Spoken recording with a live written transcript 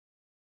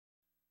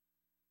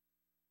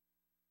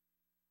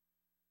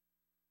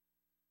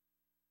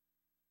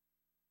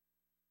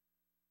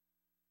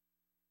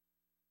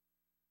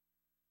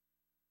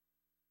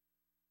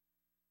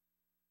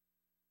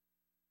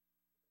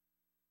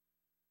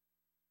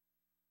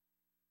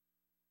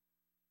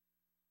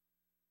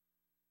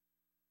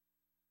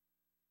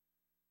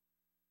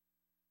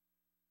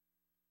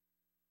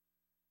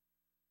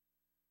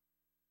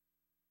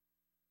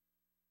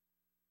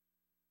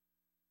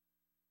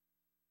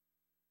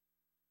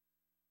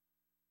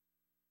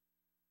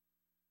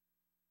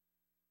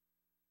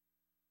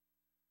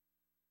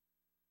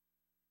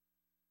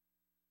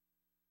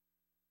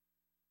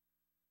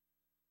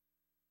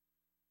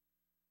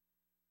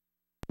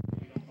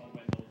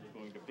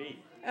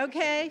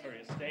Okay.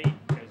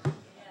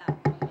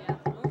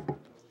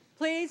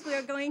 Please, we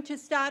are going to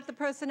start the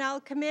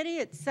Personnel Committee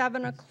at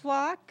 7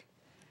 o'clock.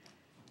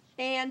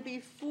 And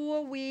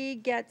before we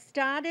get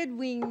started,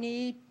 we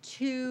need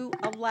to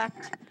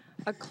elect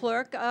a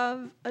clerk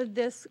of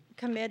this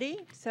committee.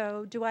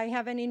 So do I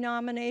have any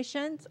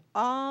nominations?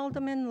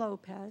 Alderman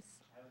Lopez.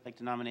 I'd like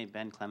to nominate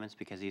Ben Clements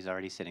because he's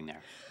already sitting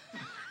there.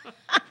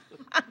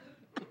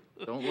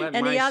 Don't let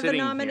Any my other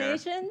sitting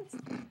nominations?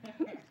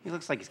 He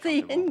looks like he's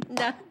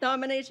comfortable.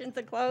 Nominations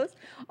are closed.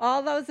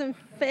 All those in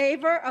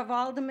favor of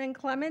Alderman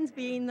Clements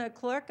being the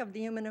clerk of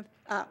the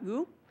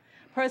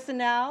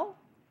Personnel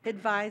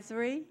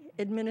Advisory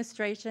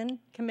Administration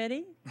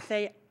Committee,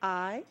 say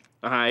aye.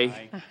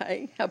 Aye.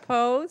 Aye.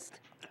 Opposed?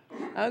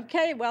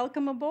 Okay,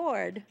 welcome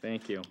aboard.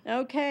 Thank you.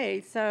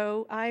 Okay,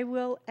 so I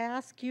will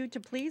ask you to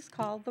please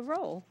call the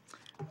roll.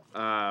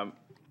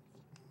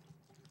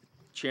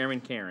 Chairman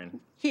Karen.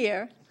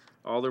 Here.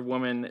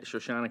 Alderwoman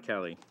Shoshana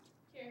Kelly.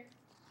 Here.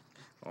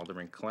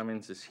 Alderman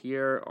Clemens is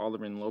here.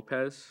 Alderman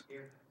Lopez.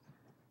 Here.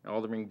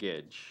 Alderman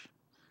Gidge.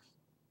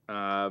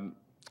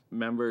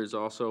 Members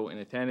also in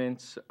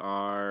attendance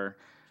are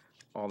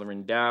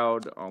Alderman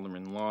Dowd,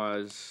 Alderman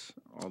Laws,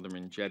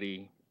 Alderman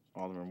Jetty,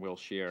 Alderman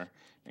Wilshire,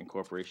 and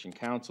Corporation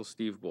Counsel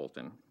Steve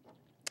Bolton.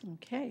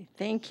 Okay,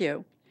 thank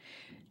you.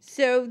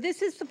 So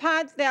this is the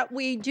part that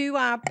we do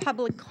our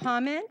public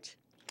comment,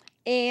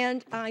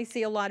 and I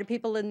see a lot of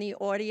people in the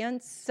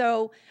audience.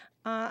 So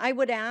I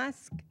would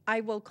ask, I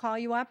will call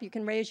you up. You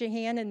can raise your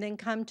hand and then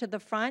come to the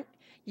front.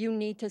 You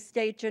need to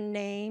state your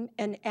name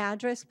and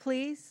address,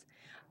 please.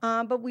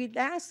 But we'd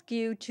ask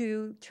you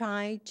to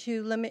try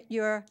to limit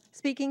your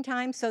speaking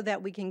time so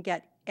that we can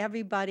get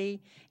everybody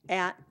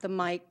at the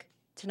mic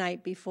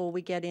tonight before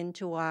we get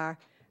into our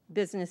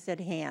business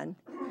at hand.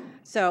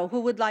 So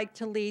who would like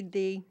to lead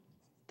the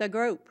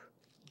group?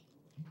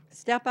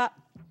 Step up.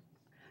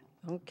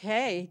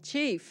 Okay,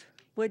 Chief,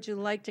 would you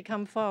like to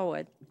come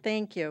forward?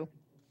 Thank you.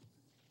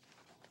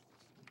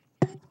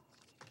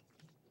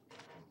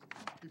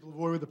 People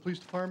aboard with the Police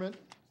Department.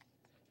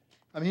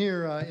 I'm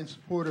here in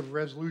support of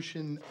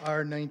Resolution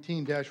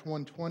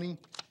R19-120,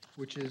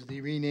 which is the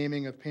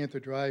renaming of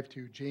Panther Drive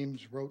to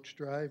James Roach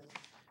Drive.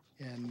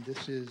 And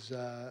this is,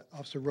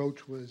 Officer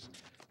Roach was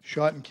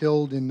shot and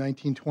killed in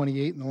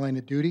 1928 in the line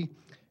of duty.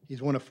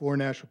 He's one of 4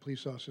 national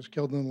police officers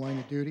killed in the line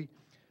of duty.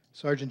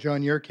 Sergeant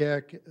John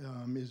Yerkak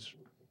is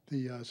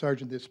the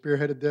sergeant that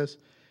spearheaded this,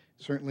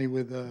 certainly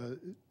with a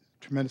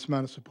tremendous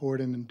amount of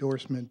support and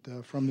endorsement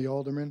from the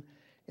alderman.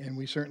 And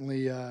we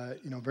certainly,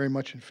 very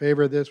much in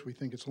favor of this. We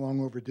think it's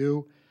long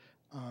overdue.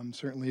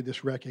 Certainly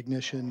this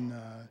recognition,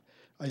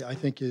 I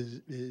think,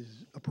 is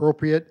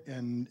appropriate,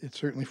 and it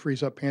certainly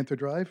frees up Panther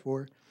Drive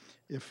for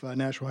if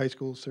Nashua High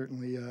School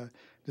certainly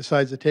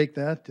decides to take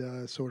that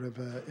sort of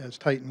as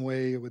Titan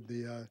Way with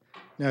the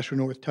Nashua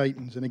North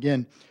Titans. And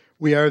again,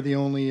 we are the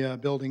only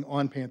building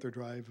on Panther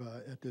Drive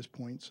at this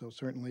point, so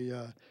certainly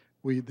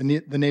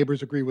the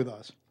neighbors agree with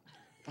us.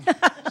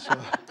 So,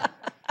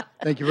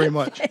 thank you very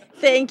much.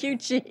 Thank you,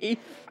 Chief.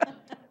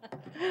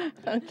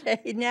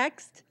 Okay,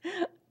 next.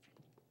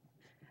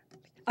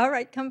 All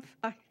right, come.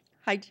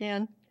 Hi,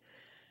 Jan.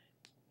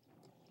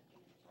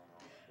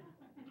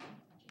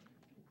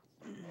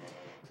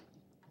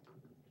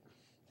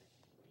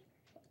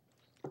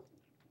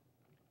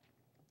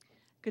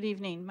 Good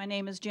evening. My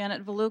name is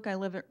Janet Valuk. I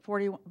live at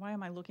 41. Why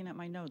am I looking at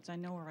my notes? I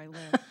know where I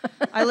live.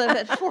 I live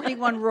at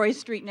 41 Roy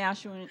Street,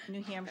 Nashua,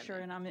 New Hampshire,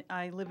 and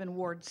I live in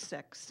Ward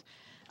 6.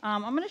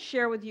 I'm going to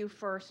share with you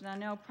first, and I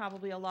know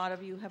probably a lot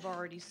of you have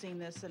already seen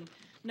this, and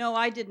no,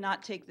 I did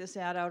not take this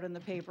ad out in the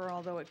paper,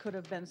 although it could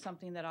have been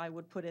something that I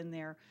would put in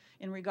there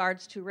in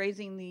regards to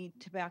raising the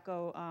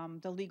tobacco,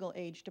 the legal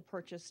age to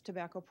purchase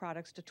tobacco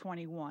products to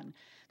 21.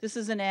 This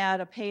is an ad,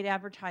 a paid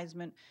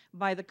advertisement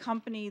by the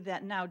company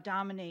that now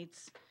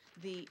dominates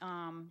the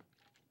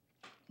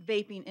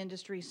vaping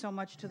industry so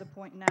much to the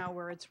point now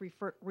where it's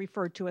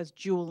referred to as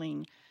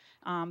juuling.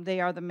 They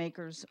are the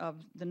makers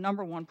of the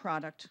 #1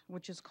 product,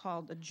 which is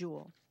called a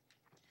Juul.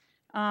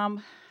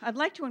 I'd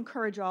like to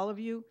encourage all of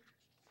you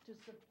to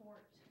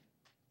support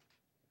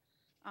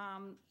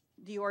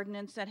the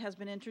ordinance that has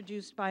been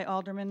introduced by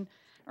Alderman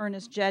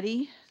Ernest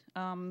Jetty,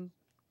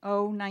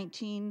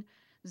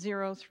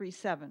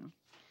 O-19-037.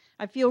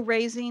 I feel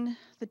raising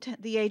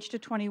the age to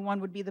 21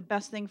 would be the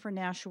best thing for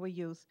Nashua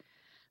youth,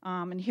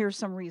 and here's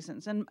some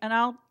reasons. And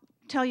I'll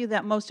tell you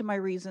that most of my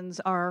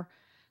reasons are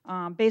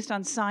based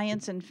on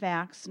science and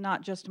facts,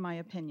 not just my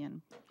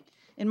opinion.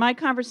 In my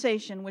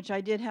conversation, which I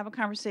did have a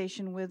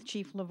conversation with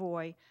Chief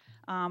Lavoie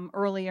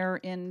earlier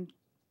in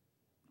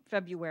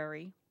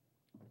February,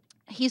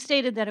 he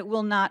stated that it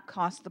will not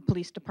cost the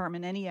police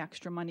department any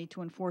extra money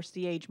to enforce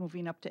the age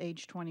moving up to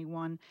age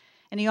 21.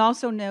 And he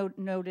also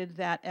noted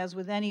that, as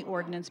with any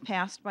ordinance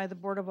passed by the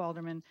Board of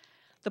Aldermen,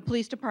 the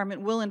police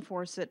department will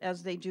enforce it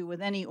as they do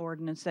with any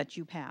ordinance that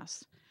you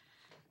pass.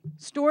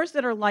 Stores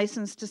that are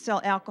licensed to sell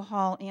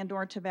alcohol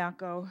and/or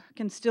tobacco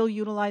can still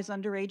utilize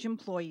underage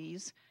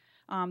employees.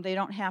 They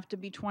don't have to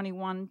be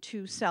 21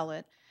 to sell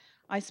it.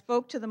 I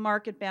spoke to the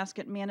market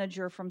basket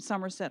manager from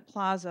Somerset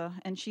Plaza,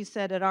 and she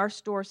said at our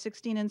store,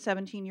 16 and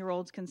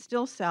 17-year-olds can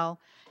still sell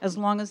as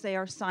long as they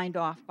are signed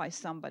off by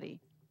somebody.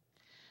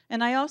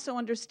 And I also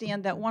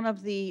understand that one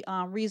of the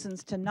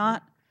reasons to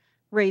not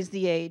raise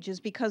the age is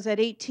because at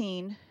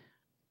 18,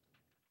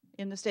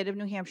 in the state of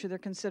New Hampshire, they're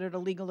considered a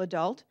legal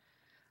adult.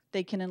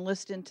 They can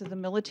enlist into the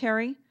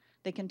military,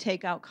 they can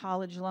take out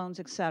college loans,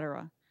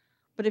 etc.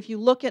 But if you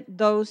look at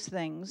those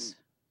things,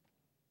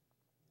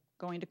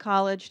 going to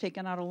college,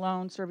 taking out a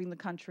loan, serving the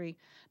country,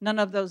 none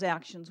of those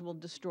actions will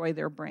destroy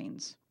their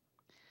brains.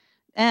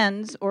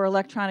 ENDS, or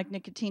electronic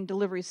nicotine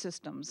delivery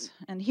systems.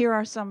 And here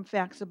are some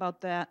facts about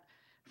that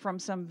from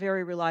some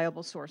very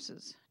reliable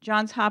sources.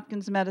 Johns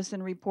Hopkins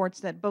Medicine reports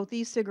that both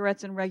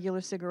e-cigarettes and regular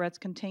cigarettes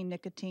contain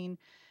nicotine,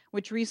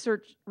 which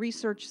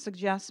research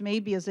suggests may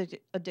be as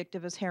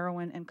addictive as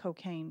heroin and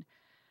cocaine.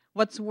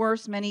 What's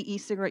worse, many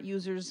e-cigarette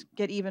users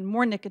get even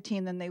more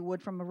nicotine than they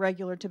would from a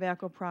regular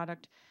tobacco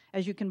product,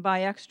 as you can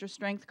buy extra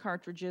strength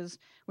cartridges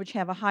which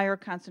have a higher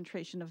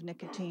concentration of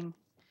nicotine.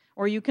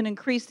 Or you can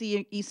increase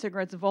the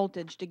e-cigarette's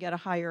voltage to get a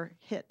higher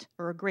hit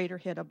or a greater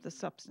hit of the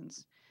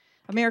substance.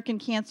 American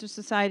Cancer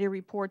Society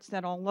reports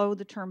that although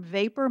the term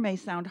vapor may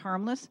sound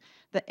harmless,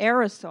 the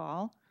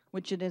aerosol,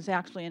 which it is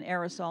actually an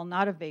aerosol,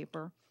 not a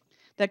vapor,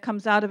 that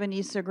comes out of an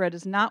e-cigarette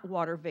is not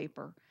water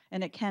vapor,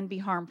 and it can be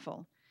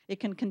harmful. It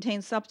can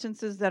contain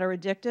substances that are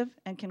addictive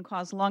and can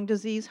cause lung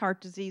disease,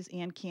 heart disease,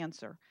 and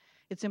cancer.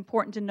 It's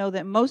important to know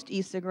that most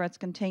e-cigarettes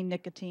contain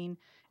nicotine,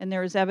 and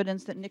there is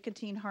evidence that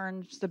nicotine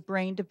harms the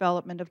brain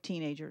development of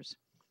teenagers.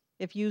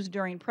 If used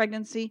during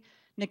pregnancy,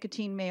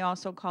 nicotine may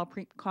also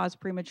cause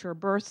premature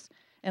births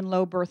and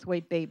low birth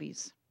weight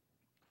babies.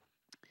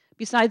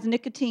 Besides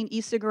nicotine,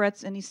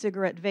 e-cigarettes and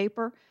e-cigarette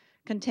vapor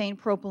contain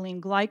propylene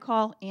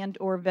glycol and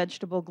or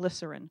vegetable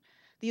glycerin.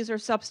 These are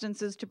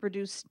substances to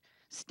produce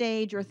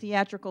stage or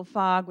theatrical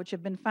fog, which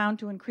have been found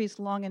to increase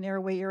lung and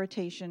airway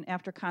irritation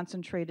after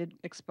concentrated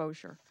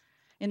exposure.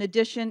 In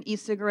addition,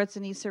 e-cigarettes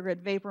and e-cigarette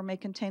vapor may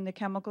contain the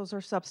chemicals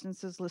or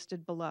substances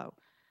listed below.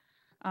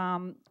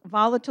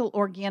 Volatile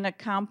organic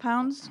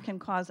compounds can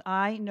cause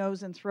eye,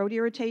 nose, and throat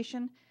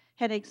irritation,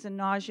 headaches and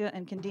nausea,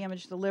 and can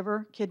damage the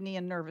liver, kidney,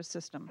 and nervous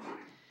system.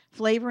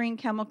 Flavoring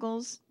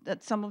chemicals,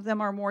 that some of them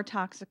are more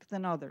toxic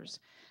than others.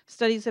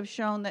 Studies have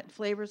shown that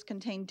flavors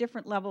contain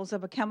different levels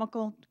of a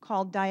chemical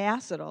called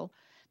diacetyl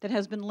that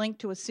has been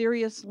linked to a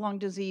serious lung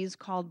disease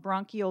called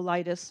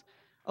bronchiolitis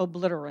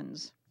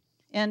obliterans,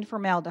 and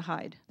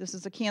formaldehyde. This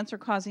is a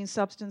cancer-causing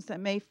substance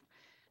that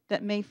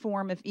may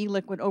form if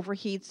e-liquid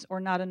overheats or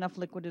not enough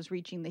liquid is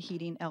reaching the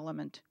heating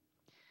element.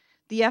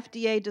 The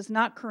FDA does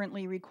not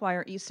currently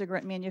require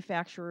e-cigarette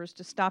manufacturers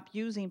to stop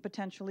using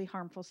potentially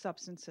harmful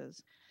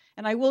substances.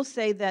 And I will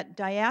say that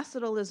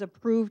diacetyl is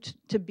approved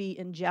to be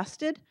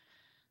ingested.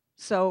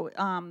 So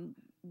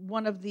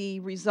one of the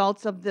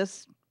results of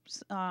this,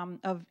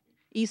 of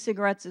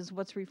e-cigarettes, is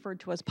what's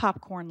referred to as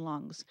popcorn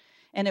lungs.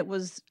 And it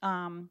was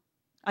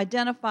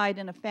identified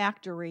in a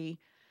factory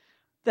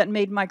that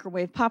made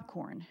microwave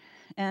popcorn.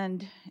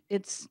 And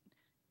it's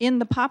in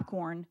the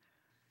popcorn,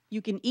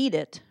 you can eat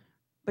it,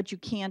 but you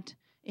can't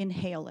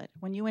inhale it.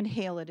 When you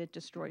inhale it, it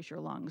destroys your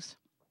lungs.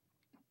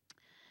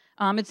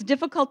 It's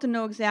difficult to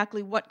know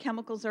exactly what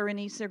chemicals are in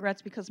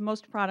e-cigarettes because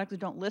most products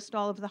don't list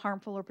all of the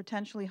harmful or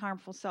potentially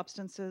harmful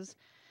substances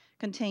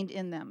contained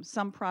in them.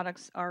 Some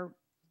products are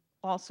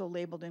also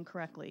labeled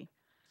incorrectly.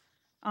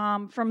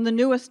 From the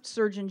newest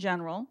Surgeon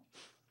General,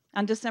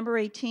 on December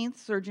 18th,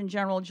 Surgeon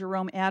General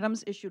Jerome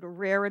Adams issued a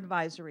rare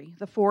advisory,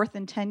 the fourth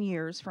in 10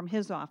 years from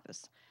his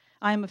office.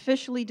 I am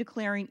officially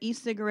declaring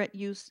e-cigarette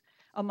use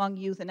among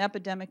youth an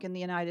epidemic in the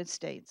United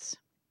States.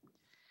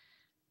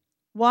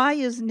 Why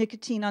is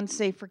nicotine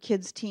unsafe for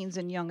kids, teens,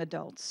 and young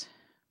adults?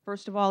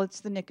 First of all, it's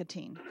the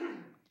nicotine.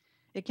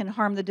 It can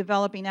harm the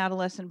developing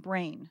adolescent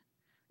brain,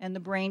 and the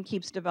brain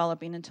keeps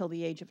developing until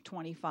the age of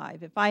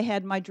 25. If I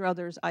had my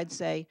druthers, I'd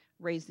say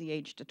raise the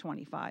age to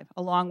 25,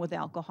 along with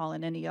alcohol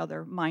and any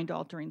other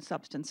mind-altering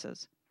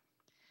substances.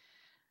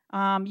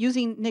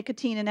 Using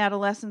nicotine in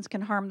adolescence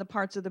can harm the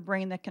parts of the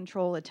brain that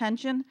control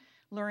attention,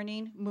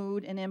 learning,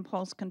 mood, and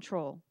impulse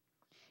control.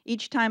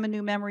 Each time a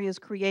new memory is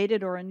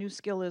created or a new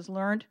skill is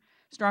learned,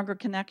 stronger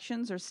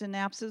connections or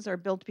synapses are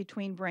built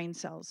between brain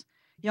cells.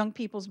 Young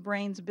people's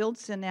brains build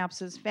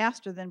synapses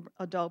faster than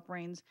adult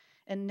brains,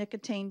 and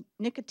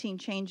nicotine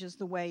changes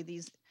the way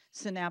these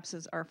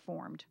synapses are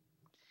formed.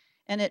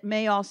 And it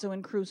may also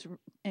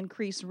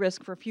increase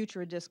risk for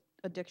future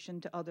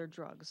addiction to other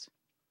drugs.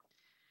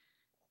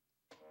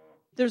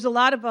 There's a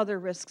lot of other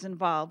risks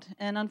involved,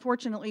 and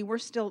unfortunately, we're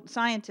still,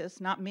 scientists,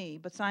 not me,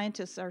 but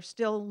scientists are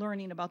still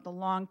learning about the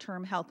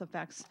long-term health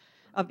effects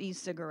of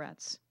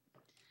e-cigarettes.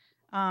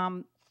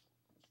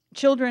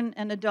 Children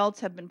and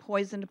adults have been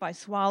poisoned by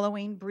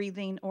swallowing,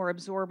 breathing, or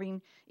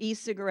absorbing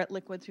e-cigarette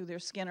liquid through their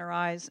skin or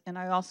eyes. And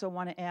I also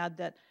want to add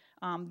that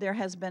there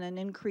has been an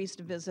increased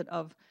visit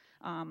of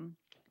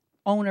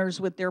owners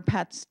with their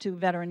pets to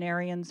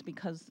veterinarians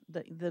because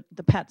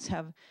the pets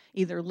have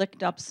either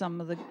licked up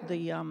some of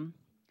the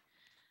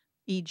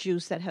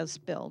e-juice that has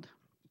spilled.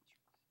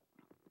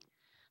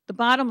 The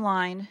bottom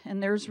line,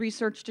 and there's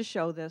research to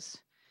show this,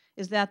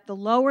 is that the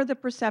lower the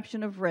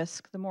perception of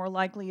risk, the more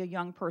likely a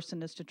young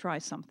person is to try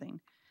something.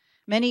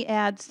 Many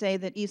ads say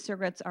that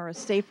e-cigarettes are a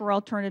safer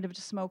alternative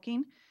to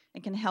smoking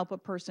and can help a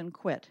person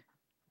quit.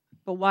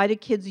 But why do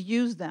kids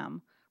use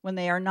them when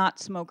they are not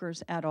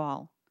smokers at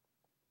all?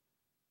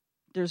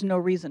 There's no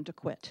reason to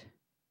quit.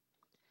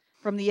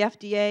 From the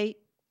FDA,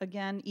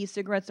 again,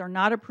 e-cigarettes are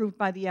not approved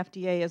by the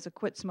FDA as a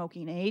quit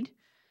smoking aid.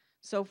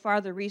 So far,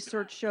 the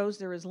research shows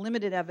there is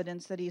limited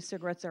evidence that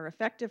e-cigarettes are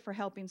effective for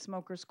helping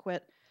smokers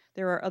quit.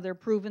 There are other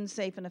proven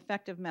safe and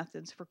effective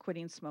methods for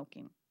quitting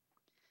smoking.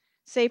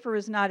 Safer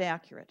is not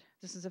accurate.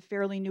 This is a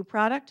fairly new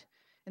product,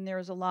 and there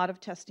is a lot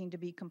of testing to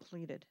be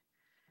completed.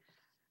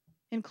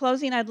 In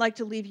closing, I'd like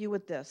to leave you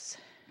with this.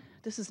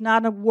 This is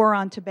not a war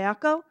on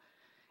tobacco.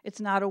 It's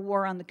not a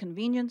war on the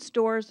convenience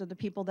stores or the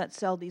people that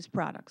sell these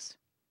products.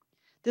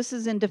 This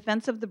is in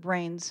defense of the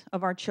brains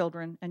of our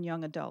children and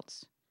young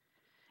adults.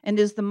 And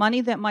is the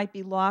money that might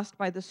be lost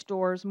by the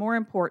stores more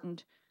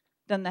important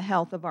than the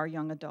health of our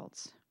young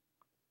adults?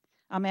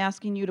 I'm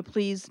asking you to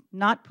please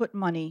not put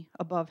money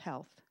above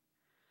health.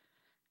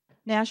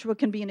 Nashua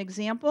can be an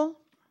example,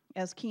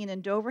 as Keene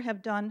and Dover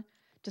have done,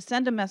 to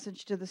send a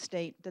message to the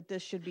state that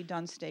this should be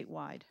done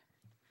statewide.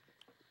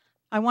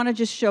 I want to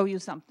just show you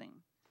something.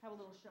 Have a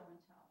little show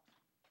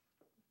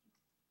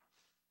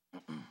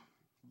and tell.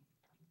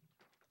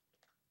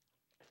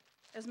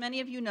 As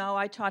many of you know,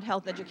 I taught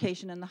health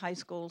education in the high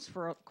schools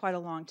for quite a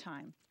long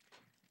time.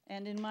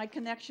 And in my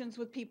connections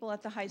with people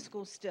at the high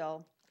school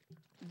still,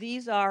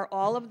 these are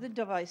all of the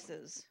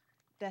devices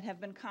that have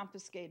been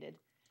confiscated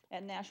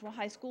at Nashua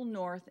High School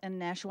North and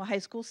Nashua High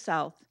School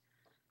South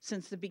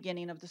since the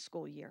beginning of the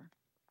school year.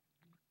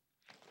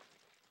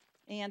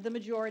 And the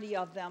majority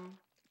of them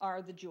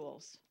are the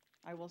jewels.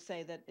 I will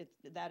say that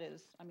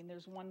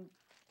there's one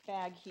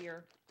bag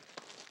here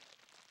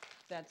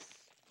that's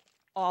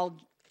all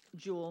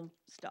jewel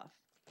stuff.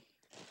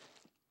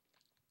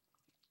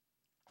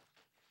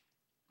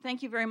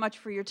 Thank you very much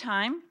for your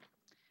time.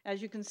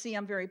 As you can see,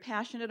 I'm very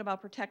passionate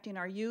about protecting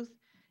our youth,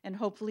 and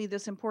hopefully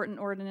this important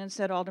ordinance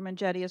that Alderman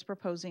Jettie is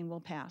proposing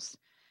will pass.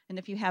 And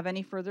if you have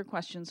any further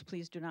questions,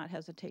 please do not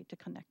hesitate to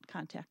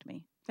contact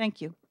me. Thank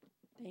you.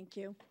 Thank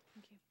you.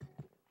 Thank you.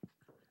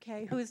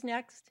 Okay, who's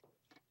next?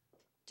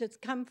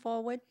 Just come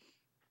forward.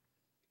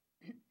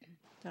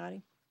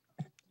 Dottie.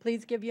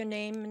 Please give your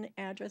name and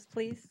address,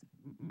 please.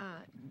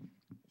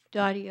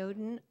 Dottie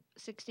Oden,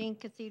 16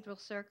 Cathedral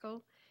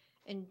Circle.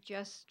 And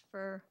just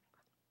for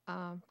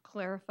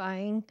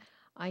clarifying,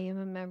 I am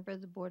a member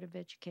of the Board of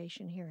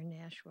Education here in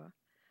Nashua.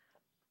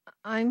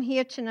 I'm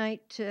here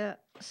tonight to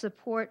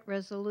support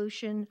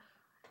Resolution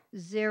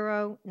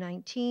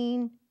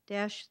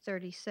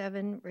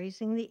 019-37,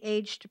 raising the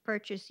age to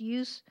purchase,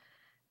 use,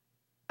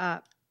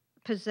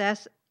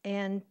 possess,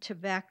 and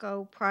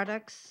tobacco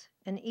products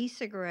and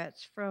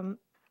e-cigarettes from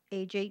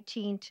age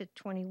 18 to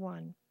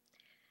 21.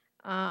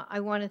 I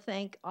want to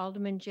thank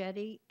Alderman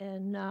Jettie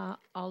and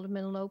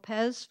Alderman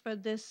Lopez for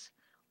this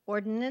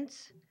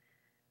ordinance.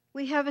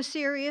 We have a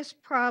serious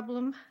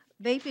problem,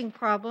 vaping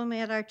problem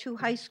at our two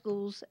high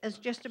schools, as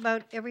just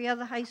about every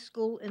other high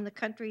school in the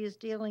country is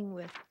dealing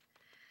with.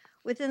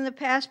 Within the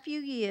past few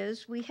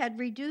years, we had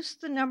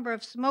reduced the number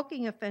of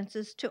smoking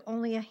offenses to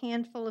only a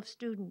handful of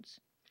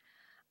students.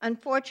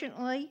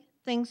 Unfortunately,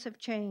 things have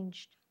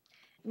changed.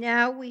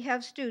 Now we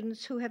have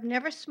students who have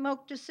never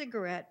smoked a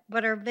cigarette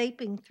but are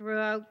vaping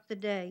throughout the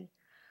day.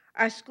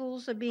 Our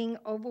schools are being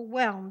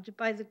overwhelmed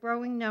by the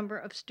growing number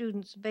of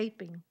students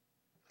vaping.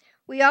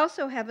 We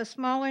also have a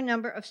smaller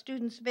number of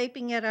students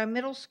vaping at our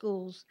middle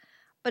schools,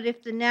 but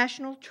if the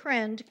national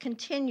trend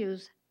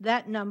continues,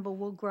 that number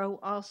will grow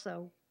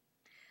also.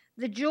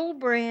 The Juul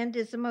brand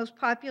is the most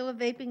popular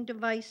vaping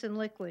device in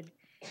liquid.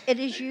 It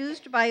is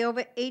used by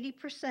over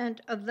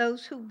 80% of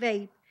those who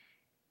vape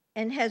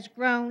and has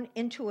grown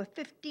into a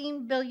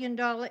 $15 billion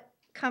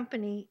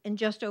company in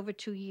just over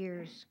 2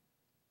 years.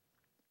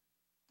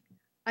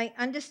 I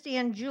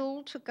understand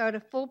Juul took out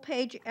a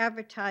full-page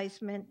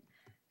advertisement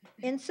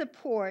in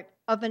support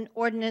of an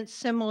ordinance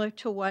similar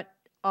to what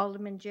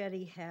Alderman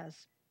Jettie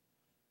has.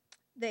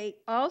 They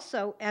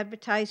also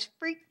advertise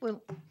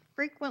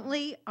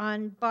frequently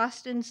on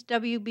Boston's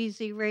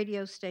WBZ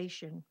radio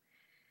station.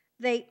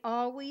 They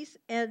always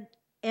end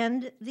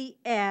the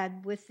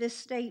ad with this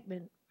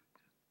statement: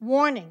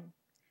 warning,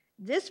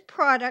 this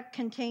product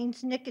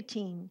contains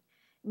nicotine.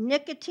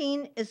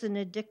 Nicotine is an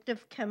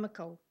addictive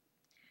chemical.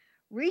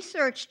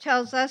 Research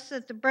tells us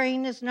that the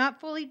brain is not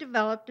fully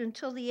developed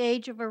until the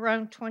age of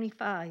around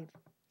 25.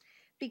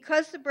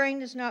 Because the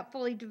brain is not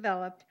fully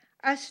developed,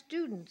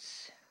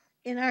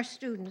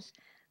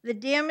 the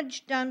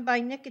damage done by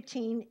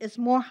nicotine is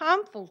more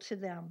harmful to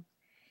them.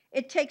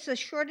 It takes a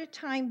shorter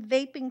time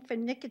vaping for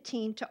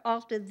nicotine to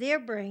alter their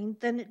brain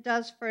than it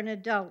does for an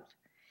adult.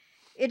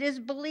 It is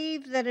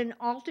believed that an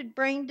altered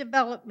brain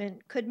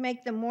development could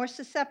make them more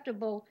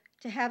susceptible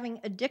to having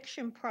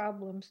addiction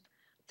problems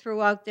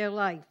throughout their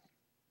life.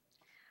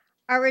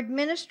 Our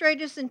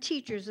administrators and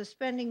teachers are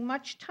spending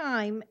much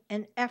time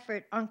and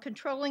effort on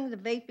controlling the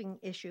vaping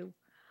issue.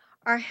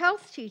 Our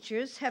health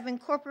teachers have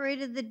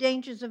incorporated the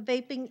dangers of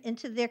vaping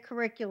into their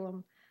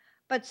curriculum,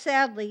 but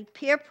sadly,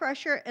 peer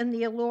pressure and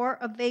the allure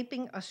of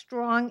vaping are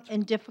strong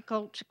and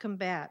difficult to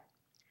combat.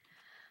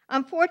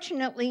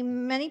 Unfortunately,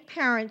 many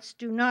parents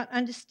do not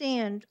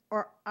understand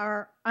or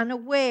are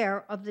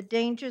unaware of the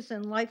dangers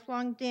and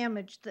lifelong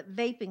damage that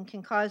vaping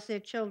can cause their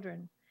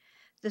children.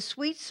 The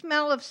sweet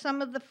smell of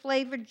some of the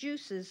flavored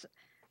juices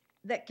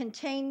that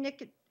contain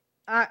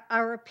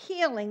are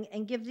appealing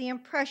and give the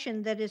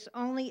impression that it's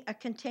only a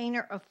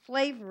container of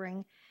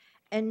flavoring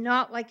and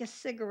not like a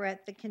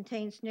cigarette that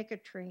contains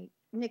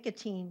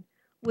nicotine,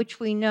 which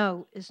we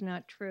know is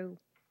not true.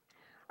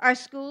 Our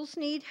schools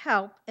need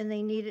help, and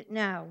they need it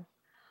now.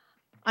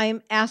 I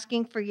am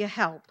asking for your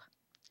help.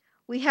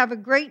 We have a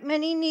great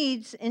many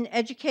needs in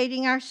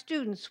educating our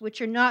students, which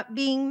are not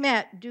being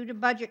met due to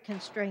budget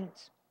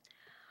constraints.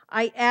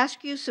 I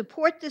ask you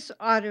support this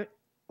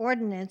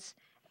ordinance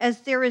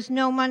as there is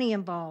no money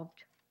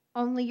involved,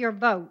 only your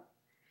vote.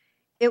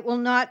 It will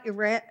not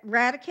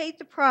eradicate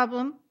the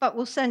problem, but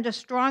will send a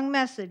strong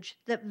message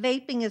that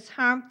vaping is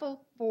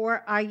harmful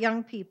for our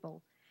young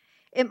people.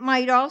 It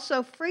might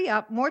also free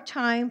up more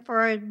time for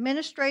our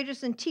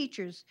administrators and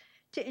teachers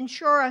to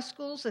ensure our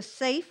schools are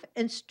safe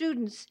and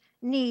students'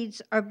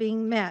 needs are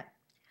being met.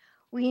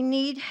 We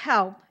need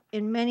help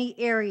in many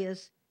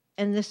areas,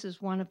 and this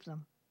is one of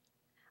them.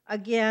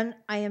 Again,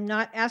 I am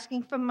not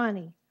asking for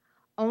money,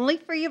 only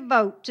for your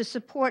vote to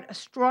support a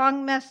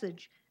strong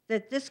message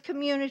that this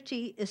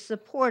community is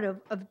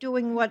supportive of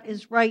doing what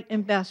is right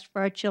and best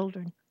for our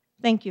children.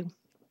 Thank you.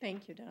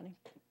 Thank you, Donnie.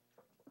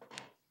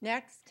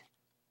 Next.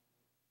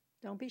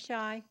 Don't be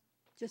shy.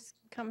 Just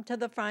come to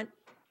the front.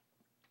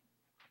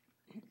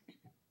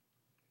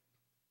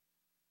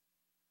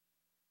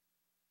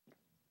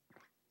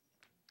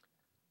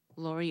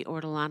 Lori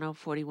Ortolano,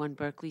 41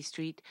 Berkeley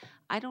Street.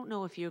 I don't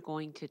know if you're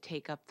going to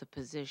take up the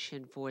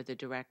position for the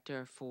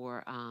director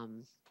for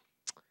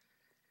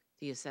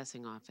the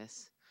assessing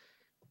office.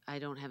 I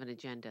don't have an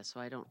agenda,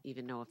 so I don't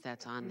even know if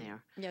that's on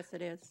there. Yes,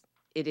 it is.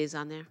 It is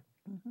on there?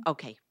 Mhm.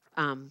 Okay.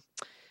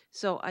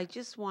 So I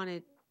just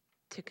wanted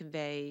to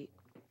convey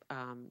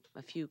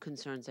a few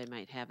concerns I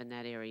might have in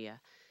that area.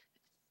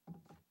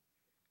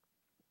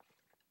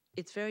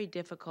 It's very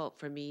difficult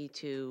for me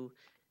to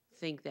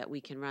think that we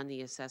can run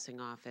the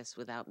assessing office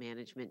without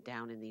management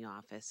down in the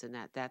office, and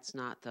that's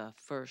not the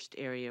first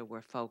area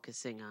we're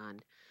focusing on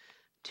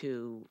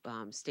to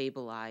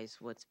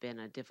stabilize what's been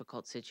a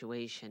difficult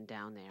situation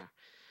down there.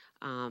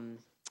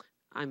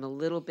 I'm a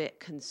little bit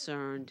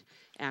concerned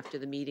after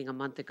the meeting a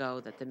month ago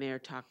that the mayor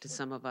talked to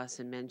some of us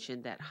and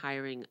mentioned that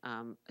hiring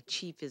a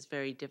chief is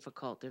very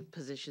difficult. There are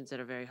positions that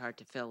are very hard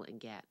to fill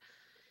and get.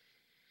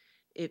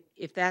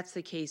 If that's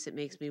the case, it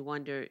makes me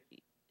wonder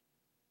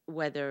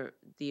whether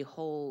the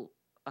whole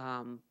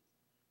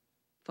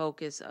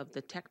focus of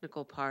the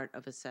technical part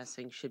of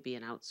assessing should be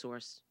an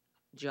outsourced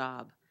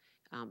job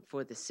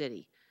for the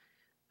city.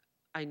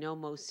 I know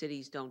most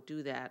cities don't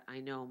do that.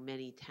 I know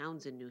many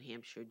towns in New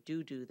Hampshire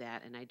do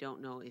that, and I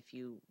don't know if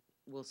you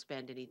will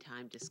spend any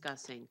time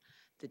discussing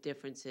the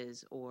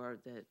differences or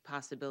the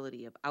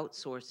possibility of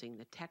outsourcing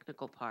the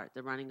technical part,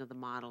 the running of the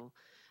model,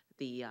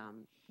 the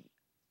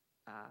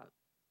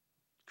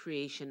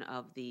creation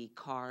of the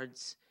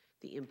cards,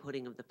 the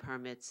inputting of the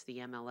permits, the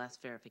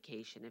MLS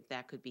verification, if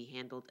that could be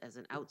handled as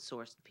an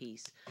outsourced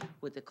piece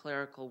with the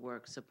clerical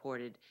work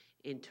supported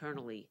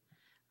internally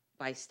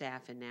by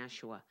staff in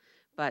Nashua.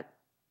 But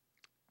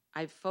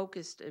I've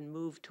focused and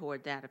moved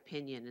toward that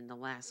opinion in the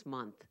last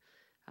month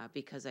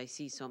because I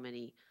see so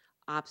many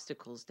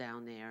obstacles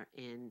down there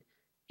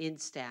in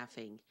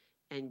staffing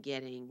and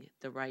getting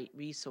the right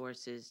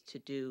resources to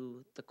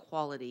do the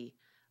quality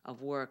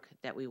of work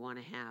that we want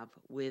to have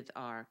with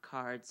our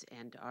cards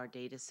and our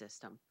data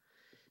system.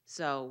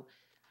 So,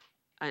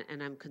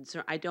 and I'm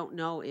concerned, I don't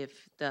know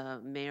if the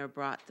mayor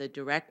brought the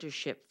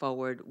directorship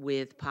forward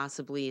with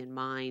possibly in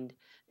mind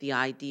the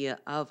idea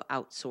of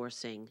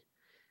outsourcing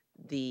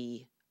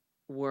the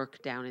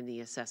work down in the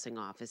assessing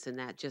office, and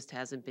that just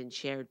hasn't been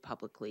shared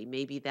publicly.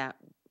 Maybe that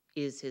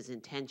is his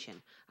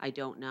intention. I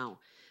don't know.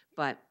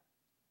 But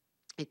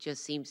it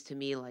just seems to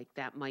me like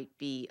that might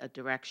be a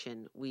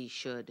direction we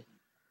should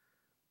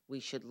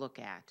look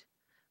at.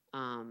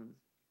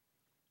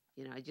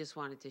 You know, I just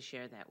wanted to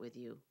share that with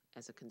you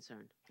as a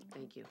concern.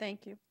 Thank you.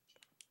 Thank you.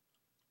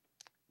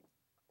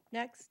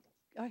 Next.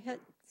 Go ahead.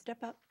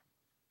 Step up.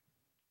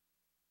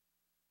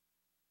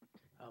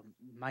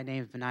 My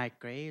name is Vinayak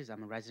Graves.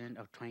 I'm a resident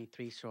of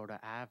 23 Schroeder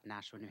Ave,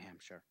 Nashua, New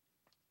Hampshire.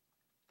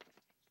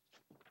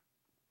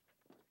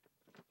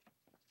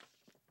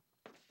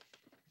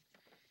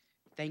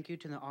 Thank you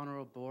to the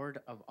Honorable Board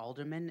of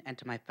Aldermen and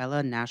to my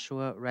fellow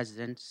Nashua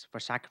residents for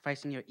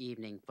sacrificing your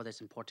evening for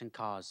this important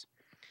cause.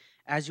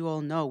 As you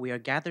all know, we are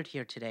gathered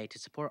here today to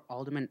support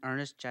Alderman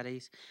Ernest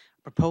Jetty's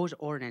proposed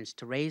ordinance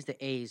to raise the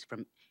age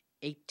from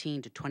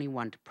 18 to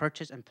 21 to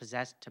purchase and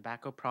possess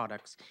tobacco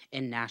products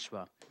in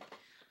Nashua.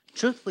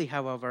 Truthfully,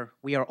 however,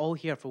 we are all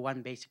here for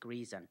one basic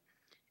reason,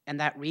 and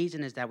that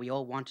reason is that we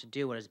all want to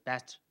do what is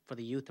best for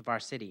the youth of our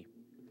city.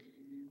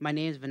 My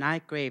name is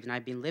Vinayak Graves, and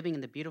I've been living in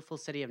the beautiful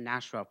city of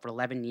Nashua for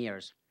 11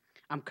 years.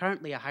 I'm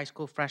currently a high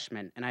school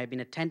freshman, and I have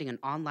been attending an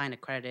online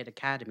accredited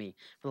academy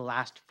for the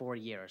last 4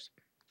 years.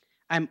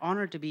 I'm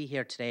honored to be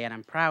here today, and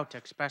I'm proud to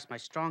express my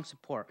strong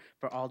support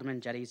for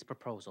Alderman Jetty's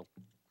proposal.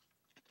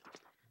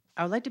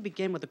 I would like to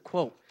begin with a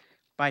quote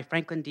by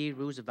Franklin D.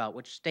 Roosevelt,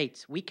 which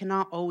states, "We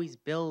cannot always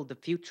build the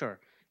future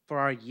for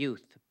our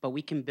youth, but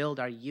we can build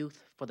our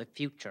youth for the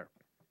future."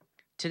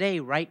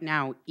 Today, right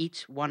now,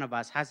 each one of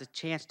us has a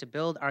chance to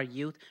build our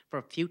youth for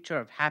a future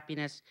of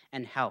happiness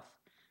and health.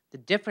 The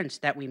difference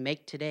that we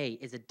make today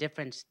is a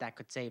difference that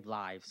could save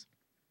lives.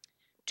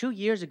 2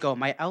 years ago,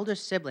 my elder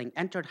sibling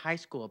entered high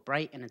school, a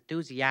bright and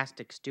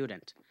enthusiastic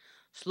student.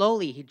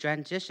 Slowly, he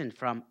transitioned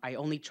from "I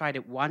only tried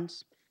it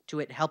once" to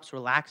 "it helps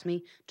relax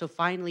me," till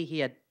finally he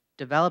had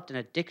developed an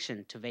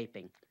addiction to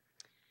vaping.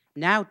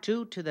 Now,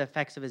 due to the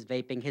effects of his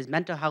vaping, his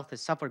mental health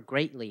has suffered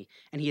greatly,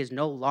 and he is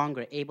no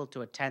longer able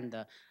to attend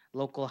the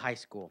local high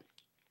school.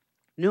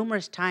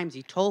 Numerous times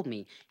he told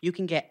me, "You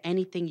can get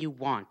anything you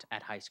want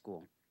at high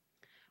school."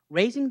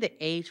 Raising the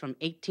age from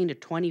 18 to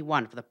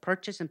 21 for the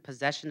purchase and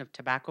possession of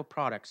tobacco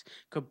products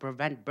could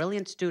prevent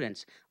brilliant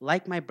students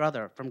like my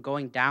brother from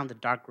going down the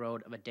dark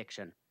road of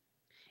addiction.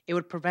 It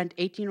would prevent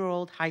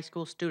 18-year-old high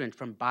school students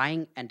from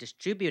buying and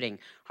distributing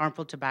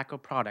harmful tobacco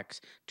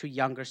products to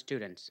younger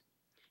students.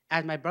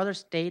 As my brother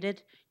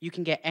stated, you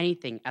can get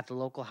anything at the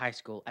local high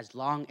school as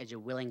long as you're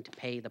willing to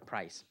pay the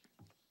price.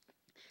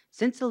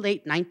 Since the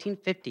late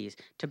 1950s,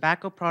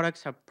 tobacco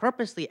products have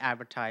purposely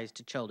advertised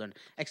to children,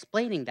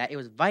 explaining that it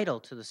was vital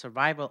to the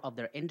survival of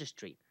their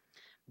industry.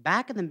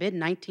 Back in the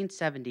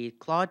mid-1970s,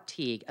 Claude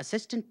Teague,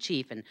 assistant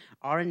chief in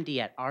R&D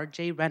at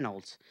R.J.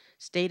 Reynolds,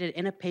 stated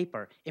in a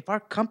paper, "If our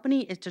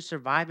company is to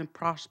survive and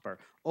prosper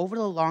over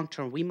the long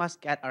term, we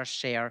must get our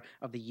share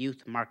of the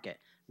youth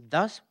market.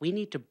 Thus, we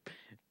need to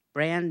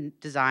brand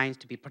designs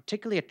to be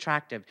particularly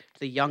attractive to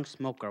the young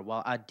smoker,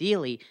 while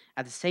ideally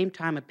at the same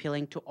time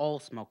appealing to all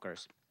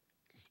smokers."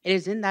 It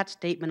is in that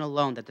statement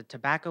alone that the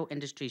tobacco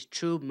industry's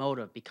true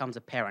motive becomes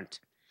apparent.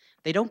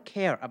 They don't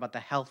care about the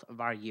health of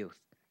our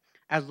youth.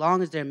 As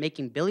long as they're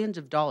making billions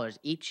of dollars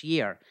each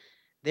year,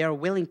 they are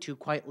willing to,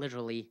 quite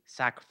literally,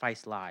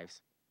 sacrifice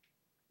lives.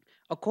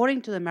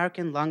 According to the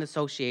American Lung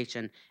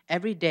Association,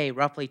 every day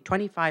roughly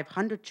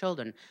 2,500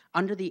 children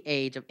under the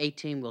age of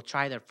 18 will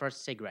try their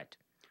first cigarette.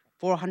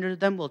 400 of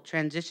them will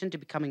transition to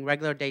becoming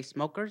regular day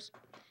smokers,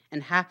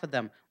 and half of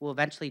them will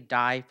eventually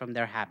die from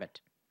their habit.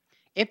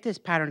 If this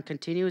pattern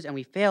continues and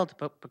we fail to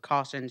put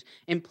precautions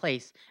in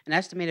place, an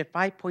estimated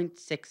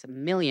 5.6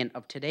 million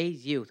of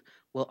today's youth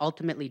will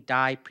ultimately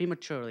die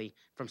prematurely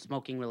from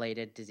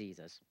smoking-related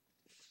diseases.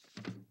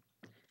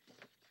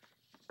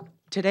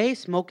 Today,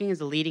 smoking is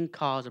the leading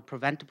cause of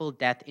preventable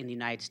death in the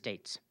United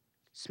States.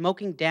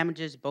 Smoking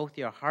damages both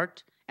your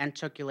heart and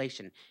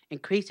circulation,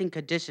 increasing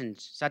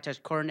conditions such as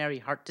coronary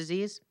heart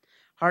disease,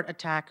 heart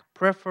attack,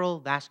 peripheral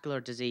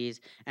vascular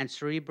disease, and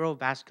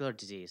cerebrovascular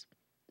disease.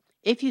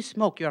 If you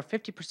smoke, you are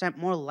 50%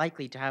 more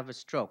likely to have a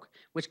stroke,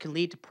 which can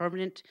lead to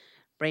permanent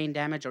brain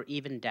damage or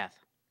even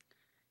death.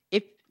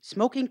 If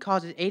smoking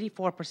causes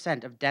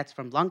 84% of deaths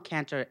from lung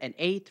cancer and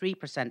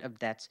 83% of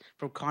deaths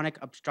from chronic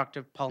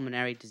obstructive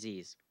pulmonary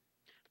disease.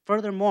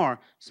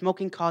 Furthermore,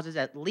 smoking causes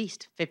at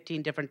least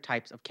 15 different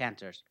types of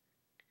cancers.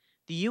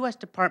 The U.S.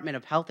 Department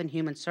of Health and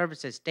Human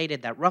Services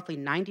stated that roughly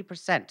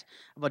 90%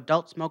 of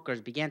adult smokers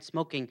began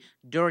smoking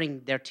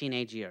during their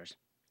teenage years.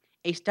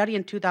 A study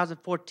in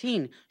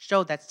 2014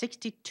 showed that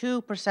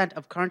 62%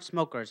 of current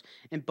smokers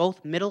in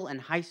both middle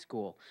and high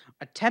school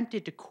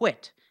attempted to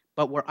quit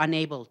but were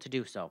unable to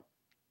do so.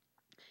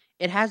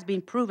 It has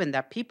been proven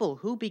that people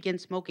who begin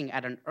smoking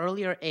at an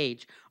earlier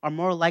age are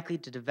more likely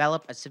to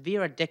develop a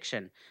severe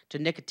addiction to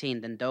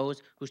nicotine than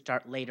those who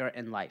start later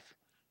in life.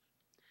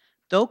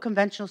 Though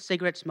conventional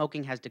cigarette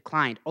smoking has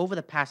declined over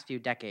the past few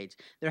decades,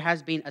 there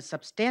has been a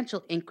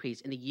substantial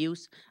increase in the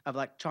use of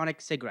electronic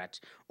cigarettes,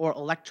 or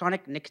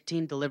electronic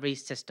nicotine delivery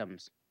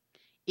systems.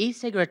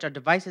 E-cigarettes are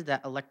devices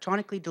that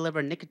electronically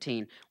deliver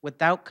nicotine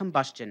without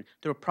combustion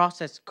through a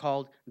process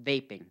called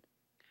vaping.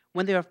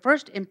 When they were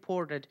first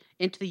imported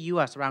into the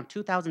U.S. around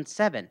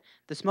 2007,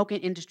 the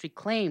smoking industry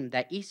claimed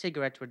that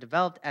e-cigarettes were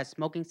developed as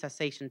smoking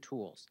cessation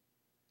tools.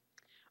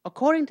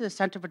 According to the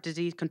Center for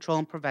Disease Control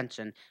and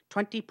Prevention,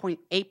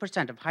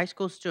 20.8% of high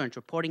school students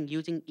reporting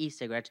using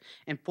e-cigarettes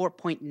and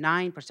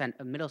 4.9%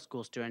 of middle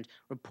school students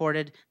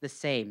reported the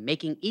same,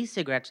 making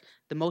e-cigarettes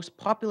the most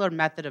popular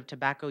method of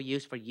tobacco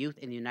use for youth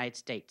in the United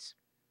States.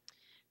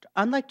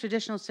 Unlike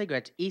traditional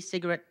cigarettes,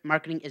 e-cigarette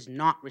marketing is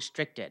not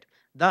restricted.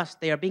 Thus,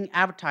 they are being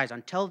advertised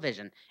on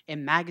television,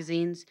 in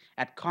magazines,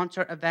 at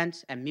concert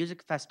events and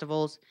music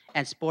festivals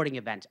and sporting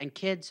events, and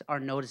kids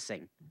are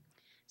noticing.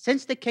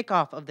 Since the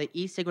kickoff of the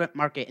e-cigarette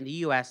market in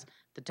the U.S.,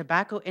 the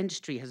tobacco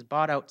industry has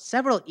bought out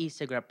several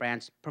e-cigarette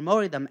brands,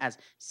 promoting them as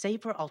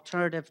safer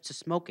alternatives to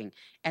smoking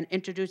and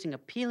introducing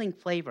appealing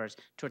flavors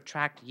to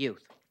attract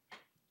youth.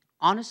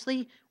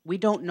 Honestly, we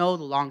don't know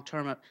the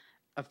long-term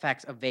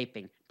effects of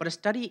vaping, but a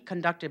study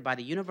conducted by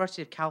the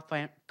University of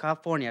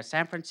California,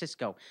 San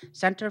Francisco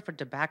Center for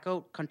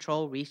Tobacco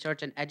Control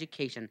Research and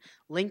Education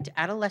linked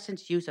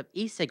adolescents' use of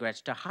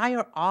e-cigarettes to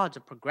higher odds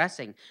of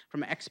progressing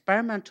from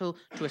experimental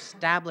to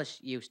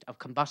established use of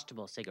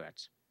combustible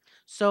cigarettes.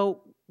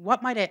 So,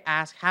 what might I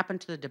ask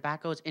happened to the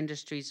tobacco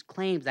industry's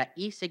claims that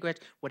e-cigarettes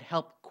would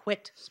help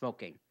quit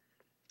smoking?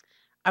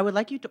 I would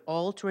like you to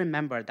all to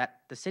remember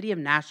that the city of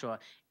Nashua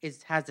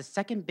has the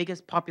second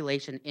biggest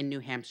population in New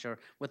Hampshire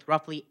with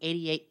roughly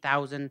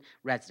 88,000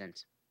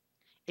 residents.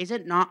 Is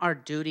it not our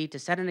duty to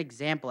set an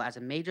example as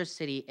a major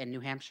city in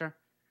New Hampshire?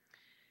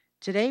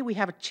 Today we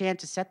have a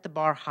chance to set the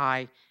bar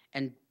high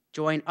and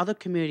join other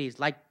communities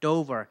like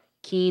Dover,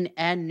 Keene,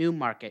 and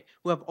Newmarket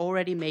who have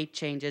already made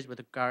changes with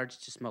regards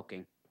to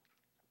smoking.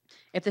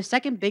 If the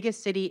second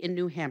biggest city in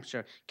New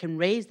Hampshire can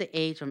raise the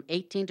age from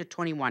 18 to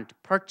 21 to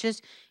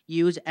purchase,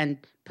 use, and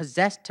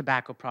possess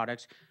tobacco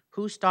products,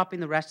 who's stopping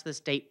the rest of the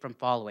state from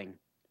following?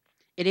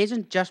 It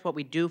isn't just what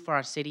we do for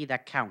our city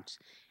that counts.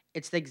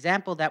 It's the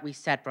example that we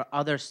set for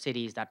other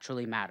cities that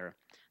truly matter.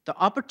 The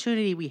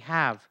opportunity we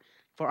have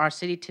for our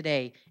city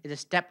today is a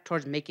step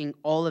towards making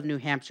all of New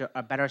Hampshire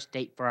a better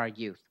state for our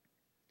youth.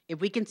 If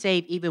we can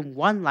save even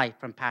one life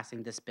from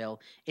passing this bill,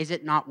 is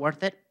it not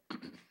worth it?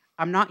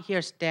 I'm not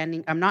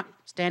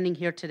standing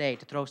here today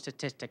to throw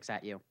statistics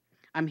at you.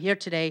 I'm here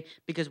today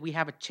because we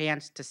have a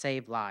chance to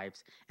save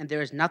lives, and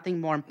there is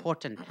nothing more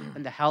important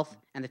than the health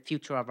and the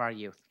future of our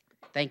youth.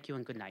 Thank you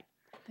and good night.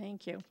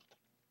 Thank you.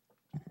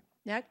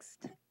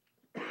 Next.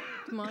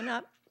 Come on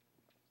up.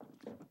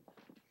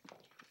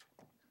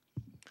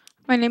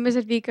 My name is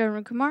Advika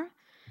Arunkumar.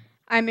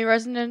 I'm a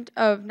resident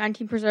of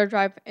 19 Preserve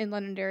Drive in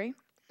Londonderry.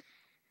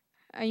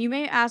 You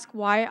may ask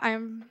why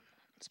I'm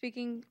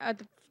speaking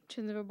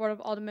to the Board of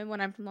Aldermen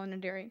when I'm from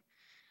Londonderry.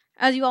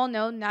 As you all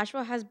know,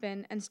 Nashua has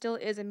been and still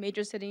is a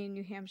major city in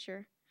New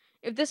Hampshire.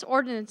 If this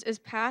ordinance is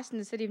passed in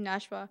the city of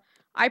Nashua,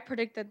 I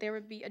predict that there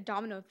would be a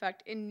domino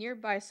effect in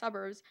nearby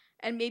suburbs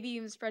and maybe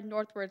even spread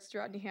northwards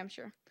throughout New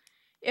Hampshire.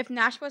 If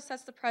Nashua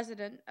sets the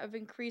precedent of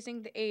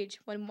increasing the age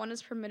when one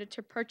is permitted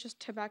to purchase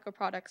tobacco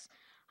products,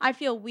 I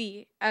feel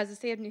we, as the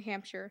state of New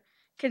Hampshire,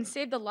 can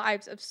save the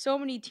lives of so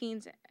many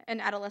teens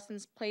and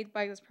adolescents plagued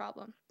by this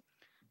problem.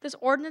 This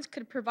ordinance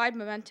could provide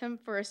momentum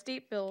for a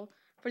state bill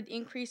for the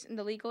increase in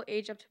the legal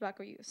age of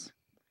tobacco use.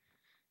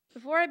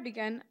 Before I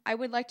begin, I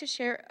would like to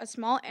share a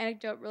small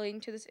anecdote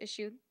relating to this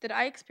issue that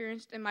I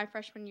experienced in my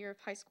freshman year of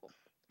high school.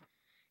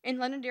 In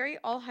Londonderry,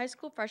 all high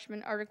school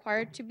freshmen are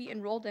required to be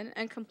enrolled in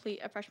and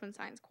complete a freshman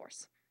science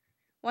course.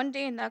 One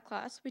day in that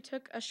class, we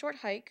took a short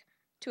hike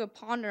to a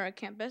pond on our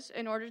campus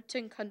in order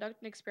to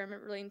conduct an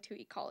experiment relating to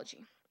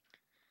ecology.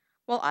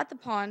 While at the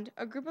pond,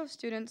 a group of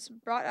students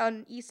brought out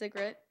an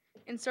e-cigarette,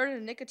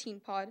 inserted a nicotine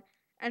pod,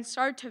 and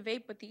started to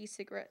vape with the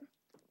e-cigarette.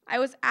 I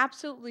was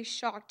absolutely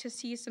shocked to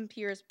see some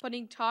peers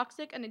putting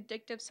toxic and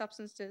addictive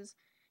substances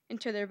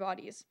into their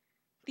bodies.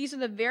 These are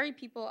the very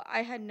people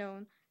I had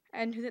known,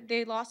 and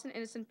they lost an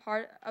innocent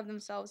part of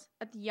themselves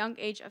at the young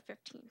age of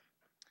 15.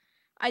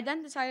 I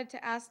then decided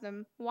to ask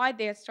them why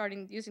they had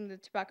started using the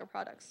tobacco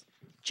products,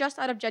 just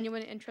out of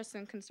genuine interest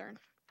and concern.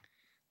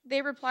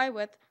 They replied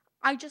with,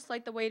 "I just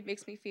like the way it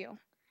makes me feel,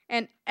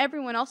 and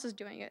everyone else is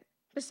doing it.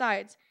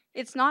 Besides,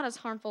 it's not as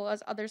harmful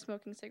as other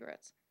smoking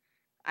cigarettes."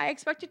 I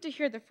expected to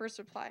hear the first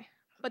reply,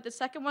 but the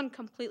second one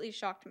completely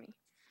shocked me.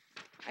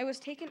 I was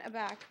taken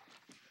aback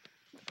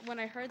when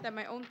I heard that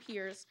my own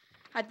peers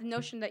had the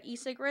notion that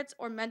e-cigarettes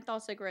or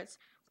menthol cigarettes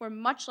were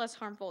much less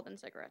harmful than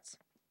cigarettes.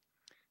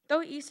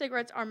 Though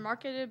e-cigarettes are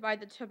marketed by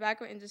the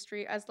tobacco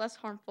industry as less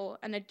harmful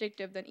and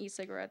addictive than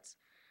e-cigarettes,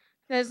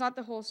 that is not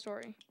the whole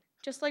story.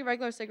 Just like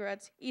regular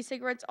cigarettes,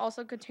 e-cigarettes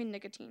also contain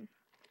nicotine.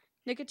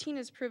 Nicotine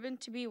is proven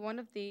to be one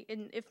of the,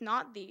 if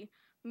not the,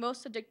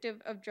 most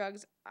addictive of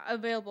drugs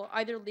available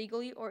either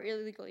legally or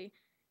illegally.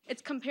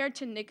 It's compared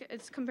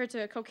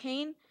to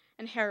cocaine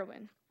and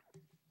heroin.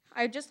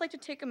 I'd just like to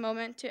take a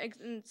moment to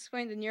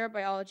explain the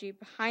neurobiology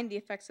behind the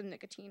effects of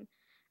nicotine,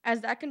 as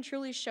that can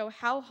truly show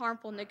how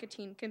harmful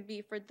nicotine can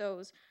be for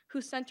those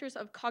whose centers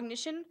of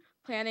cognition,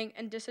 planning,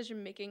 and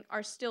decision-making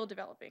are still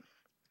developing.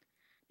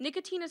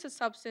 Nicotine is a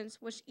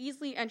substance which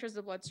easily enters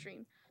the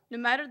bloodstream, no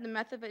matter the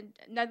method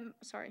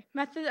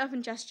of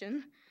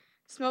ingestion,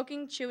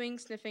 smoking, chewing,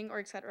 sniffing, or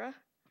etc.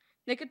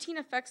 Nicotine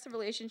affects the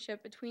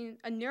relationship between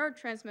a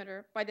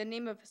neurotransmitter by the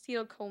name of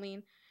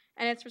acetylcholine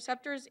and its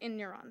receptors in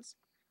neurons.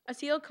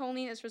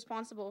 Acetylcholine is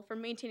responsible for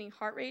maintaining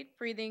heart rate,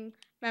 breathing,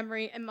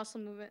 memory, and muscle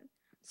movement,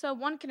 so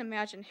one can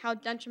imagine how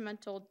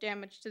detrimental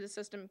damage to the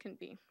system can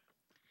be.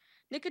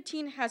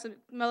 Nicotine has a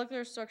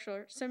molecular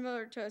structure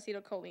similar to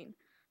acetylcholine,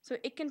 so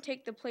it can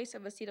take the place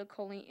of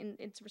acetylcholine in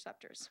its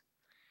receptors.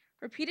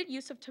 Repeated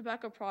use of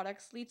tobacco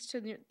products leads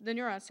to the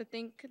neurons to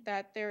think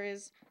that there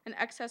is an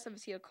excess of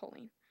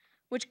acetylcholine,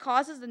 which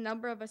causes the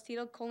number of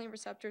acetylcholine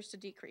receptors to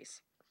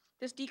decrease.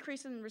 This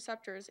decrease in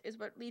receptors is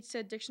what leads to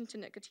addiction to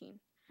nicotine.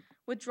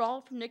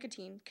 Withdrawal from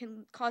nicotine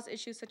can cause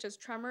issues such as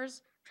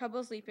tremors,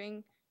 trouble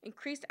sleeping,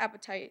 increased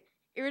appetite,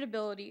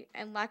 irritability,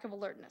 and lack of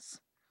alertness.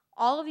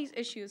 All of these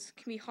issues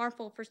can be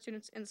harmful for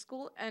students in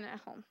school and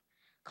at home,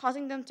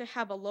 causing them to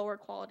have a lower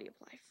quality of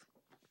life.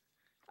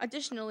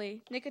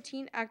 Additionally,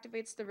 nicotine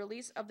activates the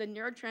release of the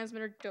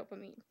neurotransmitter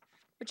dopamine,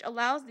 which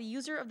allows the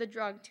user of the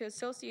drug to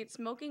associate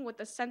smoking with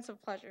a sense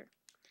of pleasure.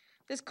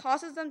 This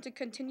causes them to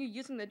continue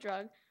using the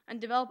drug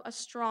and develop a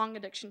strong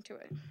addiction to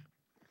it.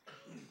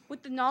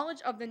 With the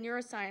knowledge of the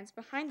neuroscience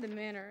behind the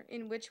manner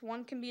in which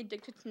one can be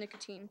addicted to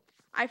nicotine,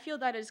 I feel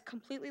that it is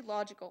completely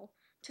logical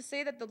to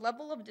say that the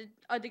level of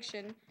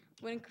addiction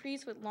will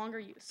increase with longer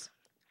use.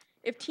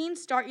 If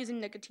teens start using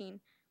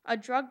nicotine, a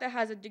drug that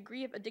has a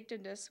degree of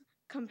addictiveness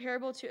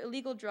comparable to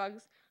illegal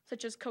drugs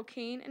such as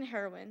cocaine and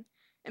heroin,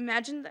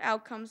 imagine the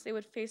outcomes they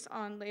would face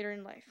on later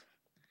in life.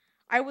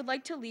 I would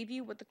like to leave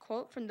you with a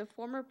quote from the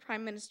former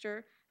Prime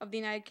Minister of the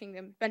United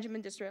Kingdom,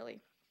 Benjamin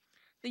Disraeli.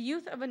 The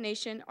youth of a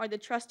nation are the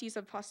trustees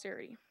of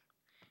posterity.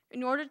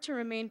 In order to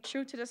remain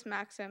true to this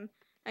maxim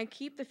and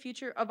keep the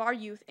future of our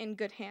youth in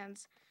good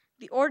hands,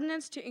 the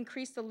ordinance to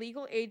increase the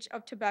legal age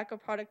of tobacco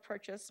product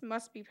purchase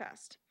must be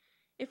passed.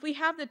 If we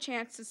have the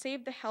chance to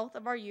save the health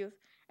of our youth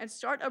and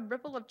start a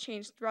ripple of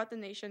change throughout the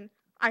nation,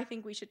 I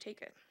think we should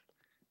take it.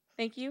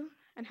 Thank you,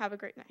 and have a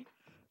great night.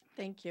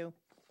 Thank you.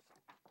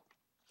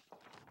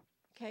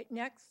 Okay,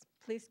 next,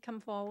 please come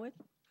forward.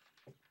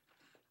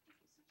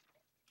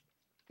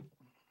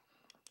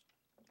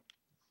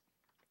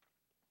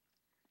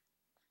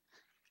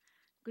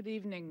 Good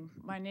evening.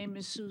 My name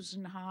is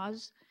Susan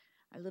Haas.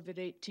 I live at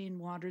 18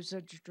 Waters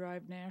Edge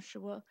Drive,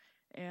 Nashua,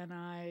 and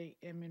I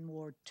am in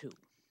Ward 2.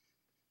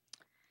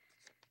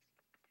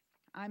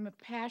 I'm a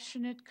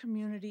passionate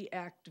community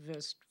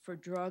activist for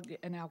drug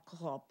and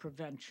alcohol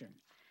prevention.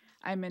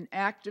 I'm an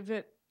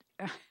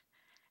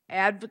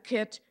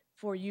advocate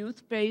for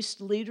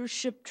youth-based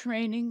leadership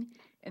training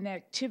and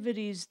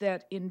activities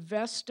that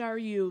invest our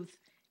youth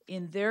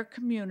in their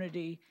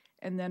community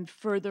and then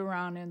further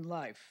on in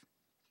life.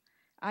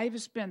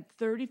 I've spent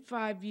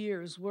 35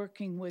 years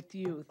working with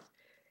youth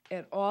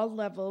at all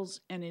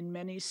levels and in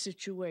many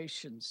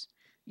situations.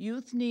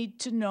 Youth need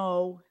to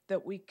know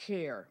that we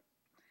care,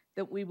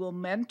 that we will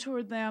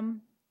mentor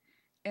them,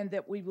 and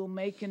that we will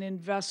make an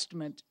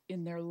investment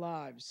in their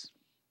lives.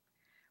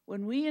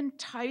 When we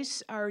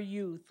entice our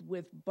youth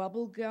with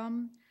bubble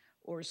gum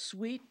or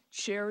sweet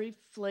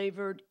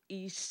cherry-flavored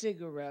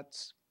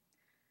e-cigarettes,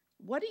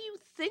 what do you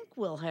think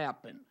will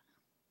happen?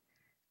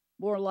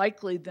 More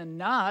likely than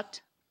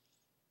not,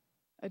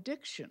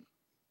 addiction.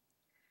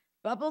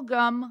 Bubble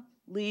gum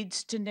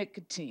leads to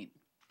nicotine.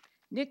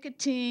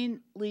 Nicotine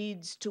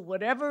leads to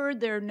whatever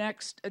their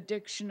next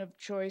addiction of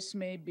choice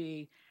may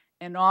be,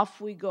 and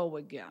off we go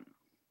again.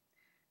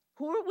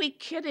 Who are we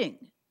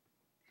kidding?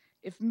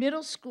 If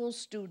middle school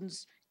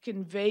students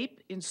can vape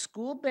in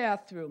school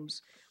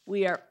bathrooms,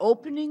 we are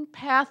opening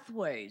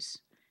pathways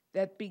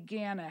that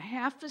began a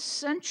half a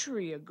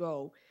century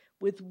ago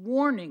with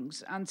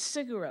warnings on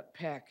cigarette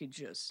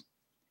packages.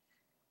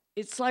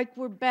 It's like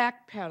we're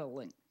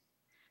backpedaling.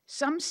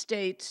 Some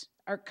states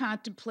are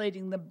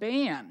contemplating the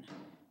ban,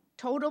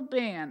 total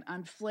ban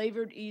on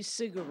flavored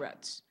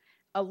e-cigarettes,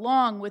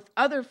 along with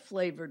other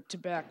flavored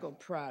tobacco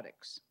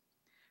products.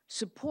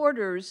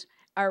 Supporters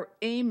are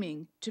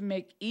aiming to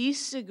make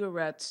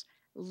e-cigarettes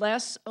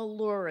less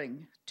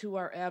alluring to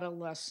our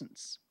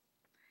adolescents.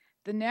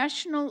 The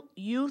National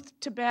Youth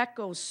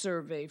Tobacco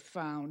Survey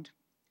found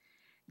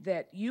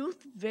that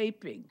youth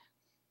vaping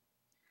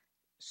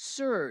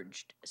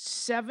surged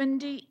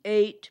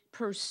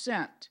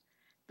 78%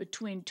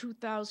 between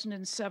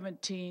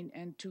 2017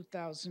 and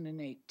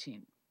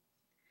 2018.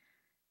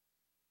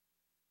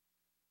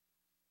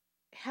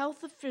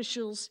 Health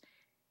officials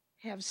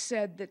have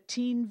said that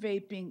teen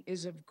vaping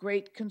is of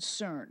great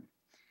concern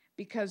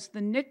because the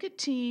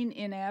nicotine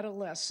in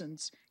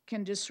adolescence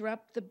can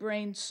disrupt the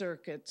brain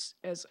circuits,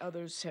 as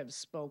others have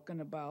spoken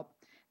about,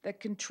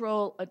 that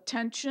control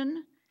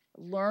attention,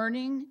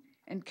 learning,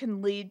 and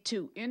can lead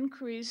to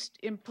increased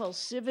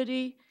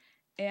impulsivity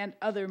and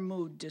other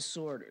mood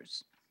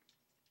disorders.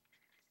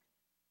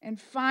 And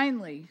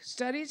finally,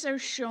 studies are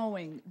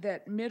showing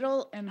that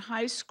middle and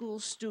high school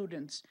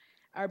students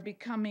are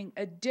becoming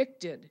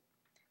addicted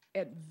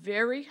at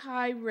very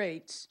high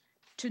rates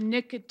to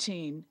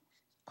nicotine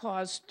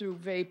caused through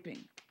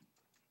vaping.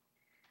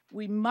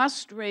 We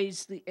must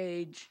raise the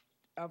age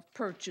of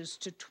purchase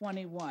to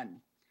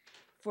 21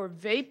 for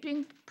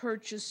vaping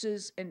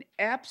purchases and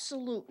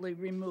absolutely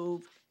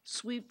remove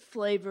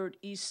sweet-flavored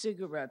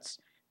e-cigarettes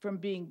from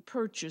being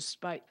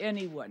purchased by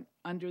anyone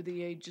under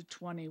the age of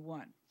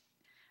 21.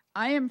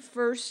 I am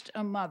first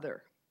a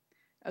mother,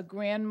 a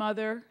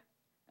grandmother,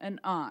 an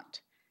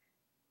aunt,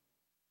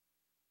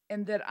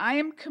 and that I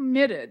am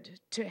committed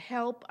to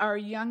help our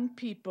young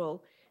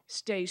people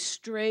stay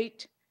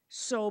straight,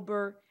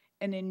 sober,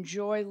 and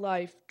enjoy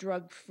life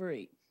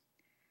drug-free.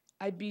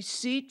 I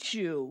beseech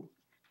you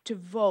to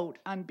vote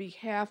on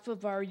behalf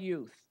of our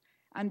youth,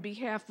 on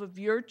behalf of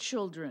your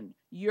children,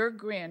 your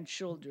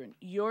grandchildren,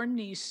 your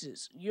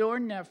nieces, your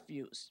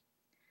nephews.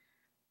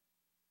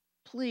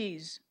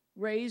 Please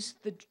raise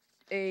the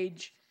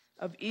age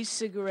of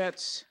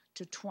e-cigarettes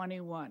to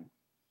 21.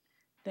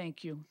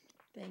 Thank you.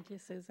 Thank you,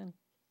 Susan.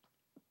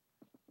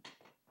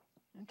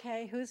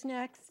 Okay, who's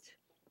next?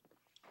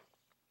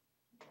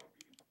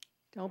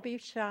 Don't be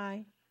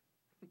shy.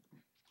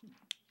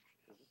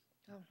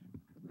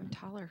 I'm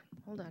taller.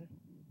 Hold on.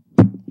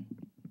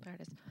 There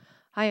it is.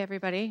 Hi,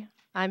 everybody.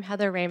 I'm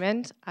Heather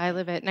Raymond. I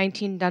live at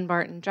 19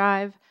 Dunbarton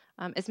Drive.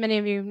 As many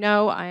of you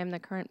know, I am the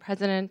current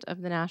president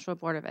of the Nashua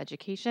Board of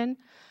Education.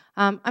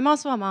 I'm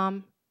also a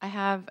mom. I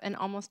have an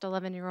almost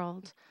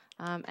 11-year-old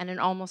and an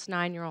almost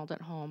 9-year-old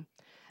at home.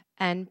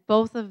 And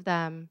both of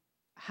them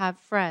have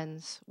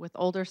friends with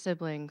older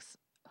siblings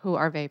who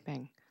are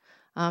vaping.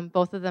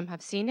 Both of them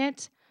have seen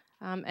it.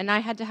 And I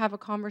had to have a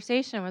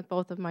conversation with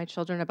both of my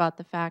children about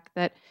the fact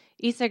that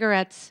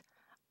e-cigarettes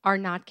are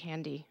not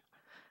candy,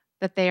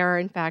 that they are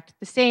in fact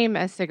the same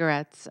as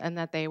cigarettes and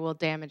that they will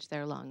damage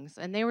their lungs.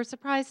 And they were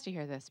surprised to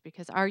hear this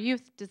because our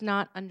youth does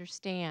not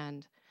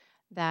understand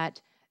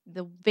that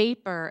the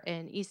vapor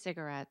in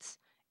e-cigarettes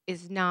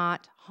is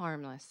not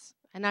harmless.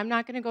 And I'm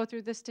not going to go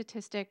through the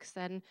statistics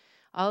and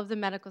all of the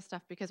medical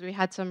stuff because we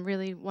had some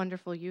really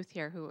wonderful youth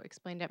here who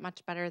explained it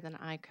much better than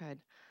I could.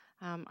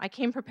 I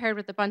came prepared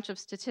with a bunch of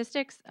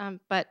statistics,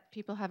 but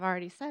people have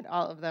already said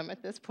all of them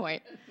at this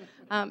point.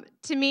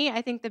 To me,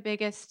 I think the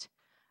biggest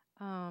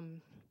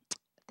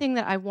thing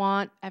that I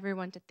want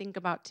everyone to think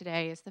about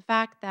today is the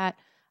fact that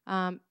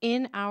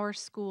in our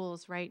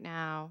schools right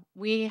now,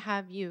 we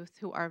have youth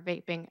who are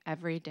vaping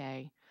every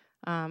day.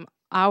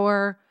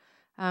 Our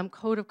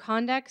code of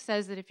conduct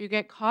says that if you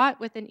get caught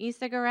with an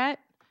e-cigarette,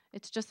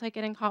 it's just like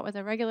getting caught with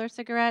a regular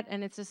cigarette,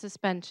 and it's a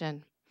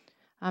suspension.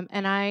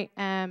 And I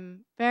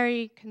am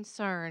very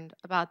concerned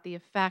about the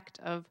effect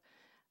of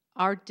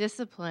our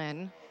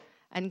discipline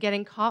and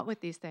getting caught with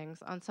these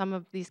things on some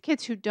of these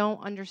kids who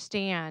don't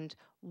understand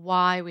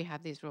why we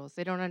have these rules.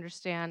 They don't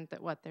understand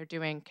that what they're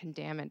doing can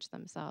damage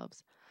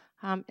themselves.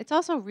 It's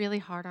also really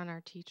hard on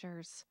our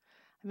teachers.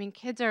 I mean,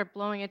 kids are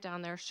blowing it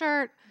down their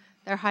shirt,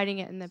 they're hiding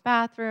it in the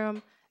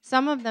bathroom.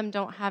 Some of them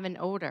don't have an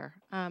odor,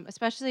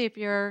 especially if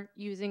you're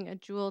using a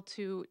Juul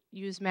to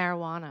use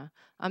marijuana.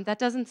 That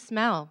doesn't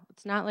smell.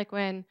 It's not like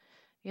when,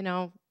 you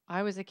know,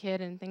 I was a kid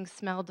and things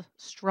smelled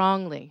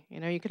strongly. You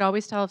know, you could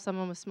always tell if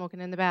someone was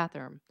smoking in the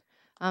bathroom.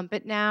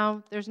 But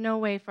now there's no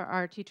way for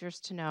our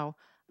teachers to know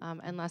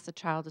unless a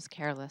child is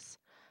careless.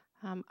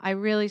 I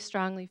really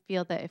strongly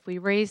feel that if we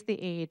raise the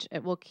age,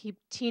 it will keep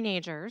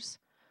teenagers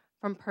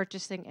from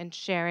purchasing and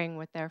sharing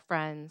with their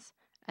friends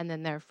and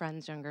then their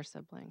friends' younger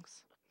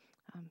siblings.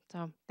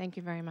 So thank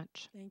you very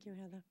much. Thank you,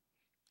 Heather.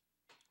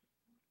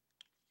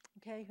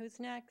 Okay, who's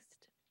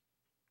next?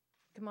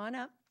 Come on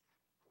up.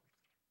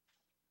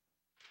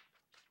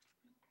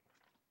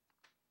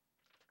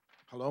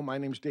 Hello, my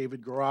name's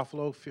David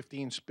Garofalo,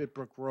 15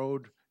 Spitbrook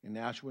Road in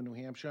Nashua, New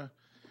Hampshire.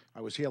 I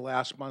was here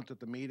last month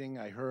at the meeting.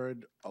 I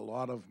heard a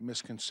lot of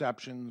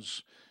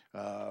misconceptions,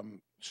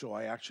 so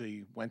I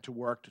actually went to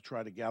work to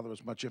try to gather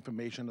as much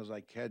information as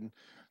I can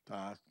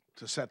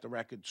to set the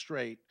record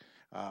straight.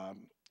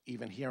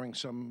 Even hearing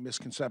some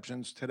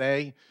misconceptions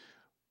today,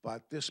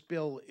 but this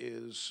bill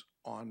is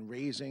on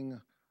raising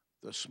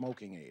the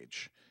smoking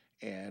age.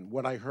 And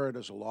what I heard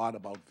is a lot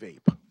about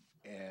vape.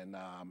 And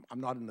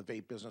I'm not in the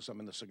vape business, I'm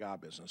in the cigar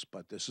business,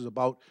 but this is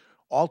about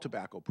all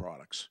tobacco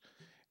products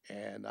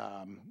and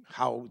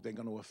how they're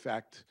going to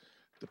affect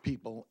the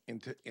people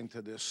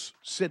into this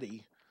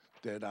city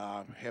that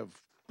have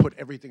put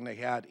everything they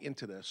had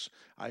into this.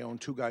 I own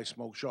Two Guys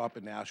Smoke Shop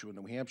in Nashua,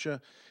 New Hampshire.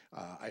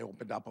 I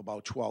opened up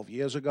about 12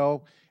 years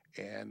ago,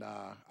 and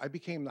I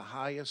became the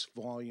highest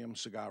volume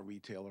cigar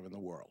retailer in the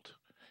world.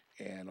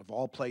 And of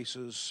all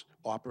places,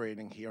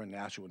 operating here in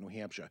Nashua, New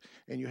Hampshire.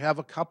 And you have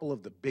a couple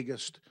of the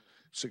biggest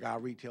cigar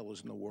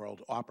retailers in the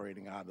world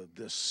operating out of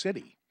this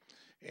city.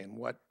 And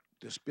what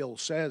this bill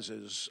says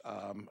is,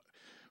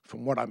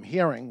 from what I'm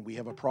hearing, we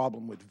have a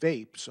problem with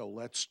vape, so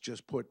let's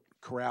just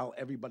corral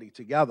everybody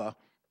together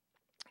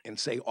and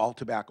say all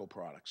tobacco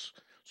products.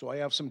 So I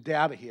have some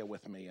data here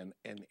with me,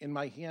 and in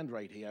my hand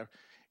right here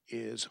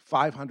is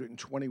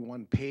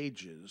 521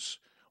 pages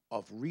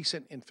of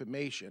recent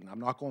information. I'm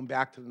not going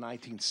back to the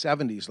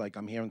 1970s like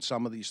I'm hearing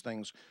some of these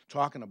things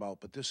talking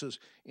about, but this is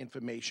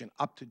information,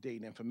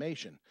 up-to-date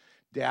information.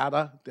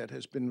 Data that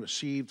has been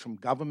received from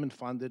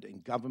government-funded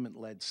and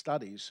government-led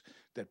studies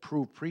that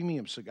prove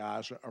premium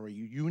cigars are a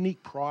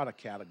unique product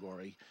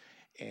category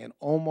and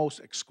almost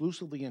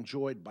exclusively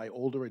enjoyed by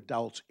older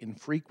adults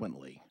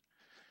infrequently.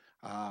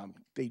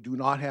 They do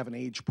not have an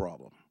age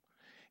problem.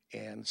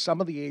 And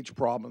some of the age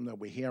problem that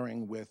we're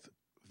hearing with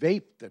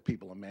vape that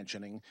people are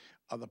mentioning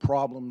are the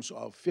problems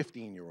of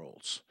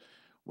 15-year-olds.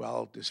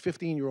 Well, there's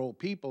 15-year-old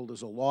people,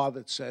 there's a law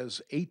that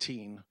says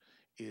 18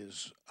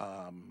 is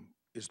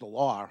the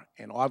law,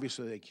 and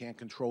obviously they can't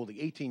control the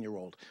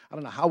 18-year-old. I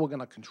don't know how we're going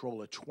to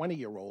control a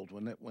 20-year-old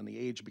when the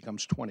age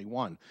becomes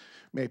 21.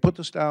 May I put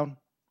this down?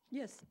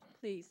 Yes,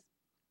 please.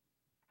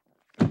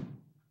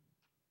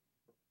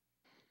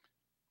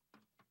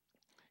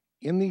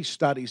 In these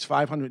studies,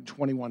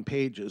 521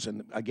 pages,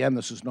 and again,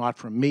 this is not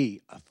from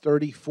me, a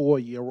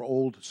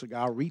 34-year-old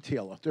cigar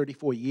retailer,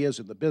 34 years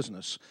in the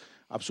business.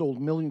 I've sold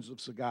millions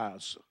of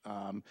cigars.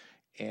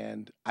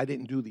 And I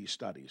didn't do these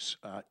studies.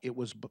 It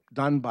was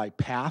done by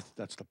PATH,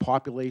 that's the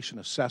Population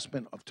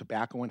Assessment of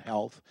Tobacco and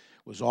Health.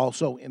 Was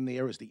also in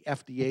there is the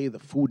FDA, the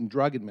Food and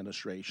Drug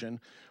Administration,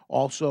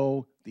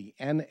 also the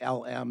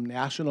NLM,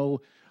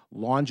 National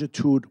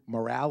Longitude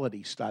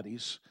Morality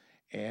Studies,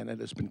 and it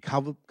has been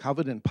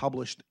covered and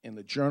published in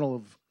the Journal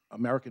of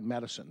American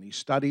Medicine. These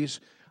studies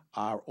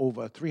are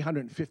over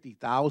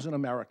 350,000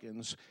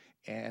 Americans,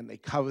 and they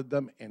covered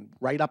them and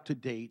right up to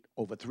date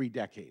over 3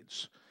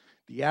 decades.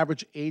 The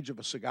average age of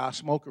a cigar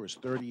smoker is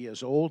 30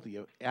 years old.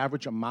 The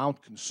average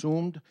amount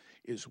consumed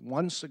is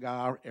 1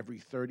 cigar every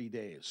 30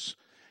 days.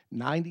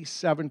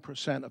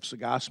 97% of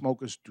cigar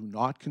smokers do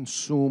not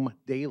consume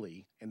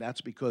daily, and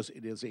that's because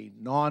it is a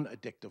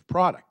non-addictive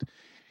product.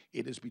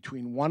 It is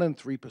between 1 and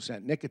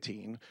 3%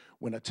 nicotine,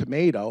 when a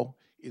tomato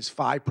is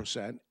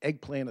 5%,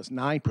 eggplant is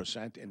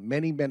 9%, and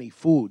many, many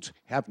foods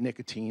have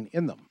nicotine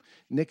in them.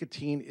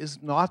 Nicotine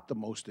is not the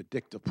most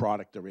addictive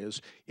product there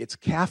is. It's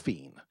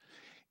caffeine.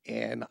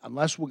 And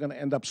unless we're going to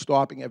end up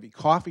stopping every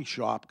coffee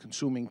shop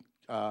consuming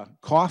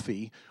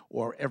coffee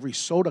or every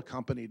soda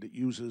company that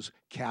uses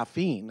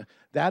caffeine,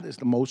 that is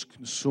the most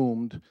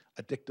consumed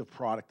addictive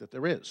product that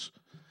there is,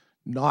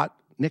 not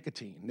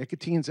nicotine.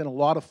 Nicotine's in a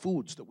lot of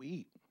foods that we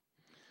eat.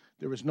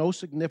 There is no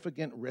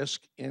significant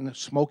risk in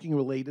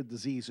smoking-related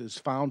diseases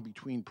found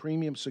between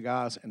premium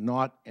cigars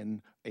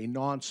and a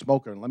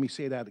non-smoker. And let me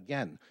say that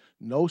again.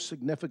 No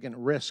significant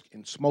risk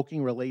in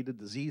smoking-related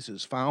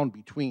diseases found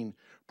between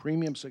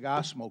premium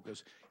cigar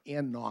smokers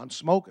and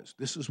non-smokers.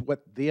 This is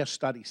what their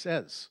study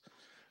says.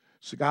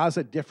 Cigars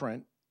are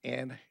different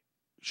and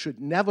should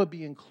never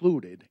be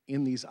included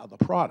in these other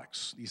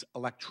products, these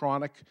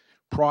electronic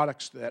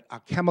products that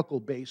are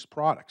chemical-based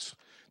products.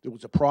 There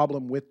was a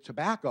problem with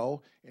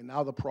tobacco, and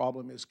now the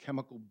problem is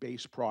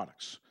chemical-based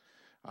products.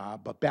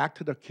 But back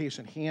to the case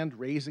in hand,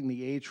 raising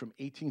the age from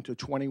 18 to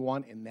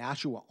 21 in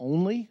Nashua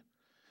only,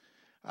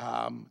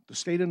 the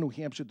state of New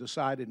Hampshire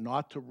decided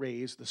not to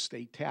raise the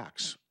state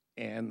tax.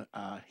 And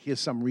here's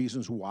some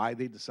reasons why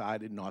they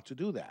decided not to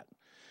do that.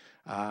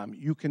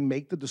 You can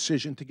make the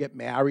decision to get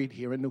married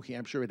here in New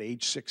Hampshire at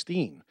age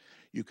 16.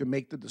 You can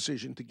make the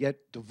decision to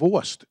get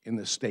divorced in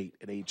the state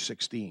at age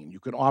 16. You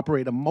can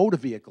operate a motor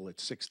vehicle at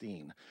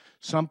 16.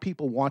 Some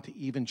people want to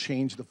even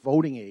change the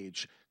voting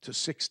age to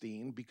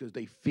 16 because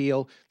they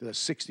feel that a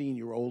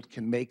 16-year-old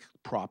can make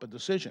proper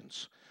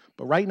decisions.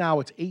 But right now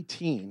it's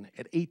 18.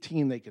 At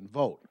 18 they can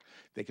vote.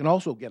 They can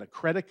also get a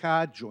credit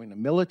card, join the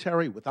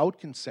military without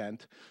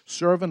consent,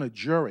 serve in a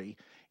jury,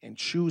 and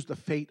choose the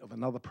fate of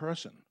another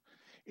person.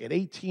 At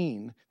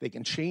 18, they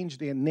can change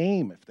their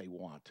name if they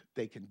want.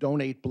 They can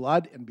donate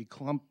blood and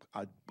become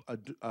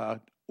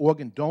an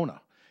organ donor.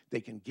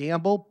 They can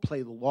gamble,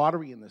 play the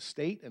lottery in the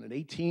state, and at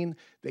 18,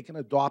 they can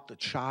adopt a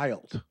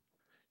child.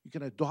 You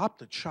can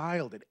adopt a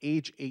child at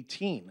age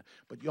 18,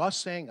 but you're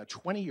saying a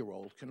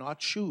 20-year-old cannot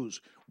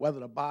choose whether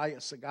to buy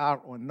a cigar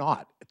or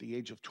not at the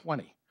age of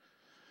 20.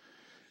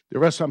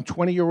 There are some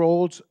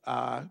 20-year-olds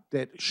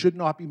that should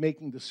not be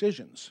making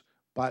decisions,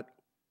 but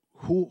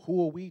who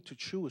are we to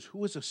choose?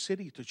 Who is a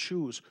city to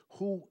choose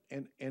who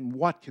and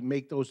what can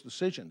make those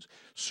decisions?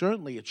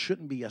 Certainly, it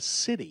shouldn't be a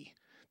city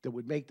that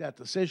would make that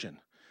decision.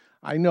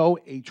 I know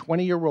a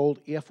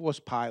 20-year-old Air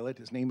Force pilot.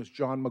 His name is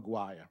John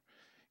McGuire.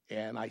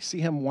 And I see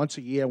him once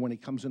a year when he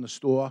comes in the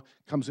store,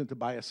 comes in to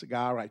buy a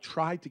cigar. I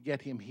tried to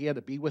get him here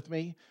to be with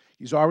me.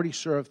 He's already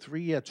served a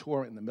 3-year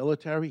tour in the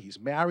military. He's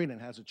married and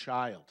has a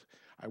child.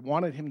 I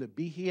wanted him to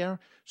be here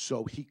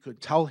so he could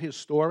tell his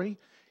story.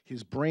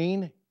 His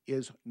brain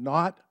is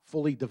not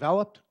fully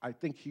developed. I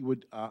think he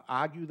would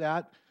argue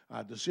that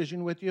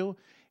decision with you.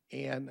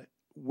 And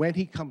when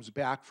he comes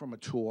back from a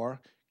tour,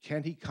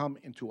 can he come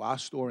into our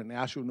store in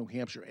Nashua, New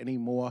Hampshire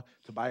anymore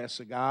to buy a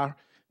cigar?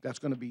 That's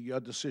going to be your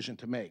decision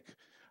to make.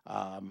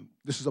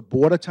 This is a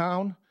border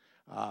town.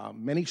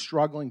 Many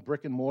struggling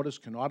brick and mortars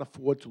cannot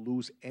afford to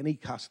lose any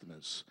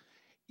customers,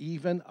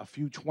 even a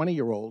few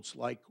 20-year-olds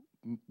like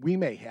we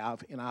may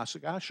have in our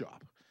cigar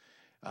shop,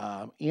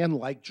 and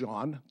like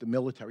John, the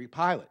military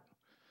pilot.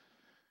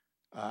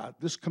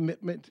 This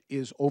commitment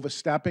is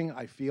overstepping,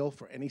 I feel,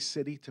 for any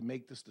city to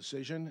make this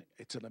decision.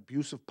 It's an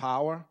abuse of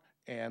power,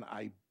 and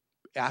I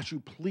ask you,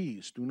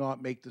 please do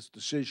not make this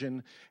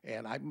decision.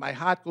 And my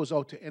heart goes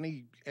out to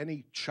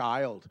any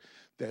child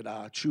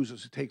that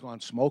chooses to take on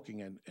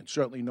smoking, and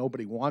certainly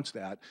nobody wants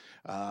that.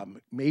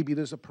 Maybe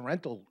there's a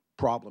parental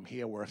problem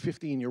here where a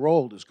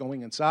 15-year-old is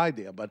going inside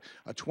there, but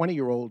a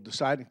 20-year-old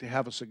deciding to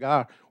have a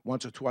cigar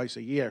once or twice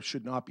a year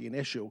should not be an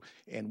issue.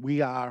 And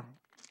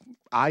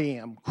I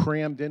am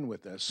crammed in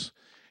with this,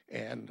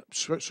 and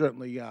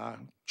certainly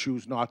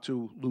choose not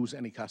to lose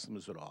any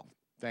customers at all.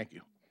 Thank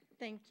you.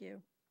 Thank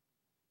you.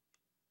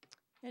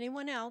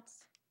 Anyone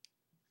else?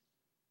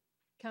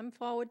 Come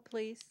forward,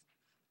 please.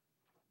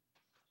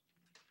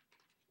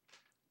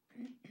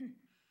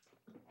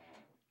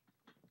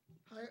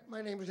 Hi,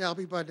 my name is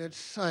Albie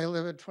Budnitz. I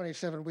live at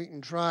 27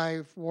 Wheaton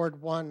Drive,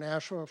 Ward 1,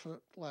 Nashua, for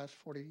the last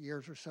 40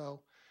 years or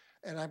so.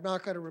 and I'm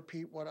not going to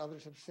repeat what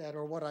others have said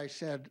or what I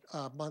said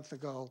a month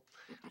ago.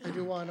 I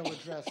do want to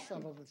address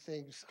some of the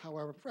things,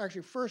 however.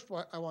 Actually, first,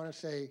 I want to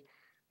say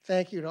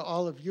thank you to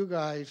all of you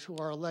guys who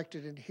are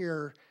elected in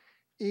here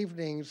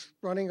evenings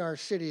running our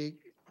city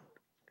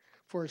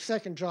for a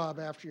second job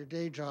after your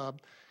day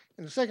job.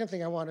 And the second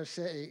thing I want to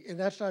say, and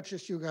that's not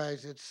just you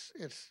guys,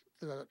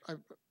 I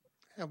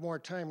have more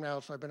time now,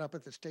 so I've been up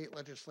at the state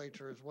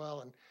legislature as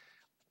well, and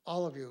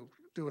all of you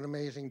do an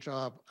amazing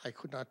job. I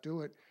could not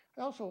do it.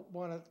 I also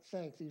want to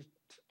thank these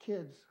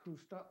kids who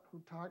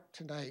talked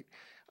tonight.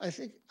 I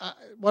think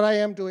what I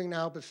am doing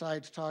now,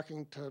 besides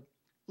talking to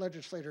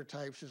legislator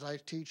types, is I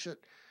teach at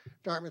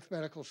Dartmouth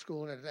Medical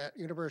School and at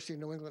University of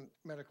New England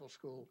Medical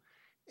School.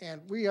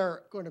 And we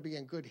are going to be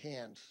in good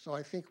hands. So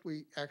I think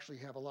we actually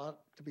have a lot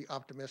to be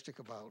optimistic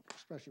about,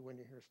 especially when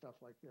you hear stuff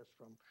like this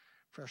from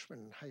freshmen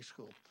in high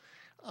school.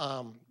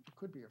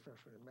 Could be a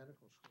freshman in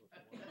medical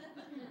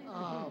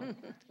school.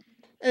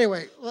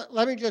 Anyway,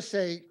 let me just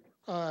say,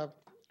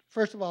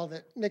 first of all,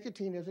 that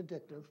nicotine is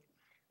addictive.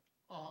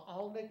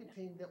 All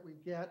nicotine that we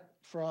get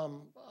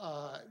from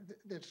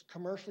that's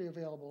commercially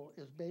available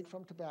is made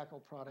from tobacco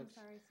products.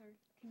 I'm sorry, sir.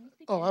 Can you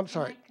speak Oh, into I'm the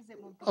sorry. mic 'cause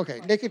it won't go Okay,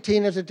 across?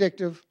 nicotine is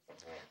addictive.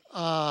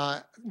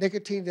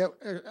 Nicotine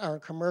that are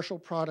commercial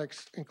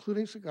products,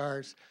 including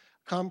cigars,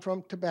 come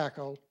from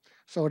tobacco.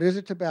 So it is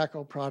a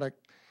tobacco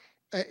product.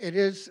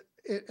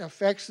 It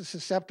affects the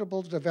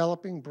susceptible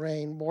developing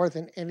brain more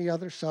than any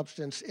other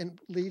substance and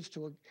leads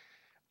to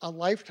a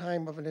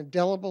lifetime of an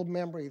indelible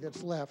memory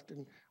that's left.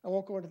 And I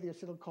won't go into the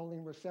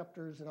acetylcholine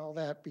receptors and all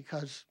that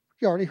because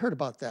you already heard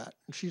about that,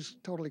 and she's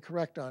totally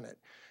correct on it.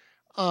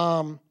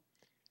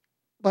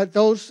 But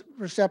those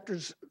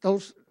receptors,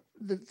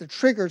 the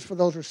triggers for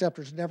those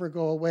receptors never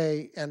go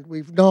away, and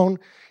we've known,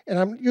 and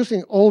I'm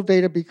using old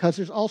data because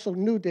there's also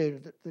new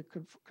data that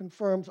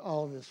confirms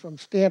all of this, from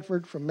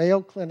Stanford, from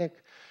Mayo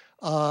Clinic,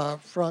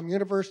 from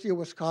University of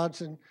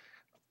Wisconsin.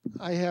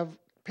 I have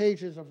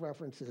pages of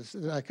references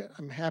that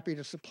I'm happy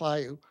to supply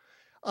you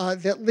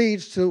that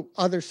leads to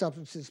other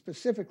substances,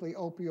 specifically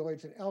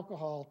opioids and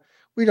alcohol.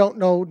 We don't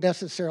know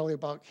necessarily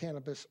about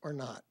cannabis or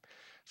not.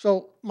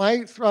 So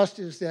my thrust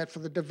is that for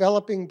the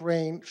developing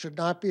brain should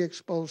not be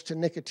exposed to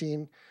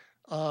nicotine.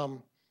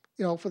 You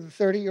know, for the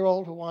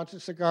 30-year-old who wants a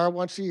cigar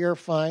once a year,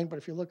 fine. But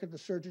if you look at the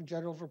Surgeon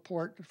General's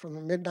report from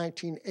the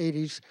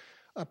mid-1980s,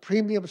 a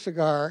premium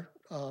cigar,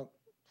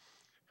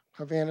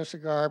 Havana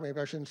cigar,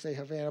 maybe I shouldn't say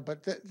Havana,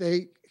 but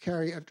they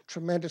carry a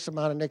tremendous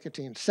amount of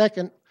nicotine.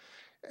 Second,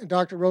 and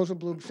Dr.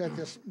 Rosenblum said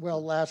this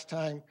well last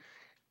time,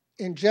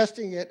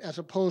 ingesting it as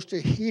opposed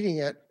to heating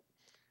it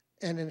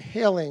and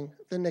inhaling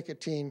the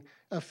nicotine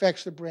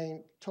affects the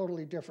brain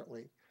totally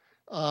differently.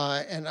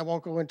 And I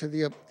won't go into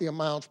the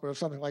amounts, but it's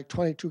something like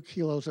 22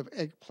 kilos of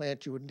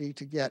eggplant you would need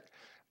to get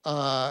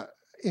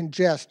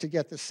ingest to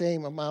get the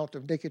same amount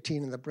of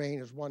nicotine in the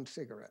brain as one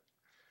cigarette.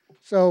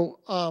 So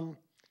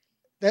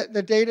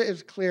the data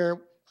is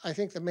clear. I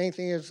think the main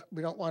thing is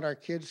we don't want our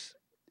kids,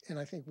 and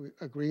I think we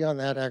agree on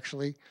that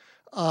actually,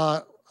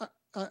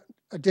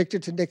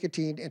 addicted to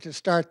nicotine, and to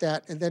start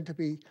that and then to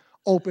be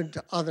open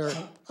to other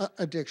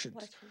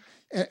addictions.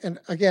 And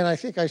again, I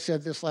think I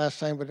said this last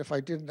time, but if I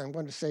didn't, I'm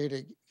going to say it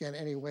again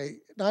anyway.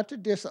 Not to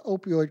diss the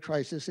opioid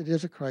crisis, it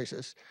is a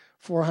crisis.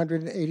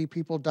 480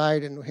 people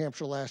died in New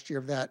Hampshire last year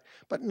of that,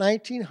 but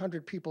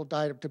 1,900 people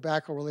died of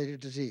tobacco-related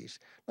disease.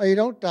 Now, you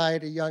don't die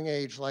at a young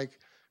age like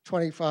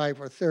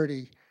 25 or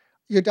 30.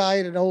 You die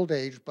at an old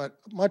age, but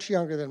much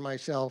younger than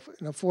myself,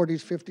 in the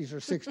 40s, 50s, or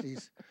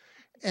 60s.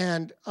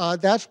 And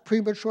that's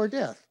premature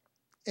death.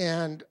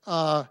 And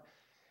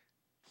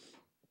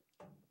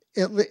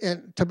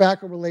and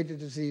tobacco-related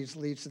disease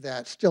leads to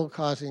that, still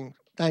causing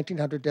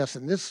 1,900 deaths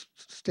in this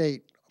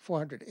state,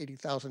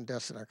 480,000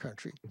 deaths in our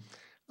country.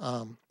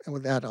 And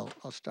with that, I'll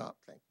stop.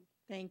 Thank you.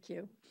 Thank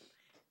you.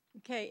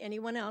 Okay,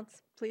 anyone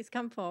else? Please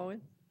come forward.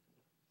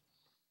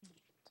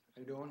 How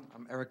you doing?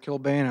 I'm Eric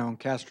Kilbane. I'm in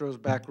Castro's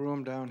back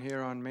room down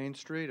here on Main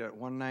Street at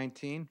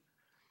 119.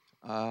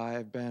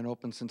 I've been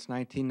open since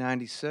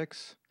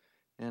 1996,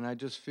 and I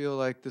just feel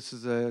like this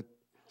is a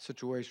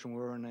situation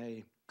where we're in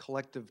a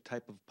collective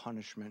type of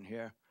punishment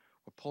here.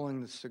 We're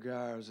pulling the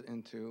cigars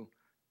into,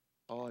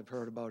 all I've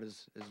heard about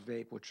is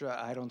vape, which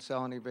I don't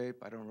sell any vape.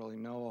 I don't really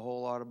know a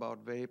whole lot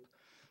about vape.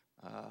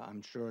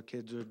 I'm sure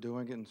kids are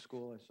doing it in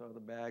school. I saw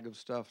the bag of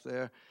stuff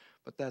there,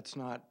 but that's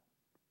not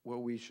where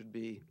we should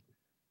be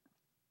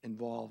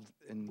involved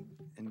in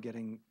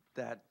getting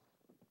that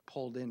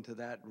pulled into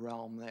that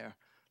realm there.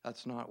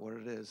 That's not what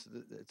it is.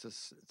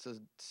 It's a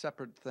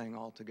separate thing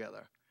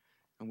altogether,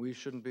 and we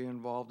shouldn't be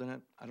involved in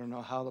it. I don't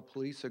know how the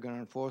police are going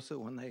to enforce it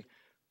when they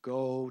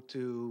go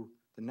to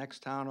the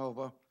next town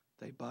over,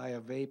 they buy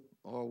a vape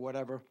or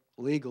whatever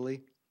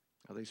legally.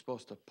 Are they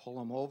supposed to pull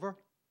them over,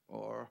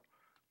 or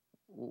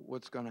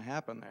what's going to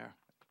happen there?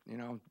 You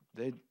know,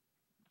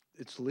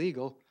 it's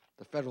legal.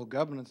 The federal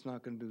government's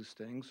not going to do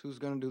stings. Who's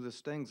going to do the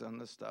stings on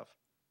this stuff?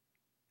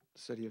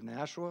 The city of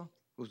Nashua?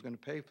 Who's going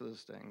to pay for the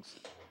stings?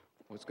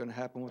 What's going to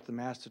happen with the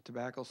master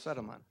tobacco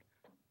settlement?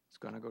 It's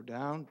going to go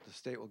down. The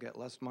state will get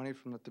less money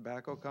from the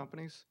tobacco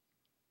companies.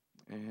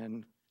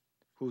 And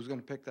who's going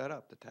to pick that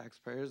up? The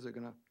taxpayers are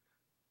going to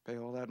pay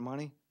all that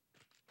money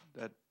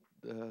that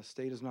the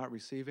state is not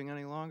receiving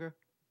any longer?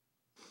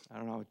 I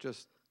don't know, it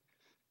just,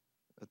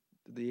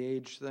 the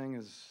age thing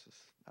is,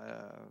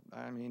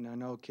 I mean, I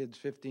know kids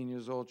 15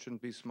 years old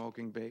shouldn't be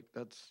smoking vape.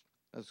 That's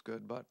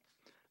good, but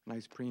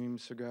nice premium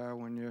cigar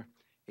when you're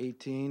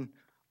 18.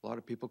 A lot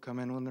of people come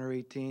in when they're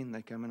 18.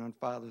 They come in on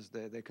Father's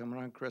Day. They come in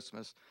on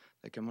Christmas.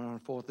 They come in on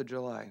 4th of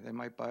July. They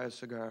might buy a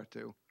cigar or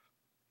two.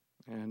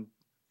 And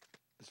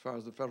as far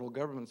as the federal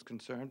government's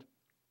concerned,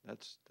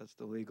 that's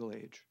the legal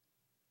age.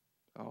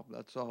 So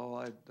that's all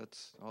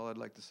I'd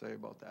like to say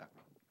about that.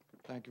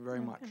 Thank you very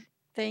much.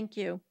 Thank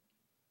you.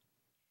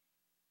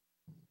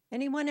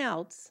 Anyone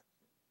else?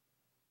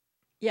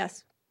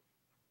 Yes.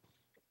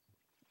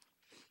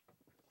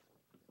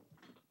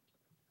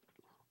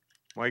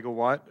 Michael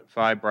Watt,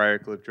 5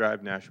 Briarcliff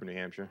Drive, Nashua, New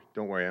Hampshire.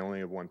 Don't worry, I only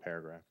have one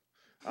paragraph.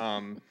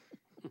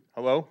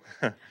 Hello?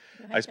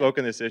 I spoke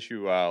on this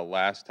issue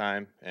last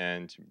time,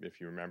 and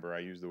if you remember, I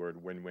used the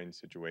word win-win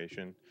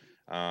situation.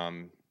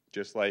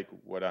 Just like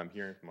what I'm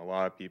hearing from a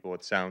lot of people,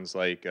 it sounds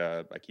like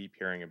I keep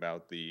hearing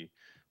about the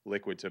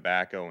liquid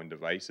tobacco and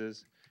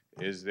devices.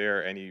 Is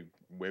there any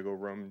wiggle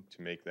room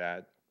to make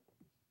that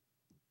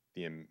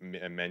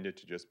amended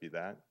to just be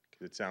that?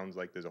 Because it sounds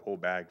like there's a whole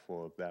bag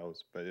full of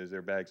those, but is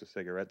there bags of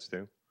cigarettes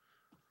too?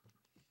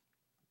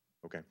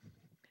 Okay.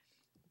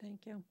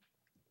 Thank you.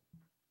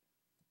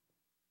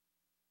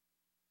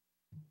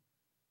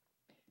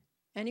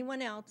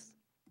 Anyone else?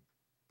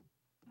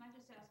 Can I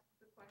just ask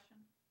a question?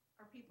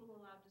 Are people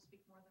allowed to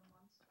speak more than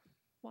once?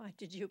 Why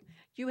did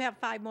you have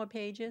 5 more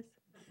pages?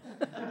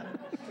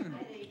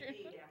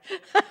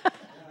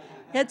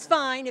 It's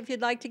fine if you'd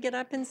like to get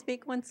up and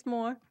speak once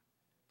more.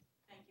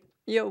 Thank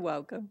you. You're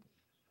welcome.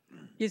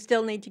 You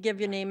still need to give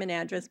your name and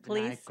address,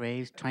 please. Bernard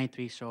Graves,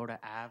 23 Soda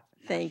Ave,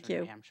 Thank Nashua,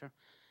 you. New Hampshire.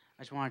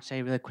 I just want to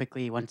say really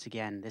quickly, once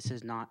again, this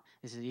is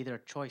either a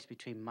choice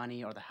between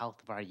money or the health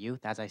of our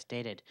youth. As I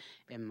stated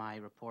in my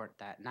report,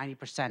 that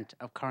 90%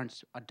 of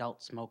current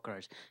adult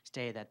smokers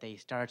say that they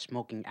started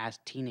smoking as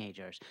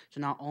teenagers. So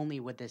not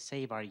only would this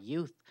save our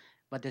youth,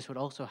 but this would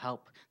also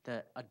help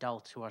the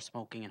adults who are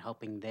smoking and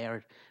helping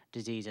their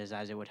diseases,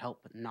 as it would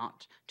help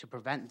not to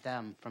prevent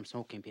them from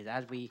smoking. Because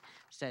as we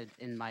said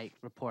in my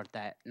report,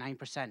 that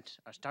 9%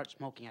 start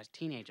smoking as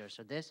teenagers.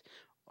 So this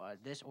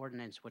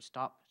ordinance would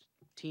stop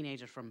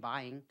teenagers from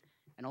buying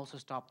and also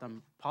stop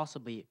them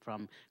possibly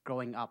from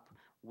growing up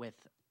with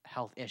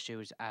health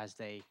issues as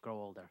they grow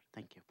older.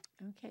 Thank you.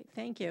 Okay,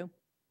 thank you.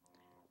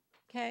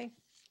 Okay.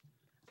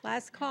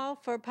 Last call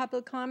for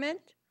public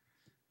comment.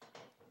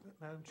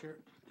 Madam Chair,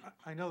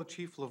 I know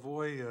Chief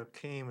Lavoy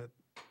came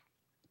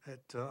at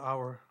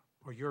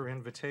your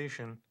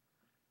invitation,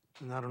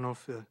 and I don't know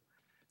if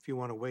you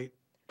want to wait.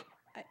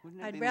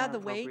 I'd rather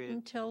wait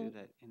until. Do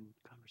that in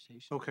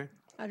conversation. Okay.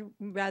 I'd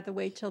rather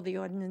wait till the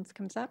ordinance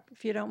comes up,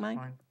 if you don't mind.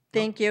 Fine.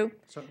 Thank No, you.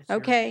 so it's your-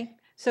 Okay,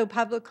 so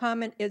public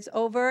comment is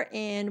over,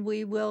 and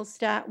we will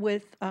start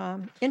with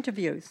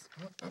interviews.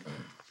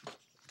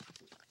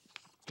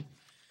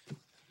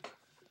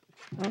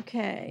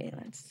 Okay,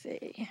 let's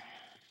see.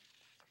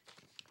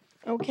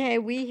 Okay,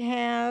 we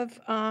have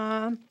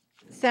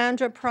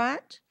Sandra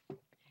Pratt,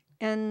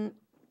 and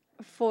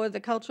for the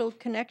Cultural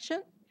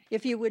Connection,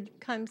 if you would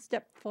come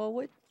step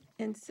forward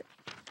and,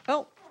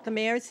 oh, the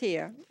mayor's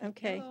here,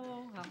 okay.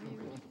 Hello, how are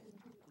you?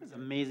 It's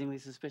amazingly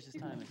suspicious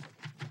timing.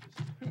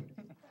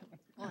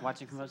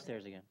 Watching from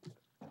upstairs again.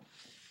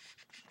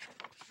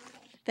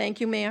 Thank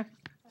you, Mayor.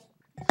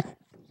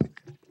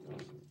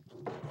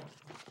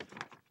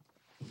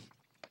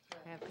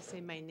 I have to say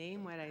my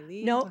name, where I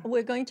live. No,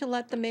 we're going to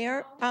let the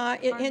mayor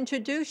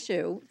introduce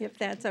you, if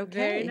that's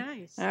okay. Very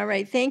nice. All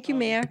right, thank you,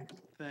 Mayor.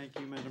 Thank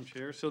you, Madam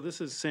Chair. So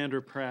this is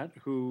Sandra Pratt,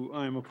 who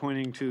I'm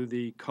appointing to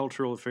the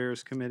Cultural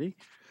Affairs Committee.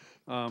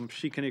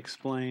 She can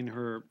explain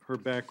her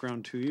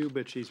background to you,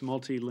 but she's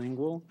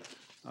multilingual.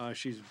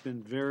 She's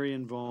been very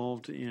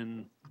involved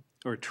in,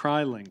 or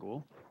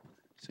trilingual.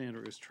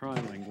 Sandra is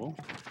trilingual.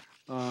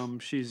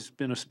 She's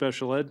been a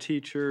special ed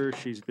teacher.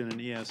 She's been an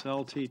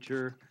ESL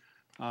teacher.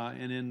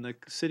 And in the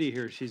city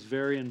here, she's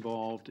very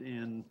involved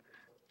in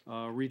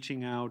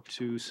reaching out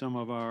to some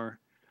of our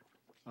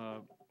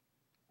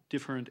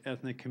different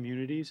ethnic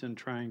communities and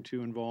trying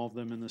to involve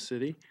them in the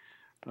city.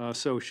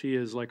 So she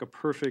is like a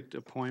perfect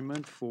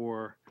appointment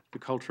for the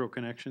Cultural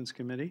Connections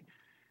Committee.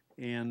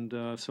 And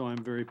so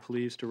I'm very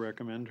pleased to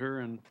recommend her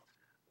and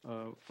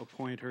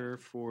appoint her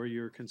for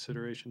your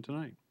consideration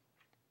tonight.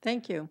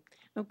 Thank you.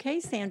 Okay,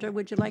 Sandra,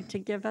 would you like to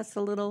give us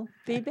a little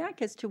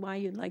feedback as to why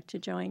you'd like to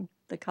join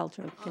the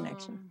Cultural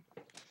Connection?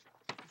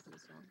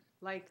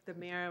 Like the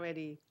mayor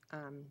already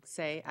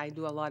say, I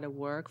do a lot of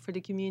work for the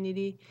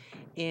community,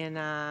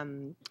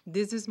 and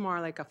this is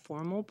more like a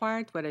formal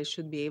part where I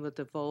should be able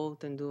to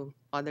vote and do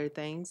other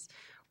things.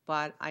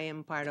 But I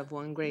am part of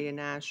One Greater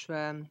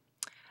Nashua.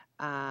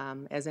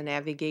 As a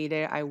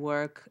navigator, I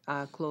work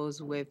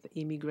close with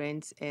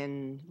immigrants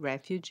and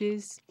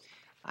refugees.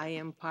 I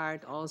am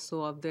part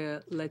also of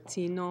the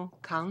Latino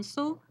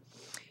Council,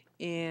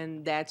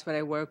 And that's what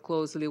I work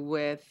closely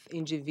with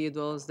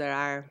individuals that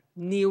are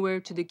newer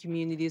to the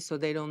community, so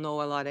they don't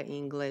know a lot of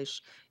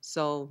English.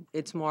 So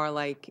it's more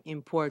like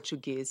in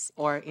Portuguese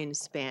or in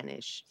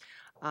Spanish.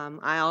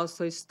 I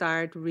also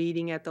start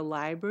reading at the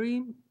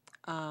library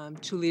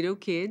to little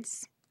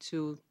kids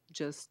to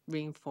just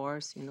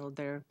reinforce,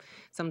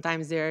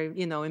 sometimes they're,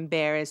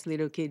 embarrassed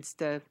little kids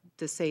to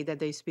say that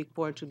they speak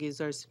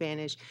Portuguese or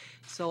Spanish.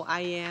 So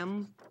I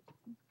am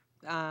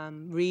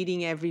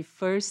reading every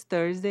first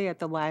Thursday at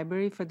the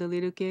library for the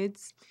little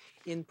kids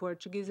in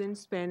Portuguese and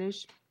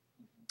Spanish.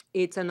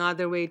 It's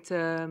another way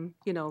to,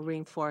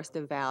 reinforce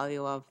the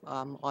value of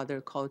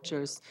other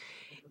cultures.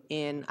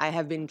 And I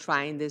have been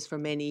trying this for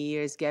many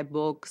years, get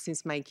books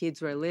since my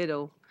kids were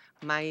little.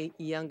 My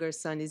younger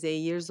son is 8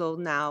 years old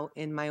now,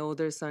 and my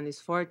older son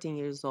is 14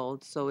 years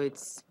old. So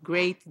it's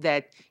great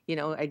that,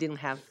 I didn't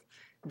have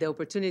the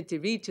opportunity to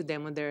read to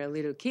them when they're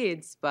little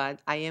kids,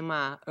 but I am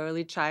an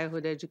early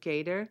childhood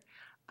educator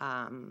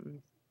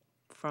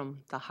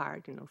from the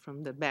heart,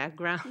 from the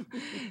background.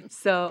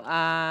 So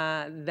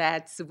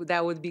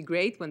that would be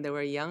great when they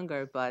were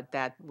younger, but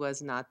that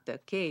was not the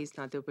case,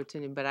 not the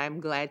opportunity. But I'm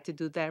glad to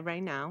do that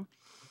right now.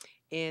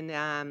 And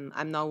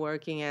I'm not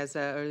working as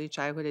an early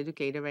childhood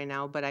educator right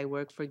now, but I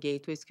work for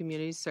Gateways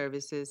Community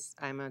Services.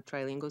 I'm a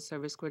trilingual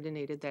service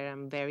coordinator there.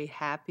 I'm very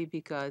happy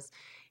because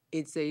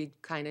it's a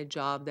kind of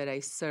job that I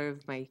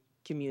serve my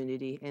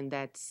community, and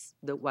that's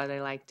what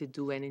I like to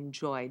do and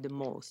enjoy the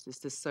most, is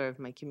to serve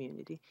my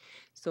community.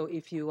 So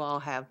if you all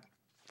have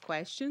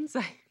questions,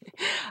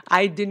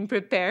 I didn't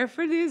prepare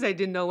for this. I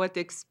didn't know what to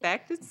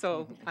expect,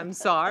 so I'm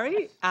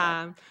sorry.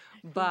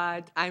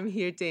 But I'm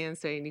here to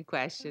answer any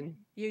question.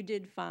 You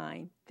did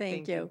fine. Thank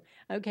Thank you.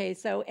 you. Okay,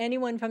 so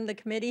anyone from the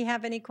committee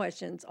have any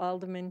questions?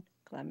 Alderman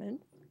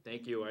Clement?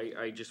 Thank you.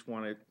 I just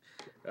want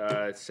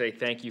to say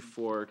thank you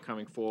for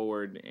coming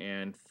forward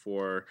and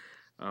for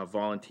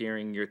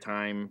volunteering your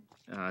time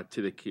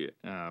to the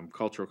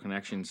Cultural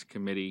Connections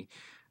Committee.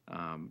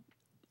 I'm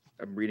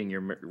reading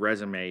your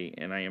resume,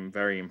 and I am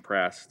very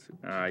impressed.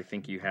 I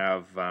think you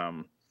have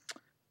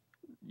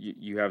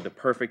you have the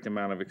perfect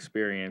amount of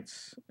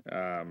experience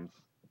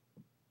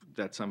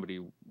that somebody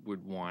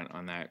would want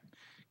on that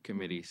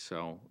committee.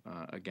 So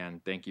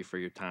again, thank you for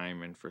your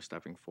time and for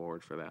stepping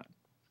forward for that.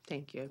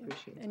 Thank you. I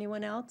appreciate it.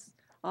 Anyone else?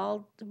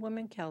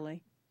 Alderwoman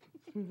Kelly?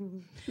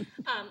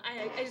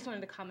 I just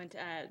wanted to comment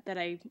that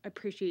I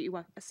appreciate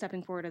you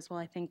stepping forward as well.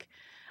 I think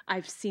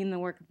I've seen the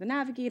work of the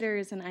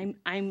navigators, and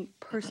I'm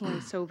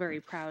personally so very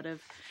proud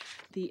of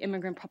the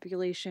immigrant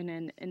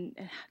population and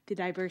the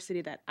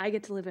diversity that I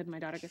get to live in, my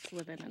daughter gets to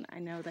live in, and I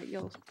know that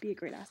you'll be a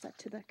great asset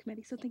to the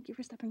committee. So thank you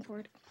for stepping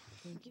forward.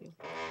 Thank you.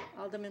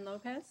 Alderman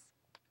Lopez?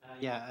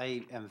 Yeah,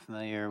 I am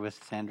familiar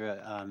with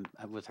Sandra,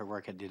 with her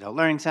work at the Adult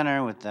Learning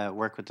Center, with the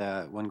work with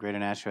the One Greater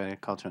Nashua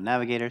Cultural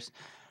Navigators.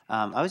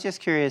 I was just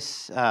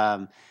curious if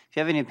you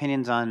have any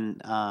opinions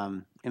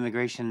on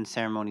immigration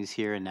ceremonies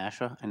here in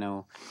Nashua. I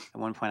know at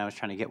one point I was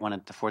trying to get one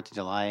at the 4th of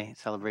July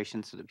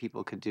celebration so that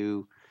people could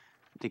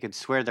they could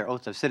swear their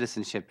oath of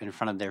citizenship in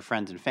front of their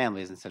friends and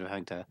families instead of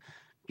having to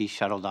be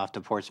shuttled off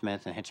to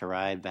Portsmouth and hitch a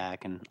ride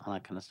back and all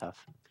that kind of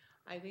stuff.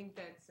 I think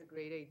that's a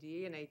great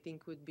idea, and I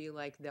think would be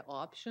like the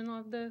option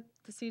of the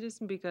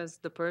citizen, because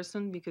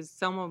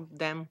some of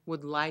them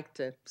would like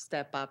to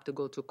step up to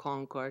go to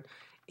Concord.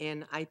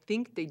 And I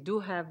think they do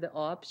have the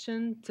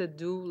option to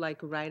do like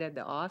right at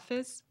the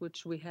office,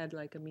 which we had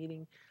like a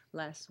meeting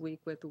last week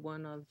with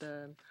one of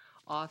the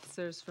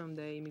officers from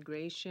the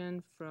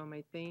immigration from,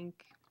 I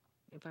think,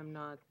 if I'm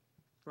not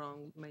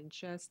wrong,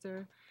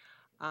 Manchester.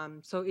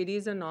 So it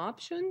is an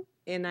option,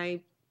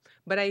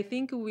 but I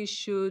think we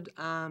should,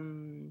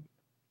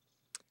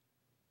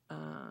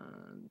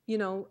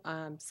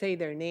 say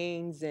their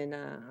names, and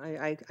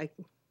I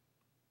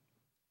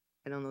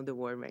don't know the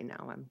word right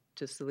now. I'm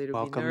just a little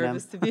Welcome bit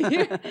nervous them. to be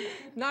here.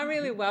 Not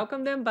really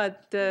welcome them,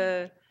 but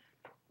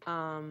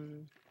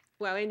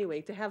well,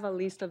 anyway, to have a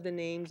list of the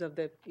names of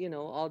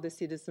all the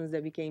citizens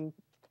that became,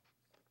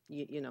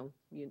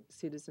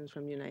 citizens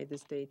from the United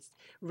States,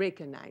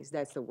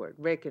 that's the word,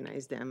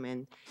 recognize them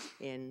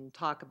and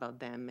talk about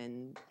them.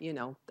 And,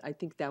 I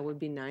think that would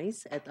be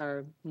nice at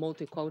our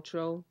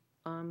multicultural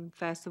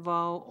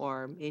festival,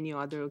 or any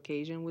other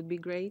occasion would be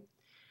great.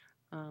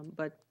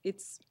 But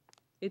it's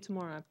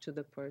more up to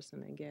the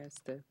person, I guess,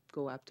 to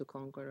go up to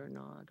Concord or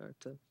not, or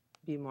to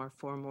be more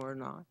formal or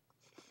not.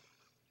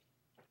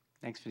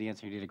 Thanks for the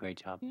answer. You did a great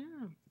job. Yeah.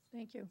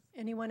 Thank you.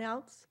 Anyone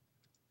else?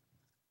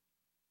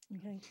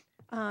 Okay.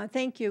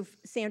 Thank you,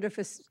 Sandra,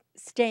 for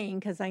staying,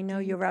 because I know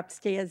you're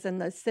upstairs in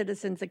the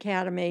Citizens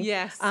Academy.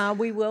 Yes.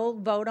 We will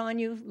vote on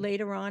you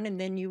later on, and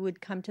then you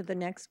would come to the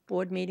next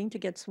board meeting to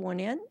get sworn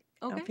in.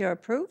 Okay. If you're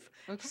approved.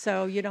 Okay.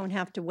 So you don't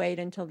have to wait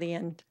until the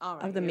end All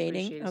right, of the I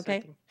meeting. appreciate it, so I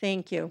Okay? can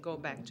Thank you. Go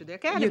back to the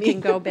academy. You can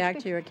go back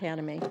to your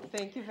academy.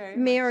 Thank you very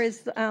Mayor, much.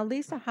 is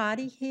Lisa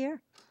Hardy here?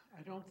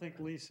 I don't think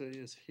Lisa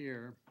is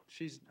here.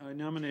 I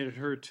nominated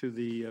her to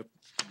the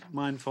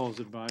Mine Falls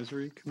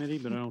Advisory Committee,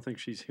 but I don't think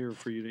she's here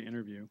for you to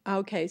interview.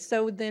 Okay,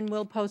 so then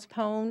we'll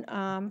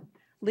postpone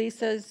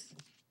Lisa's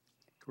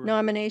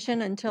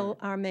nomination until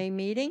our May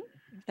meeting,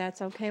 if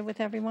that's okay with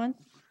everyone?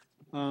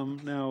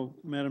 Now,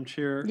 Madam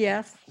Chair.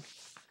 Yes.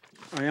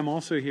 I am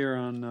also here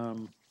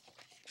on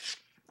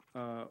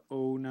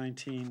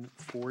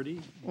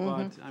 01940,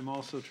 but I'm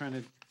also trying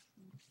to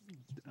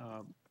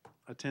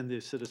attend the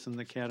Citizen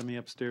Academy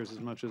upstairs as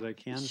much as I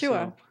can. Sure.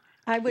 So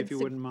I would if you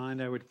wouldn't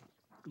mind, I would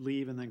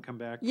leave and then come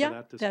back for Yeah,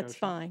 that discussion. that's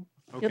fine.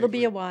 Okay, It'll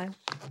be a great. while.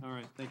 All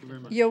right, thank you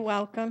very much. You're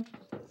welcome.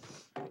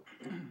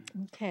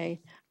 Okay,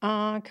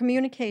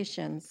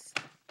 communications.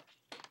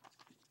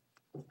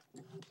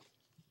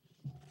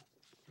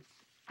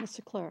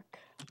 Mr. Clerk.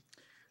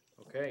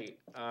 Okay.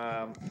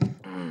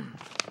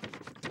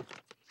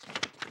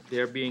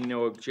 There being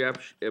no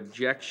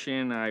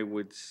objection, I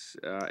would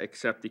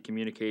accept the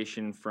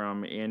communication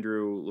from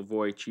Andrew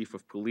Lavoie, Chief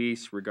of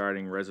Police,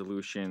 regarding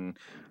Resolution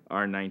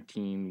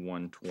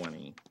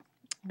R19-120,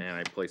 and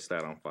I place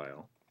that on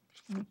file.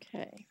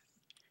 Okay,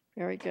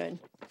 very good.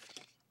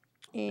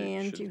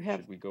 And you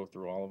have, Should we go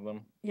through all of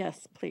them?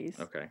 yes, please.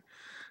 Okay.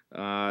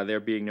 There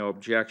being no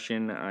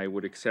objection, I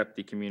would accept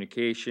the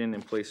communication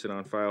and place it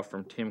on file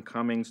from Tim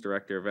Cummings,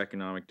 Director of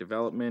Economic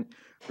Development,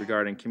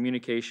 regarding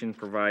communication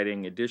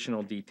providing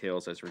additional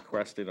details as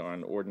requested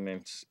on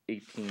Ordinance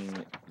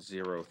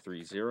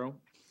 18030.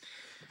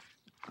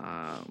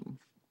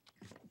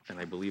 And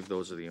I believe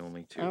those are the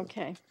only two.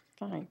 Okay,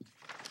 fine.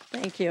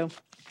 Thank you.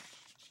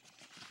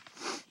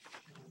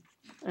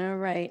 All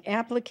right,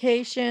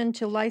 application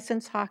to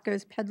license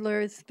hawkers,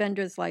 peddlers,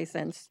 vendors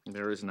license.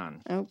 There is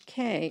none.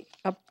 Okay,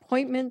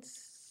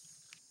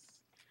 appointments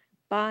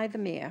by the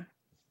mayor.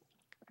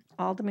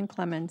 Alderman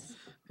Clemmons.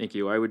 Thank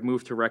you. I would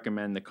move to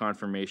recommend the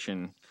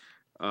confirmation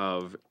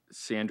of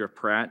Sandra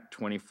Pratt,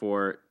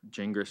 24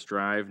 Gingras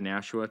Drive,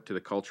 Nashua, to the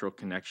Cultural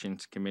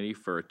Connections Committee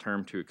for a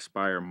term to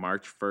expire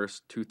March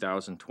 1st,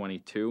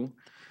 2022.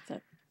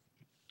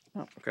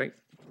 Oh. Okay.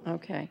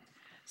 Okay.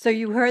 So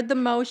you heard the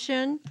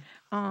motion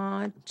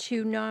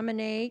to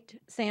nominate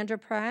Sandra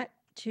Pratt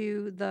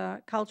to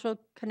the Cultural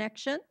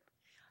Connection.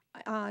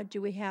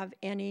 Do we have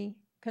any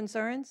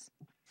concerns?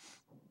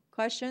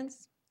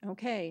 Questions?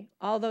 Okay.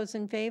 All those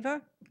in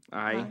favor?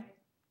 Aye.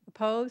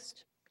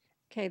 Opposed?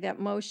 Okay, that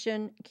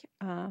motion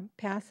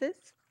passes.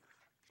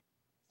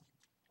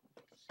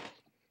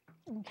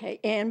 Okay,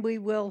 and we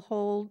will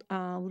hold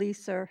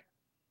Lisa,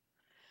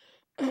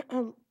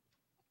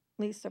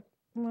 where's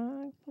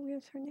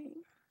her name?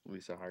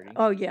 Lisa Hardy.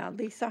 Oh, yeah,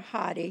 Lisa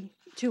Hardy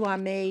to our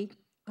May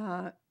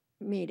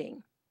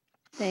meeting.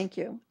 Thank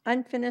you.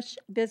 Unfinished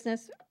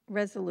business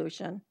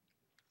resolution.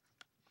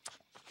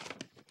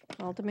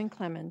 Alderman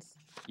Clemmons.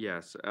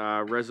 Yes,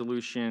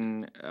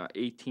 Resolution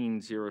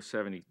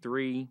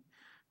 18073,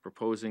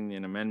 proposing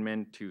an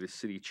amendment to the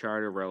city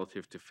charter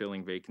relative to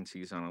filling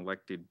vacancies on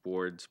elected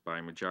boards by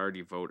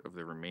majority vote of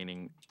the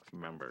remaining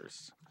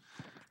members.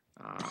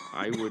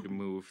 I would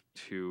move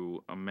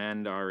to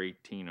amend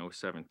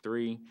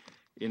R18073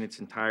 in its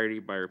entirety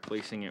by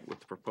replacing it with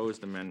the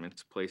proposed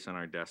amendments placed on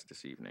our desk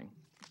this evening.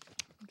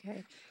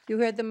 Okay, you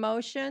heard the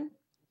motion.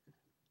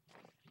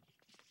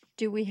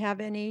 Do we have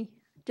any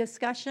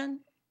discussion?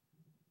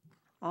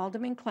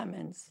 Alderman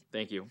Clemmons.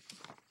 Thank you.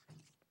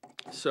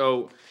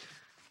 So,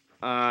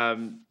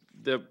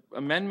 the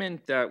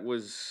amendment that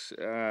was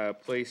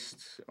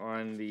placed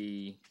on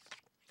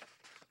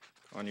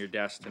your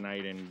desk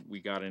tonight, and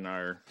we got in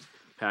our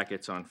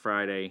packets on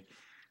Friday,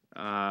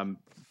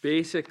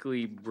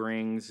 basically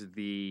brings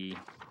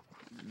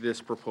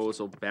this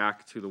proposal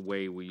back to the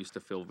way we used to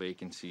fill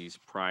vacancies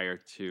prior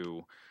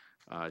to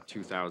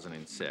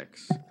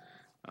 2006.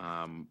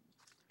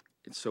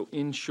 So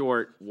in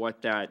short,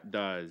 what that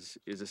does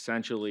is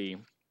essentially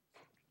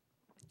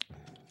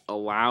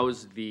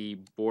allows the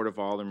Board of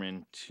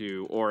Aldermen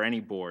to, or any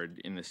board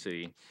in the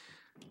city,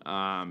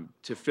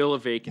 to fill a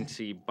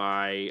vacancy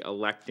by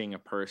electing a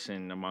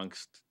person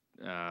amongst,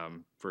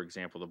 for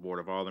example, the Board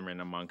of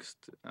Aldermen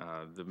amongst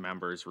the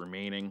members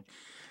remaining,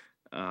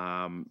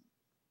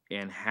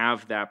 and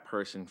have that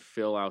person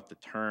fill out the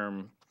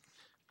term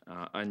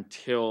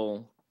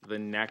until the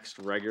next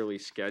regularly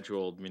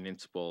scheduled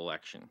municipal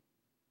election.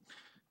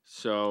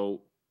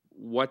 So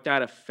what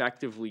that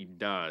effectively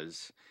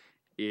does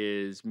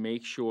is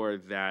make sure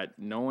that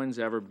no one's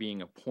ever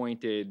being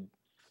appointed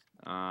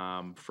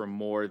for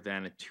more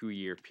than a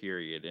 2-year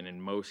period, and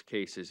in most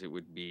cases it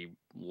would be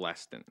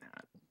less than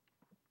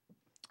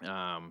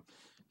that.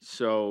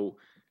 So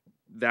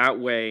that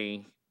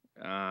way,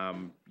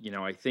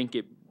 I think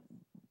it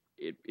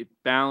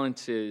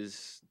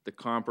balances the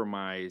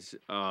compromise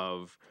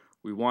of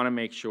we want to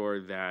make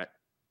sure that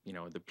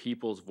the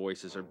people's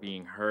voices are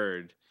being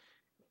heard,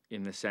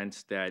 in the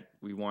sense that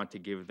we want to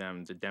give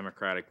them the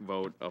democratic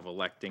vote of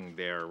electing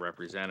their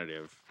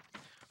representative.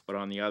 But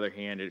on the other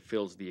hand, it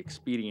fills the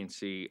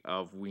expediency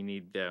of we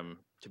need them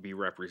to be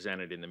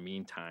represented in the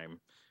meantime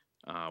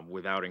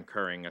without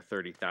incurring a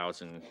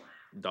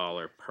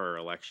 $30,000 per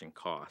election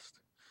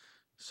cost.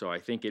 So I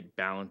think it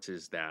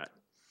balances that.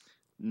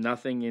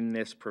 Nothing in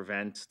this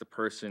prevents the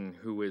person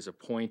who is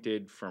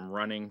appointed from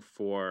running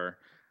for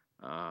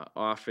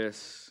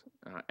office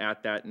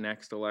at that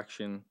next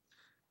election.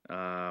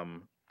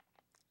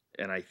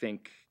 And I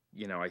think,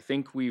 I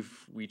think we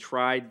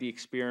tried the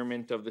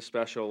experiment of the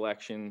special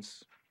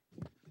elections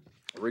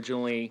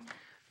originally.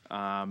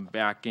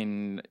 Back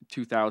in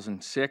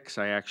 2006,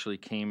 I actually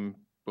came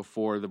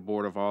before the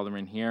Board of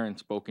Aldermen here and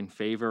spoke in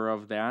favor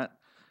of that.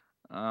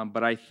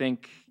 But I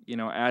think,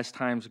 as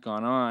time's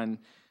gone on,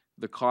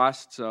 the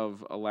costs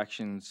of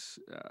elections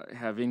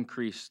have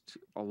increased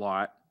a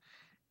lot.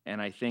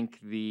 And I think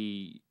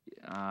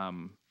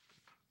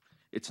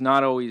it's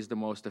not always the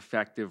most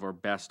effective or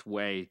best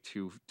way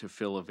to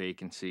fill a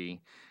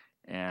vacancy.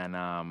 And,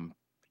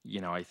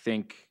 I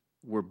think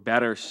we're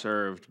better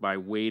served by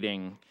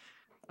waiting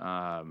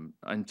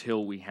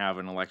until we have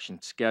an election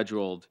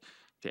scheduled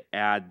to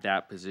add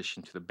that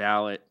position to the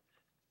ballot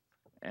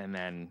and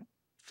then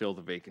fill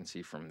the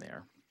vacancy from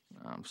there.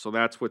 So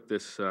that's what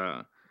this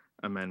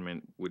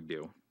amendment would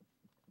do.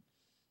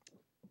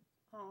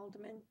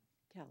 Alderman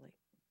Kelly.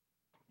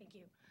 Thank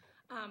you.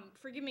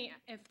 Forgive me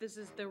if this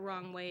is the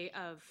wrong way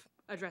of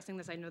addressing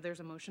this. I know there's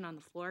a motion on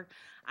the floor.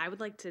 I would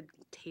like to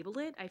table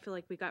it. I feel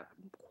like we got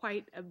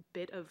quite a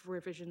bit of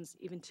revisions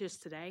even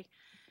just today,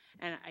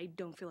 and I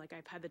don't feel like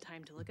I've had the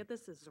time to look at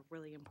this. This is a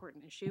really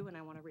important issue, and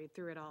I want to read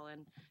through it all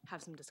and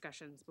have some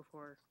discussions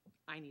before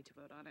I need to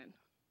vote on it.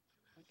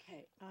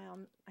 Okay,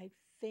 I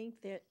think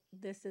that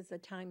this is a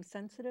time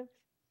sensitive.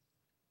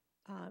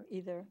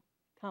 Either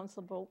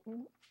Council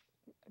Bolton,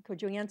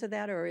 could you answer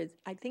that, or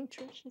I think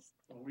Trish is?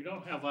 Well, we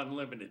don't have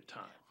unlimited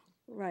time.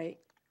 Right.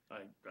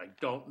 I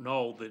don't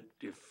know that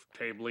if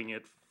tabling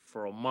it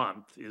for a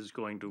month is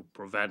going to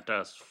prevent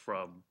us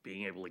from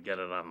being able to get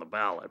it on the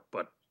ballot,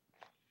 but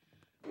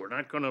we're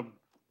not going to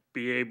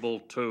be able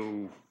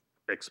to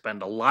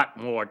expend a lot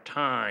more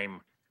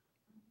time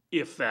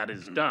if that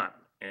is done.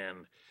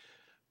 And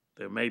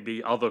there may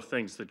be other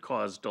things that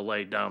cause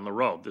delay down the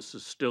road. This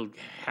still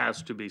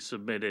has to be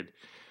submitted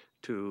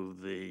to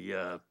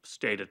the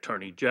State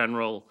Attorney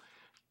General,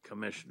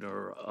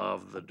 Commissioner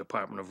of the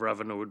Department of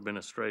Revenue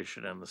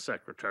Administration, and the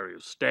Secretary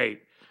of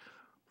State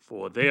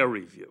for their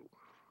review.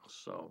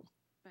 So,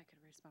 I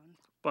could respond.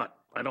 but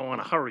I don't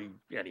want to hurry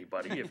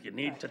anybody. If you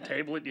need to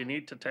table it, you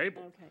need to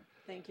table it. Okay,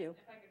 thank you.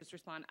 If I could just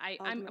respond.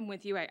 I'm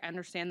with you. I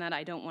understand that.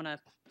 I don't want to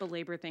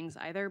belabor things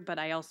either, but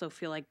I also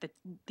feel like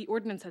the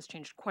ordinance has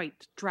changed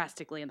quite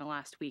drastically in the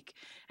last week,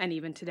 and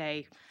even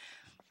today.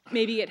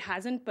 Maybe it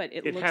hasn't, but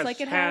it looks like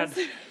it has.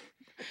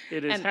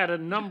 It has had a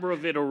number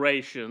of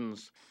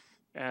iterations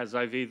as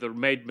I've either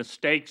made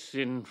mistakes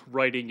in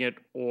writing it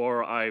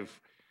or I've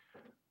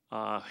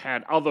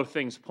had other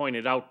things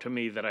pointed out to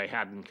me that I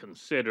hadn't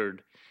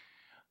considered.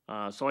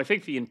 So I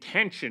think the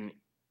intention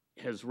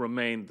has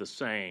remained the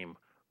same,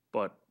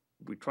 but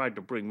we tried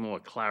to bring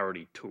more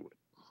clarity to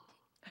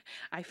it.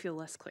 I feel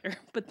less clear,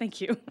 but thank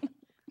you.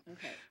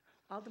 Okay.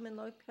 Alderman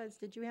Lopez,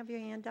 did you have your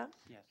hand up?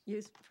 Yes.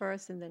 You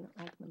first, and then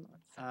Alderman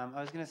Lopez.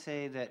 I was going to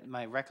say that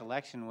my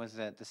recollection was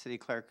that the city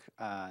clerk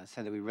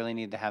said that we really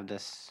need to have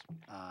this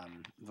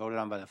voted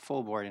on by the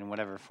full board in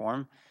whatever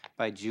form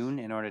by June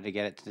in order to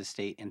get it to the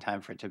state in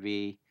time for it to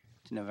be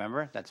to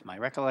November. That's my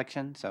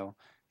recollection. So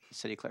the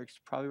city clerk's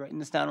probably writing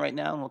this down right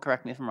now and will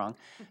correct me if I'm wrong.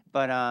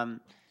 But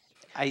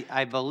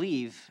I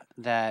believe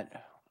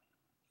that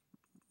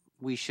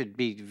we should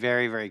be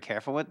very, very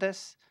careful with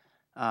this.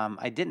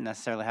 I didn't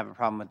necessarily have a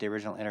problem with the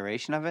original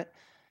iteration of it.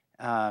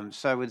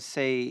 So I would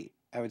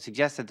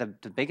suggest that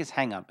the biggest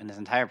hangup in this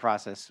entire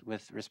process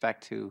with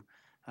respect to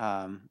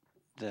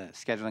the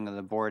scheduling of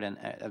the board and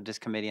of this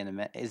committee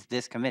is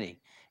this committee.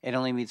 It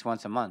only meets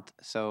once a month.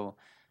 So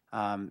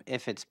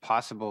if it's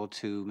possible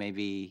to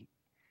maybe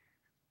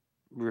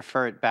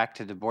refer it back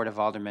to the Board of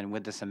Aldermen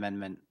with this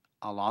amendment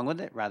along with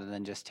it rather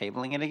than just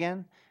tabling it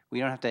again, we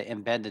don't have to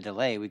embed the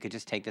delay. We could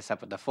just take this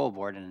up with the full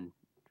board and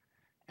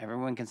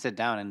everyone can sit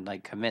down and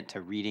like commit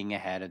to reading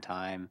ahead of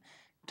time,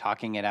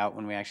 talking it out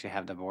when we actually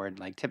have the board.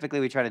 Like typically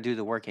we try to do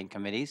the work in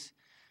committees,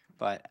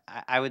 but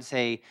I would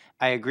say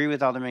I agree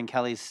with Alderman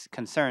Kelly's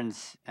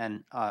concerns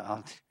and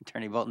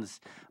Attorney Bolton's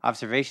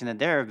observation that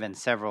there have been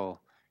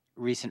several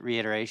recent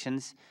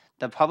reiterations.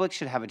 The public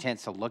should have a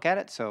chance to look at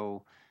it,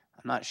 so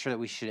I'm not sure that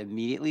we should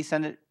immediately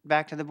send it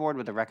back to the board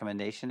with a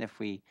recommendation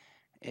if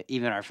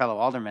even our fellow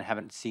aldermen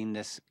haven't seen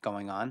this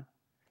going on.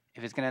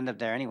 If it's going to end up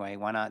there anyway,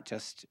 why not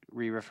just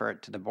re-refer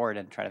it to the board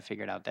and try to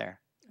figure it out there?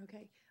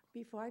 Okay.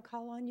 Before I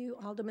call on you,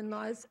 Alderman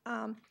Laws,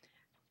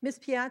 Ms.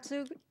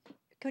 Piazza,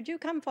 could you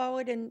come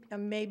forward and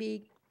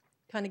maybe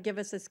kind of give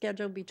us a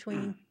schedule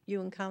between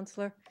you and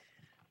Counselor?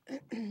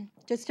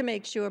 Just to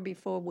make sure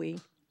before we.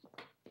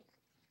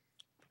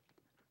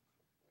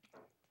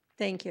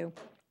 Thank you.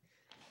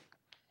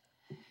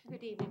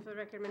 Good evening. For the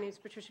record, my name is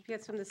Patricia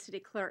Piazza. I'm the city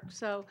clerk.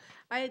 So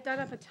I had done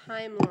up a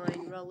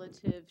timeline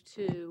relative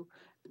to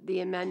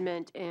the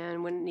amendment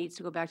and when it needs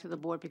to go back to the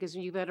board, because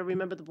you've got to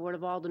remember the Board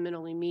of Aldermen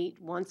only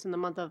meet once in the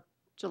month of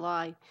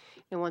July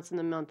and once in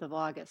the month of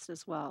August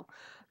as well.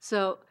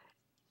 So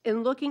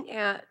in looking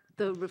at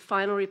the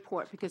final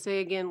report, because they,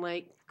 again,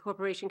 like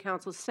Corporation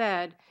Counsel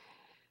said,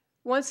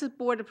 once the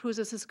board approves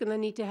this, it's going to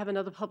need to have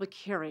another public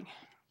hearing.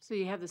 So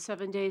you have the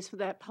 7 days for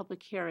that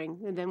public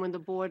hearing, and then when the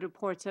board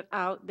reports it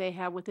out, they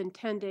have within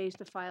 10 days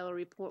to file a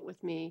report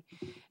with me.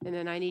 And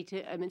then I need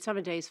to,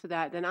 7 days for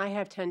that, then I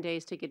have 10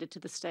 days to get it to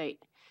the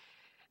state.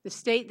 The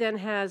state then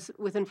has,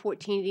 within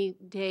 14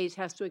 days,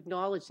 has to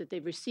acknowledge that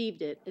they've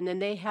received it, and then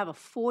they have a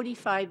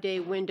 45-day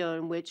window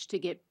in which to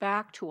get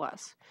back to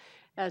us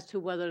as to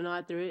whether or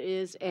not there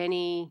is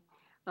any,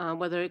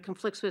 whether it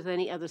conflicts with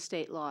any other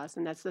state laws,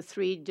 and that's the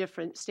 3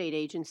 different state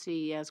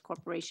agencies, as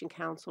Corporation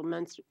Counsel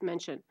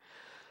mentioned.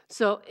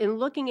 So in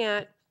looking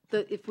at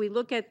if we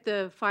look at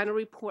the final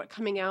report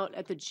coming out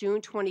at the June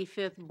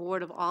 25th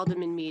Board of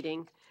Aldermen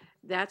meeting,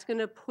 that's going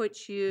to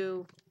put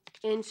you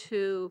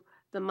into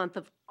the month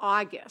of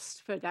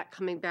August for that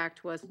coming back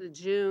to us. The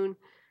June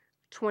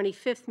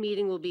 25th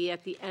meeting will be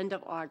at the end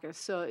of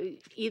August. So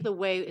either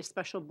way, a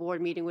special board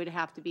meeting would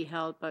have to be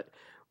held. But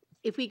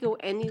if we go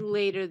any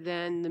later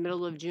than the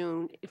middle of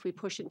June, if we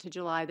push it to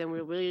July, then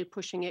we're really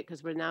pushing it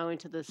because we're now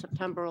into the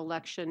September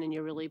election, and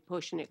you're really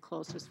pushing it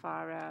close as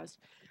far as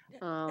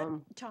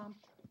Tom.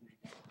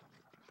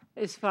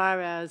 as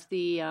far as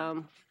the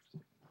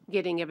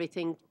getting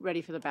everything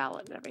ready for the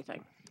ballot and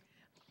everything.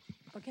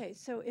 Okay,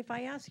 so if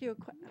I ask you,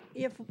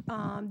 if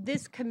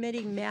this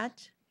committee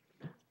met,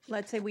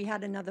 let's say we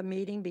had another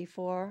meeting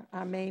before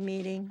our May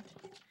meeting,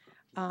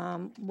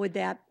 would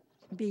that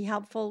be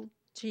helpful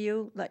to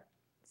you? Like,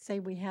 say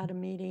we had a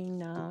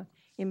meeting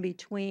in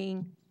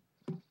between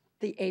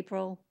the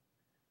April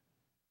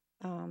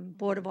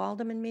Board of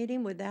Aldermen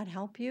meeting, would that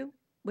help you?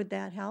 Would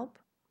that help?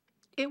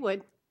 It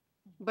would,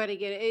 but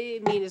again,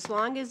 I mean, as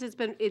long as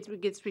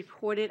it gets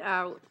reported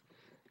out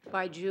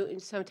by June,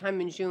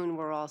 sometime in June,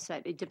 we're all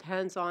set. It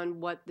depends on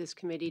what this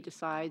committee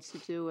decides to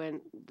do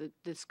and the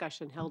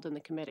discussion held in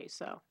the committee,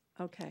 so.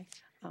 Okay,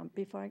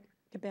 before I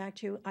get back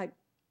to you,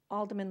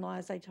 Alderman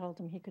Laws, I told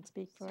him he could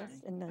speak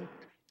first, and then.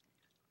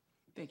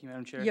 Thank you,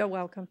 Madam Chair. You're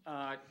welcome.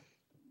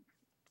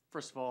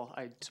 First of all,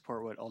 I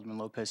support what Alderman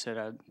Lopez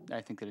said.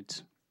 I think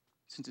that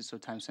since it's so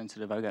time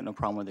sensitive, I've got no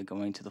problem with it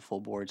going to the full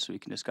board so we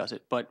can discuss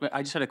it. But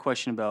I just had a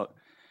question about,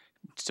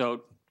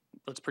 so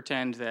let's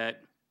pretend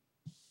that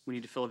we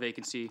need to fill a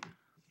vacancy.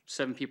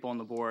 7 people on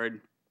the board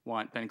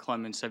want Ben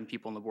Clemens, 7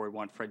 people on the board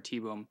want Fred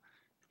Teboom.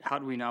 How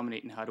do we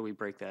nominate and how do we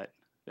break that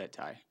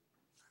tie?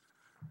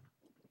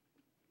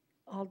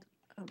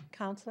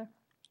 Counselor?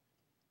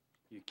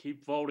 You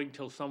keep voting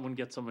till someone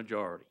gets a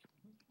majority.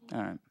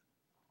 All right.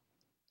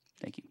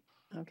 Thank you.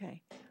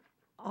 Okay.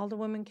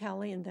 Alderwoman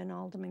Kelly and then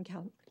Alderman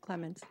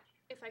Clemens.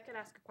 If I could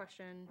ask a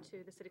question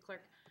to the city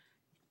clerk.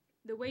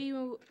 The way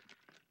you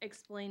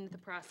explained the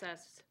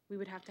process, we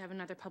would have to have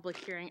another public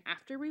hearing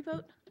after we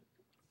vote?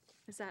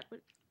 Is that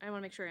what, I want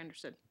to make sure I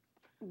understood.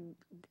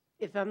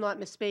 If I'm not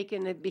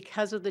mistaken,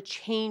 because of the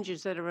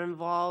changes that are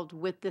involved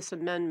with this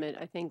amendment,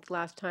 I think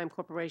last time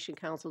Corporation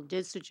Counsel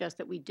did suggest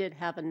that we did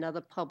have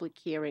another public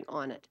hearing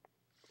on it.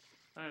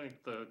 I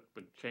think the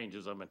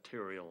changes are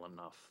material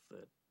enough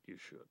that you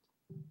should.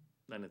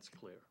 Then it's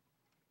clear.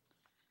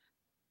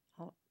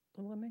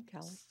 Alderwoman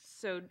Kelly.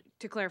 So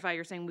to clarify,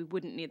 you're saying we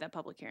wouldn't need that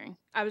public hearing?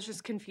 I was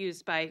just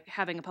confused by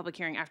having a public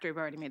hearing after we've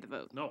already made the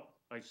vote. No,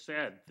 I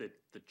said that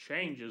the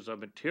changes are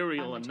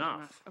material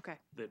enough Okay.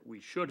 that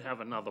we should have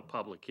another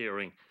public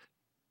hearing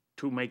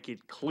to make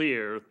it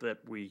clear that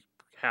we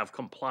have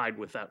complied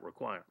with that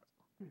requirement.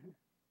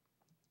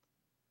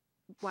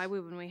 Why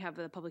wouldn't we have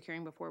the public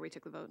hearing before we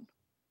took the vote?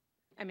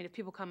 I mean, if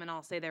people come and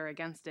all say they're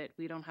against it,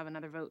 we don't have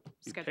another vote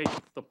You scheduled.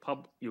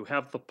 you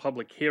have the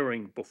public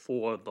hearing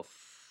before the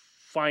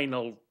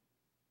final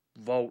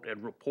vote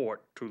and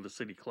report to the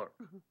city clerk.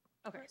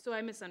 Okay, so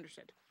I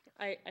misunderstood.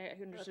 I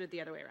understood it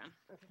the other way around.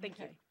 Thank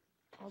you.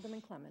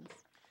 Alderman Clemens.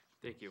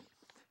 Thank you.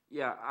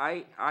 Yeah,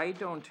 I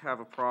don't have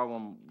a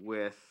problem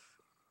with,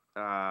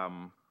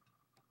 I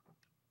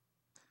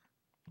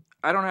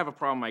don't have a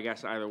problem, I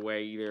guess, either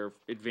way, either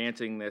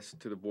advancing this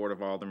to the Board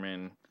of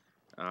Aldermen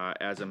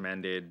as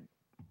amended,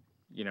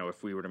 you know,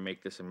 if we were to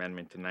make this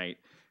amendment tonight,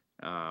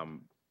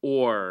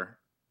 or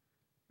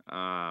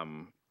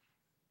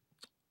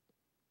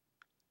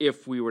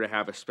if we were to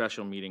have a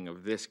special meeting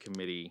of this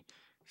committee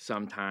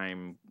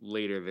sometime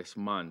later this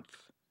month,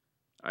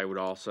 I would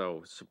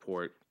also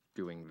support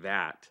doing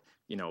that,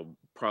 you know,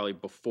 probably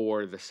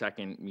before the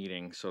second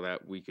meeting so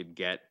that we could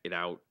get it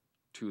out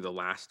to the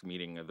last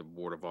meeting of the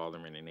Board of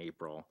Aldermen in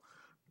April.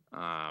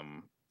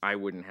 I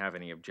wouldn't have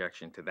any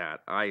objection to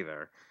that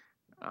either.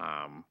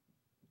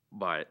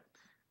 But,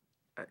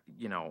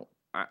 you know,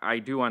 I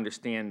do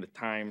understand the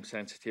time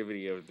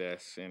sensitivity of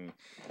this, and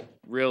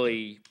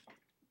really,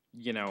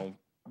 you know,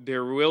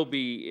 there will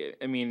be,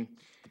 I mean,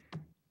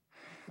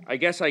 I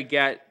guess I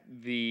get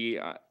the,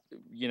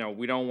 you know,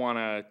 we want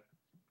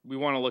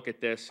to look at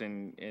this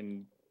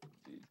and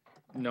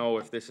know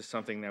if this is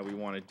something that we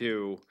want to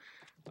do.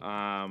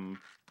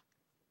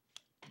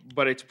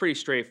 But it's pretty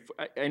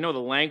straightforward. I know the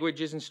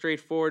language isn't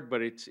straightforward,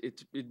 but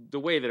the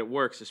way that it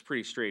works is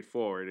pretty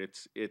straightforward.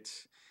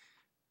 It's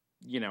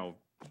you know,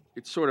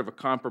 it's sort of a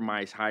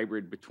compromise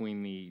hybrid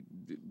between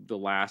the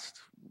last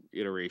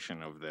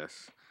iteration of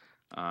this.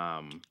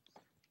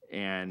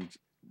 And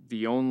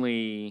the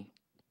only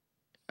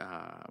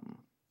I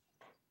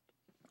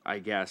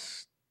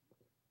guess,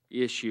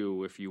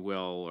 issue, if you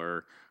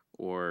will,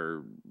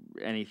 or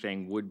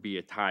anything would be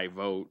a tie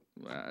vote,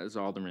 as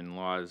Alderman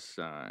Laws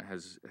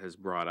has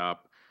brought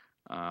up.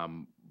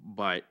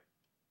 But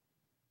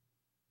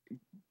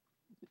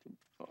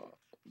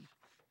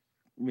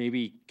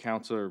maybe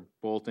Councilor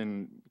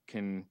Bolton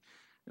can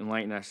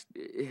enlighten us.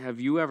 Have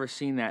you ever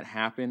seen that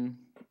happen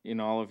in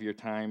all of your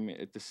time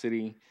at the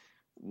city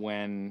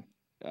when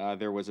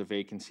there was a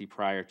vacancy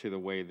prior to the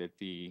way that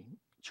the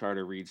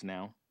charter reads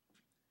now?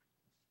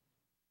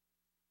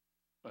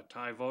 A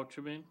tie vote,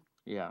 you mean?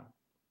 Yeah.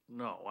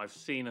 No, I've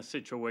seen a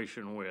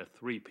situation where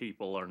 3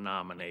 people are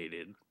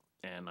nominated,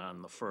 and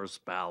on the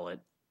first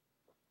ballot,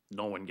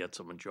 no one gets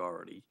a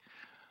majority.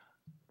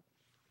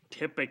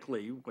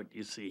 Typically, what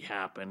you see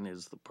happen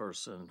is the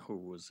person who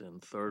was in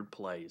third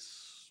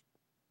place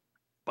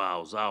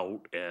bows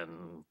out,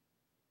 and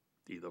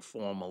either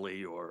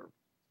formally or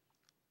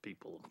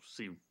people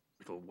see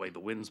the way the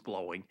wind's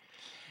blowing,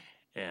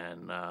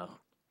 and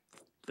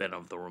then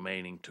of the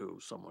remaining 2,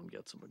 someone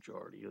gets a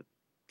majority.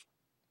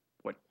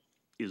 What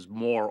is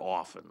more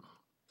often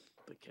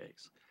the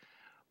case.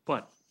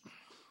 But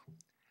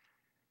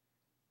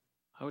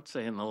I would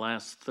say in the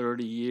last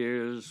 30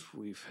 years,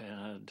 we've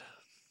had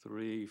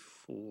 3,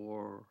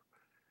 4,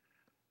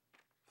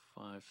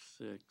 5,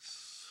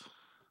 6,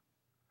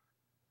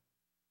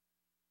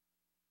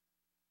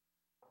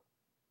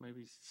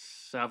 maybe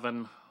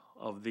 7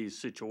 of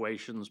these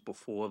situations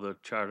before the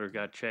charter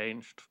got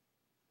changed.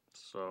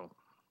 So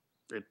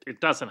it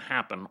doesn't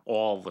happen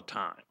all the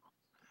time.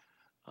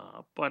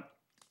 But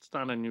it's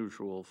not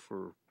unusual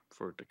for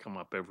it to come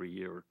up every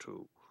year or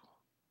 2.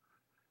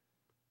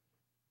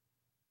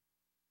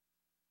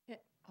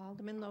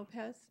 Alderman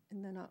Lopez,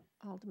 and then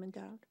Alderman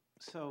Dowd.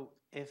 So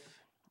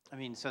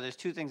so there's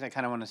 2 things I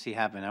kind of want to see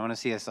happen. I want to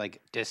see us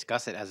like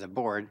discuss it as a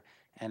board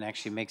and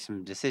actually make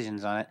some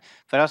decisions on it.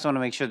 But I also want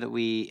to make sure that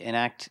we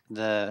enact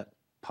the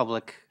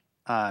public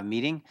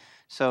meeting.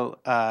 So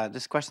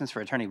this question's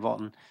for Attorney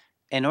Bolton.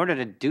 In order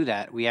to do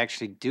that, we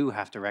actually do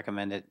have to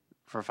recommend it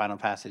for final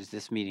passage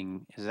this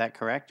meeting. Is that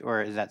correct?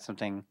 Or is that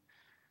something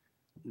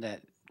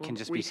that can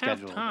just be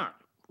scheduled? We have time.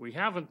 We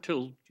have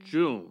until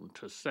June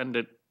to send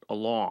it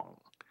along.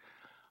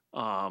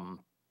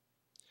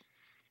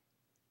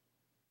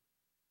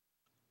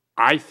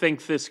 I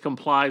think this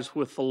complies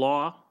with the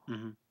law,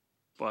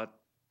 but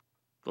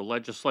the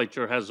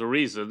legislature has a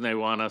reason. They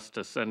want us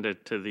to send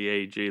it to the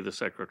AG, the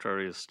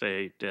Secretary of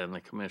State, and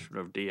the Commissioner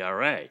of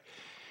DRA.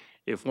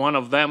 If one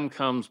of them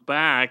comes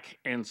back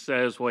and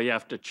says, well, you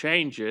have to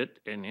change it,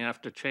 and you have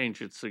to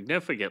change it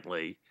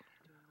significantly,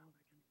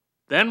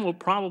 then we'll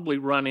probably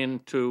run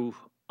into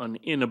an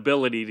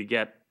inability to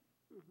get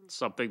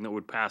something that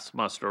would pass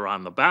muster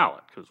on the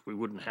ballot, because we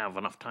wouldn't have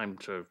enough time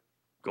to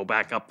go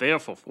back up there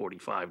for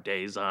 45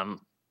 days on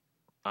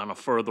a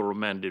further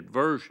amended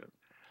version.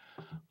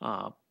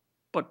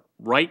 But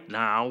right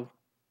now,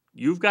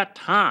 you've got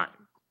time.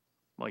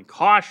 My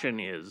caution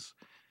is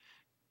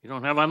you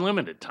don't have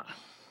unlimited time.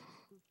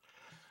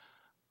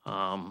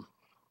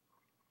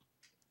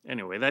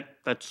 Anyway,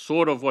 that's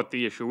sort of what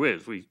the issue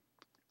is. We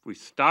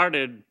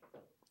started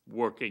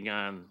working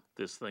on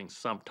this thing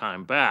some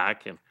time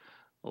back, and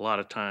a lot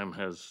of time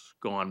has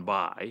gone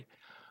by.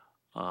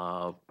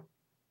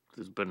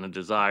 There's been a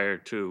desire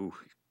to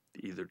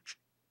either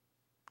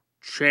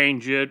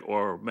change it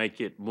or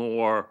make it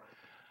more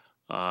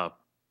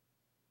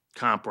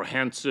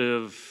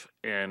comprehensive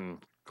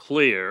and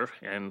clear,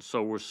 and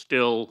so we're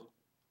still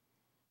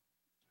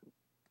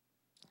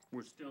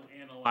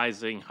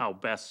analyzing how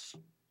best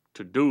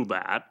to do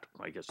that.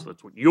 I guess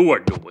that's what you are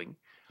doing.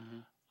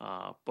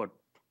 But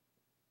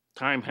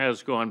time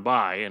has gone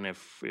by, and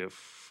if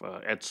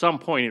at some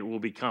point it will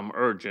become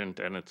urgent,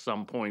 and at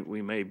some point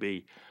we may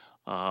be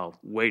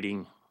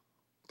waiting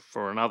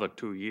for another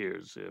 2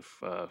 years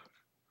if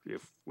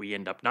we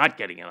end up not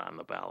getting it on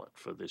the ballot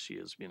for this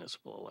year's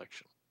municipal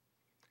election.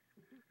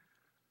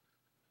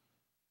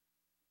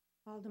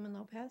 Alderman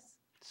Lopez?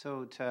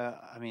 So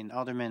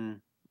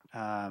Alderman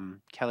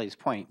Kelly's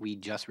point, we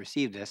just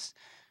received this.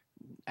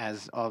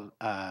 As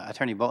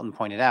Attorney Bolton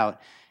pointed out,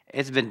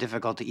 it's been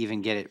difficult to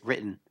even get it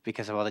written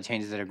because of all the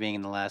changes that are being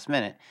in the last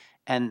minute.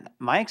 And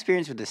my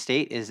experience with the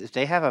state is if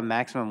they have a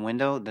maximum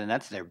window, then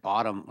that's their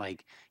bottom.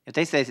 Like, if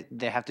they say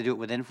they have to do it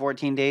within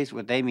 14 days,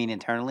 what they mean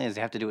internally is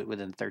they have to do it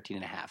within 13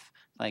 and a half.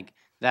 Like,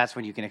 that's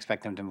when you can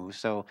expect them to move.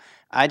 So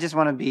I just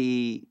want to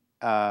be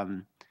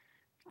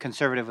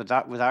conservative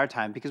with our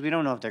time, because we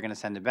don't know if they're going to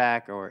send it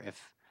back or if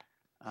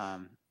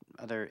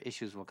other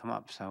issues will come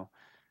up. So,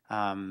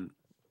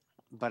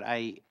 but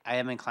I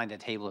am inclined to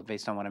table it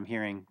based on what I'm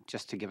hearing,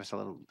 just to give us a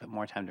little bit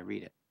more time to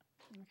read it.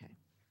 Okay.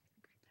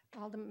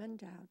 Alderman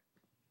Dowd.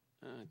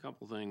 A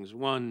couple things.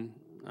 One,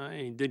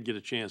 I did get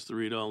a chance to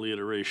read all the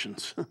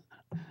iterations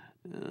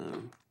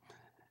and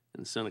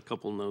sent a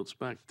couple notes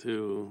back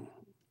to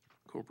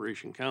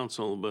Corporation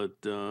Counsel, but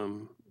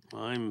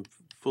I'm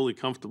fully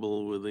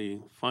comfortable with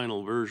the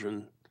final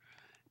version,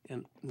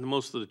 and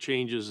most of the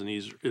changes in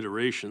these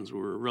iterations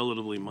were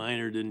relatively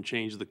minor, didn't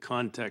change the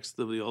context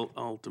of the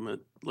ultimate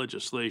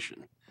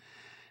legislation.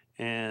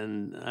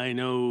 And I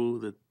know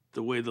that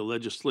the way the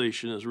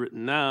legislation is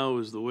written now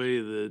is the way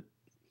that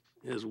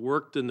has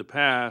worked in the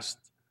past.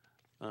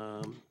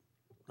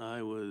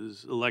 I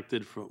was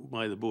elected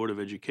by the Board of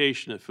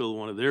Education to fill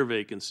one of their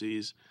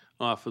vacancies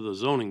off of the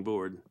zoning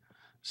board.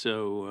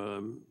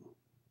 So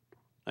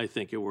I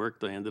think it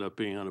worked. I ended up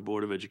being on the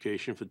Board of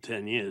Education for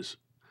 10 years.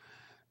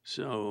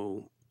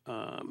 So,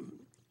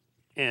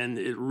 and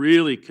it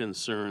really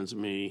concerns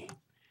me,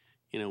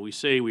 you know, we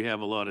say we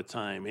have a lot of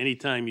time.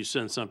 Anytime you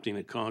send something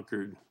to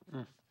Concord,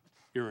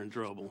 you're in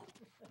trouble.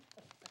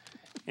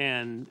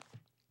 And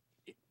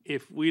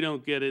if we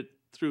don't get it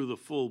through the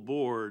full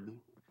board,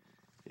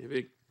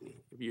 if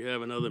you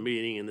have another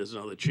meeting and there's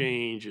another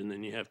change and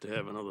then you have to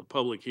have another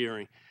public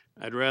hearing,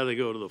 I'd rather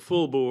go to the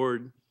full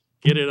board,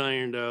 get it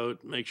ironed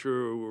out, make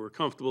sure we're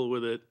comfortable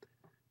with it,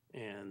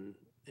 and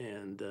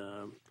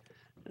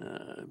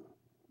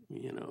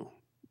you know,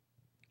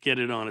 get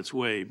it on its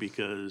way,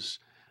 because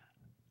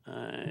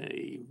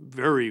I'm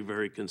very,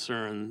 very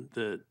concerned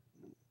that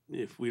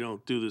if we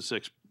don't do this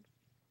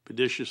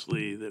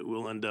expeditiously, that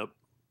we'll end up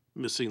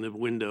missing the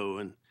window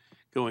and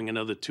going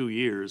another 2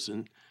 years,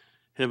 and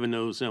heaven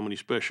knows how many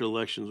special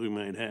elections we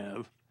might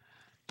have.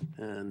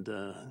 And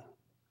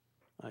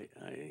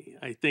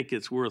I think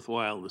it's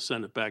worthwhile to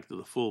send it back to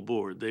the full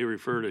board. They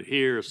referred it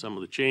here, some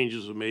of the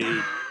changes were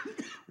made.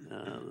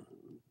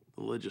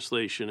 The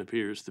legislation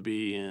appears to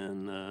be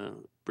in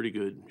pretty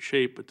good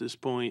shape at this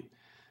point.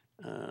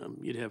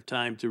 You'd have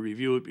time to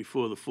review it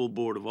before the full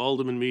Board of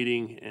Aldermen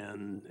meeting,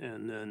 and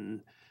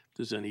then if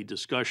there's any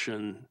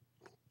discussion,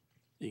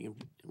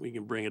 we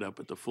can bring it up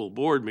at the full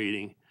board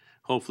meeting.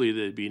 Hopefully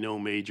there'd be no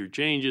major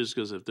changes,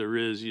 because if there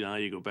is, you know,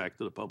 you go back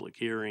to the public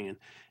hearing, and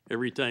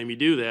every time you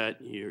do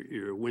that,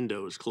 your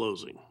window is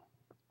closing.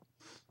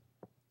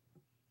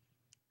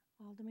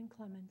 Alderman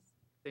Clemmons.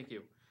 Thank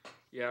you.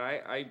 Yeah,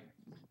 I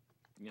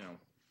you know,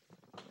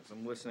 as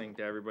I'm listening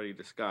to everybody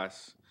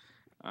discuss,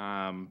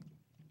 I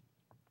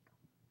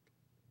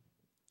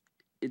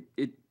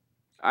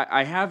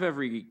have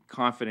every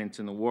confidence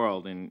in the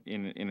world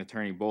in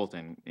Attorney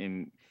Bolton,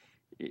 in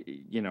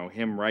you know,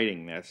 him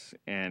writing this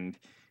and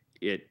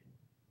it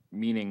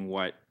meaning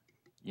what,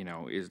 you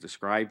know, is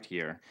described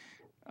here.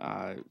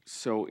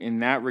 So in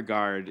that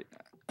regard,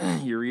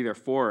 you're either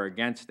for or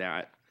against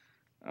that.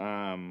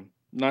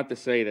 Not to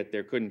say that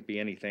there couldn't be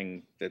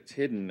anything that's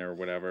hidden or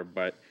whatever,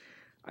 but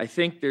I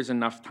think there's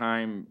enough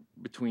time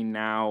between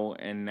now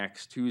and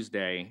next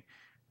Tuesday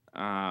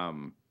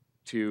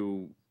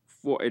to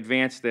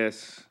advance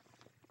this,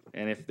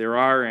 and if there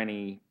are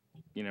any,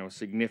 you know,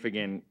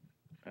 significant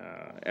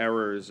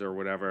errors or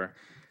whatever,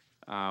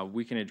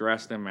 we can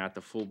address them at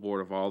the full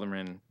Board of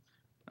Aldermen.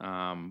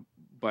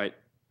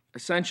 But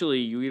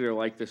essentially, you either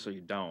like this or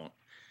you don't.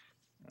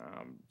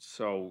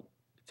 So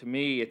to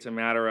me, it's a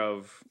matter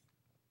of,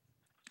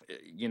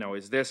 you know,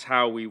 is this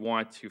how we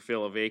want to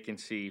fill a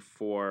vacancy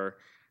for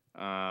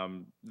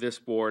this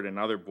board and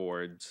other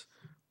boards,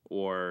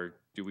 or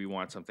do we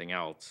want something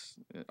else?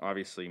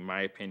 Obviously,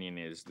 my opinion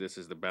is this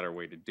is the better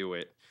way to do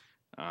it.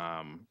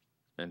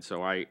 And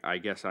so I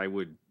guess I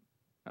would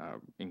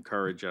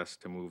encourage us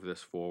to move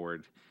this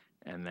forward,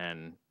 and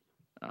then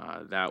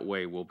that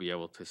way we'll be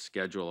able to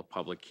schedule a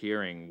public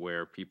hearing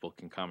where people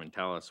can come and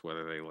tell us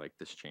whether they like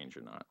this change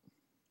or not.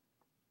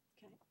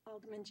 Okay,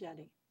 Alderman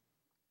Jettie.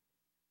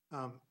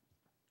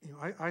 You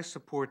know, I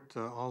support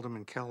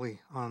Alderman Kelly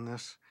on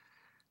this.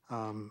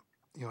 You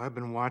know, I've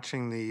been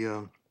watching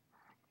the,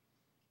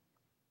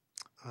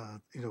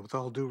 you know, with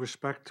all due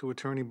respect to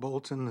Attorney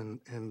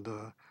Bolton and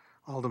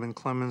Alderman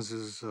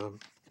Clemmons'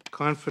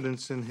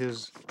 confidence in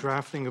his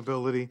drafting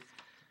ability,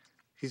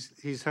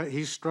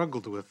 he's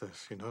struggled with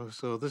this, you know.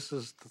 So this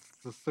is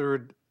the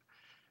third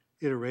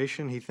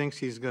iteration. He thinks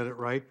he's got it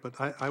right, but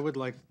I would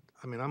like,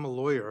 I mean, I'm a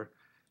lawyer,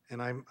 and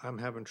I'm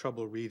having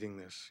trouble reading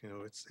this. You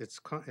know,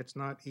 it's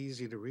not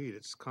easy to read.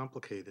 It's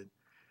complicated.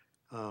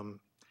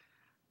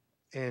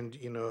 And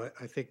you know,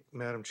 I think,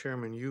 Madam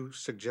Chairman, you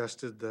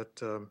suggested that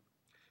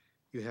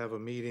you have a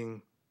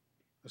meeting,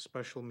 a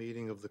special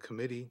meeting of the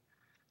committee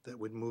that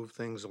would move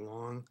things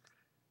along.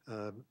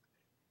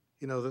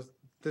 You know,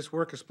 this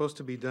work is supposed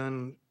to be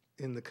done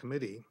in the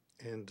committee,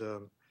 and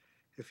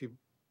if you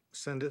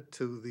send it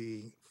to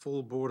the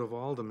full Board of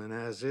Aldermen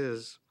as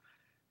is,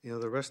 you know,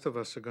 the rest of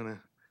us are going to,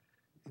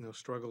 you know,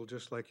 struggle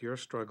just like you're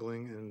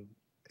struggling.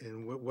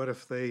 And what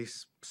if they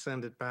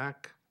send it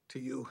back to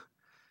you?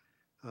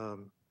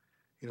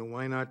 You know,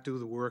 why not do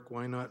the work?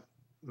 Why not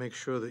make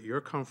sure that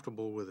you're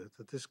comfortable with it,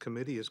 that this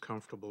committee is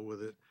comfortable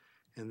with it,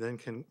 and then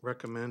can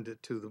recommend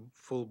it to the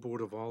full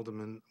Board of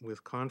Aldermen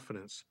with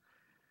confidence?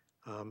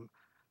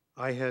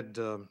 I had,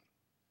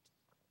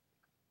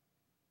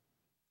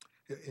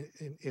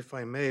 if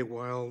I may,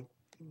 while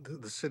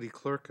the city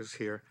clerk is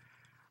here,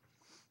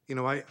 you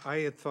know, I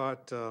had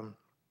thought,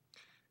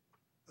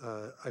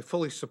 I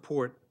fully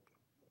support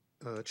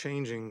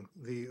changing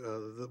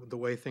the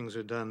way things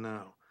are done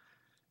now.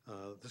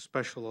 The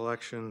special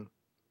election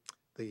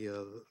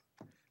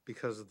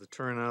because of the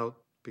turnout,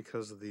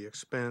 because of the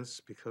expense,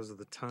 because of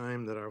the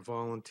time that our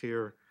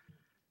volunteer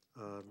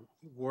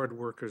ward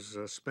workers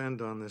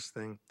spend on this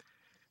thing,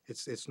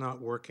 it's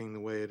not working the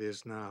way it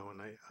is now.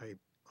 And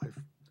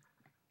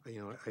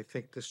I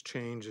think this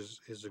change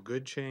is a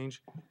good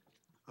change.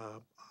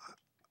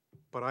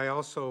 But I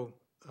also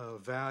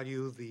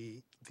value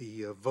the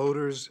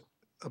voters'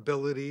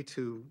 ability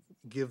to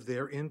give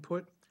their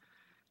input,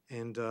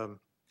 and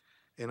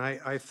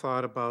I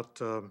thought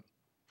about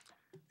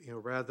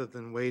rather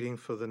than waiting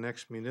for the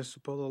next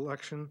municipal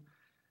election,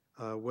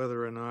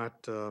 whether or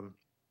not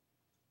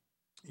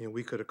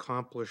we could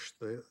accomplish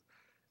the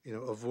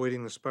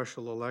avoiding the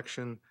special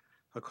election,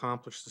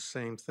 accomplish the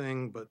same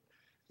thing, but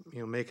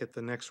make it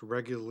the next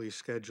regularly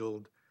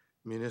scheduled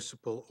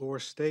municipal or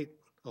state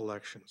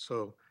election.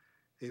 So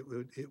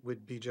it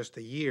would be just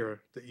a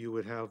year that you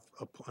would have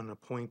an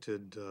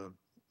appointed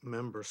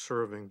member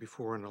serving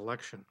before an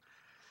election.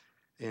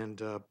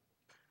 And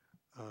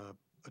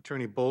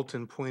Attorney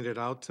Bolton pointed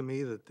out to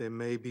me that there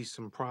may be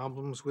some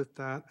problems with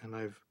that, and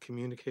I've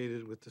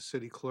communicated with the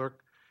city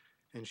clerk,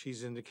 and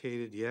she's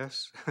indicated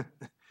yes,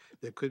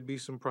 there could be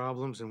some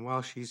problems. And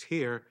while she's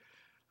here,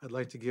 I'd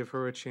like to give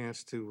her a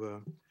chance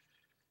to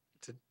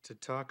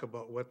talk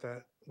about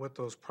what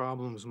those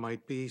problems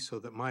might be, so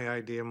that my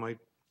idea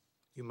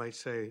you might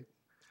say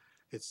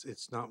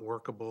it's not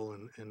workable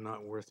and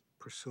not worth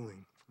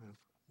pursuing.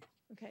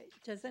 Okay,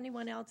 does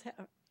anyone else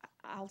have,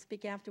 I'll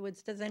speak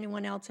afterwards, does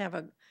anyone else have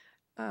a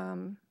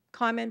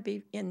comment,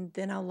 and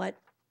then I'll let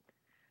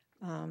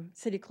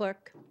City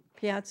Clerk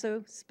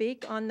Piazza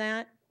speak on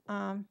that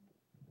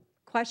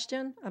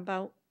question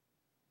about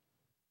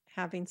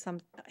having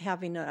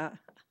a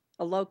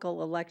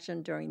local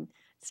election during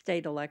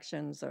state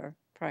elections or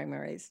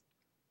primaries.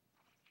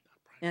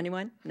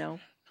 Anyone? No?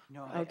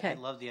 No, Okay. I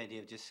love the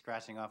idea of just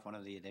scratching off one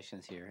of the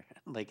additions here.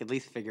 Like, at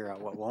least figure out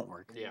what won't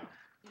work. Yeah.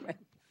 Right.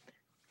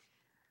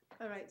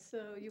 All right,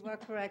 so you are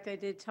correct. I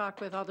did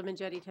talk with Alderman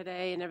Jettie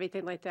today and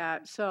everything like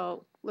that.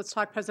 So let's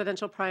talk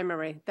presidential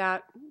primary.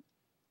 That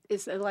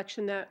is an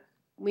election that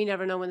we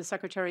never know when the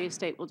Secretary of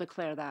State will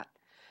declare that.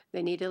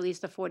 They need at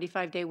least a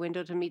 45-day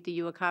window to meet the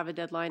UACAVA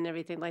deadline and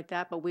everything like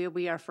that, but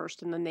we are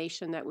first in the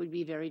nation. That would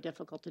be very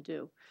difficult to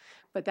do.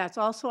 But that's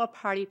also a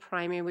party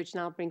primary, which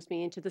now brings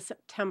me into the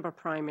September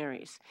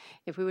primaries.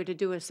 If we were to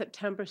do a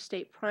September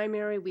state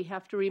primary, we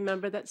have to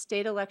remember that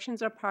state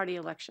elections are party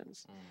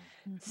elections.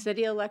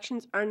 City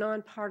elections are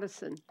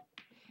nonpartisan.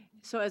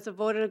 So as a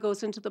voter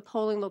goes into the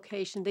polling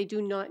location, they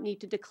do not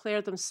need to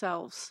declare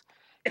themselves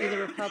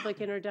either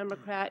Republican or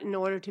Democrat in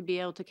order to be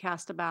able to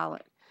cast a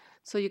ballot.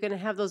 So you're going to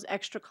have those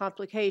extra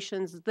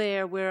complications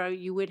there where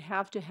you would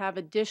have to have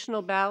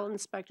additional ballot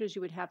inspectors.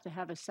 You would have to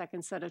have a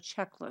second set of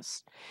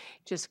checklists.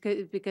 Just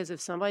because if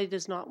somebody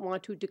does not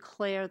want to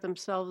declare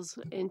themselves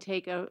and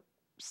take a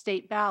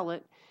state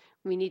ballot,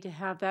 we need to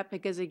have that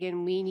because,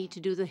 again, we need to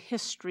do the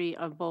history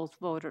of both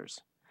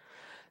voters.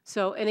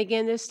 So, and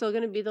again, there's still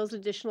going to be those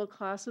additional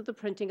costs of the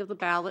printing of the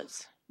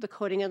ballots, the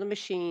coding of the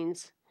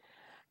machines,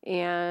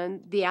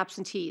 and the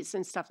absentees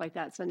and stuff like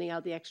that, sending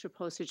out the extra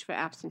postage for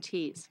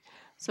absentees.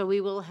 So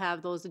we will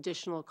have those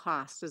additional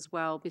costs as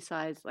well,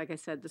 besides, like I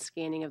said, the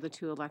scanning of the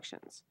two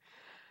elections.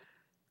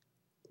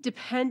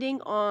 Depending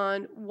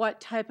on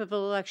what type of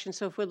election,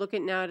 so if we're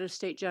looking now at a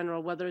state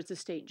general, whether it's a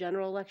state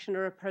general election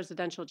or a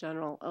presidential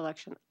general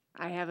election,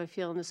 I have a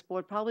feeling this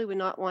board probably would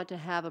not want to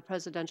have a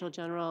presidential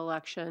general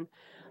election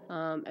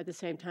at the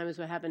same time as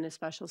we're having a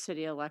special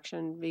city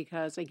election,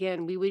 because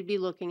again, we would be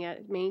looking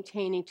at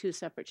maintaining two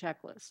separate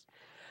checklists.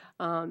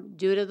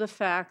 Due to the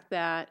fact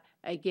that,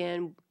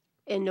 again,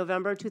 in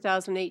November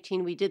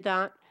 2018, we did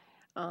that.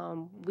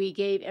 We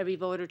gave every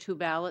voter 2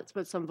 ballots,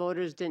 but some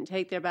voters didn't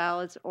take their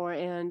ballots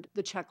and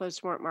the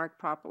checklists weren't marked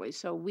properly.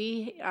 So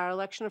our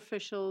election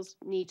officials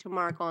need to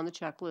mark on the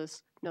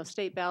checklist, no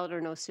state ballot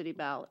or no city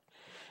ballot.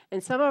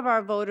 And some of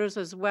our voters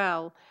as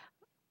well,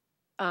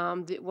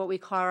 what we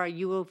call our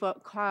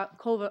UACAVA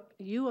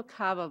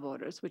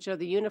voters, which are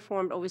the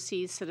Uniformed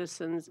Overseas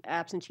Citizens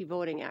Absentee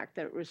Voting Act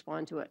that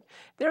respond to it.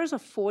 There is a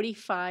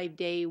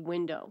 45-day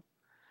window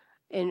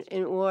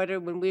in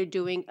order when we're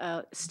doing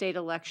a state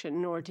election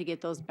in order to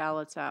get those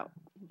ballots out.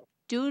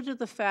 Due to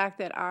the fact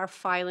that our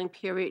filing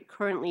period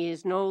currently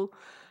is no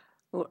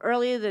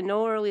earlier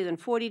than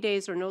 40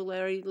 days or no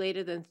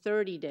later than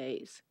 30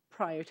 days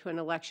prior to an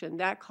election,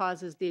 that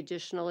causes the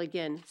additional,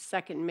 again,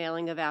 second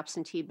mailing of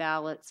absentee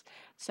ballots.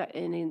 So,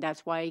 and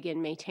that's why,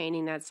 again,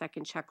 maintaining that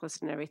second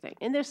checklist and everything.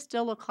 And there's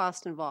still a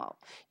cost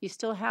involved. You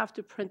still have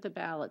to print the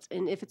ballots.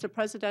 And if it's a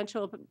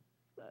presidential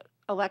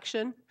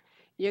election,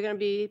 you're going to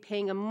be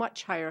paying a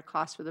much higher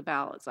cost for the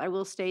ballots. I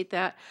will state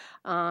that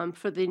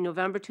for the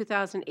November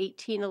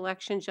 2018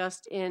 election,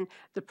 just in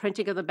the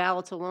printing of the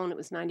ballots alone, it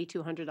was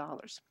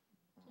 $9,200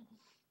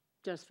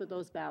 just for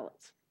those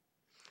ballots.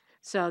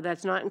 So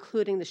that's not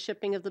including the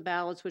shipping of the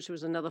ballots, which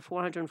was another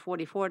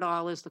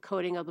 $444, the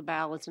coding of the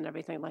ballots and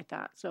everything like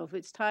that. So if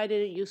it's tied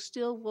in, you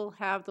still will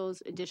have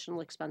those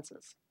additional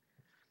expenses.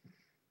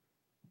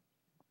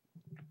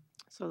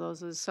 So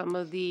those are some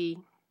of the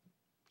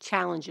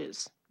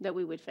challenges that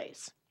we would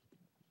face.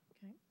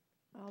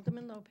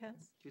 Alderman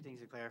Lopez? Two things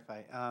to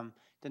clarify.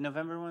 The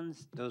November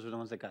ones, those were the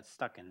ones that got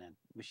stuck in the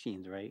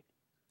machines, right?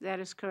 That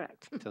is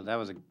correct. So that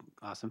was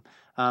awesome.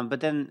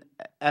 But then,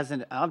 as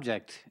an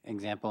object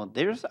example,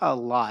 there's a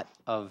lot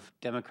of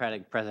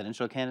Democratic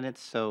presidential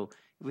candidates. So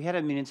if we had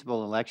a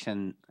municipal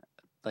election,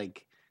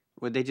 like,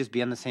 would they just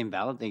be on the same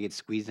ballot? They get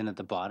squeezed in at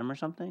the bottom or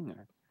something?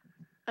 Or?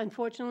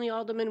 Unfortunately,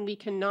 Alderman, we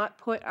cannot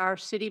put our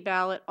city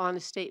ballot on a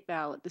state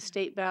ballot. The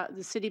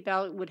city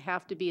ballot would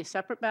have to be a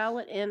separate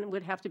ballot and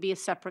would have to be a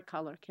separate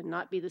color,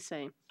 cannot be the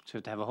same. So we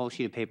have to have a whole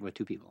sheet of paper with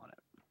 2 people on it.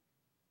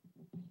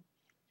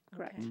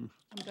 Correct. I'm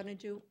going to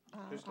do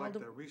Just like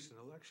the recent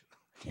election.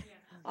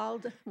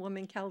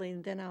 Alderwoman Kelly,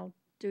 and then I'll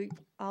do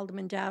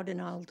Alderman Dowd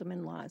and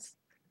Alderman Laws.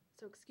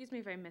 So excuse me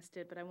if I missed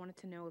it, but I wanted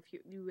to know if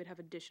you would have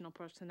additional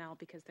personnel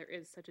because there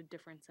is such a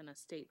difference in a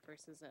state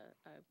versus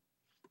a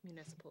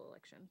municipal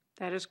election.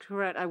 That is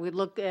correct. I would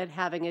look at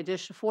having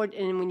additional 4,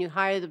 and when you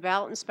hire the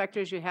ballot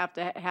inspectors, you have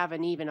to have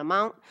an even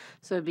amount.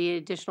 So it'd be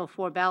additional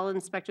 4 ballot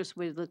inspectors.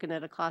 We're looking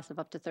at a cost of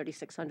up to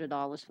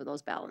 $3,600 for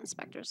those ballot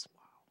inspectors.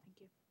 Thank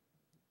you.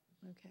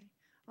 Okay.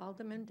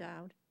 Alderman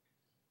Dowd?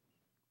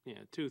 Yeah,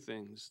 2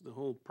 things. The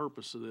whole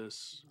purpose of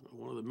this,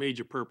 one of the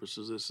major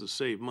purposes of this is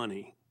save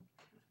money.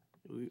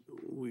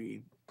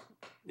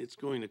 It's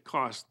going to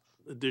cost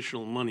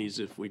additional monies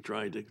if we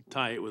try to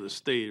tie it with a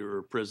state or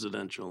a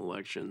presidential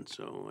election,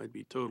 so I'd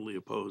be totally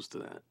opposed to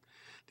that.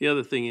 The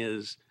other thing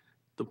is,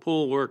 the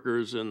poll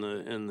workers and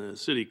the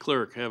city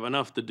clerk have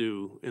enough to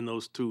do in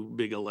those 2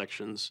 big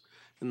elections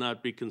and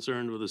not be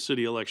concerned with a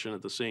city election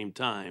at the same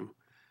time.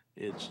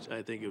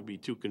 I think it would be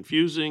too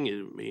confusing.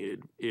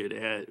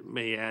 It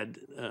may add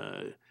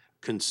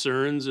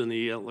concerns in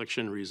the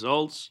election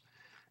results.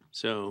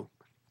 So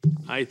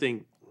I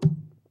think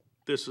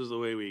this is the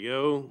way we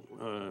go.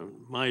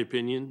 My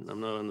opinion,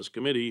 I'm not on this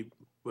committee,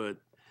 but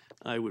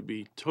I would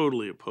be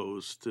totally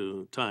opposed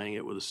to tying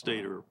it with a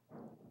state or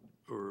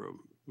a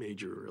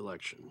major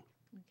election.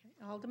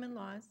 Okay. Alderman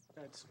Laws?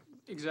 That's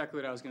exactly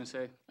what I was going to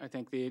say. I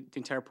think the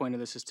entire point of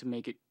this is to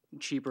make it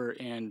cheaper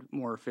and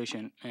more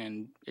efficient,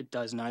 and it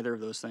does neither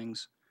of those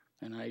things.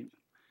 And I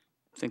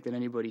think that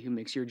anybody who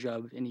makes your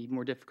job any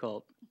more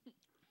difficult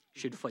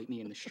should fight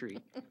me in the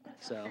street.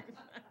 So.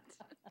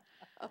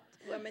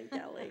 Alderwoman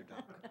Kelly.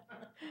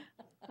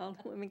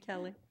 Alderwoman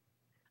Kelly.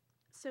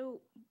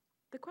 So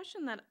the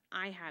question that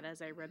I had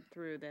as I read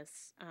through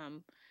this,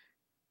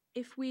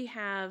 if we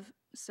have,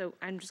 so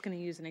I'm just going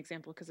to use an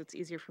example because it's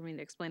easier for me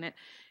to explain it.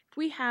 If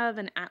we have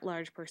an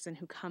at-large person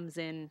who comes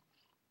in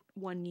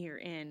 1 year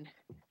in,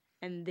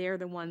 and they're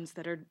the ones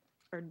that are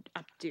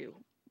up due,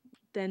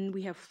 then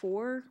we have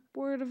 4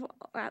 board of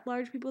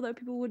at-large people that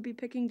people would be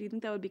picking. Do you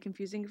think that would be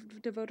confusing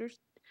to voters?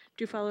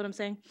 Do you follow what I'm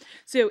saying?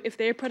 So if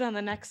they're put on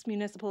the next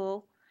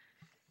municipal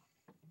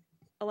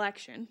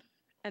election,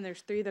 and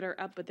there's 3 that are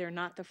up, but they're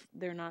not the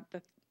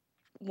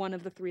one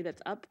of the 3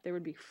 that's up, there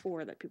would be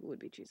 4 that people would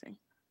be choosing.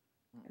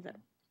 Is that?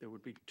 There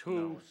would be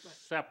 2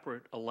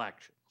 separate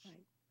elections.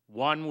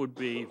 One would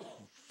be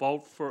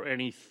vote for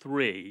any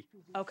 3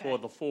 for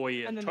the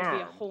 4-year term. And then there'd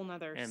be a whole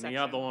nother And section.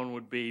 the other one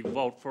would be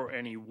vote for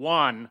any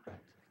 1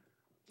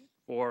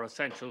 for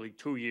essentially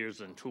 2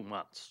 years and 2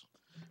 months.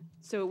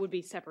 So it would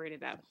be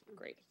separated out.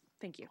 Great.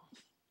 Thank you.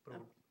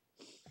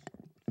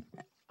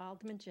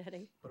 Alderman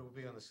Jettie? But it would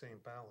be on the same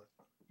ballot.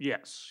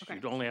 Yes, Okay.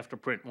 you'd only have to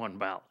print 1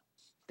 ballot.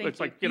 Thank It's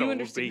you. like, You it would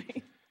understood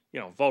be,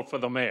 me. vote for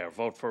the mayor,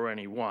 vote for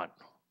any 1.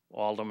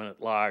 Alderman at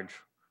large,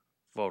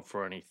 vote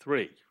for any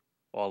 3.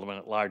 Alderman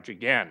at large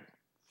again,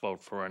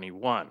 vote for any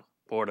 1.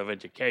 Board of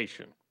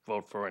Education,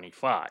 vote for any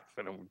 5.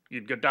 And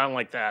you'd go down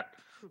like that,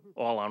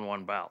 all on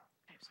 1 ballot.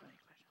 I have so many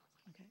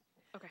questions.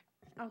 Okay.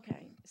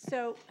 Okay,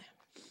 so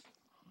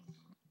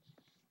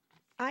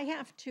I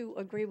have to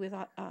agree with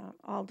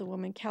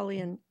Alderwoman Kelly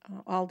and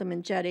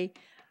Alderman Jettie.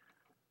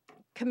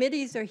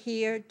 Committees are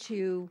here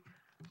to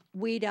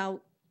weed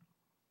out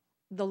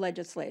the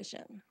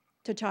legislation,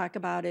 to talk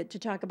about it, to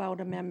talk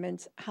about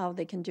amendments, how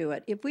they can do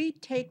it. If we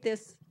take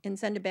this and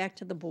send it back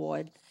to the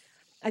board,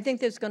 I think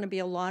there's going to be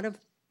a lot of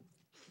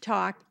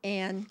talk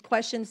and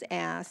questions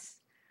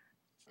asked.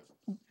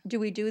 Do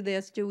we do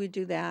this? Do we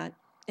do that?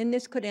 And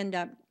this could end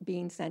up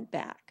being sent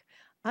back.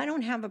 I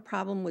don't have a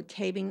problem with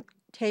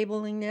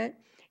tabling it,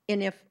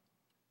 and if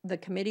the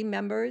committee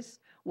members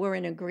were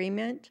in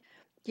agreement,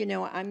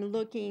 I'm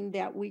looking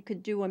that we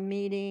could do a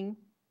meeting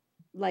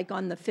like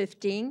on the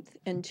 15th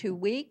in 2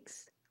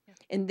 weeks,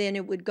 and then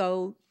it would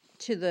go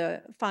to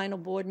the final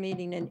board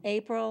meeting in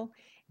April,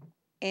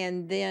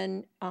 and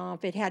then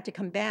if it had to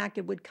come back,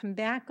 it would come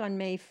back on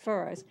May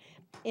 1st.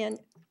 And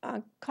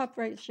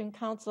Corporation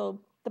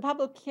Council, the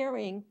public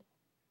hearing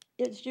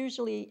is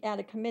usually at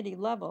a committee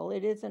level.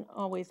 It isn't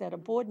always at a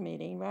board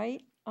meeting,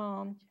 right?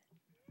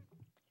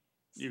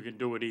 You can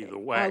do it either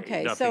way.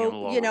 Okay, Nothing in the so,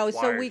 law so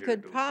requires we you to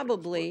could do it.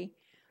 probably,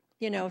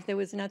 if there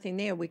was nothing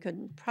there, we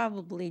could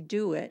probably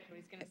do it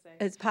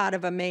as part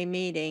of a May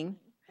meeting.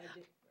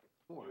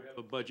 We have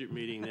a budget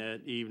meeting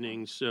that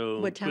evening, so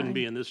What couldn't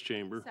be time? in this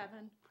chamber.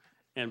 7.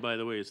 And by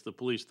the way, it's the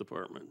police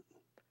department.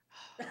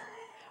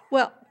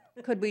 Well,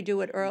 Could we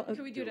do it early?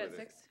 Could we do it at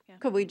 6? Yeah.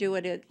 Could we do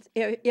it at,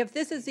 if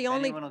this is the If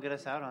only, anyone will get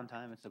us out on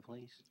time, it's the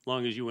police. As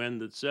long as you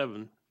end at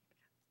 7.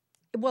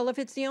 well, if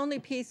it's the only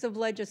piece of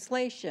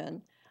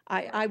legislation,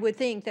 I would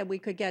think that we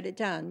could get it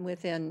done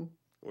within,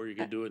 Or you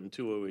could do it in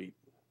 2:08.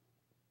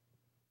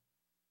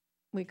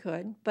 we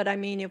could. But I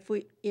mean, if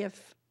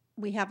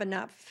we have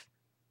enough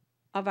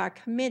of our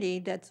committee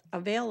that's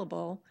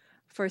available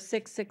for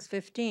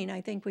 6:15, I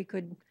think we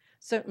could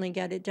certainly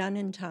get it done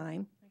in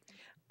time.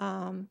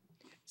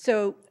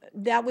 So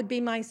that would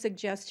be my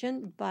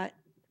suggestion, but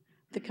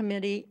the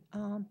committee,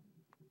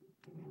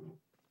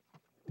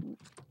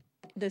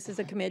 this is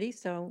a committee,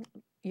 so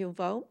you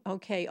vote.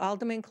 Okay,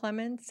 Alderman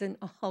Clements and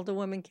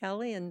Alderwoman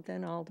Kelly, and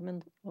then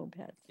Alderman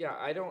Lopez. Yeah,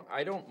 I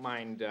don't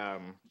mind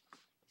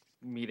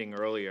meeting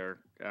earlier.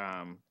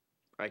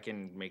 I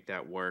can make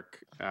that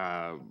work.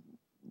 I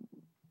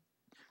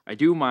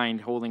do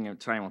mind holding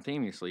it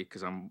simultaneously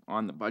because I'm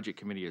on the budget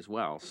committee as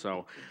well.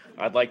 So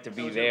I'd like to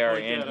be there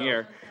and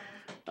here.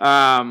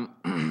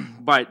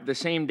 But the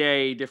same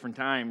day, different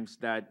times,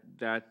 that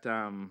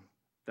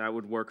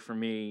would work for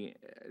me.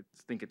 I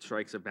think it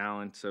strikes a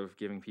balance of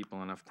giving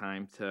people enough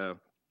time to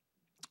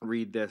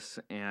read this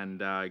and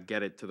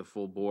get it to the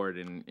full board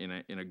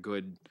in a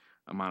good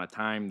amount of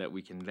time that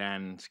we can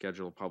then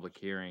schedule a public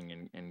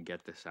hearing and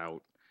get this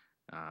out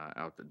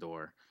the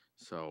door.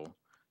 So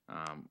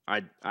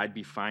I'd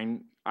be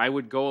fine. I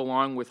would go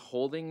along with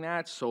holding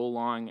that so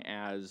long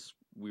as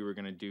we were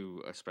going to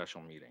do a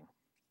special meeting.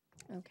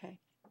 Okay.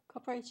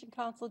 Corporation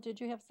Counsel,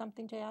 did you have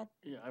something to add?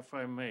 Yeah, if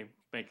I may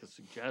make a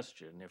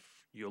suggestion, if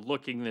you're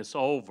looking this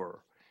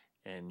over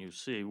and you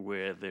see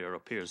where there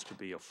appears to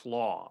be a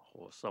flaw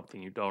or something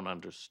you don't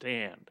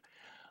understand,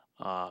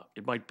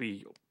 it might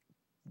be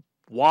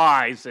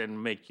wise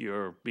and make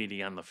your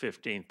meeting on the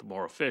 15th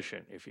more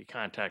efficient if you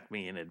contact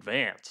me in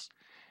advance.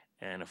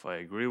 And if I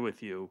agree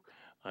with you,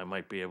 I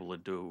might be able to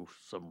do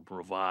some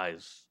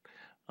revised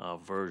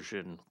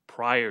version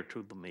prior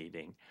to the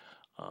meeting,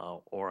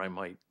 or I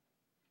might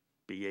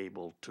be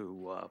able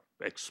to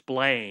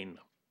explain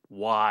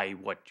why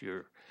what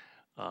you're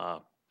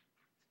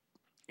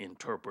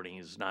interpreting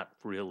is not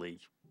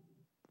really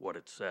what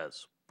it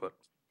says. But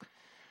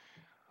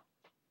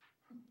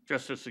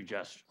just a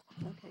suggestion.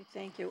 Okay,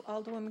 thank you.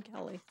 Alderwoman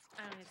Kelly.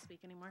 I don't need to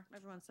speak anymore.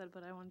 Everyone said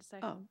what I wanted to say.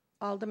 Oh,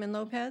 Alderman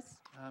Lopez?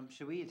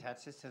 Should we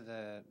attach this to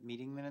the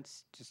meeting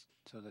minutes just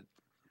so that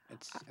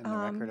it's in the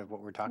record of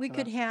what we're talking We about?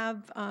 could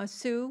have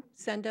Sue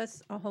send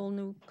us a whole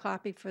new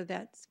copy for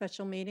that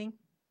special meeting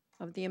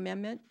of the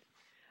amendment.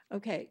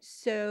 Okay,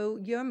 so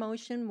your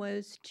motion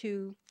was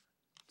to,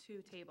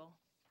 Table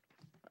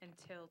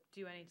until,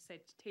 do I need to say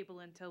table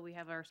until we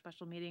have our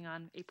special meeting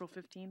on April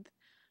 15th?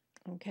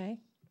 okay,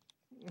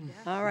 Yeah.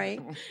 all right.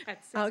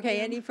 At 6 Okay,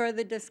 p.m. any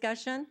further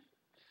discussion?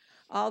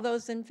 All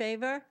those in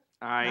favor?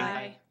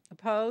 Aye.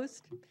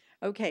 Opposed?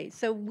 Okay,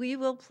 so we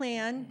will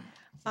plan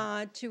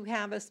to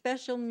have a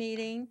special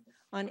meeting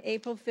on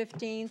April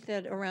 15th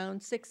at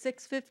around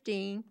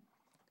 6:15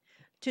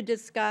 to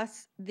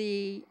discuss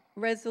the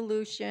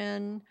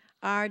resolution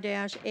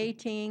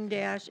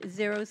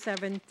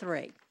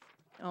R-18-073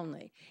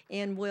 only.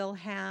 And we'll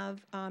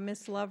have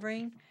Ms.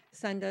 Lovering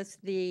send us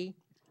the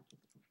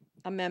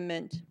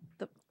amendment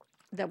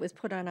that was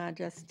put on our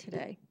desk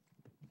today.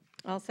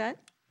 All set?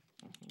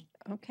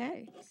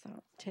 Okay,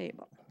 so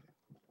table.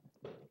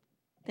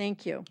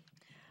 Thank you.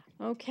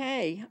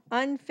 Okay,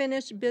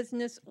 unfinished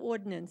business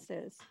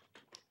ordinances.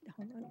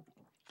 Hold on.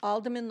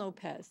 Alderman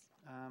Lopez.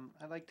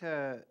 I'd like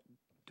to,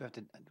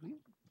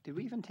 did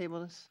we even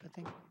table this, I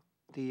think?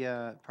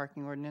 The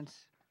parking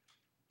ordinance?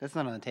 That's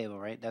not on the table,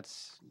 right?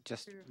 That's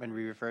just been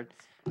re-referred?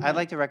 I'd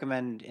like to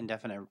recommend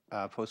indefinite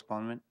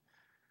postponement.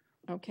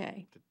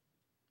 Okay.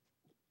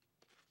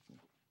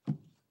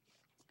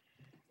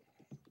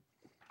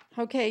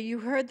 Okay, you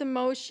heard the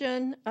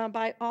motion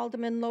by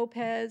Alderman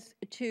Lopez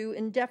to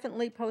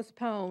indefinitely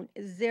postpone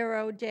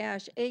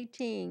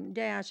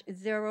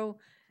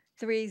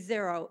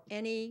 0-18-030.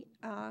 Any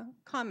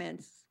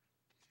comments?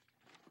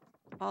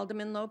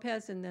 Alderman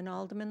Lopez and then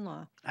Alderman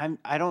Law.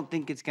 I don't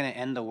think it's going to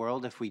end the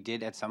world if we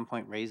did at some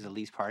point raise the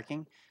lease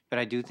parking, but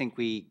I do think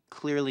we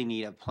clearly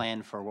need a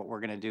plan for what we're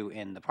going to do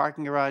in the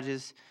parking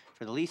garages,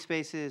 for the lease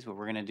spaces, what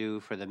we're going to do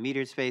for the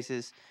metered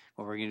spaces,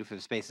 what we're going to do for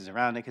the spaces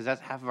around it, because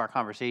that's half of our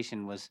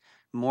conversation was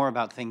more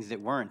about things that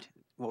weren't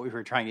what we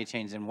were trying to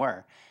change than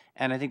were.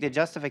 And I think the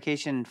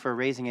justification for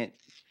raising it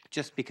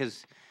just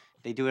because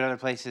they do it other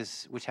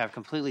places which have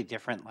completely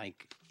different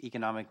like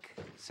economic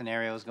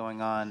scenarios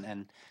going on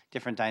and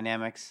different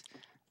dynamics,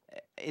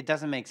 it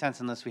doesn't make sense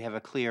unless we have a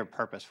clear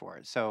purpose for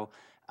it. So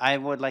I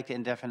would like to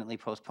indefinitely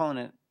postpone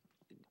it.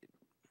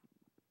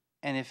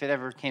 And if it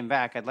ever came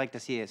back, I'd like to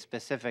see a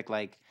specific,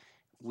 like,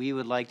 we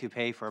would like to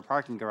pay for a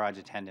parking garage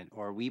attendant,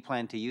 or we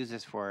plan to use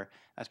this for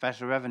a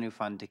special revenue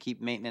fund to keep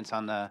maintenance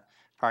on the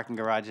parking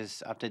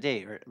garages up to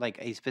date, or like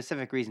a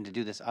specific reason to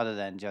do this other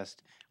than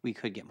just we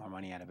could get more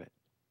money out of it.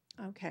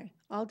 Okay.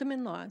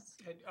 Alderman Laws.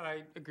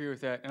 I agree with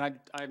that, and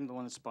I'm the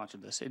one that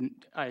sponsored this, and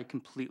I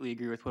completely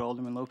agree with what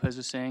Alderman Lopez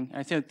is saying.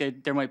 I think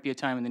that there might be a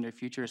time in the near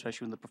future,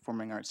 especially when the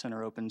Performing Arts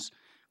Center opens,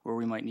 where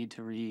we might need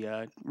to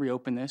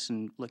reopen this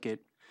and look at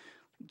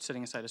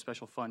setting aside a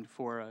special fund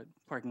for a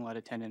parking lot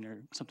attendant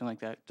or something like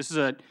that. This is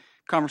a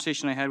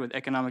conversation I had with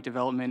Economic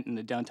Development and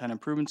the Downtown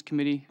Improvements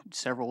Committee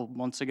several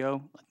months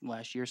ago,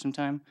 last year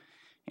sometime,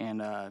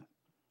 and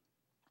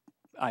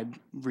I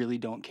really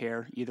don't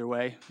care either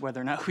way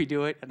whether or not we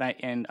do it,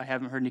 and I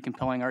haven't heard any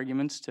compelling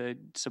arguments to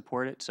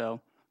support it,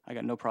 so I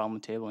got no problem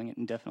with tabling it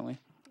indefinitely.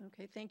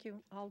 Okay, thank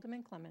you.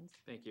 Alderman Clemmons.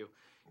 Thank you.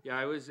 Yeah,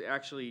 I was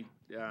actually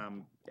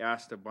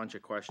asked a bunch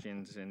of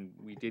questions, and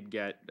we did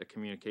get a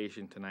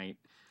communication tonight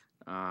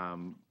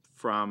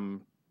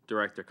from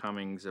Director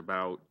Cummings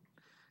about,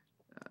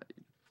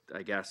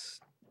 I guess,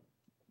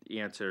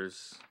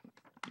 answers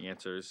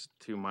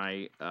to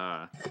my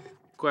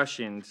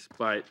questions,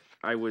 but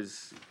I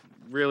was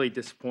really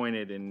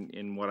disappointed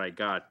in what I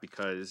got,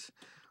 because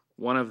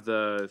one of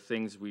the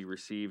things we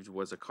received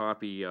was a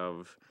copy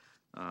of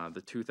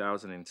the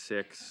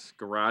 2006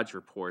 garage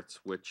reports,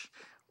 which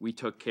we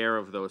took care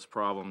of those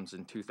problems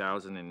in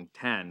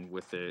 2010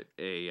 with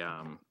a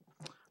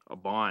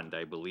bond,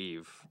 I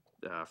believe,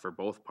 for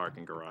both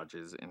parking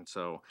garages, and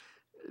so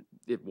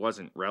it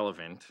wasn't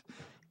relevant.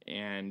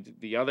 And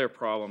the other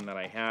problem that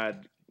I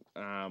had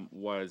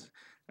was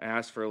I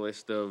asked for a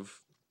list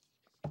of,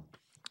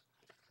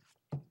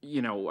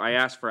 I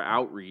asked for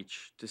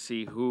outreach to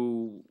see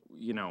who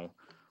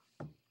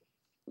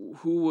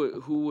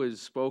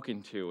was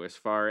spoken to as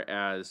far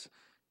as,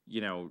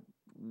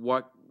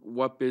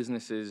 what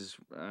businesses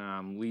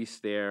lease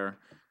there,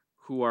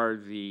 who are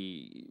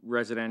the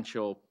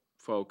residential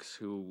folks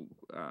who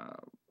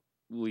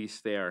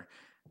lease there.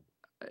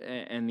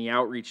 And the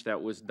outreach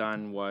that was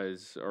done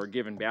was, or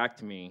given back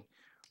to me,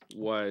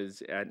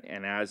 was,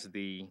 and as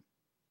the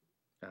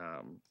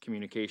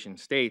communication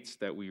states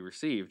that we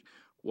received,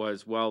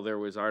 was, well, there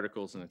was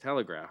articles in the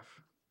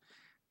Telegraph.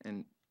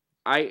 And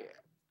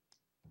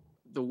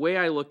the way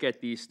I look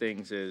at these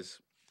things is,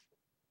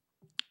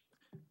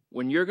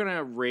 when you're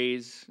gonna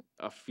raise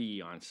a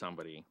fee on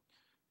somebody,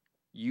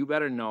 you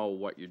better know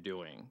what you're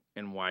doing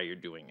and why you're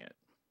doing it.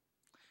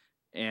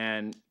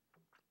 And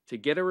to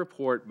get a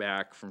report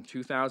back from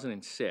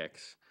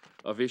 2006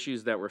 of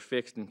issues that were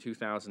fixed in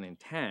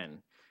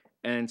 2010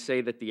 and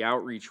say that the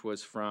outreach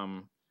was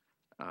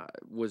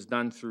was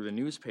done through the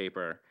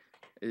newspaper,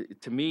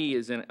 to me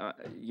is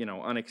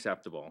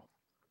unacceptable.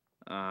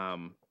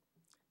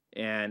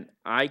 And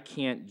I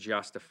can't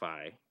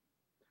justify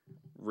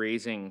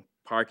raising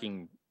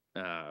parking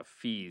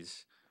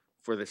fees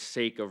for the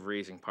sake of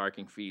raising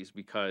parking fees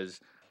because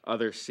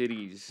other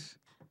cities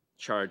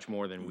charge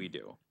more than we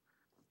do.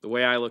 The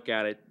way I look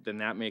at it, then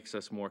that makes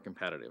us more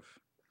competitive.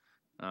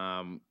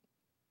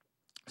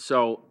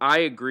 So I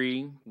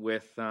agree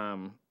with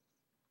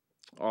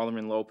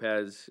Alderman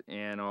Lopez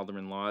and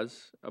Alderman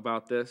Laws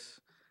about this.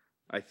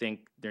 I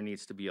think there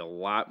needs to be a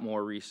lot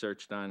more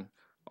research done,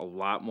 a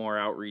lot more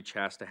outreach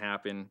has to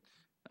happen,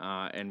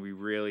 and we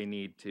really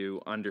need to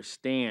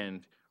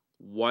understand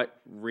what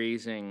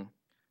raising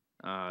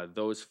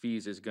those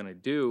fees is going to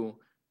do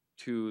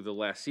to the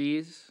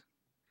lessees,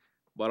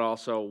 but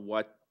also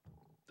what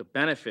the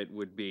benefit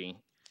would be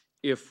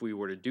if we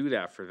were to do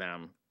that for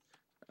them.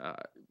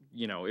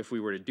 If we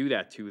were to do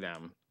that to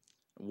them,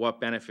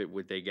 what benefit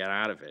would they get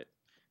out of it?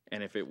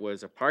 And if it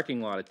was a parking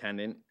lot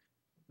attendant,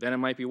 then it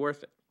might be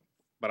worth it.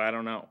 But I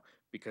don't know,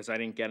 because I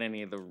didn't get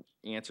any of the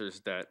answers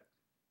that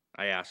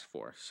I asked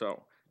for.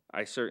 So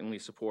I certainly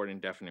support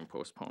indefinite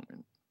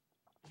postponement.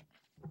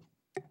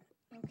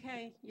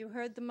 Okay, you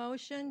heard the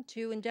motion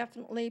to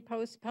indefinitely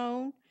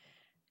postpone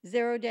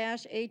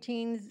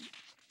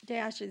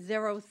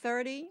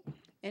 0-18-030.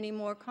 Any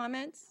more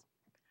comments?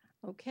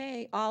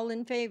 Okay, all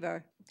in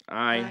favor?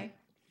 Aye.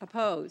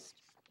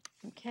 Opposed?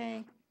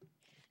 Okay,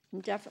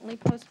 indefinitely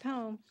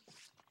postpone.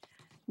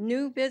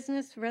 New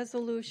business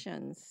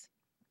resolutions.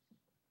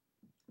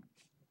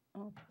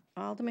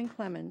 Alderman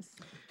Clemmons.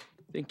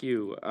 Thank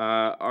you.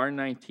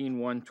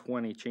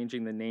 R19-120,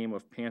 changing the name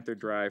of Panther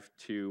Drive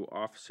to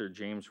Officer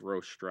James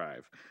Roche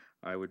Drive.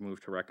 I would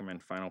move to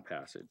recommend final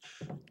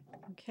passage.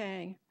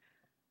 Okay,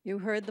 you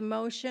heard the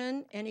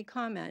motion. Any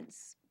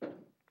comments?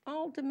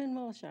 Alderman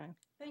Wilshire.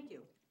 Thank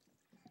you.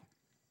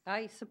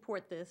 I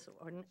support this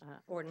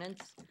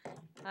ordinance.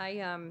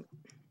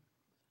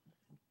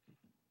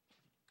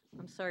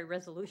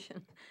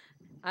 Resolution.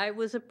 I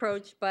was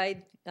approached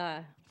by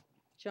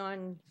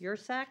John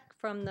Yursak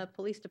from the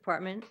police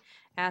department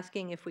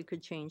asking if we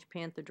could change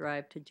Panther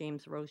Drive to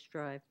James Roche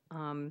Drive.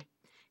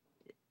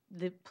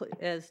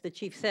 As the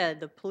chief said,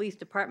 the police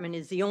department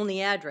is the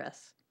only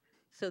address.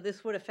 So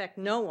this would affect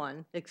no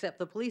one except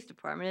the police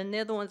department, and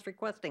they're the ones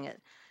requesting it.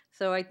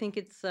 So I think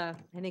it's a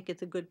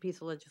good piece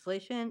of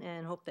legislation,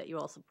 and hope that you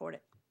all support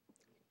it.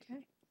 Okay.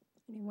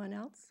 Anyone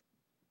else?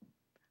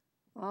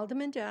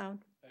 Alderman Down.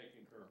 I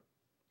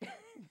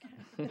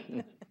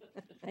concur.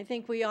 I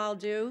think we all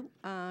do,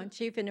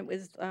 Chief, and it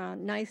was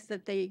nice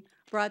that they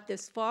brought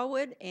this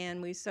forward,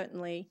 and we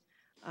certainly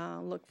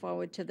look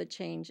forward to the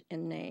change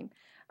in name.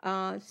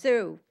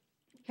 So,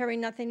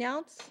 hearing nothing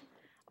else,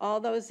 all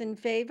those in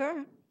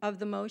favor of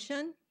the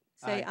motion,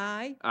 say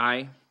aye.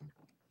 Aye.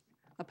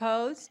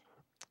 Opposed?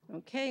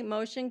 Okay,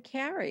 motion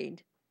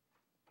carried.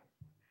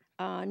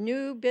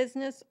 New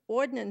business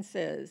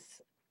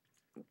ordinances.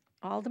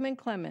 Alderman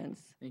Clemmons.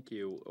 Thank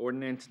you.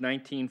 Ordinance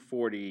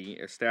 1940,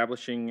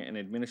 establishing an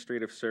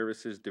administrative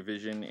services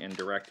division and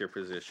director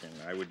position.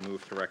 I would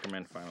move to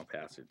recommend final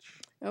passage.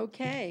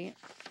 Okay.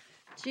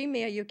 Gee,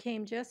 Mayor, you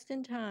came just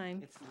in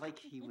time. It's like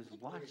he was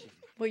watching.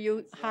 Were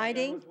you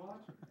hiding?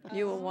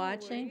 You were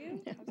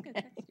watching?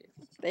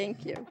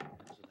 Thank you.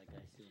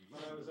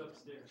 I was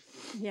upstairs.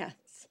 Yes.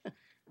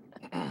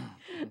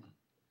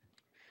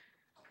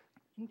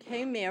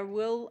 Okay, Mayor,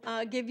 we'll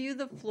give you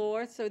the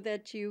floor so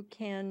that you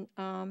can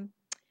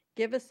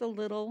give us a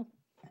little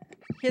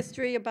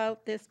history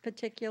about this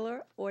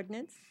particular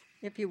ordinance,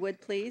 if you would,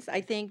 please.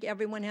 I think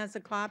everyone has a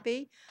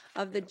copy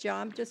of the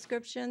job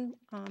description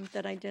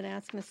that I did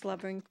ask Ms.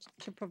 Lovering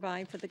to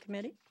provide for the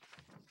committee.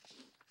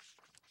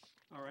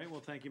 All right, well,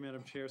 thank you,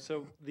 Madam Chair.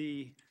 So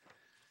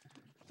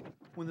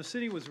when the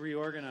city was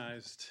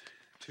reorganized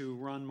to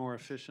run more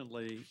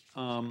efficiently,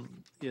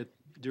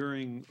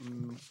 during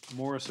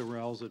Morris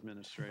Arell's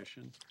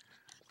administration,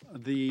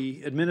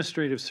 the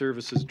Administrative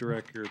Services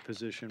Director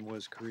position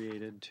was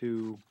created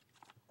to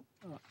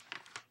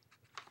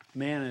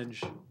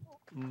manage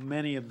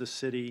many of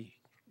the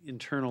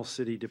internal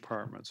city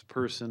departments,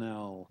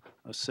 personnel,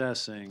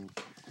 assessing,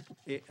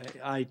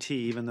 IT,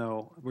 even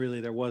though really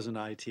there wasn't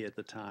IT at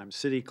the time,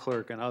 city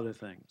clerk and other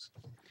things.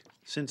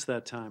 Since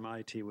that time,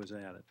 IT was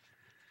added.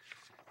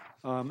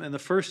 And the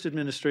first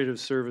Administrative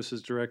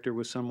Services Director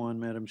was someone,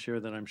 Madam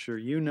Chair, that I'm sure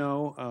you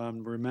know,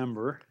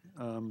 remember,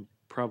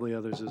 probably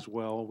others as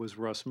well, was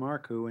Russ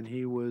Marcoux, and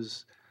he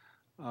was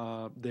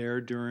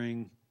there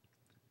during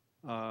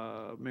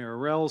Mayor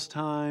Arell's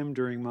time,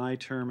 during my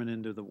term, and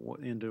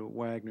into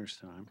Wagner's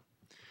time.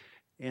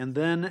 And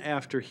then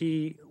after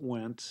he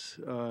went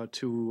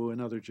to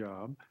another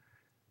job,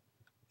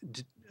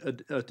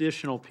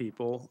 additional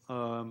people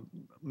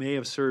may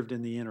have served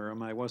in the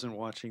interim. I wasn't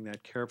watching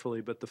that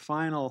carefully, but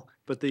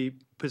the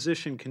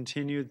position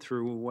continued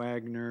through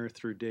Wagner,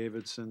 through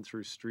Davidson,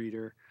 through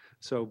Streeter,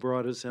 so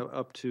brought us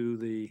up to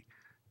the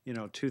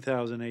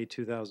 2008,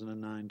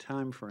 2009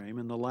 timeframe.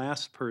 And the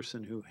last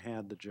person who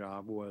had the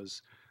job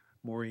was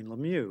Maureen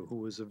Lemieux, who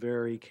was a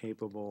very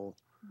capable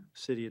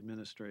city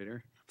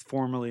administrator,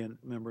 formerly a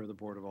member of the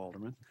Board of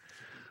Aldermen.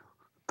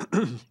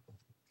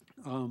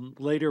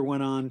 Later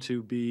went on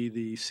to be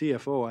the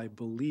CFO, I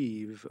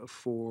believe,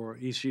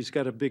 she's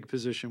got a big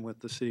position with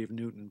the city of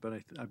Newton, but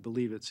I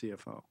believe it's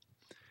CFO.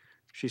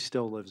 She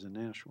still lives in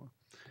Nashua.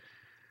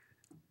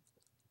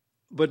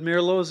 But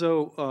Mayor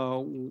Lozo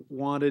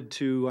wanted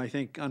to, I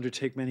think,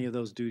 undertake many of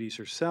those duties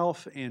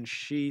herself, and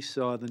she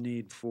saw the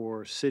need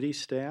for city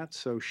stats,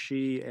 so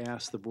she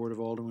asked the Board of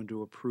Aldermen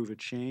to approve a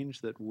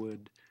change that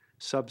would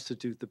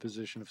substitute the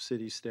position of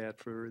city stat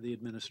for the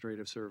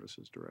Administrative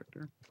Services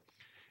Director.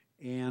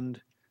 And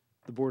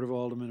the Board of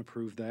Aldermen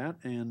approved that,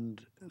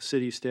 and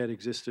city stat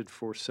existed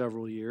for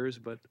several years,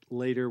 but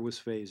later was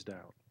phased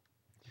out.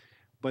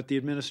 But the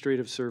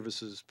Administrative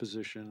Services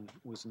position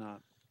was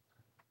not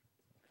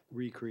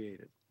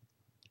recreated.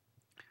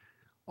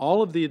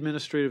 All of the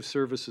Administrative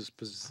Services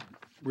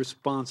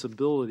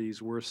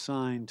responsibilities were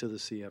assigned to the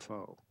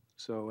CFO.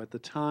 So at the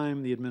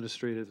time the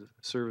Administrative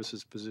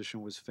Services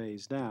position was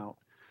phased out,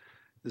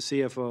 the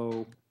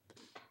CFO,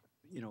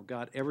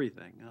 got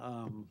everything.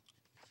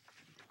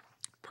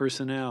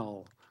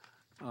 Personnel,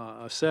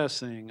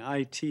 assessing,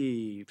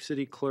 IT,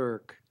 city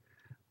clerk,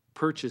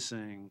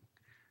 purchasing,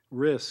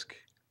 risk,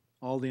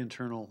 all the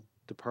internal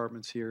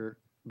departments here,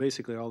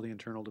 basically all the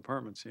internal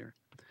departments here.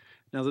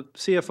 Now the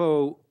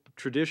CFO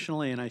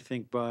traditionally, and I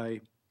think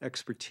by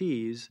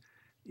expertise,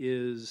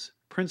 is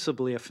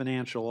principally a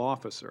financial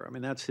officer. I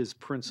mean, that's his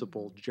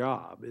principal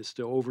job, is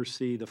to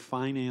oversee the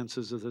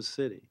finances of the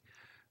city,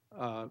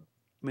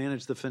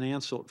 manage the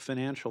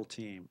financial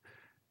team,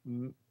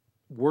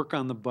 work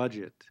on the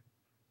budget,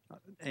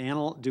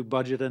 do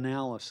budget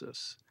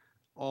analysis,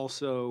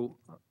 also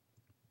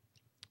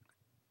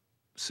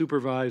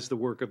supervise the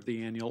work of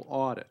the annual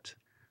audit,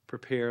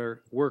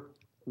 work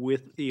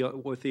with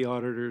the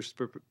auditors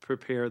to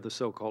prepare the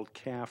so-called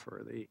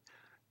CAFR,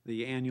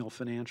 the annual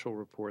financial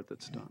report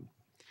that's done.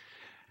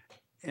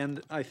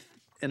 And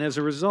as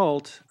a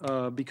result,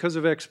 because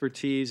of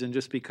expertise and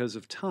just because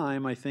of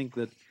time, I think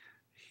that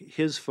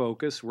his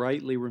focus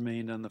rightly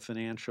remained on the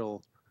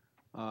financial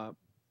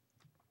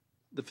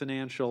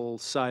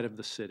side of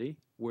the city,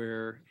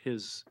 where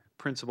his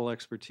principal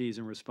expertise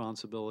and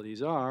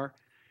responsibilities are.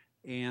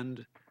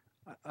 And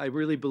I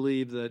really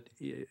believe that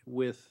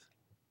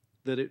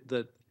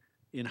that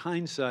in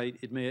hindsight,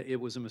 it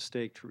was a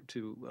mistake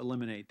to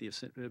eliminate the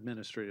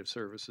Administrative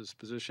Services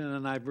position,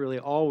 and I've really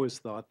always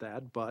thought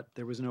that, but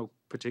there was no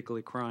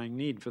particularly crying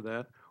need for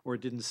that, or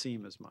it didn't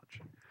seem as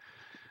much.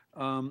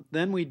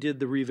 Then we did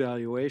the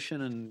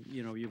revaluation, and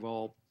you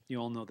all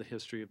know the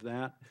history of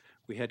that.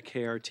 We had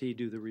KRT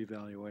do the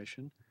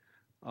revaluation.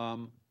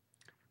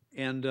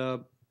 And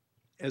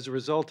as a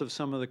result of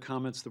some of the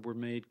comments that were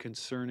made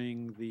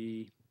concerning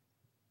the,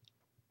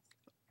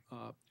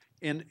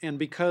 and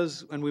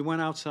because, and we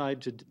went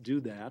outside to do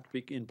that,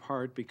 in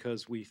part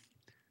because we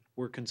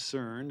were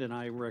concerned, and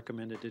I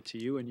recommended it to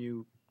you, and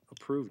you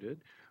approved it.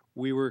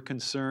 We were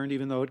concerned,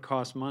 even though it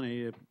cost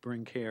money to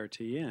bring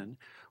KRT in,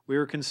 we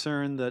were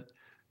concerned that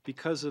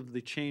because of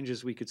the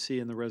changes we could see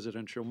in the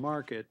residential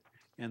market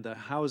and the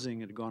housing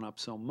had gone up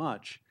so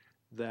much,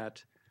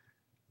 that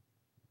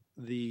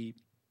the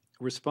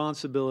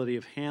responsibility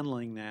of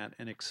handling that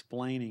and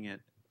explaining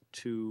it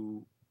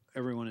to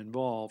everyone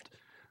involved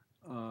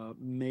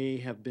may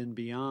have been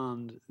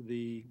beyond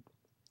the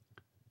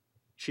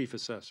chief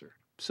assessor.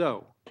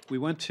 So we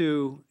went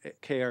to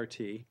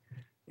KRT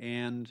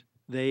and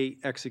they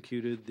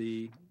executed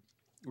the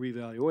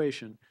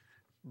revaluation.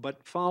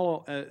 But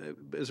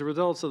as a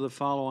result of the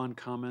follow-on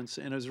comments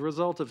and as a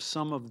result of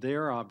some of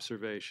their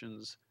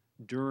observations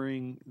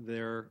during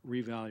their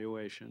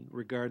revaluation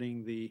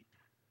regarding the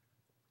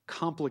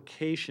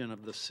complication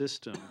of the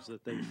systems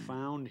that they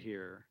found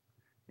here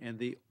and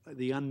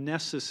the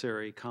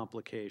unnecessary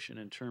complication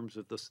in terms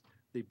of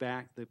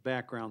the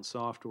background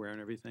software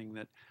and everything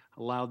that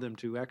allowed them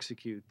to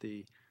execute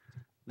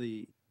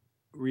the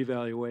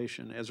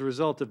revaluation. As a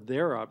result of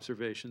their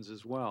observations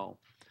as well,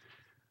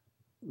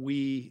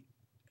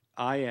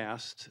 I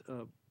asked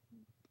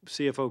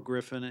CFO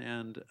Griffin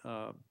and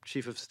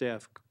Chief of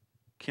Staff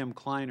Kim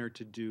Kleiner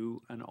to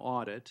do an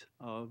audit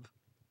of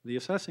the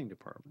assessing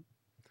department.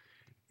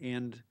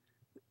 And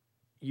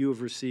you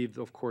have received,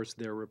 of course,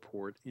 their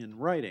report in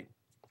writing.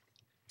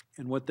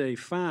 And what they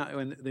found,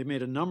 and they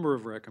made a number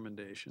of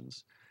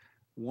recommendations.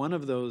 One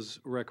of those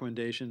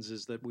recommendations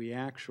is that we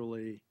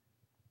actually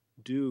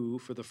do,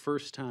 for the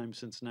first time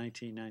since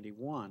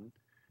 1991,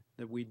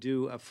 that we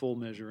do a full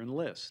measure and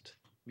list,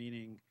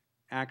 meaning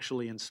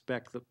actually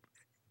inspect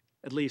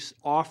at least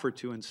offer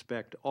to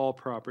inspect all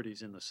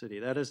properties in the city.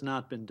 That has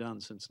not been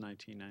done since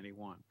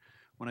 1991.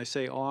 When I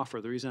say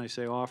offer, the reason I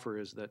say offer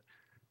is that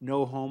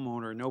no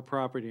homeowner, no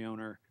property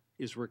owner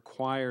is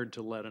required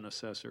to let an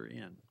assessor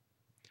in.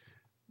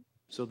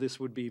 So this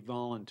would be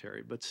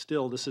voluntary, but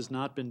still, this has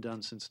not been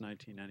done since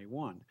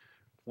 1991,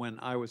 when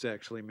I was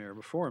actually mayor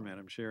before,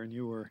 Madam Chair, and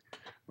you were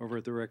over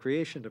at the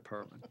Recreation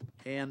Department.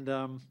 And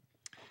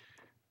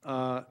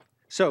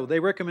so they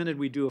recommended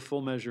we do a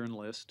full measure and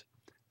list.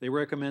 They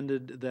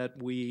recommended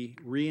that we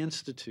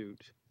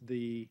reinstitute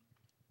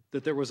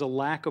that there was a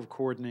lack of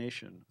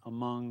coordination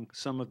among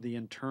some of the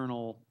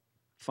internal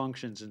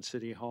functions in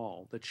City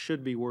Hall that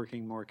should be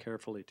working more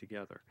carefully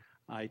together.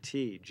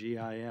 IT,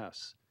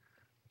 GIS,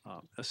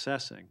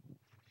 assessing,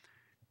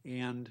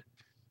 and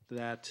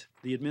that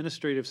the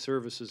administrative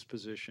services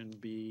position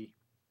be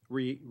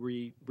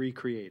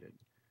recreated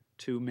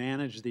to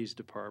manage these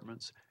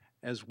departments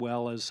as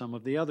well as some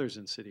of the others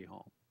in City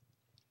Hall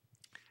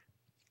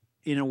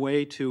in a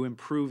way to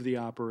improve the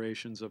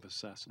operations of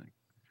assessing.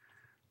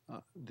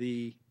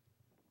 A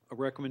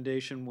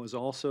recommendation was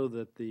also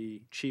that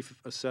the chief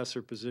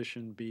assessor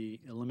position be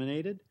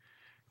eliminated.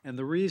 And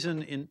the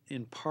reason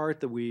in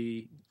part that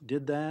we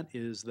did that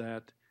is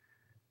that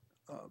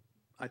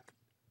I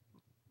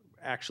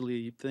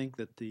actually think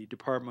that the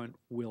department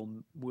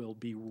will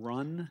be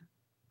run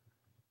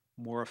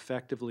more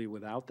effectively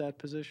without that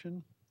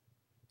position,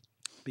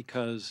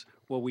 because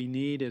what we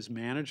need is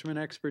management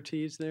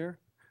expertise there.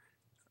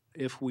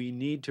 If we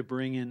need to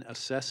bring in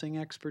assessing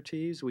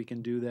expertise, we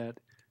can do that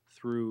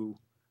through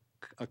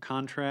a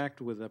contract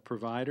with a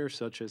provider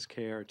such as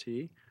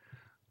KRT.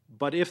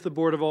 But if the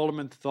Board of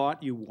Aldermen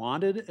thought you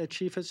wanted a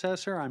chief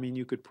assessor, I mean,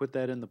 you could put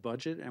that in the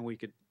budget and we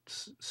could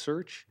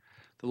search.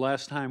 The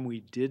last time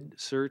we did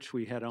search,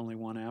 we had only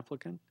one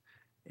applicant,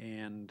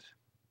 and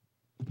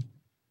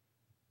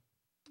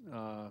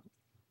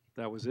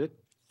that was it.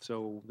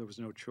 So there was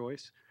no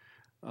choice.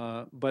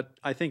 But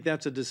I think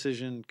that's a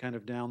decision kind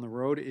of down the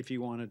road if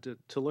you wanted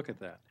to look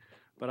at that.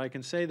 But I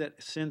can say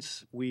that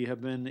since we have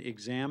been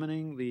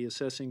examining the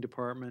assessing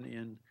department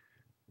in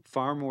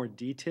far more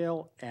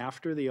detail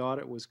after the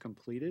audit was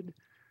completed,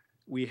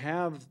 we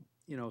have,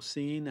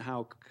 seen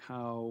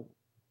how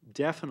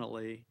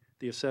definitely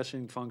the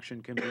assessing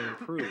function can be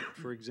improved.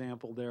 For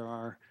example, there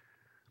are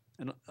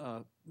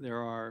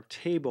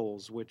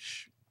tables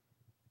which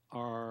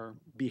are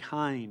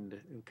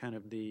behind kind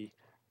of the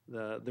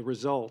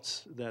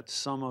results that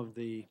some of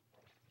the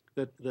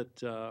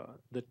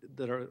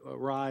that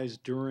arise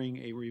during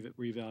a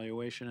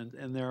revaluation,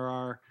 and there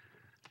are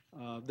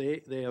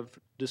they have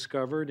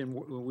discovered, and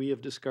we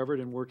have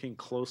discovered in working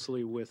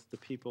closely with the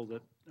people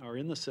that are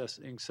in the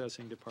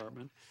assessing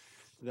department,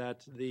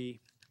 that the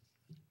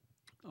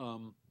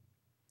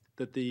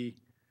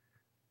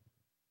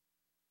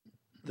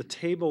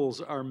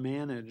tables are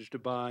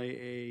managed by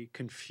a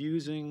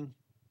confusing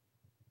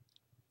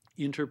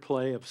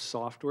interplay of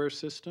software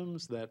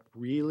systems that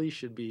really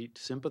should be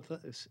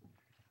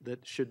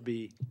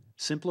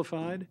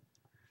simplified,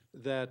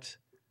 that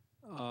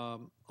a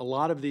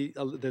lot of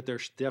that there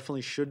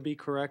definitely should be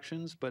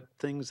corrections, but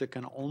things that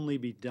can only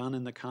be done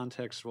in the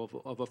context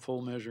of a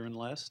full measure and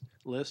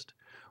list.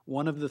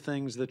 One of the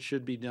things that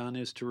should be done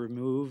is to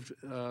remove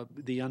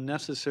the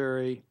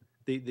unnecessary,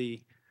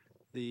 the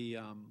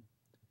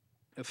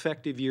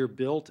effective year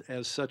built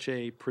as such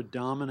a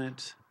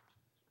predominant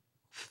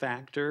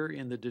factor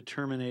in the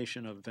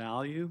determination of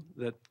value,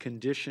 that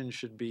condition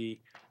should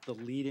be the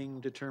leading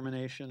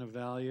determination of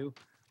value,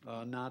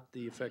 not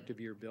the effective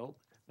year built.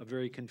 A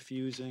very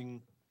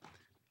confusing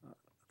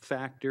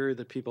factor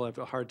that people have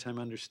a hard time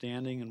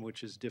understanding and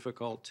which is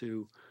difficult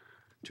to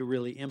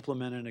really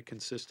implement in a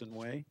consistent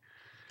way.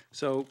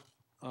 So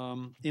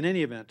in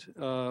any event,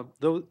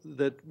 though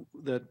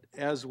that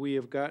as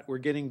we're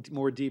getting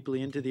more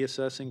deeply into the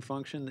assessing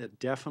function, that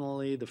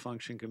definitely the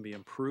function can be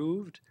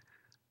improved.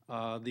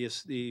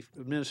 The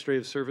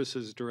Administrative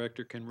Services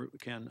Director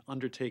can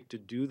undertake to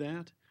do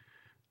that,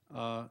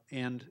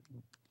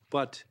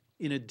 but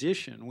in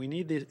addition, we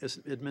need the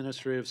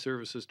Administrative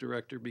Services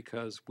Director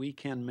because we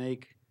can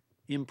make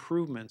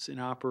improvements in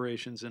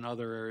operations in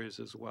other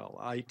areas as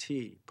well,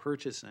 IT,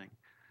 purchasing,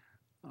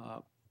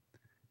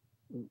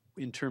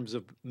 in terms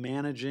of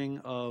managing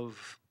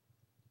of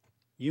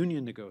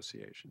union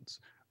negotiations.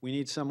 We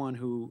need someone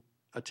who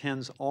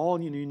attends all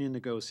union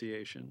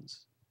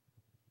negotiations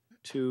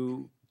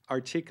to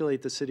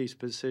articulate the city's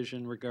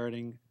position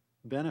regarding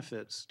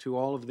benefits to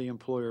all of the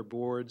employer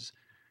boards.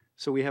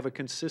 So we have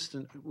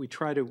we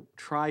try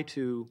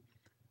to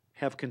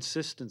have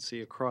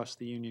consistency across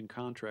the union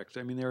contracts.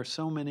 I mean, there are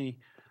so many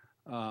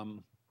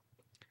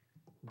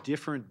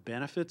different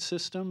benefit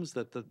systems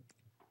that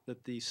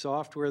the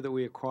software that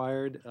we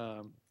acquired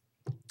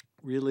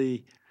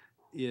really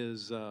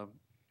is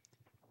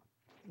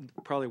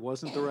probably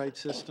wasn't the right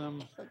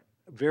system.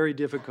 Very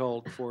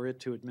difficult for it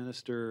to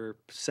administer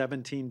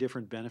 17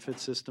 different benefit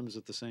systems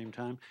at the same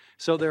time.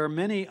 So there are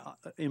many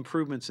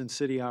improvements in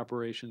city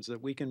operations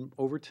that we can,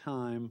 over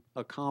time,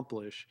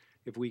 accomplish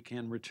if we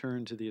can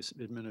return to the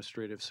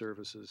administrative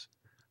services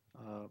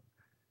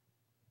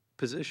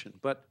position.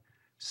 But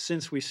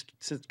since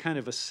kind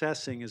of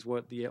assessing is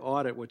what the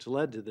audit which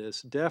led to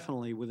this,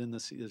 definitely within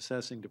the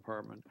assessing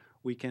department,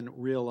 we can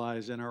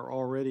realize and are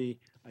already,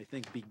 I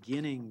think,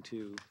 beginning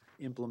to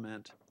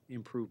implement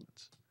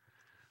improvements.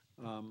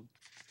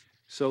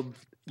 So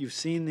you've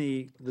seen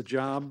the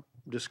job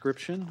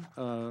description.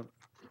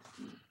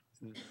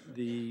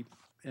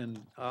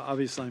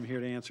 Obviously I'm here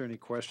to answer any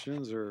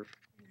questions or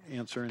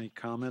answer any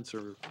comments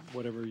or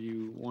whatever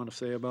you want to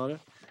say about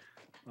it.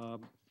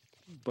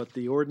 But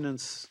the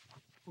ordinance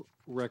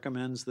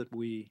recommends that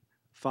we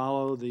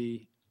follow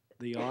the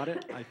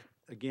audit. I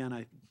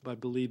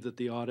believe that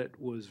the audit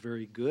was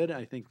very good.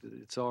 I think that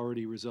it's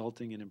already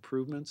resulting in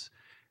improvements,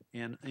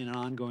 and in an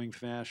ongoing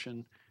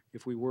fashion,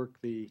 if we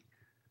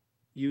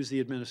use the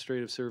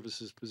administrative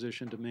services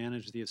position to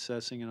manage the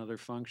assessing and other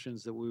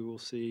functions, that we will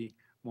see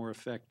more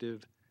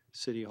effective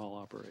City Hall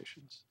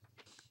operations.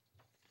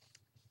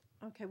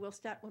 Okay, we'll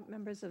start with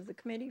members of the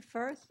committee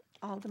first.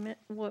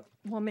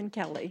 Woman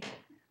Kelly.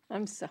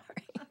 I'm sorry.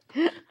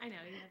 I know,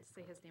 you have to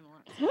say his name a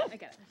lot. So I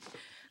get it.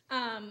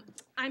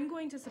 I'm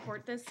going to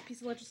support this piece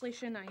of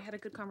legislation. I had a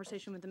good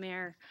conversation with the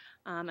mayor,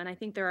 and I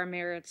think there are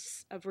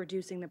merits of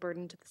reducing the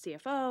burden to the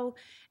CFO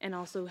and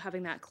also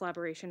having that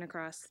collaboration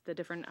across the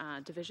different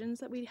divisions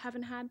that we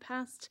haven't had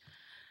passed.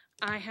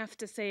 I have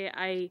to say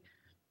I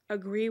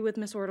agree with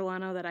Ms.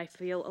 Ortolano that I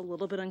feel a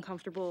little bit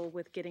uncomfortable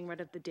with getting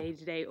rid of the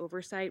day-to-day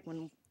oversight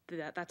when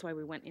that's why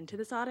we went into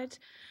this audit.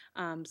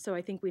 So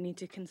I think we need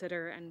to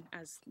consider, and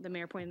as the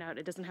mayor pointed out,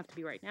 it doesn't have to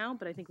be right now,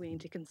 but I think we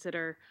need to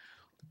consider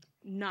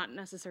not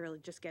necessarily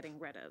just getting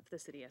rid of the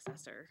city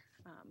assessor,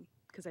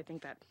 because I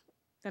think that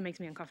makes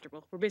me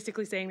uncomfortable. We're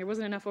basically saying there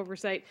wasn't enough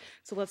oversight,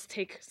 so let's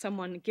take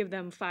someone, give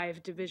them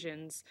 5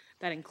 divisions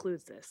that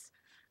includes this.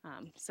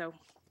 So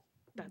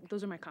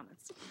those are my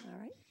comments. All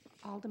right.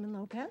 Alderman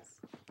Lopez?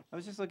 I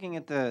was just looking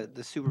at the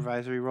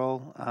supervisory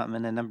role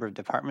and the number of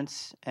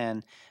departments,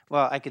 and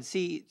well, I could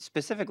see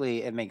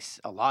specifically it makes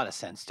a lot of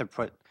sense to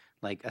put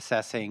like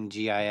assessing,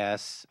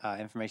 GIS,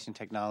 information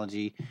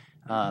technology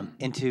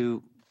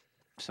into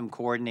some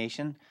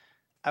coordination.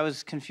 I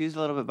was confused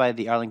a little bit by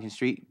the Arlington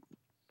Street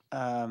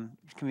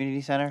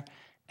Community Center,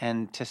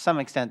 and to some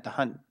extent the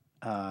Hunt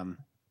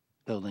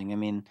building. I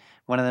mean,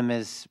 one of them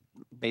is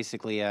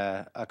basically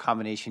a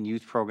combination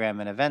youth program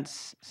and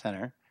events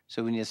center.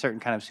 So we need a certain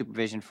kind of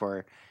supervision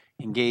for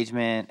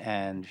engagement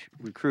and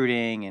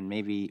recruiting and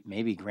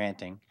maybe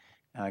granting,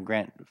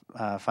 grant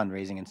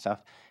fundraising and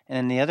stuff. And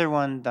then the other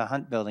one, the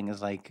Hunt building,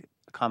 is like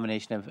a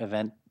combination of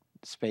event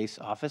space,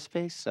 office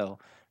space. So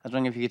I was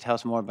wondering if you could tell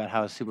us more about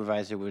how a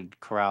supervisor would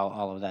corral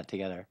all of that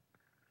together.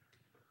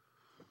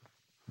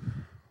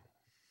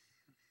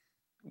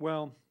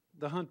 Well,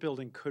 the Hunt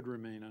building could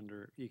remain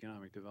under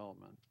economic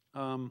development.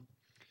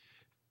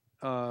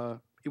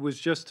 It was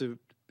just to,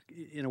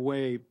 in a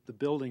way, the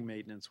building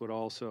maintenance would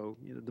also,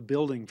 the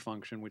building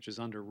function, which is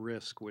under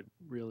risk, would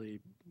really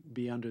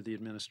be under the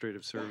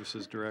administrative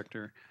services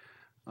director.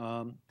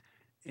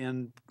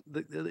 and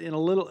in a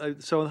little,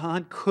 so the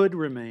hunt could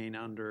remain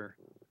under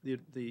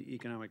the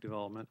economic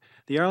development.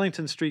 The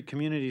Arlington Street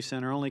Community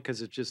Center, only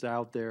because it's just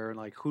out there,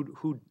 like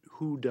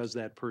who does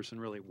that person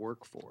really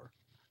work for?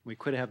 We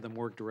could have them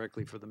work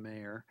directly for the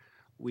mayor.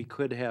 We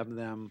could have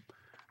them,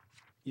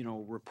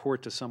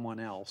 report to someone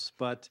else.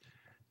 But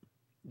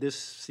this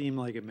seemed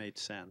like it made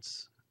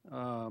sense.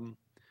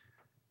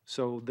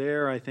 So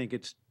there, I think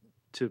it's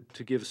to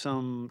give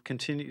some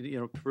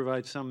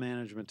provide some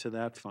management to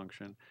that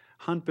function.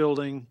 Hunt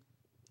building,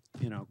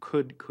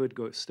 could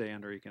go stay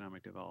under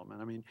economic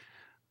development. I mean,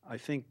 I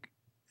think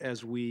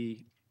the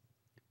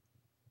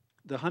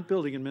Hunt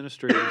building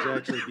administrator is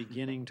actually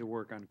beginning to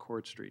work on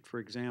Court Street. For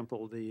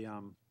example, the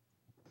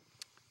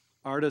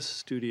artist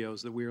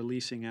studios that we are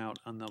leasing out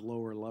on the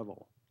lower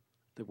level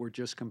that were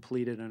just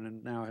completed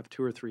and now have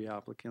 2 or 3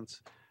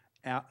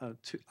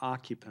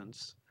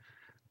 occupants.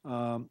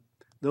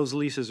 Those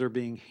leases are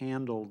being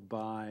handled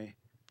by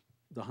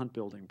the Hunt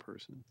building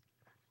person,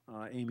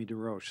 Amy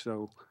DeRoche.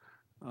 So,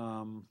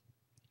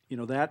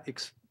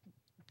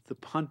 the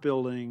Hunt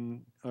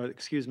building,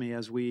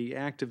 as we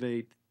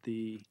activate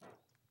the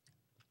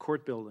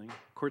Court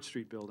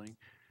Street building,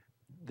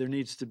 there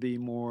needs to be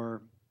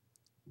more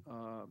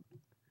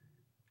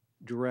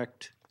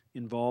direct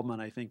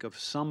involvement, I think, of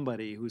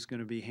somebody who's going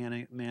to be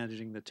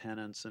managing the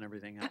tenants and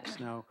everything else.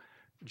 Now,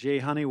 Jay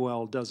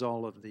Honeywell does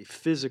all of the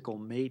physical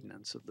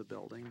maintenance of the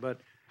building,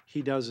 but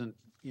he doesn't,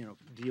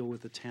 deal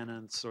with the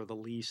tenants or the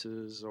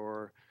leases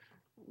or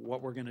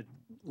what we're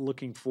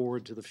looking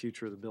forward to the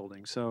future of the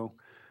building. So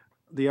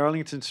the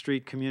Arlington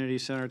Street Community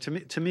Center,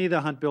 to me,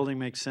 the Hunt building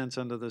makes sense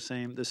under the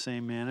same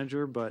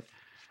manager, but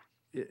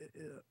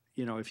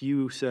if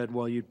you said,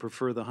 well, you'd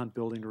prefer the Hunt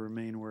building to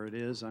remain where it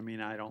is, I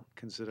mean, I don't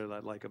consider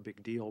that like a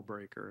big deal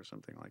breaker or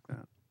something like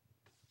that.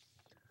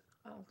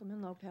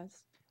 Alderman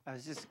Lopez. I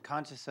was just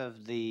conscious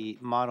of the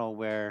model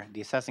where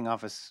the assessing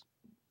office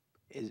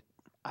is,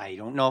 I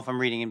don't know if I'm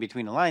reading in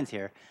between the lines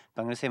here,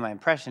 but I'm going to say my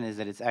impression is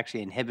that it's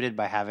actually inhibited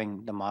by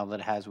having the model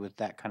that it has with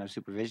that kind of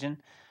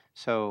supervision.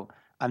 So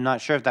I'm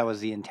not sure if that was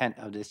the intent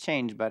of this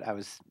change, but I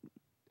was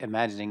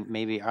imagining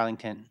maybe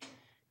Arlington,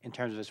 in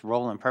terms of its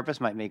role and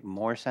purpose, might make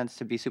more sense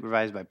to be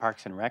supervised by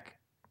Parks and Rec,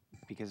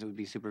 because it would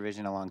be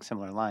supervision along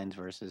similar lines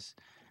versus,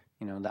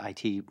 the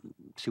IT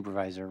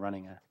supervisor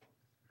running a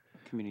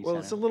community center.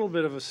 Well, it's a little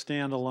bit of a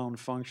standalone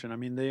function. I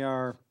mean, they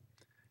are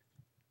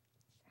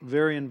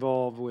very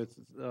involved with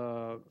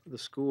the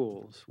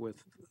schools,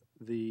 with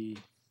the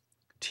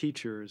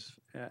teachers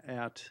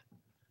at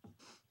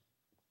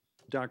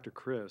Dr.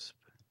 Crisp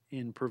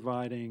in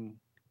providing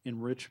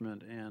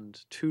enrichment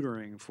and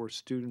tutoring for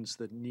students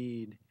that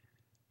need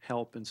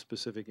help in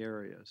specific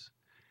areas.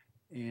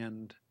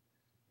 And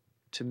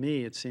to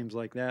me, it seems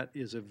like that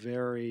is a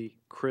very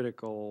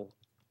critical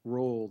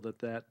role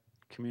that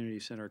community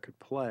center could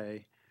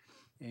play,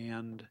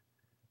 and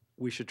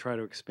we should try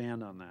to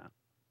expand on that.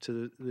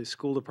 The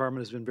school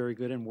department has been very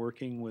good in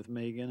working with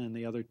Megan and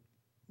the other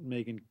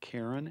Megan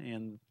Karen,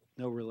 and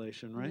no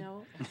relation, right?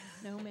 No,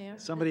 Mayor.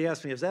 Somebody Somebody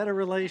asked me, is that a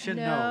relation?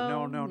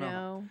 No.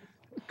 No.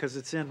 Because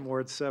it's in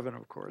Ward 7,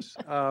 of course.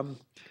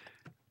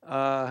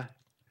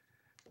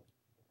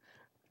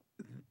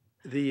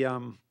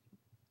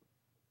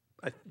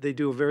 They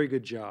do a very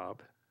good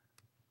job.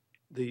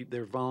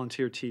 They're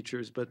volunteer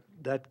teachers, but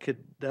that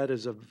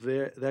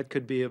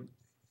could be an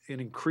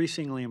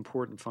increasingly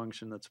important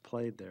function that's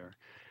played there.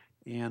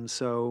 And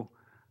so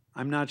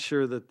I'm not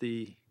sure that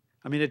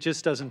it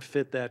just doesn't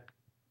fit that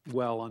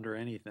well under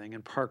anything,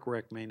 and Park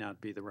Rec may not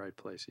be the right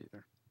place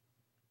either.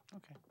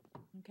 Okay,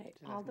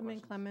 Alderman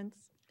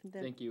Clements.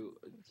 Thank you.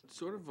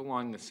 Sort of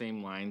along the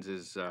same lines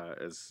as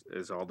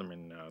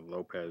Alderman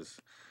Lopez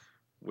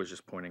was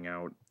just pointing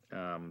out.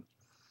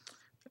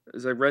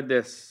 As I read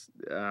this,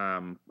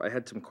 I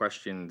had some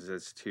questions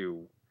as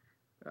to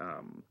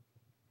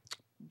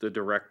the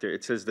director.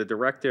 It says the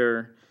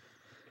director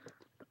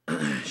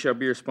shall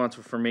be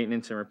responsible for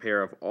maintenance and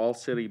repair of all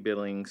city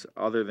buildings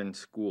other than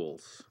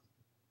schools.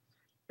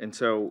 And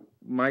so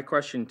my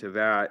question to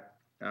that,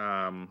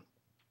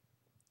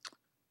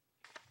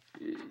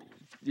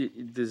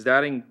 does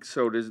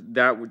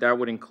that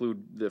would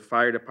include the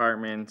fire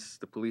departments,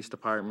 the police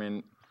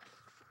department,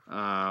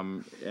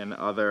 and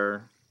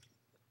other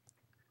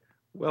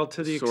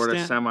to the sort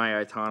extent, of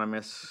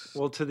semi-autonomous?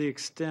 Well, to the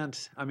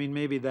extent,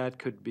 maybe that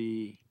could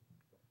be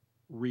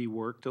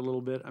reworked a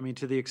little bit.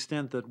 To the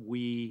extent that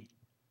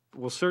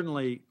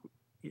certainly,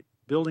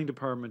 building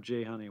department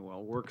Jay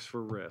Honeywell works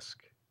for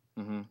risk.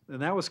 Mm-hmm.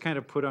 And that was kind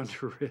of put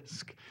under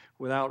risk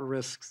without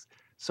risks.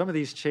 Some of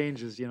these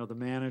changes, the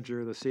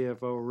manager, the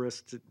CFO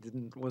risk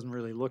wasn't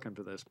really looking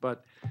for this.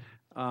 But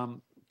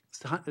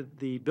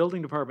the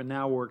building department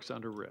now works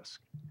under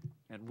risk.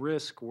 And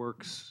risk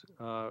works,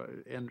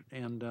 and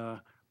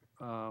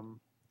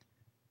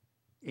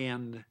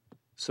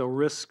so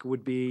risk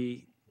would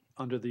be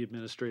under the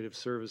administrative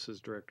services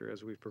director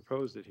as we've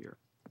proposed it here.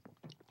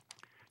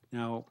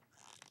 Now,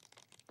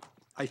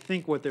 I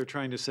think what they're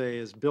trying to say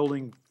is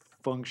building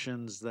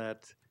functions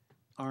that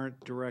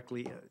aren't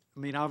directly, I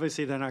mean,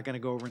 obviously, they're not going to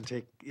go over and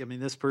take, I mean,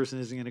 this person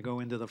isn't going to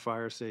go into the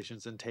fire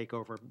stations and take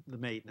over the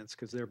maintenance,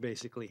 because they're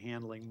basically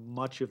handling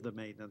much of the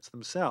maintenance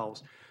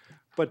themselves.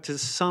 But to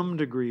some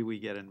degree, we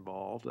get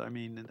involved. I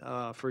mean,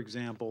 for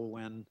example,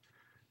 when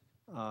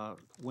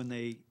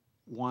they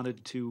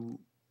wanted to,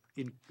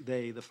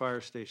 the fire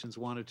stations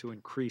wanted to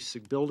increase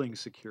building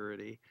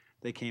security,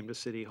 they came to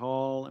City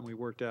Hall and we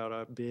worked out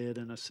a bid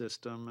and a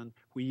system, and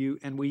we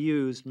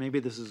used, maybe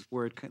this is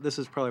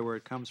probably where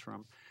it comes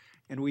from,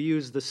 and we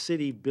used the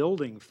city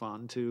building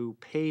fund to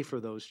pay for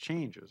those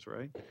changes,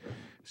 right?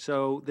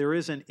 So there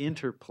is an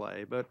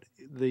interplay, but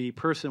the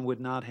person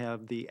would not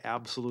have the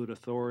absolute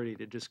authority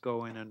to just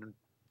go in and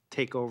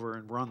take over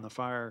and run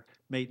the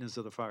maintenance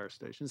of the fire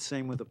station.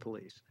 Same with the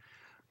police.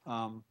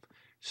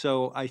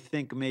 So I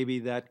think maybe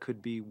that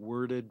could be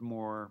worded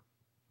more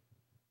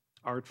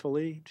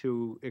artfully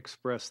to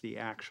express the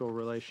actual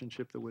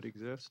relationship that would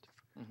exist.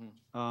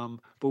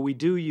 But we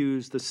do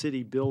use the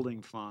city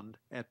building fund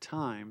at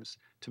times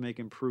to make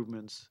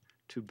improvements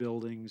to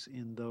buildings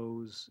in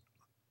those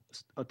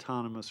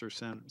autonomous or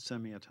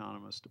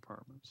semi-autonomous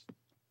departments.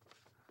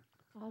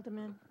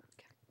 Alderman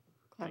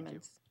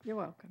Clements. You're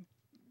welcome.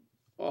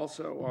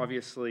 Also,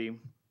 obviously,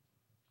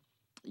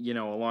 you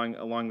know,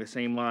 along the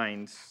same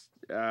lines,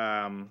 you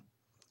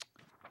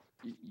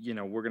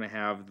know, we're going to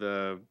have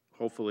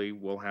hopefully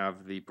we'll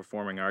have the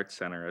Performing Arts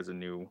Center as a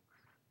new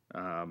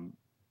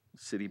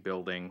city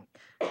building,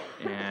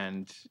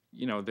 and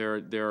you know,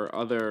 there are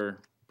other,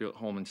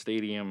 Holman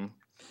Stadium.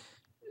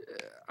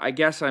 I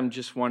guess I'm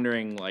just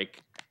wondering,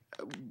 like,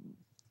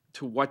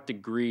 to what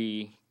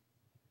degree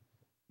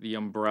the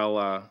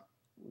umbrella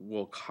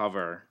will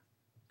cover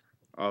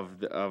of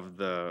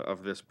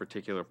this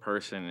particular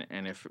person,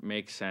 and if it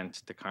makes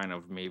sense to kind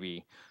of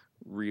maybe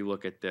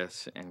relook at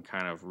this and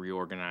kind of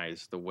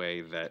reorganize the way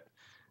that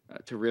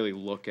to really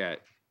look at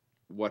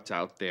what's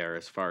out there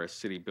as far as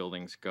city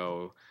buildings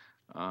go,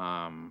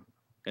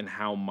 and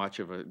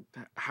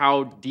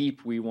how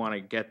deep we want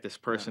to get this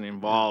person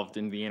involved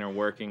in the inner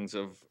workings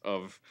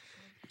of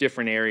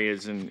different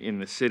areas in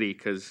the city,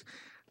 because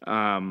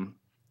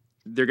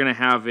they're going to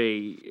have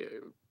a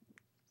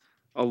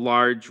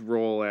large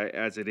role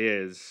as it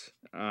is.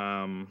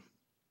 And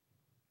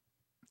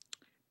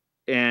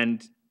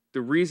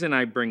the reason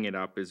I bring it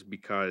up is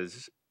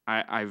because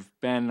I've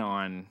been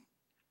on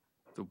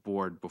the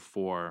board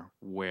before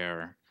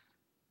where,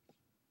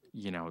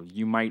 you know,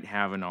 you might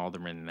have an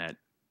alderman that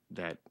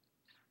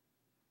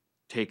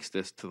takes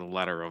this to the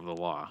letter of the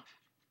law.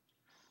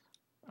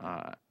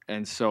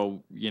 And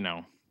so, you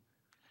know,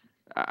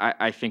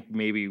 I think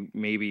maybe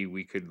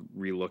we could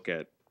relook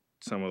at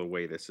some of the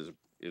way this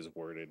is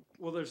worded.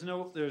 Well, there's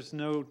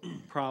no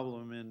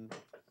problem in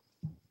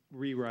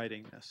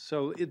rewriting this.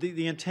 So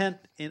the intent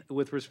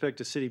with respect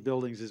to city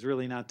buildings is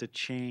really not to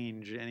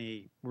change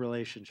any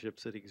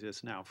relationships that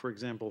exist now. For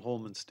example,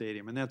 Holman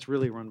Stadium, and that's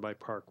really run by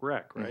Park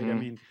Rec, right? I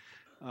mean,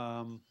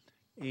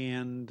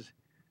 and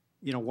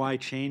you know, why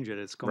change it?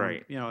 It's going,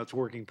 Right. You know, it's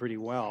working pretty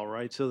well,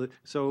 right? So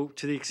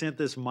to the extent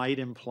this might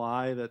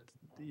imply that,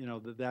 you know,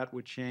 that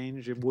would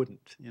change, it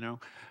wouldn't, you know.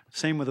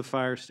 Same with the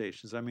fire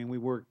stations. I mean, we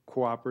work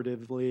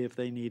cooperatively if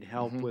they need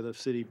help with a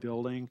city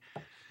building.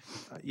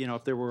 You know,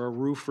 if there were a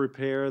roof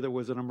repair that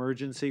was an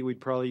emergency,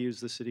 we'd probably use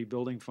the city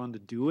building fund to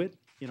do it,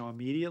 you know,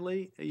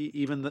 immediately,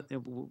 even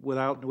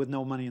with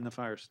no money in the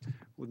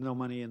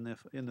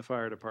in the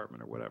fire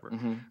department or whatever.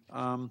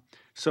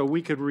 So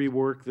we could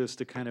rework this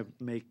to kind of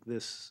make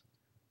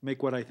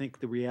what I think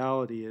the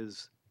reality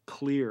is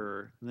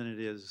clearer than it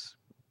is,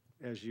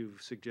 as you've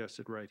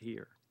suggested right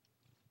here.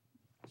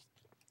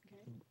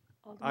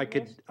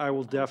 I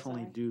will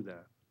definitely do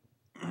that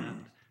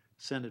and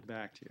send it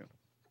back to you.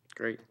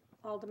 Great.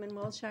 Alderman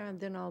Wilshire and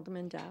then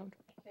Alderman Dowd.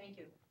 Thank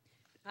you.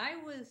 I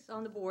was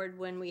on the board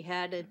when we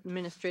had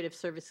Administrative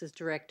Services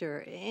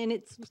Director, and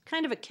it's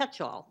kind of a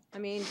catch-all. I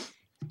mean,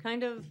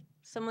 kind of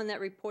someone that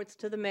reports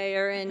to the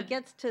mayor and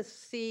gets to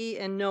see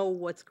and know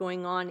what's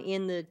going on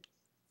in the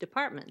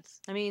departments.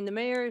 I mean, the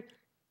mayor,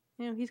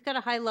 you know, he's got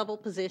a high-level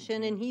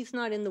position, and he's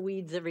not in the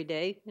weeds every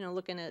day, you know,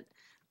 looking at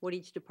what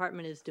each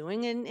department is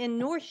doing, and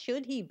nor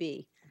should he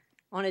be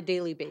on a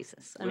daily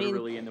basis. I mean,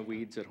 Literally in the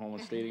weeds at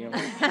Holman Stadium.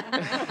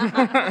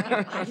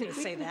 I didn't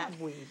say that.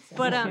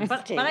 But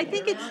I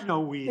think it's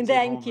no weeds.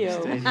 Thank you.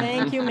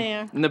 Thank you,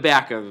 Mayor. In the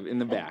back.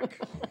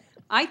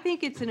 I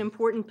think it's an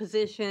important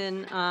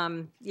position.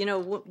 You know,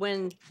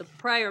 when the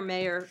prior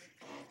mayor,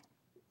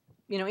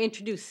 you know,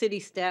 introduced City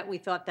Stat, we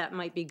thought that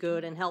might be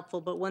good and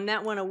helpful. But when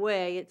that went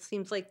away, it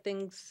seems like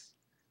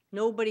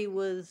nobody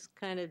was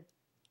kind of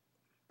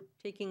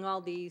taking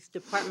all these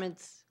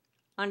departments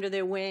under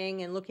their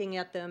wing and looking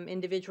at them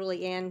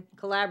individually and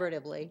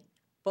collaboratively,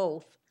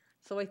 both.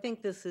 So I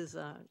think this is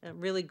a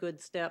really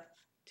good step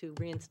to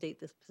reinstate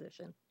this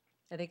position.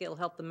 I think it'll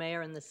help the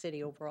mayor and the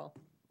city overall.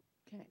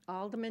 Okay,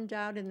 Alderman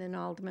Dowd and then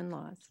Alderman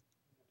Laws.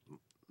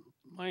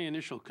 My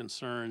initial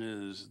concern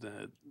is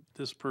that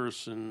this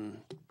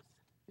person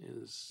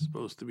is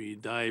supposed to be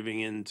diving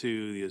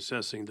into the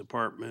assessing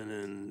department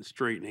and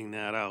straightening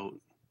that out.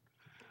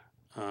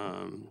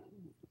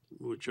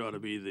 which ought to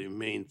be the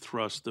main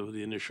thrust of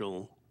the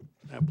initial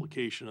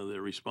application of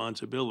their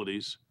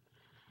responsibilities.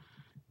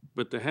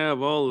 But to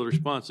have all the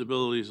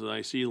responsibilities that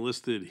I see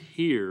listed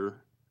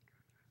here,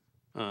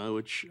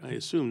 which I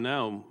assume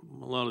now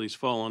a lot of these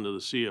fall under the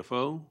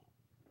CFO.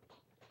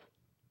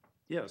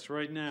 Yes,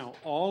 right now,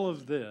 all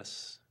of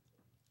this,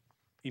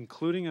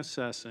 including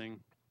assessing,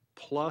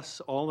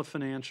 plus all the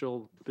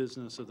financial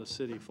business of the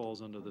city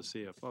falls under the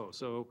CFO.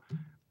 So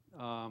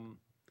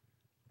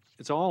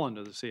it's all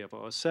under the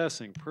CFO,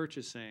 assessing,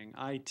 purchasing,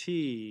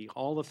 IT,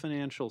 all the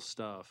financial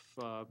stuff,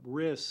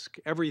 risk,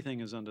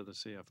 everything is under the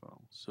CFO.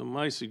 So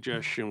my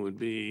suggestion would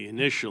be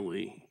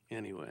initially,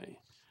 anyway,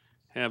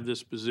 have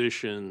this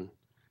position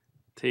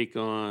take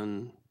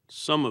on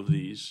some of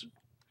these,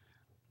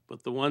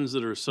 but the ones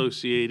that are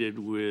associated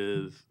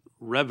with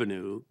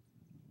revenue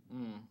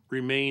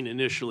remain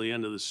initially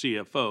under the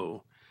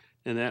CFO,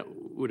 and that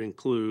would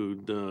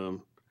include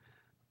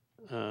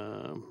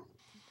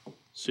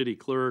city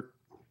clerk,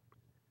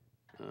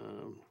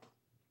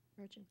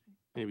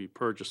 maybe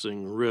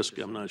purchasing, risk,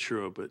 I'm not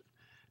sure, but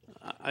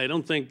I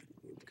don't think,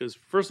 because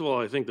first of all,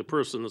 I think the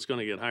person that's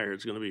gonna get hired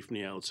is gonna be from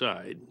the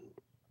outside,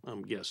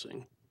 I'm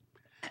guessing.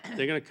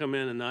 They're gonna come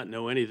in and not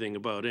know anything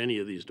about any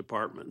of these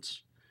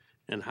departments.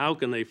 And how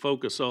can they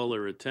focus all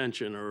their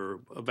attention, or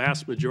a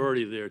vast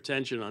majority of their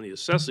attention, on the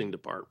assessing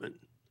department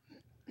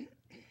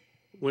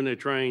when they're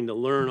trying to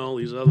learn all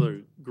these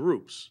other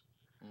groups?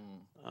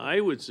 I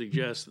would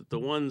suggest that the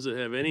ones that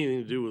have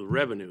anything to do with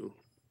revenue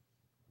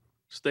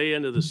stay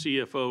under the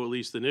CFO, at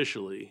least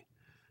initially,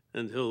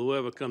 until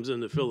whoever comes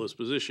in to fill this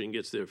position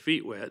gets their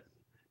feet wet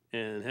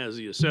and has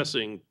the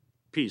assessing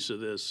piece of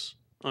this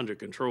under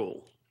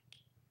control.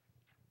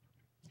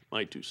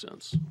 My 2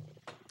 cents.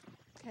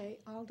 Okay,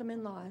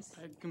 Alderman Laws.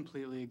 I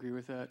completely agree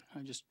with that. I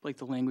just like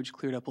the language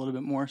cleared up a little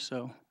bit more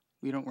so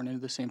we don't run into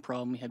the same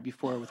problem we had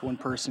before with one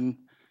person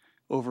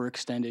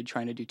overextended,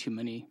 trying to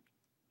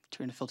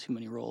fill too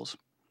many roles.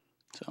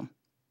 So.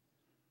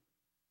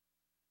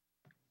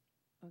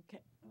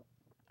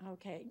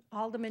 Okay,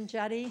 Alderman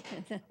Jettie,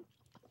 and then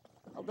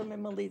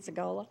Alderman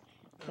Malizagola,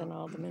 then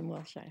Alderman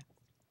Wilshire.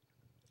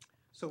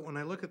 So when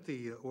I look at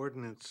the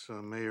ordinance,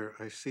 Mayor,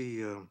 I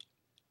see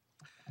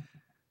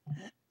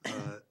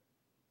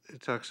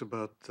it talks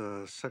about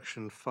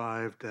section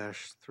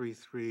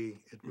 5-33,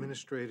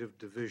 administrative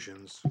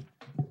divisions,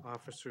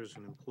 officers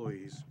and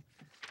employees.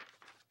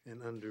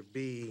 And under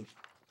B,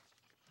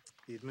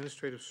 the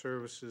administrative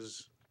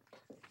services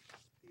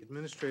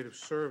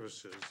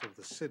of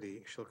the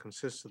city shall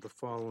consist of the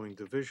following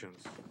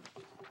divisions.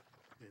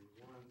 And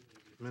one,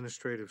 the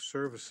administrative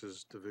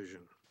services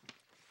division.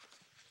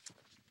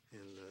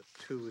 And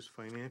two is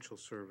financial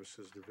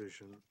services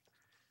division,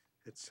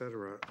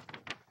 etc.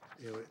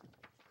 You know,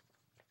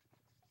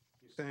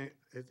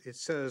 it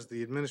says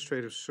the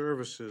administrative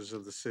services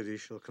of the city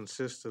shall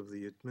consist of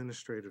the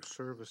administrative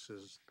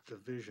services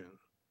division.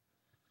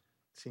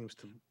 It seems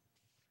to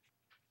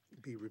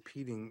be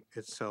repeating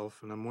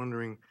itself, and I'm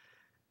wondering,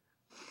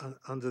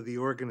 under the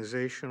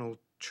organizational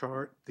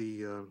chart,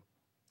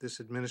 this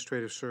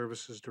administrative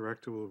services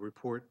director will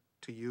report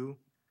to you?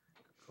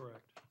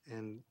 Correct.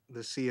 And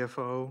the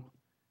CFO,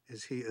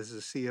 is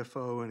the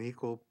CFO an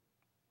equal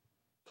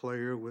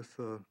player with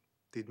the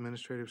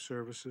administrative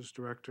services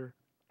director?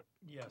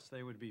 Yes,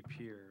 they would be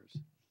peers.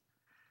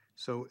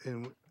 So,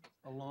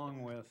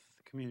 along with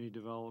community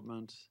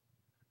development,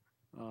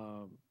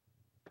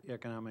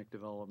 economic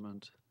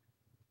development,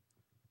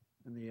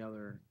 and the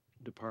other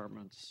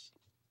departments,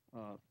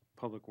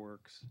 public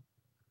works,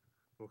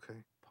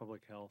 okay,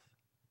 public health.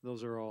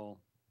 Those are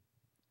all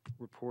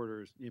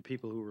reporters,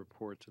 people who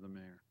report to the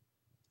mayor.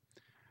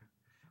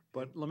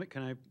 But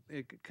can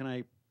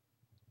I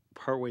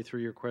partway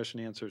through your question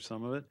answer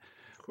some of it?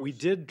 We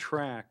did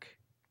track,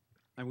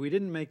 and we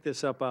didn't make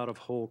this up out of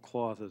whole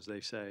cloth, as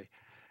they say.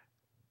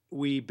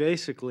 We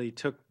basically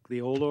took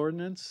the old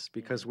ordinance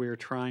because we were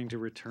trying to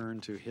return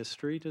to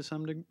history to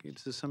some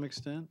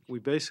extent. We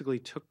basically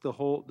took the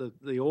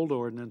old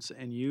ordinance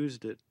and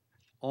used it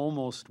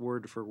almost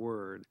word for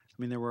word. I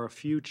mean, there were a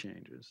few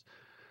changes.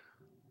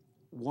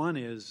 One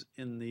is,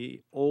 in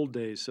the old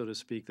days, so to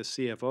speak, the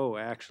CFO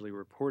actually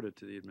reported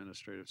to the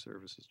Administrative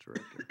Services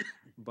Director.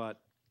 But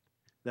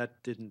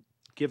that didn't,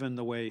 given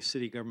the way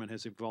city government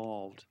has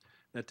evolved,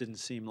 that didn't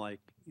seem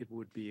like it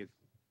would be a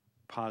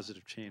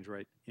positive change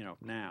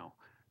now.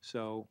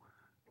 So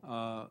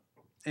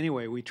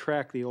anyway, we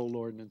tracked the old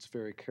ordinance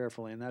very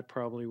carefully, and that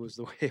probably was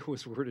the way it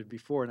was worded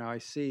before. Now I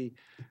see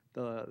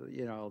the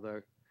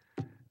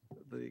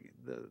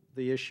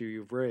issue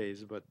you've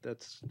raised, but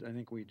I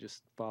think we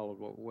just followed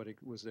what it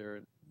was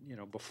there,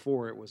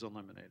 before it was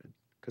eliminated.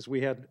 Because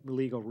we had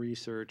legal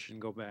research and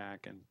go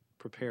back and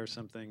prepare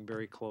something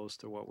very close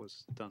to what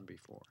was done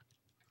before.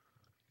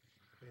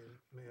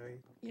 May I?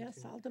 Yes,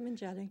 continue? Alderman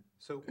Jettie.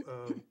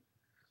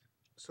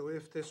 So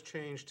if this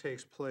change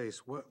takes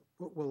place, what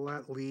will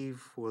that leave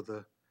for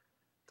the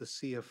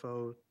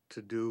CFO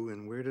to do,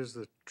 and where does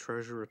the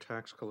treasurer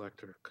tax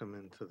collector come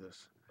into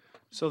this?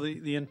 So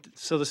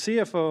so the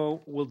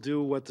CFO will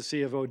do what the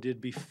CFO did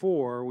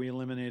before we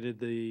eliminated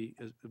the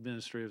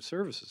administrative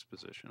services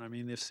position. I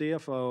mean, the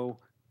CFO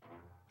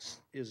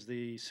is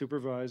the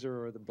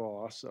supervisor or the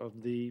boss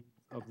of the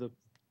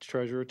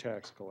treasurer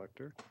tax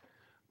collector.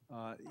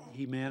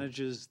 He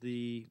manages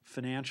the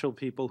financial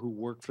people who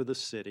work for the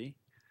city,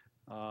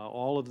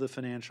 all of the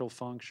financial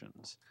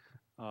functions,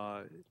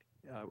 all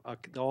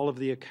of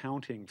the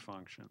accounting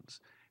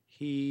functions.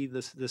 The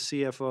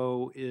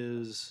CFO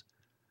is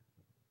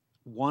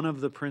one of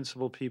the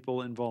principal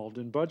people involved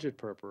in budget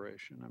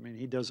preparation. I mean,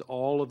 he does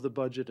all of the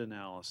budget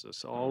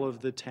analysis, all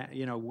of the,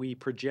 we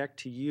project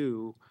to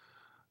you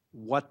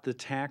what the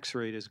tax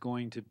rate is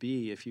going to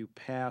be if you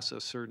pass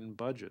a certain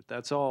budget.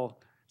 That's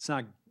all. It's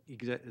not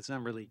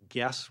really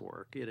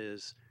guesswork. It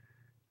is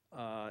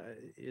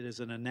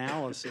an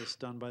analysis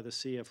done by the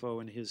CFO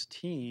and his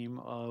team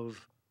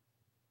of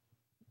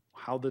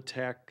how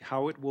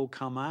it will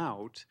come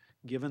out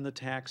given the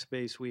tax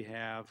base we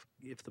have,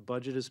 if the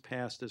budget is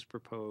passed as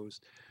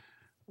proposed,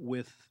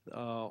 with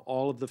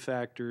all of the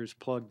factors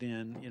plugged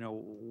in,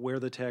 where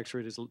the tax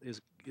rate is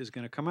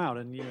going to come out.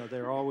 And,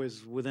 they're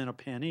always within a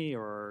penny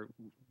or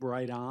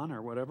right on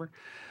or whatever.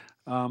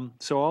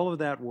 So all of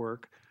that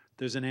work.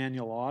 There's an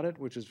annual audit,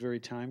 which is very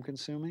time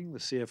consuming. The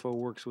CFO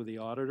works with the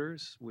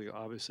auditors. We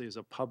obviously, as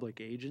a public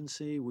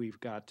agency,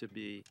 we've got to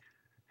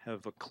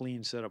have a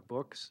clean set of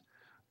books.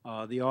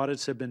 The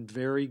audits have been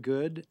very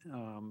good,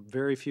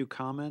 very few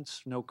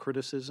comments, no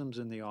criticisms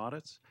in the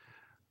audits.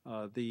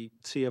 The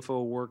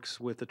CFO works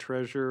with the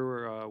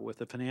treasurer, with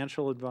the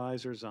financial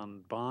advisors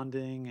on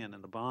bonding and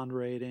in the bond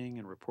rating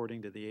and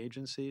reporting to the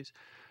agencies.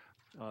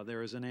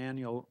 There is an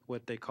annual,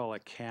 what they call a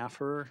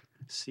CAFR,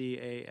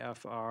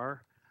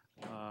 C-A-F-R.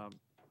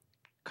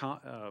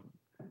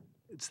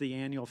 It's the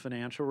annual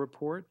financial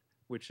report,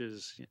 which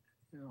is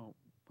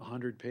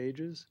 100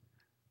 pages.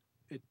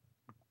 It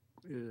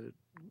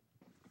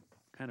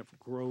kind of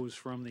grows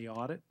from the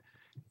audit,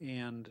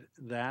 and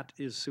that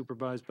is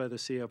supervised by the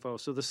CFO.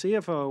 So the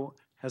CFO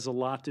has a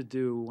lot to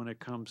do when it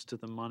comes to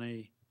the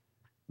money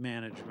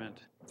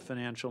management,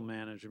 financial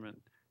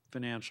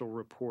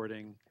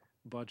reporting,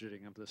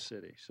 budgeting of the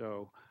city.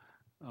 So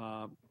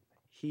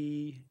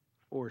he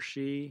or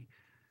she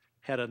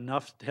had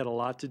a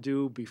lot to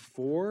do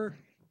before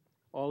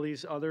all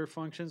these other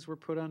functions were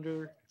put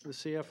under the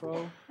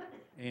CFO,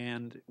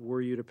 and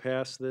were you to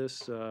pass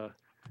this,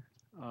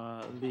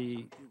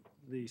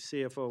 the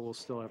CFO will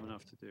still have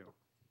enough to do.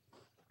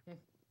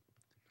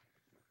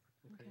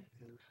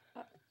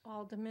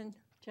 Alderman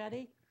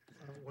Jettie?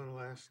 One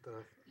last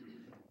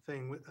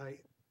thing.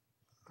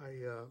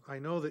 I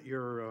know that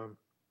you're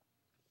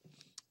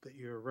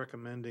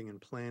recommending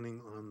and planning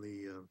on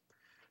the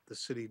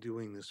city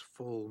doing this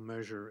full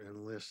measure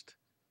and list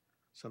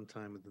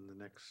sometime within the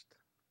next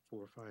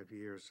 4 or 5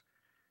 years.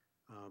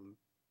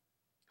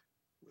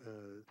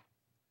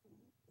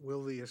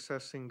 Will the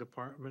assessing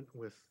department,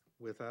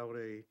 without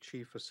a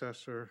chief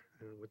assessor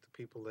and with the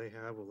people they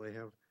have, will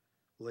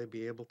they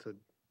be able to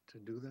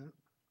do that?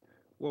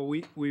 Well,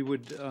 we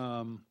would,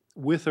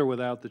 with or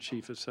without the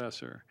chief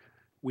assessor,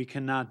 we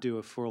cannot do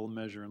a full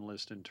measure and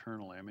list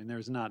internally. I mean,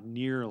 there's not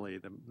nearly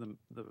the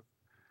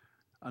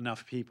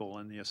enough people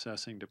in the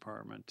assessing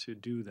department to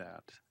do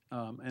that.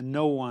 And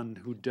no one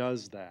who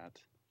does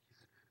that,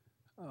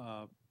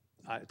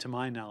 to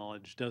my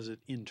knowledge, does it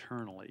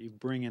internally. You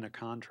bring in a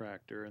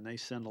contractor and they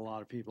send a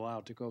lot of people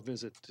out to go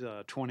visit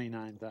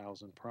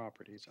 29,000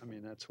 properties. I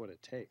mean, that's what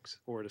it takes,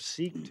 or to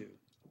seek to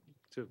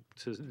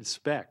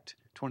inspect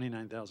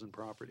 29,000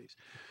 properties.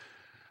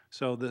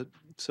 So this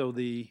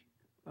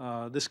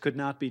could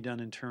not be done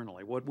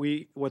internally. What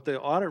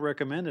the audit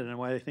recommended, and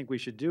what I think we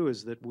should do,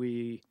 is that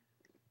we,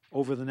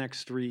 over the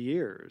next 3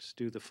 years,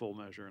 do the full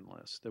measure and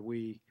list. That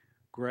we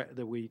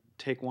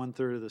take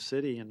 1/3 of the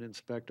city and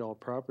inspect all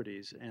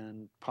properties,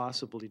 and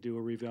possibly do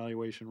a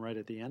revaluation right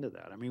at the end of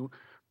that. I mean,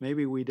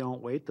 maybe we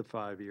don't wait the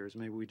 5 years.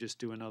 Maybe we just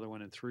do another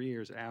one in 3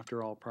 years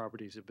after all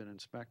properties have been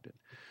inspected.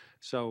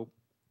 So,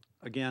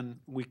 again,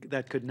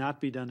 that could not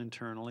be done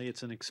internally.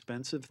 It's an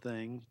expensive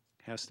thing.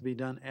 Has to be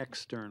done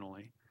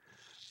externally.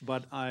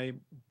 But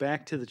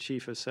back to the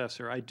chief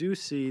assessor, I do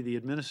see the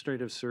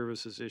administrative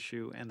services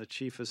issue and the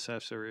chief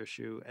assessor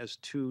issue as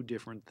two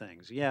different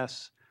things.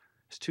 Yes,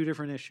 it's two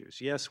different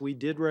issues. Yes, we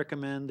did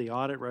recommend, the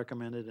audit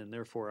recommended, and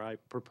therefore I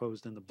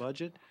proposed in the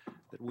budget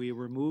that we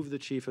remove the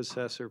chief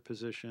assessor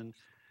position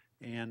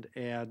and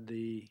add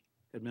the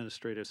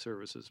administrative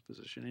services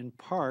position, in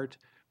part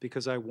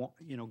because I want,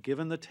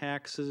 given the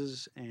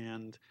taxes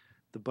and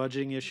the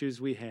budgeting issues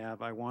we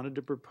have, I wanted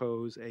to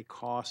propose a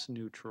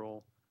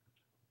cost-neutral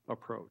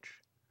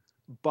approach.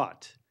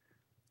 But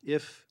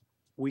if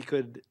we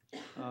could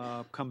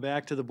come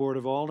back to the Board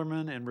of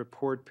Aldermen and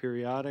report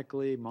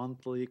periodically,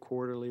 monthly,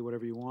 quarterly,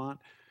 whatever you want,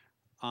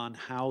 on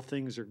how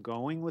things are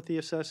going with the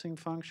assessing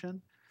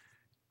function,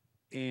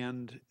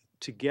 and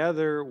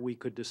together we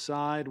could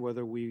decide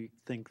whether we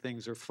think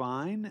things are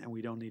fine and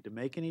we don't need to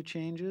make any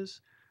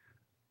changes,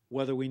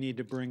 whether we need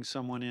to bring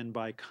someone in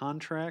by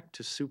contract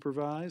to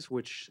supervise,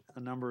 which a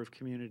number of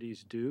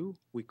communities do.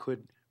 We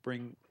could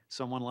bring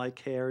someone like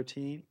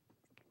KRT,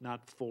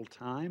 not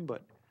full-time,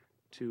 but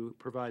to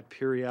provide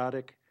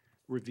periodic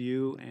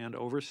review and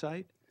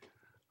oversight.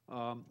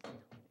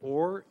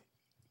 Or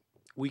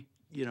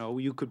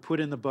you could put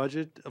in the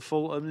budget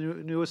a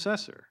new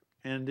assessor.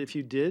 And if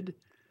you did,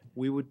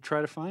 we would try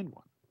to find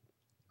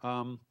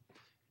one.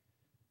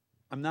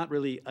 I'm not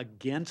really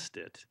against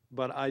it,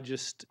 but I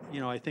just,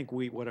 I think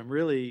what I'm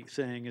really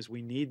saying is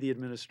we need the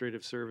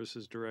administrative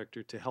services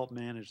director to help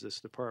manage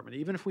this department.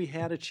 Even if we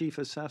had a chief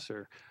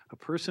assessor, a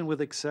person with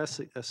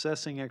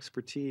assessing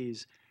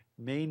expertise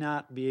may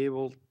not be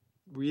able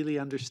really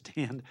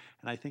understand,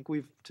 and I think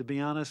to be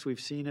honest, we've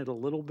seen it a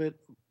little bit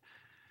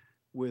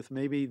with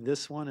maybe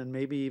this one and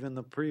maybe even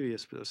the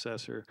previous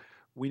assessor.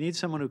 We need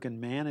someone who can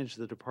manage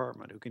the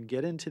department, who can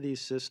get into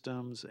these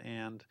systems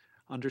and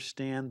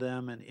understand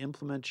them and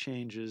implement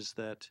changes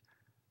that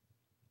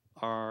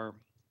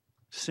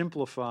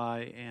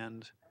simplify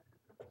and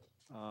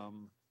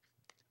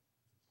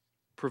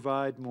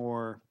provide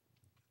more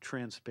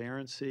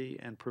transparency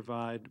and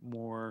provide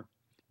more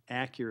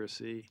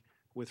accuracy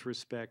with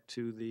respect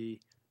to the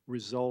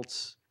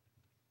results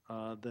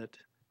that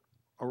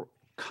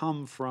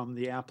come from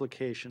the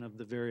application of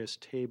the various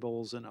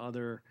tables and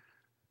other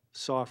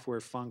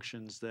software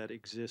functions that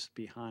exist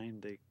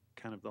behind the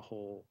kind of the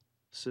whole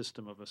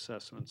system of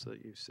assessments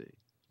that you see.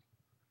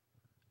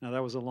 Now,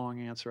 that was a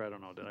long answer. I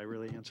don't know. Did I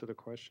really answer the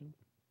question?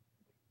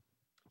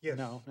 Yes.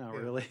 No, not Yeah,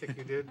 really. I think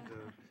you did.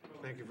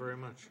 Thank you very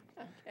much.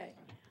 Okay.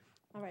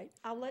 All right.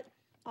 I'll let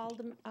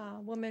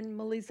Woman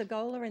Melissa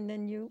Gola and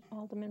then you,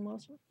 Alderman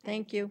Wilson.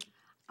 Thank you.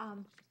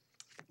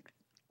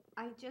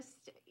 I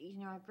just,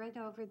 I've read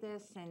over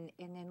this and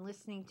in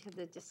listening to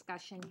the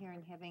discussion here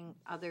and having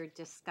other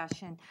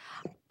discussion,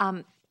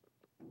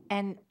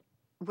 and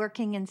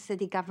working in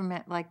city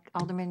government like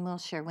Alderman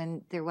Wilshire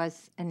when there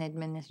was an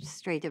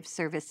administrative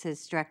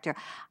services director,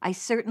 I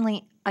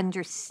certainly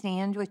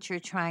understand what you're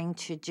trying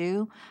to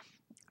do.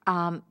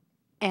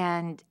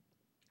 And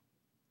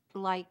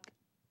like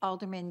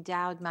Alderman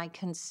Dowd, my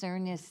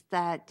concern is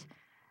that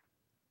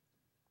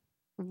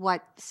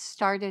what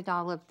started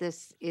all of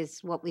this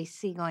is what we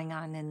see going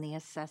on in the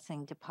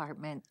assessing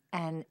department.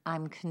 And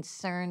I'm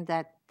concerned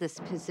that this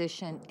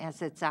position,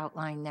 as it's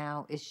outlined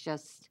now, is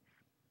just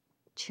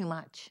too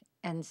much.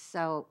 And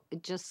so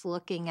just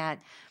looking at,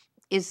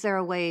 is there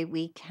a way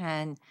we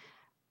can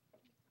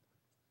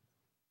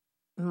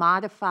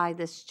modify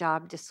this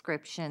job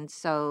description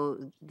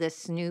so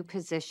this new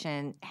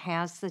position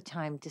has the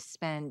time to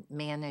spend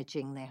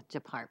managing that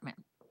department?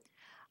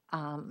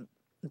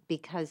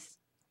 Because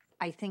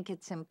I think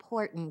it's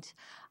important,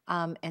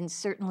 and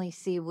certainly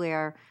see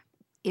where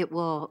it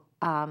will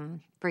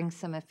bring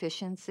some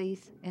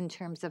efficiencies in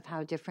terms of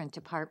how different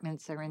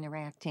departments are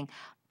interacting.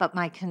 But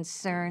my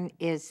concern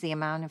is the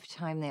amount of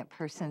time that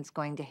person's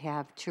going to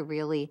have to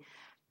really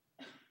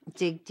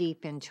dig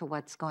deep into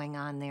what's going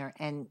on there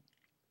and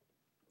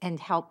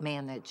help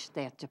manage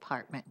that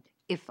department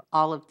if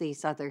all of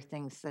these other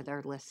things that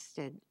are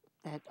listed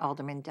that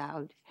Alderman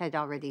Dowd had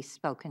already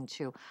spoken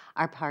to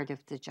are part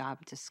of the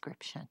job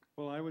description.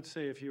 Well, I would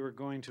say if you were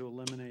going to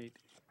eliminate,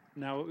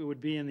 now it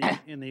would be in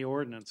the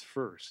ordinance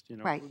first.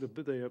 Right.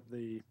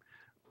 The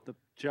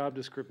job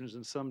descriptions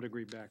in some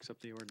degree backs up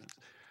the ordinance.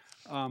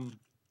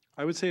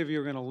 I would say if you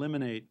were going to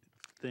eliminate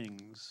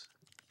things,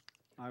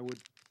 I would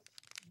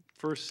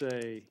first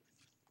say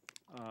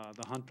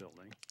the Hunt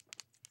building.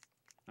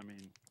 I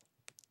mean,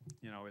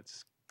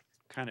 it's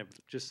kind of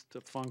just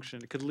a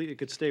function. It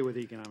could stay with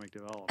economic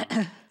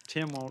development.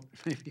 Tim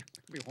maybe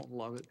won't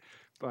love it,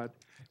 but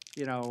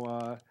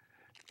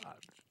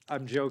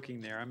I'm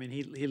joking there. I mean,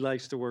 he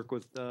likes to work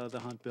with the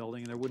Hunt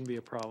building, and there wouldn't be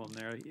a problem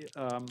there.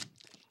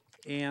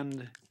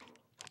 And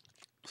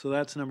so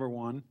that's number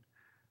one.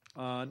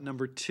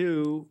 Number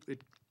two,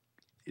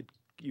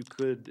 you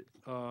could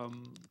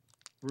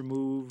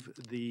remove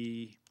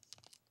the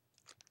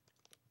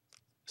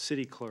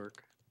city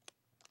clerk,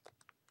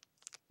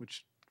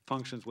 which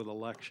functions with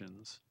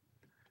elections.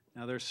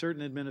 Now, there are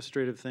certain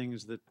administrative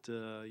things that,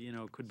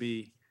 could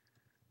be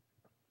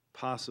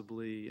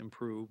possibly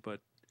improved, but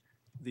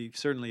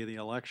certainly the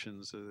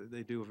elections,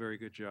 they do a very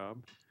good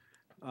job.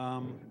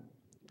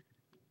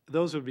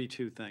 Those would be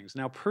two things.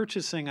 Now,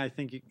 purchasing, I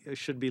think,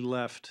 should be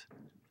left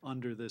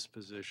under this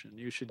position.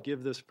 You should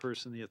give this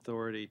person the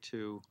authority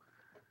to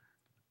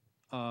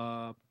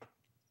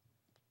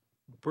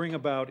bring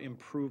about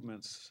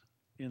improvements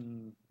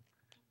in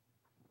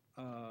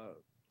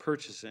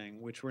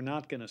purchasing, which we're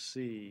not going to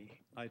see,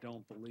 I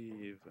don't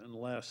believe,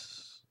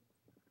 unless,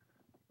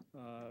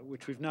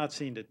 which we've not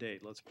seen to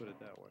date, let's put it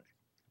that way.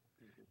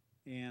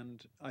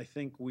 And I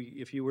think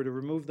if you were to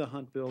remove the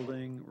Hunt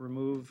building,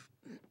 remove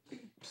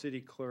city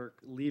clerk,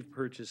 leave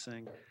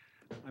purchasing,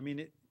 I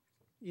mean,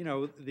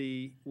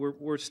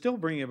 we're still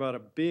bringing about a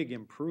big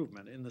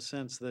improvement in the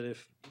sense that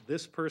if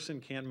this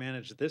person can't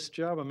manage this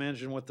job,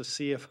 imagine what the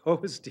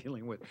CFO is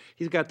dealing with.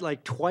 He's got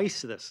like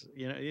twice this,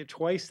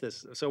 twice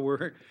this. So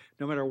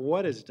no matter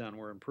what is done,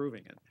 we're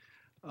improving it.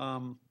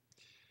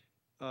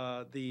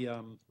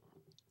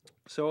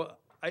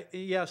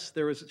 Yes,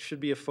 should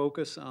be a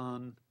focus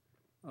on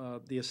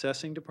the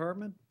assessing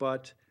department,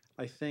 but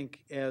I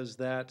think as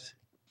that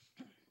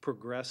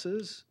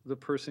progresses, the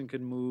person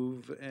can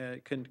move,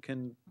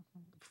 can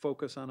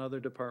focus on other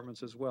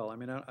departments as well. I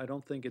mean, I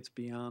don't think it's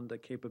beyond the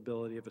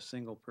capability of a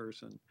single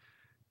person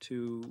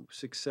to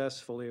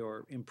successfully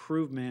or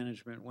improve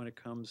management when it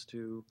comes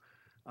to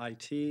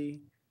IT,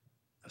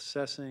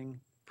 assessing,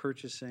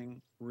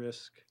 purchasing,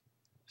 risk,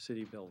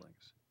 city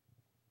buildings.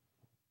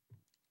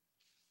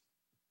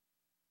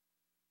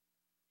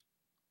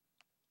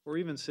 Or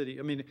even city,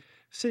 I mean,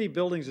 city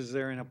buildings is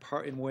there in a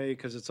part, in way,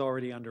 because it's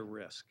already under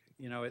risk,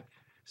 you know,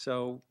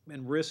 so,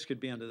 and risk could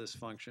be under this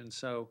function.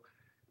 So,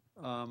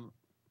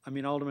 I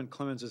mean, Alderman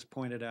Clemens has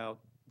pointed out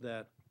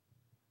that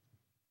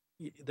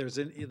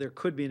there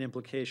could be an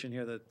implication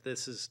here that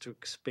this is to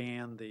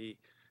expand the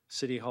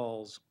city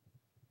hall's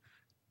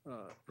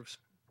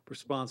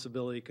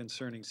responsibility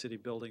concerning city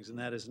buildings, and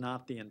that is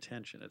not the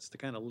intention. It's to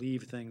kind of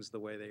leave things the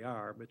way they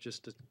are, but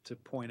just to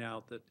point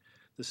out that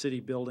the city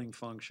building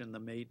function, the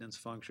maintenance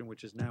function,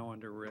 which is now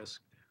under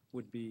risk,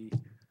 would be,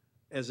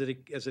 as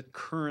it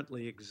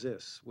currently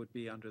exists, would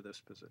be under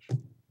this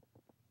position.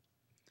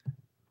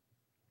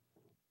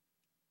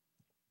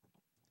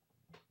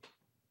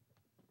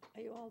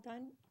 Are you all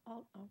done?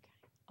 Okay.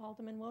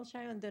 Alderman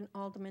Wilshire and then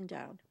Alderman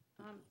Dowd.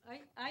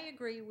 I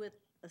agree with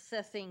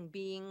assessing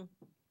being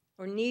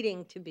or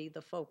needing to be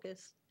the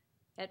focus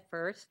at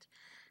first.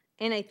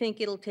 And I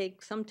think it'll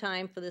take some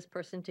time for this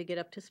person to get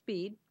up to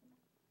speed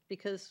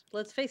because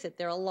let's face it,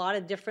 there are a lot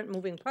of different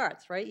moving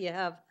parts, right? You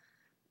have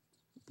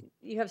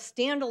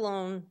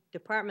standalone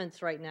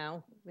departments right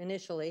now,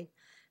 initially.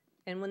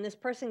 And when this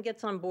person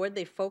gets on board,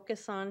 they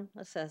focus on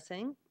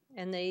assessing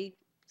and they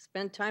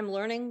spend time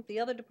learning the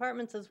other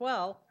departments as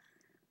well.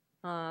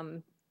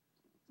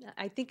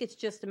 I think it's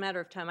just a matter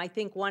of time. I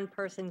think one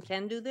person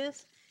can do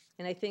this.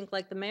 And I think,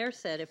 like the mayor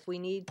said, if we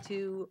need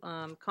to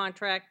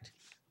contract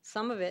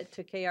some of it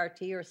to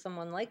KRT or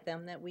someone like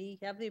them, that we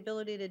have the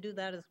ability to do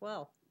that as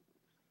well.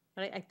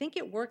 But I think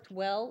it worked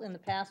well in the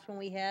past when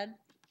we had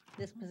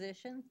this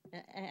position.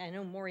 I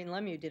know Maureen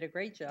Lemieux did a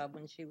great job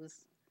when she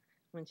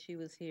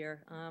was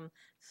here.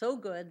 So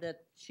good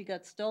that she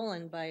got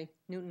stolen by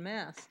Newton,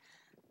 Mass.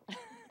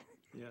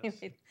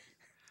 Yes.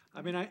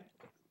 I mean,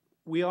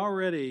 we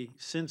already,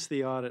 since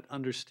the audit,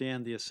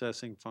 understand the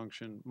assessing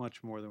function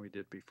much more than we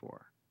did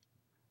before.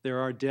 There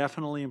are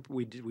definitely,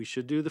 we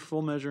should do the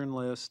full measure and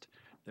list.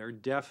 There are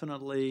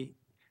definitely,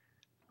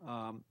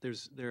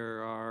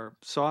 there are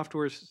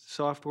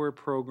software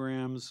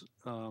programs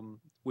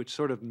which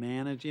sort of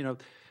manage, you know,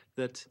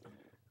 that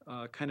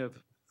kind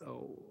of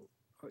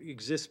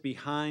exist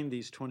behind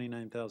these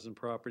 29,000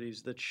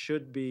 properties that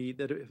should be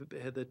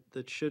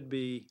that should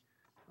be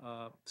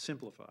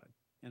simplified.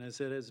 And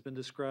as it has been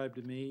described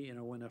to me, you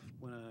know, when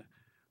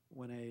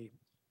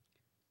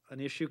an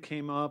issue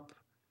came up,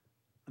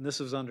 and this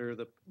was under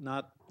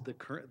not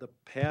the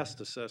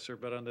past assessor,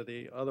 but under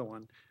the other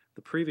one,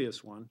 the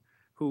previous one,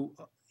 who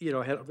you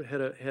know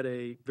had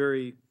a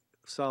very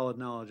solid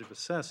knowledge of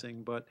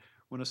assessing, but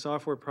when a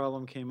software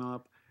problem came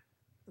up,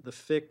 the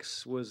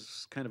fix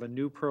was kind of a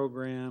new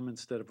program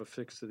instead of a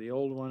fix to the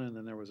old one, and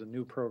then there was a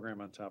new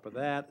program on top of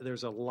that.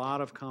 There's a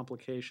lot of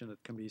complication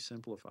that can be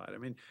simplified. I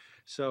mean,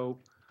 so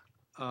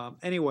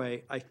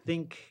anyway, I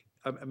think,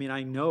 I mean,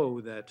 I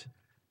know that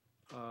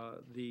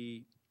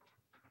the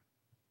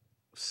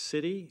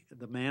city,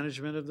 the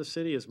management of the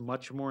city is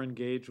much more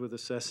engaged with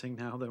assessing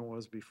now than it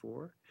was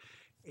before,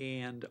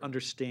 and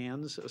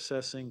understands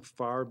assessing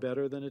far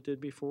better than it did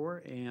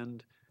before,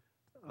 and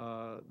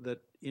that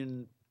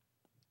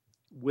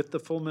with the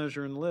full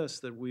measure and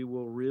list, that we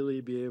will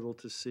really be able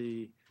to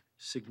see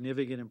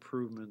significant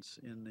improvements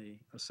in the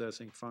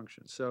assessing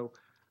function. So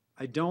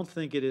I don't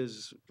think it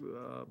is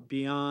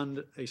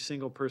beyond a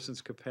single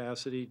person's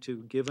capacity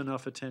to give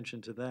enough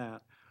attention to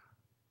that,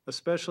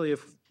 especially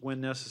if,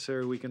 when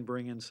necessary, we can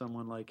bring in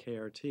someone like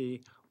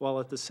KRT, while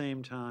at the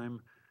same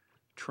time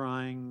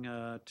trying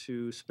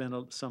to spend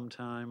some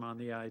time on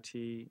the IT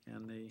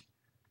and the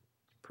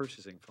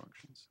purchasing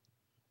functions,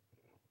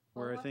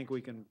 where I think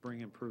we can bring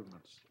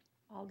improvements.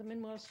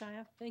 Alderman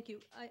Wilshire. Thank you.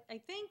 I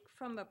think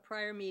from a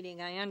prior meeting,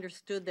 I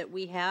understood that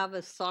we have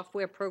a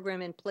software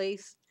program in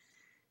place.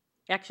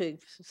 Actually,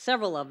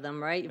 several of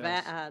them, right?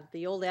 Yes.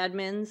 The old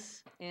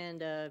admins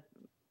and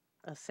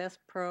Assess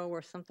Pro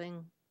or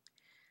something.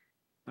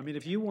 I mean,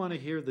 if you want to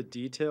hear the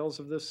details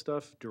of this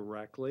stuff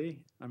directly,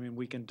 I mean,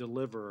 we can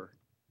deliver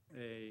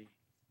a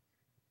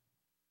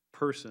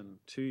person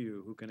to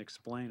you who can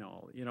explain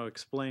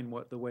explain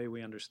the way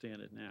we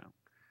understand it now.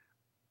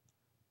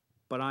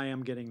 But I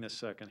am getting this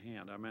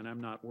secondhand. I mean,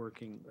 I'm not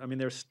working, I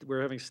mean,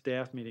 we're having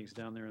staff meetings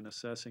down there and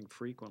assessing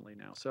frequently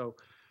now. So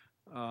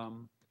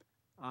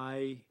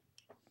I'm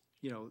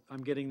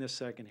getting this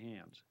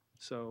secondhand.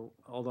 So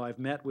although I've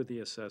met with the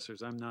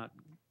assessors, I'm not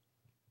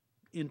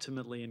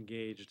intimately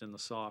engaged in the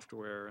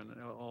software and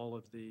all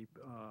of the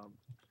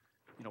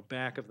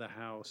back of the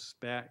house,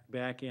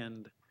 back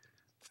end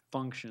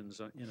functions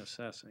in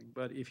assessing.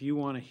 But if you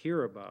want to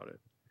hear about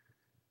it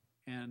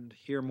and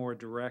hear more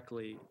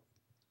directly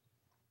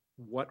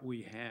what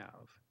we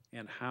have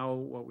and how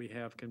what we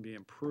have can be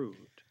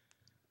improved,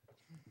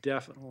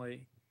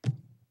 definitely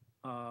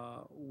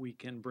we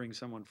can bring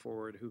someone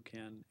forward who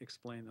can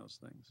explain those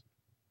things.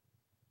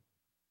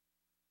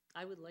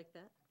 I would like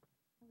that.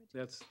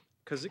 That's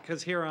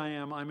because here I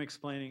am, I'm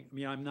explaining,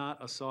 I'm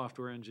not a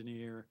software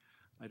engineer.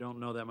 I don't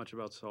know that much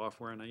about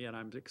software, and yet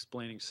I'm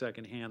explaining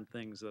secondhand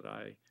things that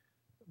I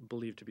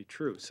believe to be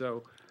true.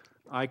 So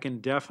I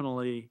can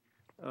definitely,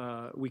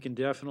 we can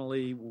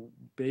definitely,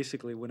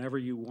 basically, whenever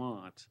you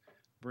want,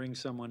 bring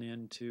someone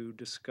in to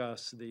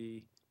discuss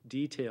the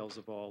details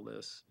of all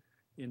this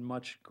in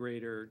much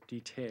greater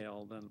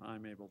detail than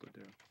I'm able to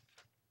do.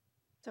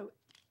 So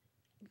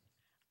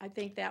I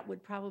think that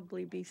would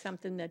probably be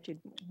something that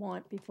you'd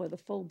want before the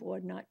full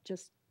board, not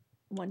just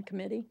one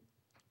committee.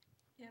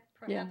 Yeah,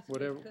 Yeah. perhaps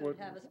Whatever- we what-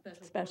 could have a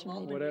special Special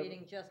Board of meeting. Alderman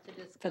meeting just to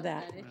discuss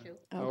that. that issue.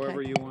 However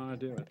Okay. you want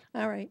to do it.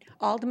 All right.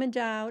 Alderman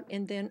Dowd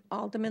and then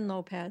Alderman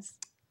Lopez.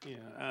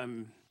 Yeah,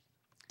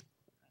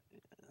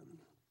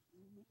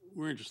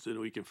 we're interested,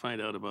 we can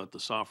find out about the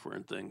software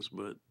and things,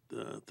 but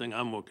the thing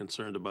I'm more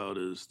concerned about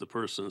is the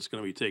person that's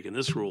gonna be taking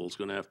this role is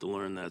gonna have to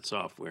learn that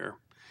software.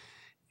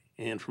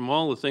 And from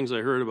all the things I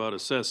heard about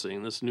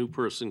assessing, this new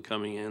person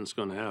coming in is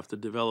gonna have to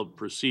develop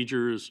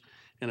procedures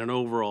and an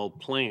overall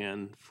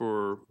plan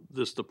for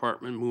this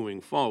department moving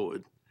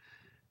forward.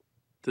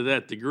 To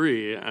that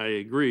degree, I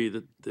agree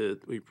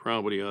that we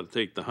probably ought to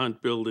take the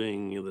Hunt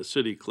building, the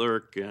city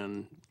clerk,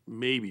 and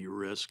maybe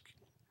Risk,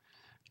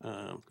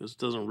 because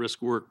doesn't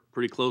Risk work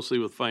pretty closely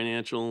with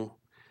financial,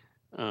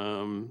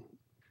 away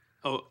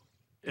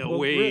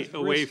Risk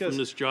from is-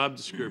 this job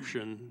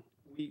description?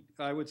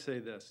 I would say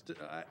this,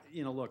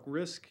 look,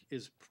 Risk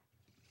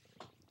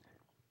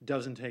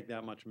doesn't take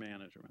that much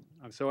management.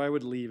 So I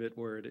would leave it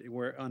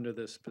where under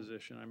this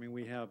position. I mean,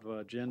 we have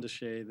Jen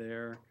DeShay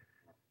there.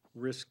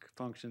 Risk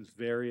functions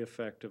very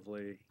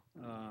effectively.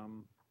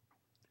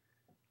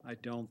 I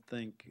don't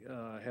think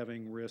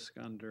having Risk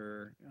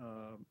under,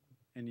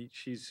 and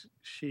Ms.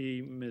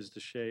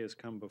 DeShay has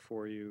come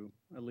before you,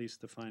 at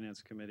least the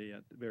Finance Committee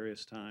at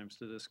various times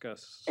to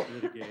discuss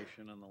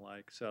litigation and the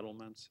like,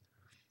 settlements.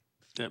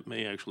 That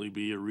may actually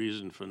be a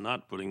reason for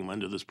not putting them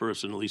under this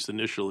person, at least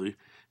initially.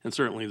 And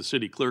certainly the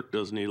city clerk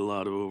does need a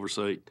lot of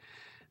oversight.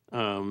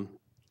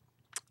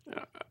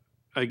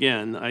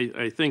 Again,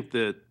 I think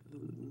that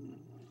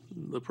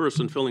the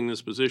person filling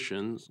this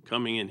position,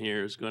 coming in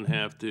here, is going to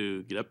have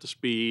to get up to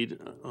speed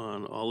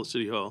on all the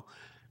city hall.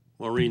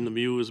 Maureen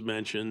Lemieux was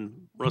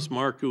mentioned, Russ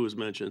Marcoux was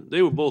mentioned.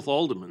 They were both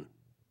aldermen.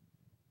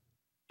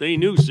 They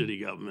knew city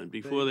government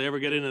before they ever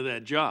got into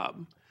that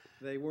job.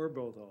 They were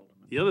both aldermen.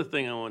 The other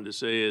thing I wanted to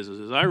say is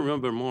I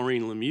remember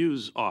Maureen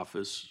Lemieux's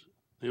office.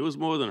 There was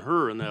more than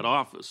her in that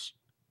office.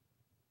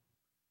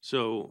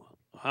 So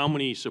how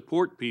many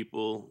support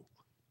people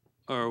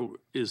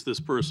is this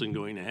person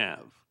going to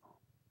have?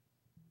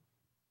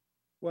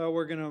 Well,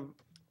 we're going to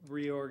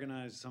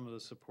reorganize some of the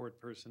support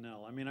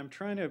personnel. I mean, I'm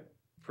trying to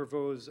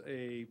propose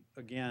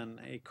again,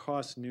 a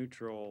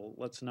cost-neutral,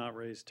 let's not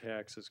raise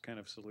taxes kind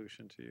of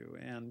solution to you.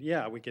 And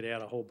yeah, we could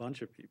add a whole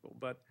bunch of people,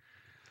 but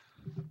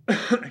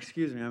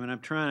excuse me, I mean,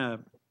 I'm trying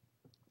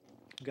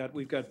to,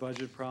 we've got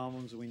budget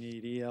problems, we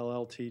need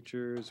ELL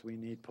teachers, we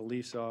need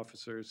police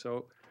officers,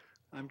 so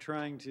I'm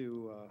trying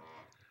to,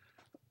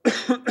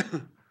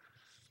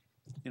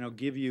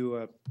 give you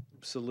a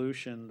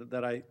solution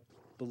that I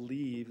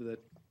believe that,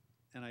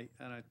 and I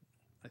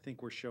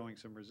think we're showing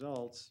some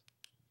results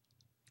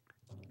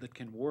that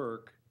can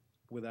work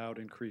without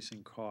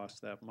increasing costs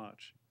that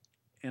much.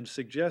 And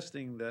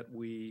suggesting that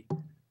we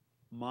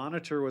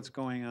monitor what's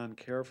going on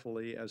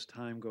carefully as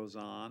time goes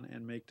on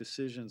and make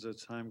decisions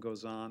as time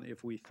goes on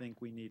if we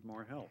think we need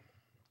more help.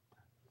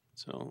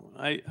 So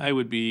I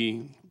would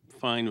be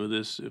fine with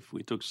this if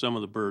we took some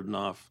of the burden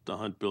off the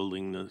Hunt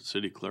building, the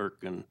city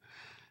clerk, and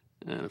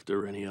if there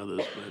were any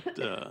others.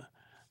 But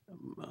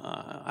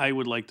I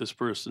would like this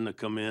person to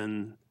come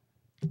in,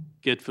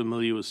 get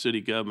familiar with city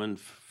government,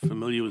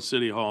 familiar with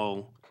city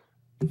hall,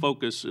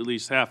 focus at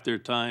least half their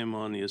time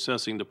on the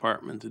assessing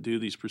department to do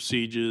these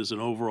procedures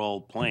and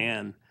overall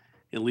plan,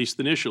 at least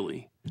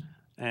initially,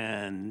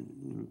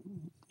 and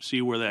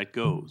see where that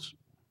goes.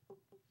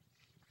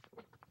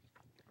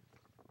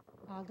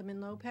 Alderman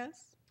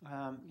Lopez?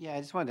 Yeah, I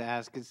just wanted to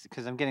ask,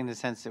 because I'm getting the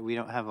sense that we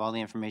don't have all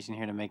the information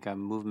here to make a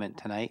movement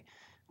tonight.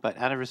 But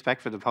out of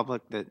respect for the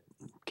public that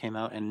came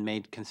out and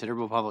made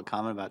considerable public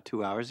comment about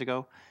 2 hours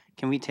ago,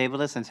 can we table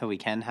this until we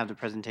can have the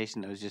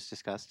presentation that was just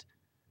discussed?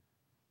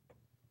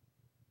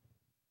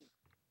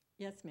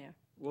 Yes, Mayor.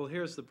 Well,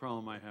 here's the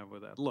problem I have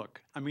with that.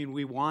 Look, I mean,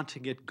 we want to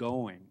get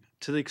going.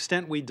 To the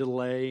extent we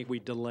delay, we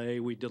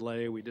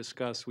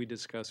discuss.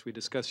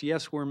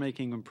 Yes, we're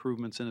making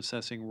improvements in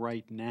assessing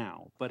right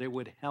now, but it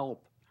would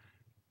help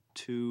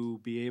to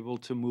be able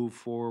to move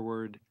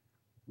forward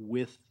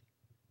with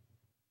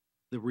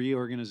the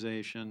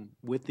reorganization,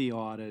 with the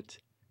audit,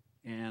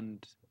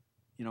 and,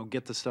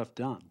 get the stuff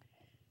done.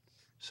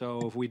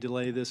 So if we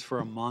delay this for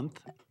a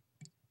month,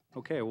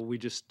 okay, well, we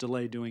just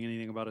delay doing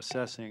anything about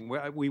assessing.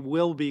 We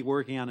will be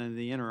working on it in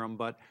the interim,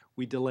 but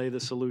we delay the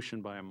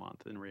solution by a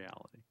month in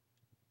reality.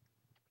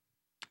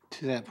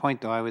 To that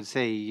point, though, I would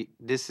say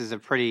this is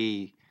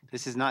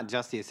not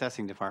just the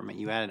assessing department.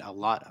 You added a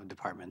lot of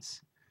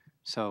departments.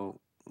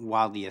 So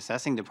while the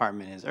assessing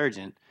department is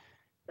urgent,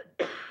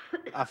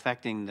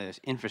 affecting the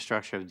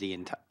infrastructure of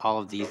all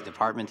of these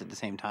departments at the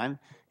same time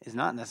is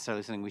not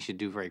necessarily something we should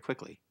do very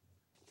quickly.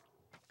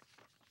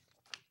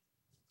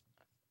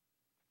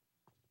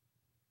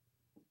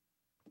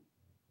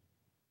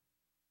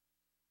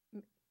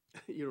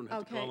 You don't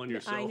have to call on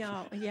yourself. I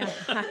know, yeah.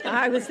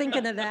 I was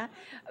thinking of that.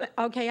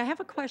 Okay, I have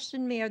a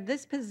question, Mayor.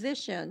 This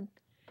position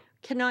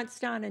cannot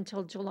start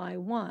until July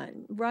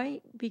 1,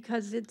 right?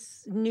 Because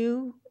it's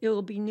new, it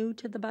will be new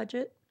to the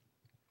budget?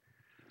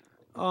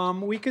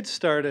 We could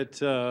start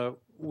at, I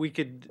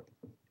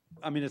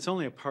mean, it's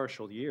only a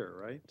partial year,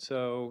 right?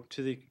 So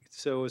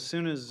as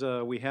soon as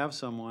we have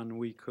someone,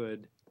 we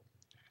could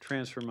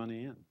transfer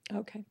money in.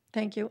 Okay,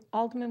 thank you.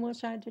 Alderman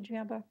Wilshire, did you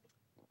have a?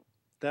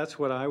 That's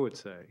what I would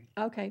say.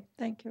 Okay,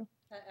 thank you.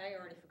 I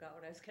already forgot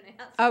what I was going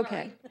to ask.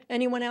 Okay,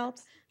 anyone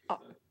else? Oh,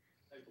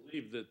 I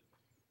believe that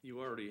you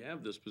already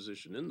have this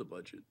position in the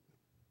budget.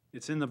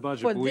 It's in the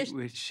budget, For but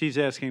this- she's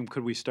asking,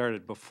 could we start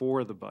it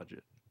before the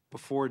budget,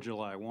 before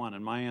July 1?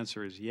 And my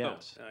answer is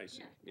yes. Oh, I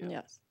see. Yeah.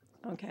 Yes,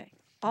 okay.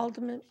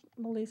 Alderman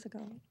Melissa,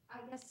 go. I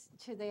guess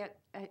to that,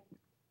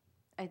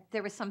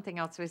 there was something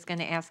else I was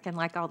going to ask, and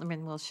like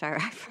Alderman Wilshire,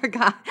 I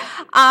forgot.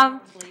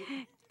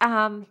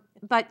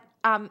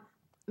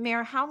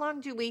 Mayor, how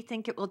long do we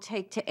think it will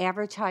take to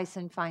advertise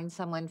and find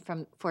someone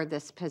for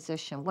this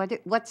position?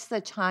 What's the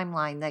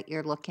timeline that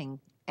you're looking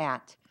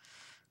at?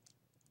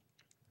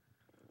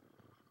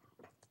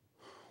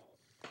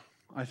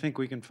 I think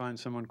we can find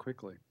someone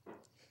quickly.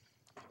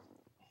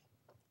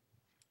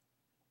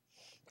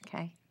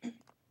 Okay.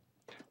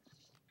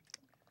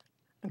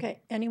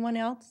 Okay, anyone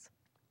else?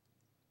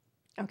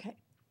 Okay,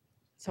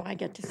 so I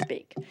get to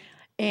speak.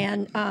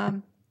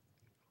 And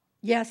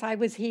yes, I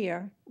was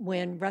here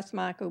when Russ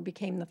Marco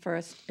became the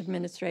first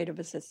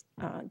administrative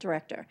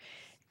director.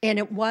 And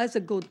it was a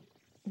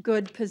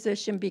good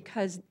position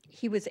because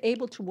he was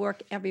able to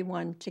work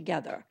everyone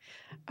together.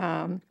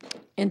 And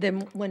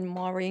then when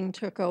Maureen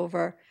took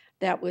over,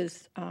 that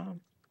was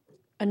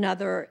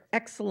another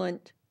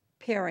excellent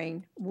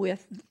pairing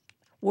with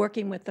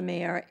working with the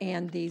mayor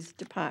and these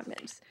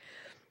departments.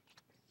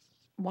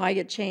 Why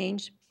it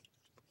changed?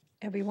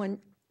 Everyone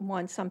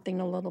wants something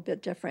a little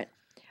bit different.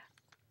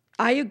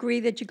 I agree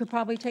that you could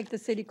probably take the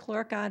city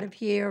clerk out of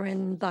here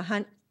in the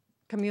Hunt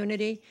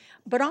community,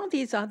 but all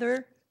these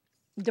other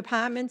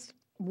departments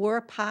were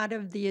part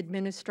of the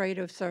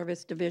administrative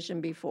service division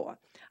before.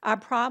 Our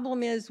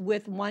problem is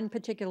with one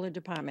particular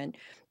department,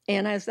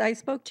 and as I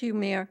spoke to you,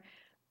 Mayor,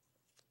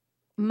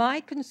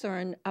 my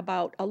concern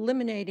about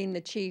eliminating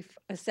the chief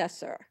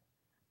assessor,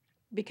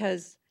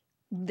 because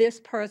this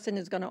person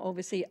is going to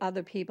oversee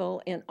other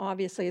people, and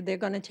obviously they're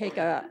going to take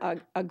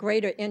a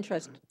greater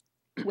interest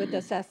with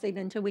assessing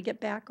until we get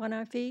back on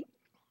our feet.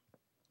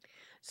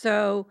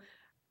 So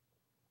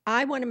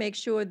I want to make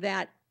sure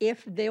that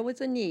if there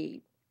was a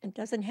need, it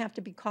doesn't have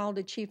to be called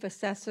a chief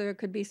assessor, it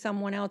could be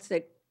someone else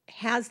that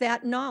has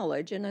that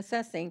knowledge in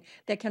assessing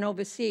that can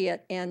oversee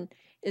it and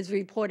is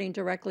reporting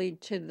directly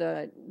to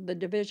the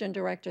division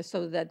director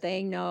so that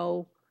they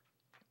know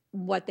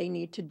what they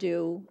need to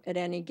do at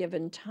any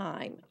given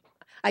time.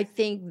 I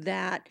think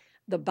that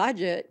the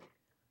budget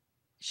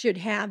should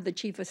have the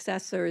chief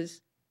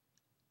assessor's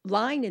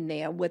line in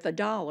there with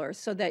 $1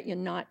 so that you're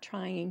not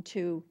trying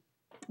to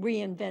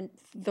reinvent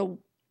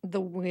the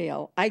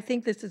wheel. I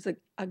think this is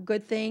a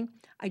good thing.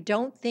 I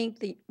don't think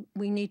that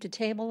we need to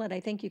table it.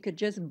 I think you could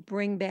just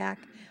bring back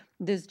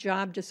this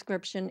job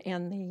description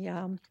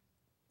and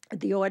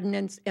the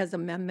ordinance as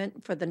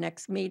amendment for the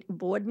next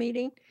board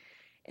meeting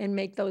and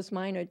make those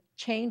minor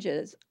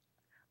changes.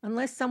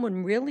 Unless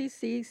someone really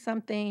sees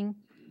something.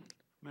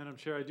 Madam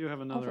Chair, I do have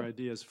another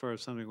idea as far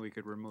as something we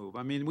could remove.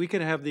 I mean, we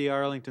could have the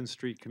Arlington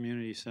Street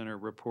Community Center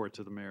report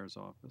to the mayor's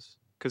office,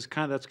 because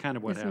that's kind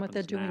of what Isn't happens what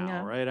they're doing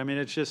now. right? I mean,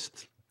 it's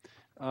just,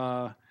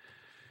 so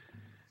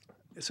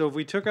if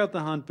we took out the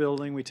Hunt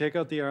Building, we take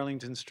out the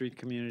Arlington Street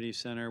Community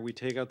Center, we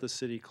take out the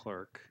city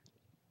clerk,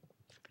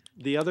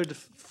 the other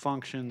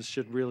functions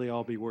should really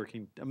all be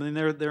working. I mean,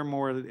 they're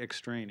more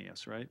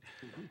extraneous, right?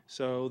 Mm-hmm.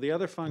 So the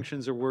other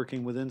functions are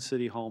working within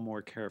City Hall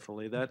more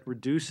carefully. That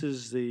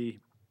reduces the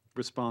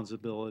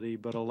responsibility,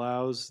 but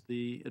allows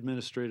the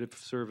administrative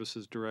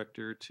services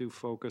director to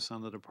focus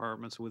on the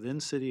departments within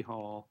City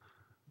Hall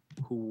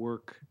who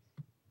work,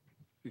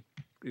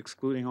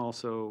 excluding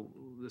also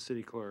the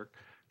city clerk,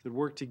 that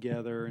work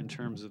together in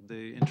terms of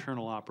the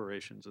internal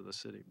operations of the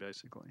city,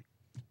 basically.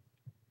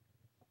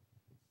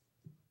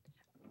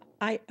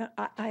 I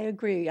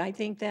agree. I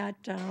think that,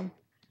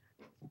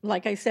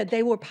 like I said,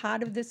 they were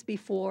part of this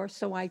before,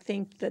 so I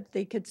think that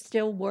they could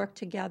still work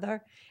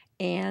together.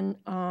 And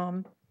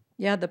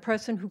yeah, the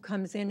person who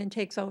comes in and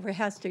takes over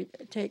has to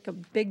take a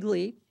big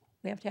leap.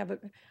 We have to have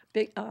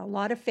a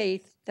lot of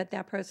faith that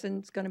that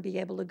person's going to be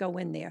able to go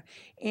in there.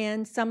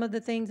 And some of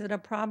the things that are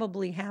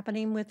probably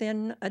happening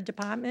within a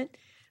department,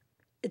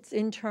 it's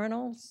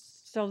internal,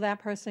 so that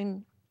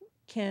person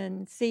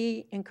can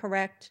see and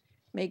correct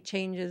make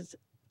changes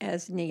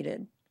as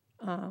needed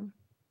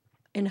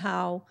in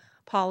how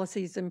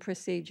policies and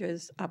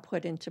procedures are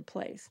put into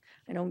place.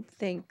 I don't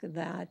think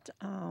that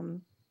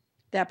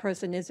that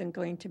person isn't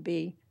going to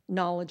be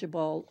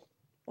knowledgeable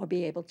or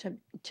be able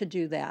to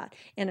do that.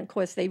 And of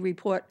course, they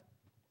report,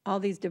 all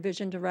these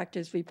division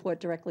directors report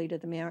directly to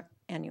the mayor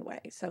anyway,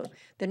 so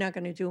they're not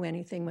going to do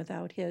anything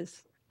without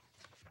his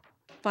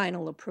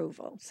final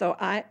approval. So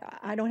I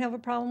don't have a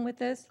problem with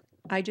this.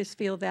 I just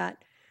feel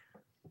that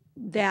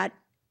that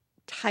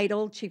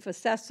title, chief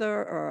assessor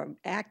or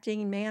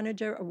acting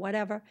manager or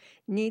whatever,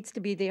 needs to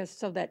be there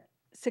so that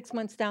 6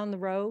 months down the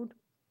road,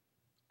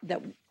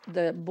 that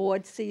the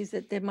board sees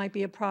that there might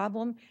be a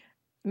problem,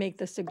 make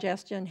the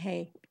suggestion,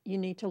 hey, you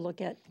need to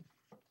look at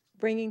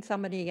bringing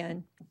somebody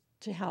in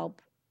to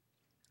help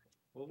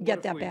Well, what get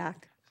if that we-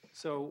 back.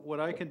 So what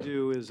I could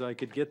do is I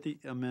could get the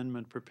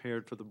amendment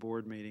prepared for the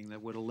board meeting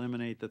that would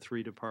eliminate the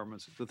three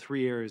departments, the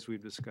three areas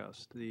we've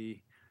discussed, the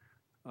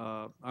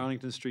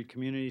Arlington Street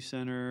Community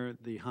Center,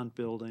 the Hunt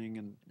Building,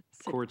 and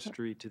Court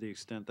Street, to the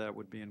extent that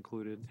would be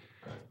included,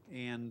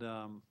 and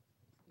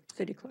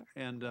city clerk,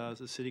 and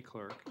the city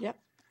clerk. Yep.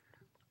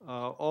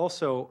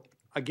 Also,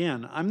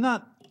 again, I'm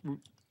not.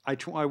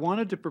 I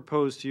wanted to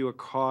propose to you a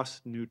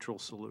cost-neutral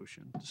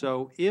solution.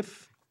 So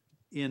if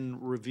in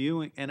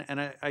reviewing,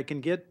 and I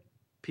can get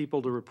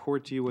people to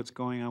report to you what's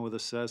going on with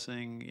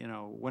assessing,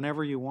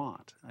 whenever you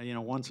want,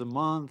 once a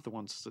month,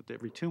 once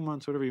every 2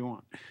 months, whatever you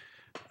want.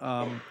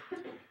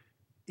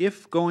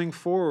 If going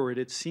forward,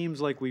 it seems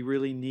like we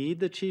really need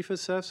the chief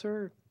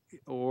assessor,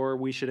 or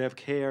we should have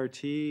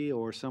KRT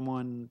or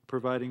someone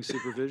providing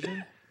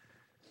supervision,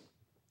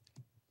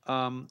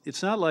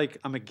 it's not like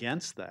I'm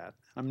against that.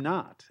 I'm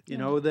not.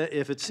 That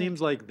if it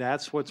seems like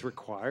that's what's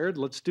required,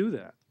 let's do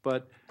that.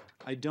 But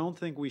I don't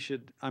think we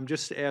should. I'm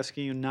just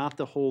asking you not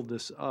to hold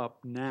this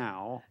up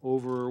now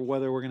over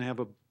whether we're going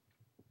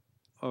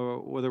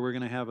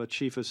to have a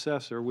chief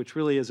assessor, which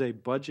really is a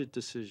budget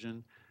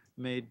decision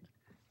made.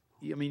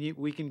 I mean,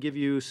 we can give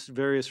you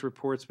various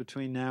reports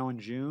between now and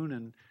June,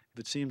 and if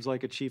it seems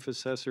like a chief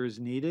assessor is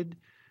needed,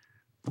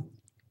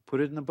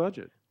 put it in the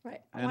budget. Right.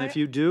 And if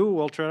you do,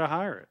 we'll try to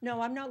hire it. No,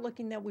 I'm not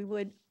looking that we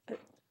would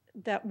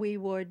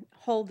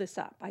hold this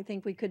up. I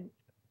think we could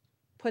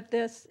put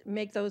this,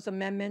 make those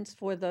amendments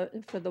for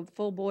the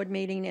full board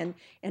meeting and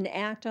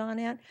act on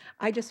it.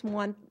 I just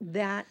want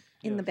that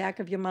in the back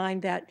of your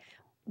mind that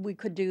we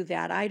could do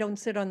that. I don't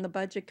sit on the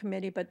budget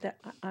committee, but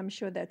I'm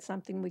sure that's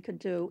something we could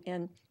do.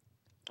 And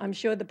I'm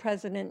sure the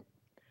president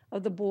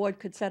of the board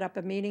could set up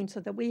a meeting so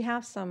that we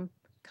have some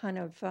kind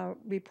of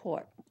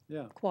report,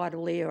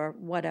 quarterly or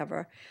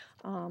whatever.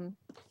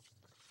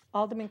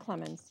 Alderman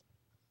Clemmons,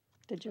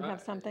 did you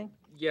have something?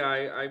 Yeah,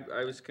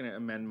 I was going to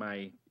amend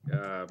my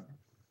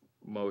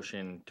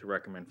motion to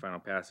recommend final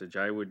passage.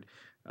 I would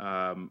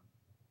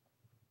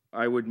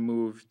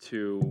move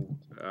to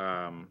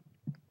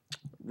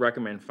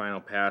recommend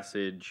final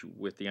passage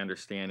with the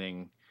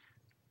understanding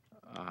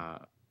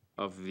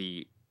of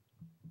the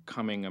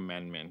coming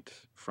amendment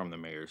from the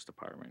mayor's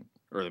department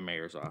or the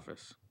mayor's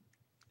office.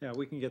 Yeah,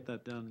 we can get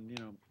that done,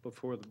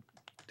 before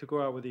to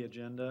go out with the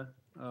agenda,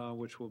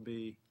 which will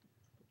be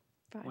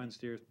Friday.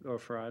 Wednesday or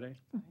Friday.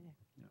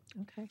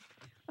 Okay.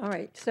 All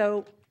right.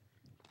 So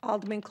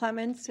Alderman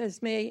Clemmons has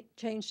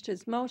changed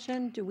his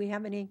motion. Do we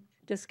have any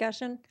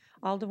discussion?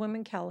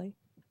 Alderwoman Kelly.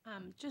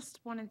 Just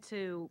wanted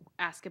to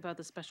ask about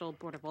the special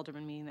Board of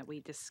Aldermen meeting that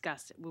we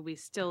discussed. Would we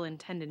still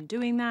intend in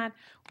doing that?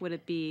 Would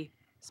it be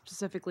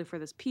specifically for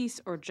this piece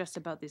or just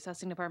about the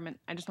assessing department?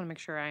 I just want to make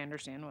sure I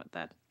understand what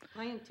that.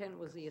 My intent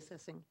was the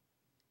assessing.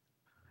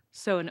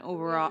 So an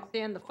overall.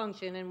 Understand the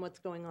function and what's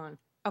going on.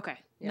 Okay,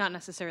 not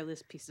necessarily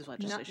this piece of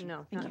legislation.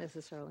 No, not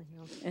necessarily,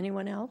 no.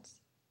 Anyone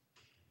else?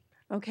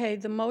 Okay,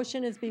 the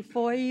motion is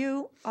before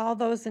you. All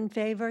those in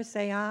favor,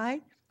 say aye.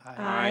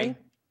 Aye.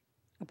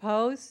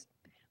 Opposed?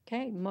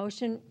 Okay,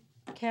 motion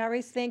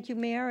carries. Thank you,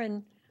 Mayor,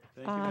 and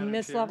Thank you, Madam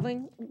Ms. Chair.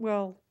 Loveling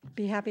will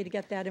be happy to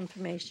get that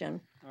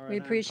information. All right, We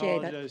appreciate I it.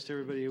 apologize to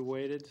everybody who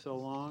waited so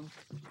long.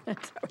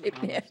 That's all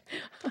right, Mayor.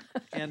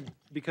 And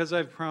because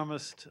I've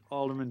promised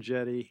Alderman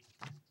Jettie,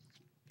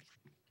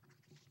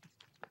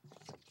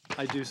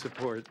 I do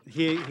support.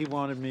 He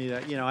wanted me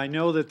to, I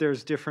know that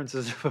there's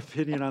differences of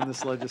opinion on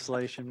this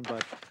legislation,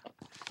 but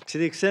to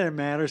the extent it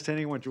matters to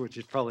anyone, which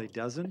it probably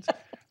doesn't,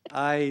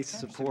 I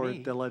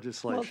support the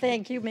legislation. Well,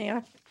 thank you,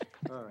 Mayor.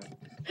 All right.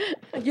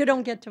 You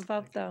don't get to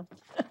vote, though.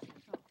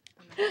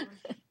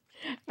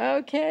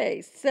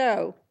 Okay,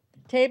 so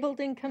tabled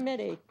in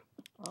committee.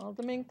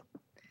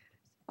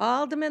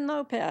 Alderman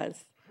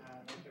Lopez.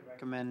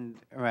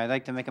 I'd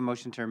like to make a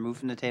motion to remove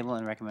from the table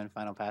and recommend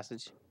final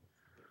passage.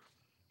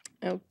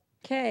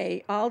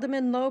 Okay,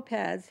 Alderman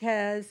Lopez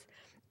has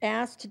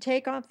asked to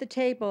take off the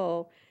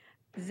table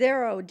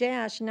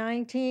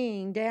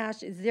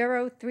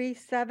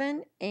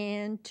 0-19-037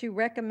 and to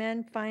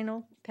recommend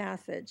final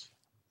passage.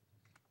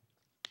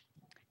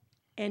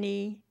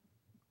 Any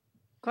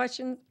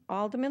questions?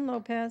 Alderman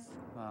Lopez?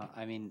 Well,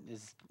 I mean,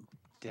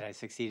 did I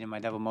succeed in my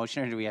double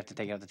motion, or do we have to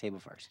take it off the table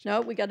first? No,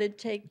 we got to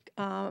take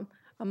a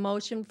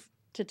motion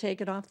to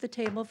take it off the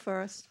table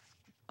first.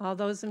 All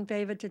those in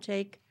favor to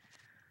take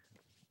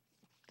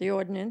the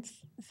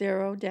ordinance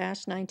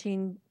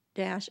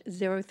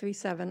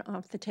 0-19-037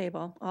 off the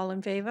table? All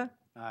in favor?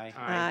 Aye.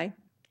 Aye.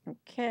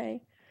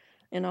 Okay.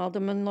 And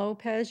Alderman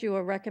Lopez, you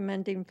are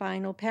recommending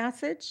final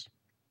passage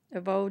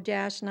of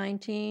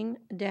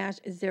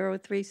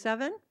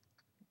O-19-037?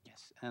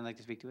 Yes, and I'd like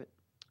to speak to it.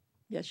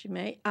 Yes, you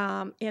may.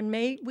 And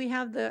may we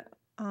have the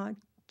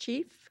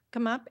chief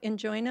come up and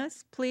join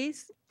us,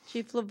 please?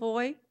 Chief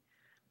Lavoy,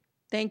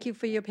 thank you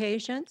for your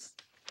patience,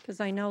 because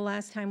I know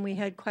last time we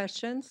had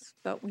questions,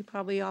 but we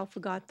probably all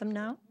forgot them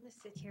now. I'm going to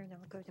sit here and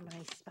I'll go to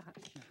my spot.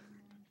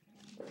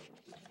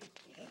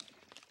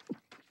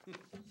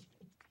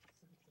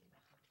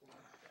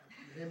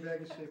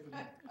 Handbag is safe with me.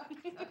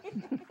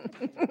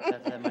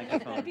 That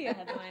microphone. That'd be a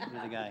headline.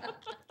 You're the guy.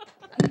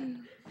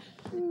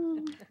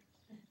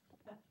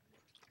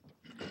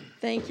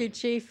 Thank you,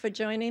 Chief, for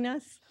joining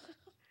us.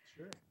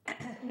 Sure.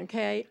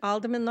 Okay,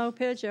 Alderman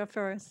Lopez, you're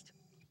first.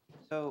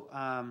 So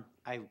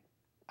I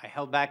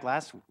held back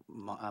last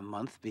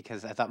month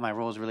because I thought my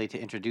role was really to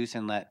introduce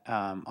and let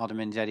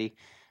Alderman Jetty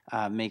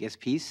make his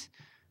piece.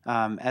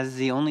 As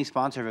the only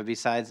sponsor of it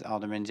besides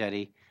Alderman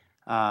Jetty,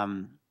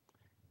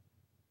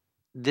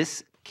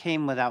 this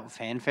came without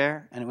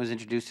fanfare and it was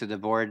introduced to the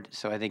board,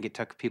 so I think it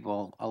took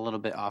people a little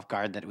bit off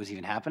guard that it was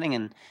even happening,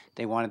 and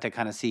they wanted to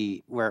kind of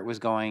see where it was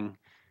going,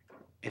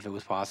 if it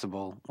was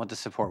possible, what the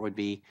support would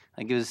be.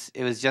 Like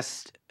it was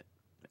just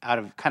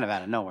kind of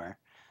out of nowhere.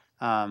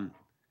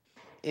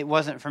 It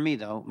wasn't for me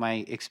though.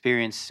 My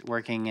experience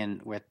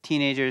working with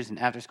teenagers and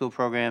after school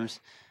programs,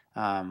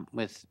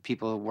 with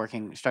people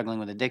struggling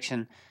with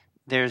addiction,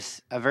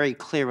 there's a very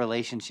clear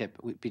relationship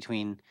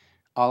between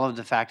all of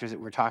the factors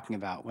that we're talking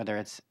about, whether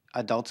it's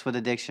adults with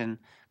addiction,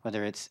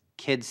 whether it's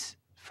kids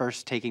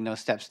first taking those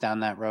steps down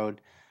that road.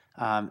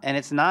 And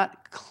it's not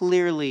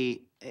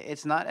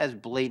as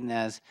blatant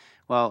as,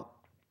 well,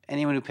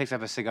 anyone who picks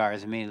up a cigar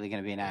is immediately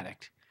going to be an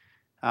addict.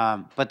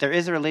 But there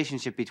is a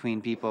relationship between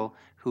people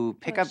who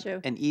pick up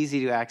an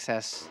easy to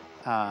access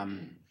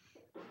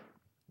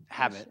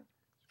habit,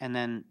 and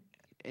then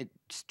it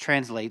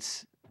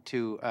translates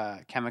to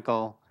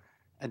chemical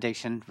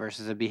addiction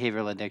versus a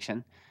behavioral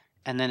addiction,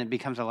 and then it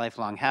becomes a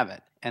lifelong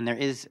habit. And there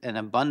is an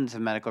abundance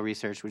of medical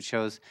research which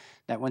shows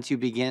that once you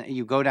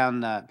go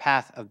down the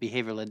path of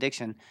behavioral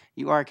addiction,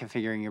 you are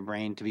configuring your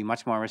brain to be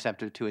much more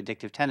receptive to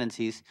addictive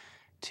tendencies,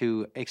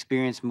 to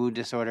experience mood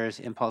disorders,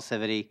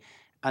 impulsivity,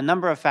 a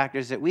number of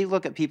factors that we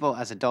look at people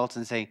as adults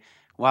and say,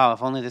 wow,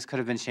 if only this could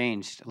have been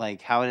changed.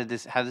 Like, how did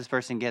this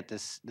person get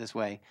this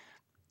way?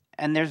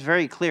 And there's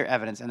very clear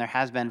evidence, and there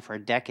has been for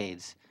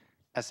decades,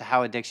 as to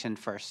how addiction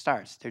first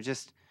starts.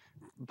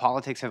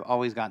 Politics have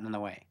always gotten in the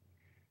way.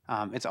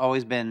 It's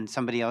always been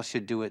somebody else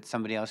should do it,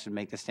 somebody else should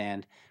make the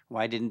stand.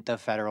 Why didn't the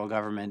federal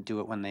government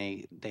do it when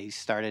they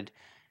started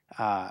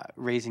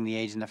raising the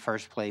age in the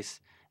first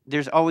place?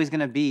 There's always going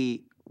to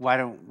be,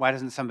 why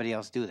doesn't somebody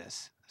else do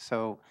this?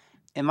 So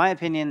in my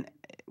opinion,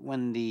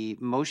 when the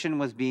motion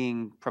was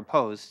being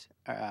proposed,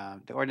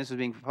 the ordinance was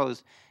being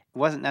proposed, it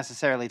wasn't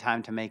necessarily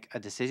time to make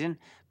a decision,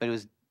 but it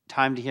was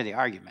time to hear the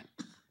argument.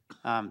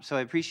 So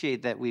I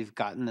appreciate that we've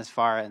gotten this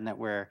far and that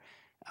we're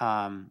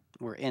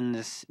in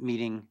this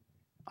meeting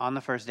on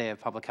the first day of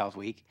Public Health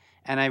Week.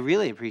 And I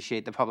really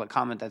appreciate the public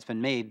comment that's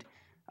been made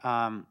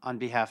on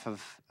behalf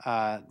of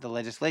the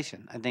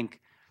legislation. I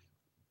think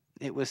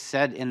it was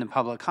said in the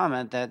public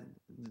comment that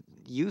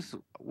youth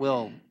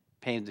will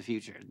pave the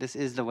future. This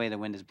is the way the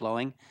wind is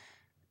blowing.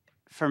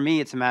 For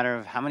me, it's a matter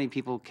of how many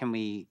people can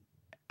we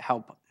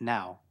help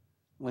now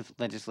with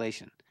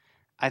legislation.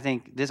 I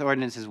think this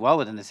ordinance is well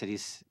within the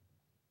city's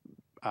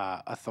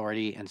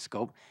authority and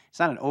scope. It's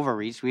not an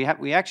overreach. We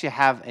actually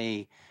have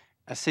a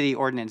city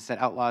ordinance that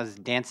outlaws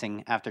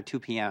dancing after 2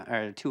 p.m.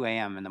 or 2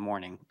 a.m. in the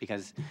morning,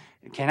 because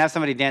you can't have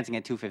somebody dancing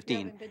at 2:15. You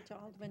haven't been to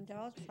Alderman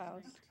Dahl's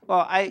house.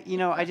 Well, I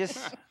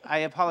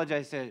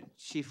apologize to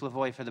Chief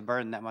Lavoy for the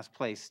burden that must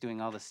place doing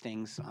all the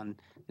stings on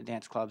the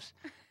dance clubs,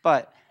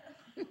 but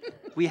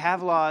we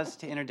have laws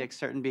to interdict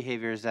certain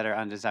behaviors that are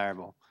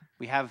undesirable.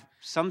 We have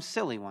some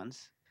silly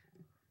ones,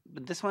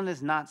 but this one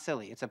is not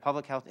silly. It's a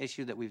public health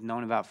issue that we've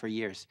known about for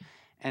years,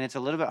 and it's a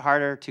little bit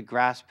harder to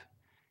grasp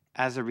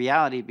as a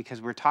reality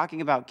because we're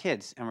talking about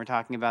kids, and we're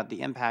talking about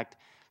the impact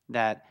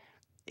that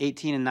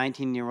 18 and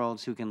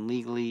 19-year-olds who can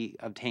legally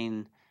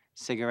obtain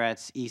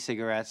cigarettes,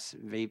 e-cigarettes,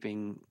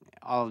 vaping,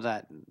 all of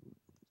that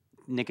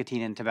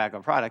nicotine and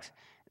tobacco products,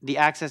 the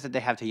access that they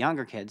have to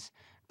younger kids.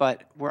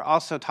 But we're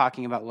also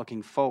talking about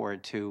looking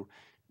forward to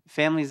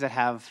families that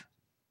have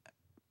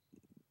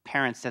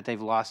parents that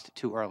they've lost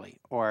too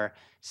early, or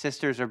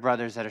sisters or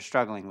brothers that are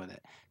struggling with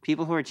it.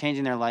 People who are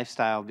changing their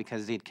lifestyle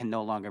because they can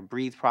no longer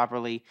breathe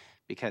properly,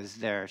 because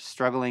they're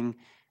struggling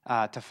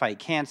to fight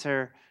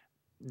cancer.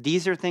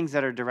 These are things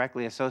that are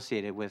directly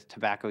associated with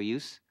tobacco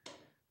use,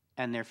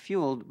 and they're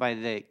fueled by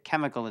the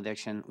chemical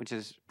addiction, which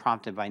is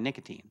prompted by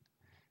nicotine.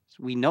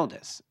 So we know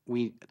this.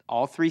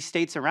 All 3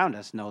 states around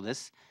us know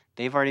this.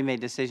 They've already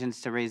made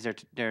decisions to raise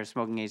their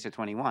smoking age to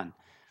 21.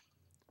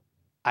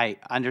 I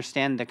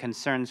understand the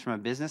concerns from a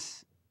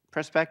business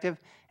perspective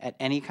at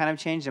any kind of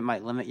change that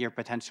might limit your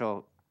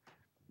potential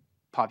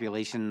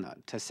population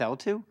to sell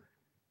to.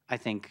 I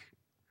think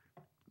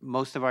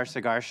most of our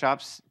cigar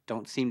shops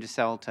don't seem to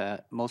sell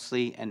to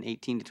mostly an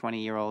 18 to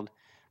 20-year-old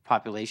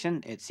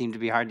population. It seemed to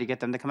be hard to get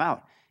them to come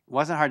out. It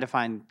wasn't hard to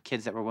find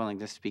kids that were willing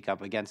to speak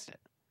up against it.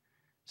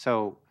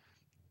 So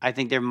I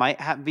think there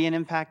might be an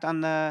impact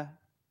on the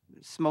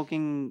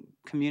smoking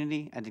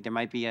community. I think there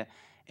might be an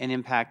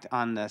impact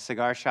on the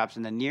cigar shops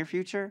in the near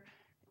future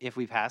if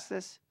we pass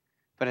this.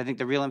 But I think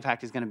the real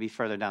impact is going to be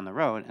further down the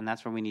road, and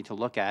that's where we need to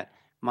look at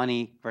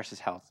money versus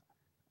health.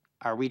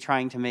 Are we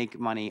trying to make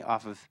money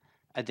off of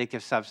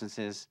addictive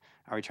substances?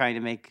 Are we trying to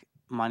make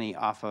money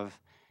off of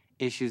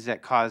issues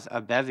that cause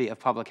a bevy of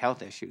public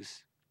health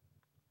issues?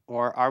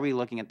 Or are we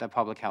looking at the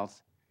public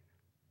health,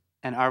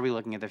 and are we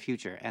looking at the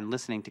future and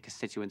listening to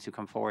constituents who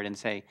come forward and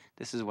say,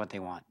 this is what they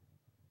want?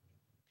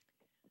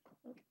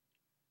 Okay,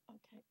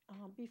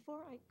 before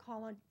I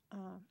call on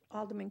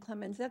Alderman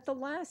Clemmons, at the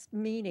last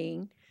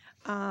meeting,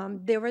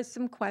 there were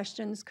some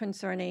questions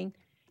concerning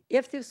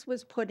if this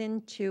was put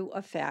into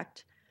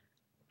effect,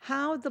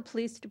 how the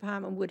police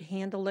department would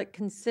handle it,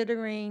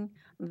 considering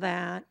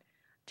that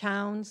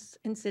towns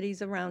and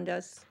cities around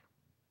us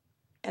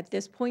at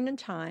this point in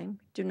time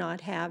do not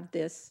have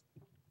this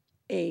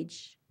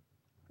age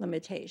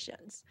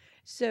limitations.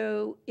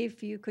 So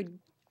if you could,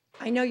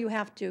 I know you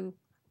have to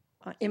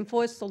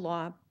enforce the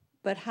law,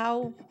 but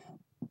how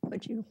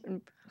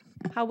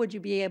would you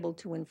be able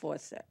to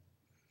enforce it?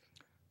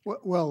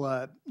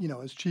 Well, you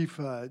know, as chief,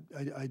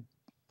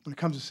 when it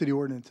comes to city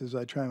ordinances,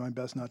 I try my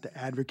best not to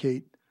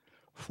advocate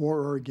for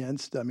or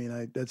against. I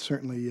mean, that's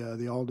certainly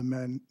the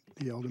aldermen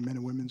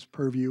and women's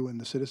purview and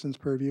the citizens'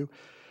 purview.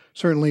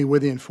 Certainly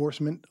with the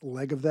enforcement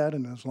leg of that,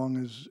 and as long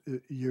as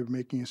you're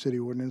making a city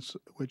ordinance,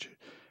 which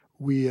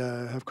we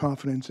have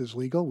confidence is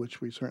legal,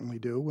 which we certainly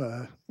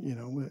do. You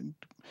know,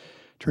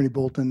 Attorney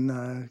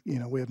Bolton, you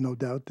know, we have no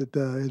doubt that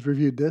has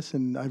reviewed this,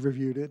 and I've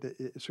reviewed it.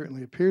 It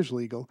certainly appears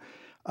legal.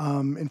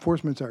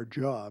 Enforcement's our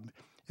job.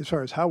 As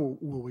far as how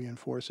will we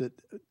enforce it,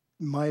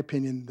 in my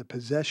opinion, the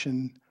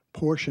possession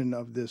portion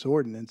of this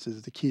ordinance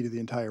is the key to the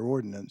entire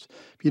ordinance.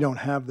 If you don't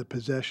have the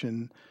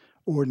possession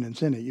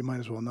ordinance in it, you might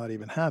as well not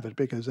even have it,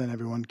 because then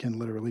everyone can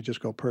literally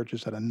just go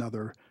purchase at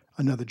another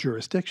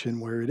jurisdiction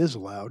where it is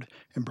allowed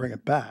and bring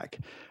it back.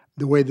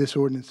 The way this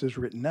ordinance is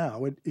written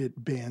now,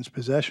 it bans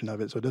possession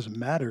of it. So it doesn't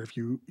matter if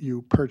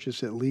you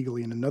purchase it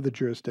legally in another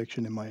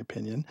jurisdiction, in my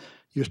opinion,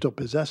 you're still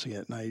possessing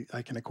it. And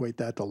I can equate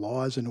that to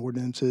laws and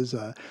ordinances.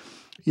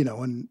 You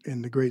know,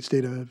 in the great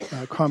state of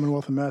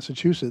Commonwealth of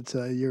Massachusetts,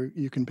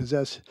 you can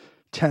possess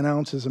 10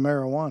 ounces of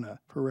marijuana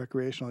for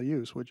recreational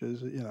use, which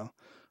is, you know,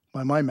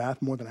 by my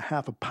math, more than a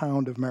half a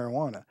pound of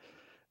marijuana.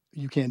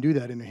 You can't do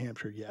that in New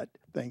Hampshire yet,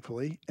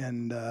 thankfully.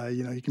 And,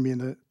 you know, you can be in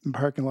the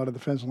parking lot of the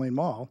Pheasant Lane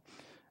Mall,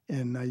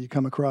 and you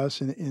come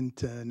across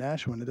into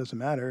Nashua, and it doesn't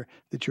matter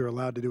that you're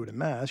allowed to do it in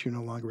Mass. You're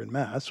no longer in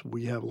Mass.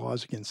 We have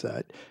laws against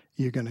that.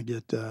 You're going to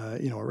get,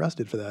 you know,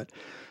 arrested for that.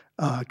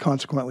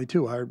 Consequently,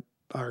 too,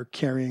 our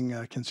carrying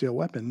a concealed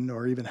weapon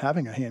or even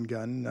having a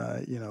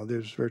handgun, you know,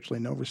 there's virtually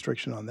no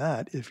restriction on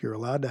that if you're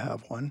allowed to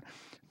have one.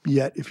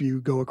 Yet, if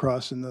you go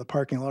across in the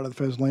parking lot of the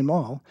Pheasant Lane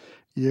Mall,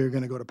 you're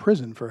going to go to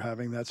prison for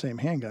having that same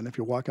handgun if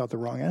you walk out the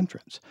wrong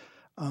entrance.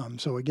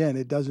 So again,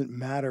 it doesn't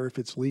matter if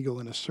it's legal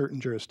in a certain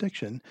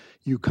jurisdiction.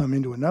 You come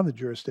into another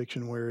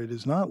jurisdiction where it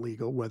is not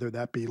legal, whether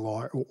that be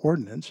law or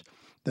ordinance,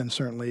 then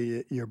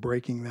certainly you're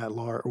breaking that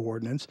law or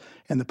ordinance,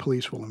 and the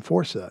police will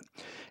enforce that.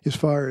 As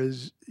far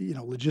as, you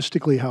know,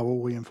 logistically, how will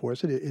we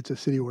enforce it? It's a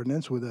city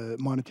ordinance with a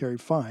monetary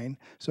fine,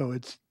 so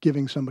it's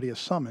giving somebody a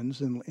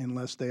summons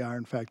unless they are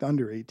in fact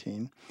under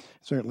 18.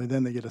 Certainly,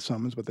 then they get a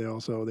summons, but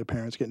their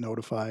parents get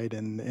notified,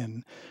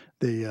 and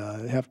they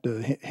have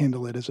to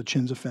handle it as a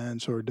chins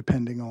offense, or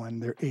depending on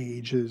their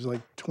age, there's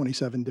like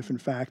 27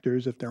 different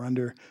factors. If they're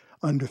under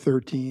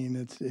 13,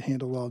 it's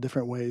handled all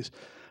different ways.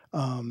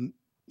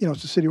 You know,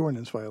 it's a city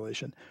ordinance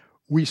violation.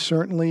 We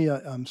certainly,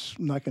 I'm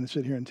not going to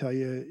sit here and tell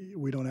you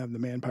we don't have the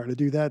manpower to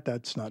do that.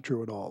 That's not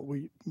true at all.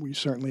 We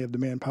certainly have the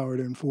manpower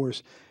to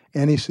enforce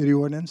any city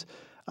ordinance.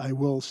 I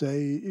will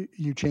say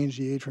you change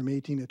the age from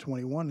 18 to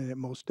 21, and it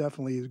most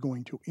definitely is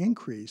going to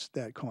increase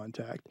that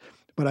contact.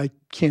 But I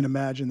can't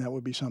imagine that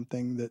would be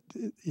something that,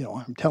 you know,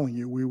 I'm telling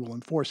you, we will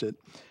enforce it.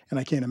 And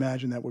I can't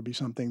imagine that would be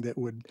something that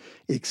would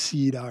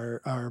exceed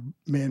our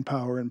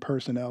manpower and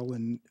personnel.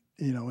 And,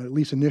 you know, at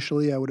least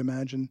initially, I would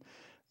imagine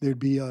there'd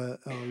be a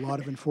lot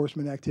of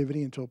enforcement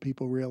activity until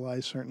people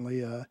realize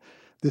certainly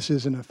this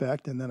is in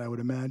effect, and then I would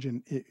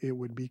imagine it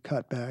would be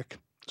cut back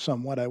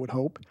somewhat, I would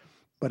hope.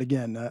 But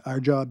again, our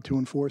job to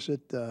enforce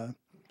it,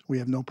 we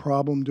have no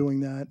problem doing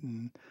that,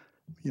 and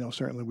you know,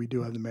 certainly we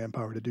do have the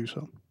manpower to do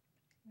so.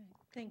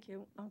 Thank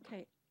you.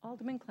 Okay,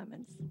 Alderman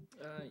Clemmons.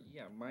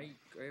 Yeah,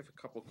 I have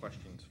a couple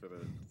questions for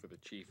the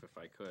chief, if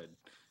I could.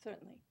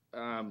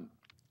 Certainly.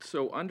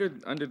 So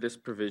under this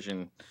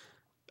provision,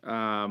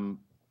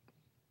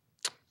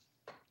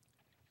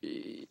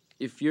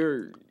 if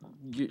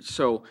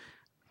so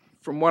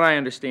from what I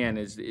understand,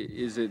 is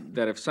it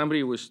that if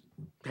somebody was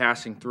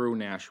passing through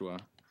Nashua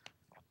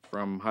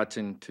from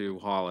Hudson to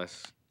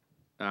Hollis,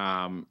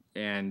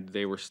 and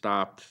they were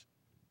stopped,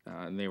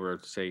 and they were,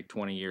 say,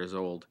 20 years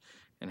old,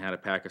 and had a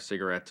pack of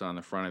cigarettes on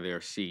the front of their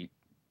seat,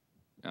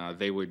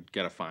 they would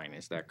get a fine.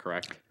 Is that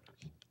correct?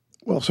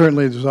 Well,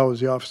 certainly there's always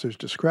the officer's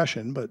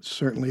discretion, but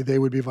certainly they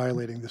would be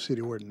violating the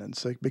city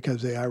ordinance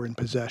because they are in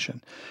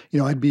possession.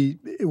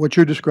 What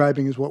you're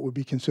describing is what would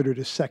be considered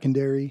a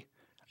secondary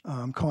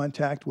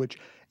contact, which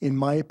in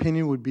my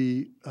opinion would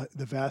be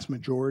the vast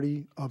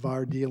majority of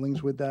our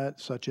dealings with that,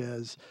 such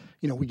as,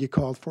 we get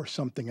called for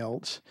something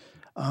else.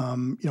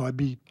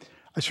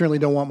 I certainly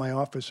don't want my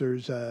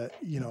officers,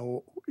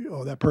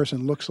 that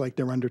person looks like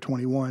they're under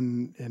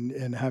 21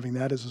 and having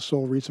that as the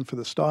sole reason for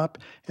the stop.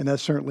 And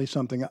that's certainly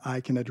something I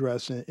can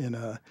address in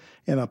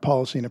a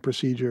policy and a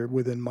procedure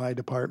within my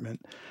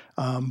department.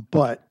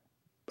 But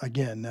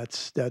again,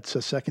 that's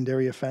a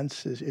secondary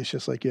offense. It's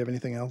just like you have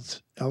anything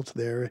else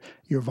there.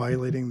 You're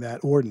violating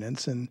that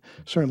ordinance, and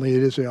certainly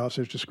it is the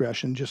officer's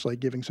discretion, just like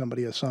giving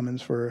somebody a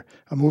summons for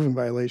a moving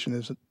violation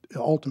is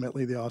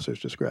ultimately the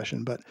officer's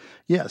discretion. But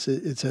yes,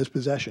 it says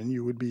possession.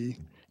 You would be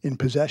in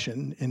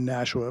possession in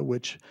Nashua,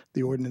 which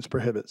the ordinance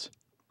prohibits.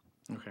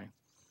 Okay.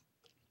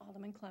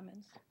 Alderman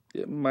Clemmons.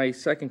 My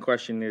second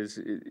question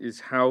is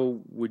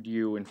how would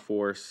you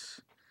enforce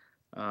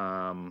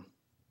a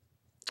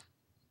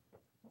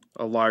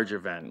large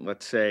event?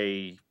 Let's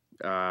say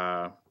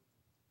the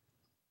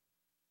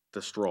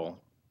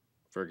stroll,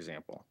 for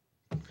example.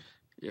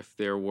 If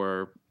there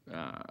were,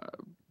 a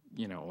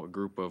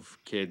group of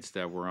kids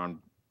that were on,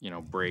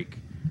 break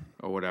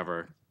or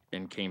whatever,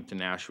 and came to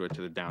Nashua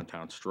to the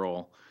downtown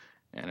stroll,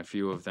 and a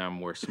few of them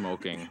were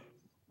smoking,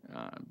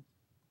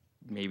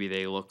 maybe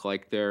they look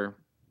like they're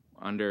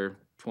under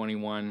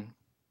 21.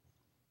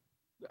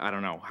 I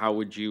don't know. How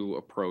would you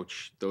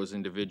approach those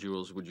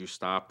individuals? Would you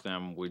stop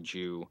them? Would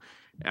you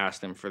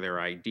ask them for their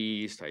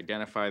IDs to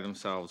identify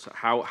themselves?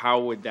 How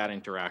would that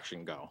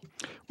interaction go?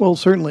 Well,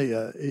 certainly,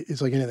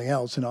 it's like anything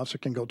else. An officer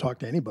can go talk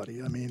to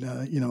anybody. I mean,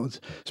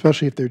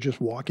 especially if they're just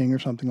walking or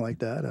something like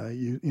that.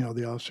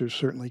 The officers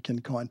certainly can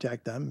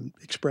contact them,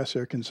 express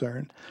their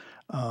concern.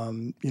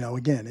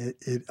 Again,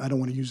 I don't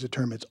want to use the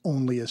term it's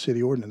only a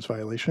city ordinance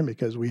violation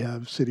because we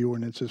have city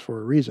ordinances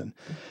for a reason.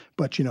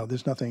 But,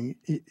 there's nothing,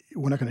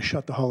 we're not going to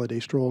shut the holiday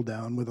stroll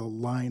down with a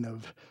line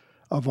of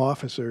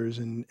officers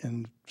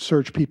and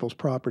search people's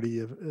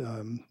property.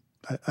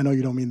 I know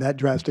you don't mean that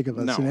drastic of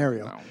a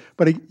scenario. No.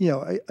 But,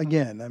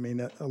 again, I mean,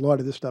 a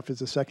lot of this stuff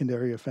is a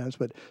secondary offense,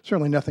 but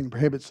certainly nothing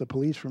prohibits the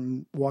police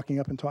from walking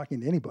up and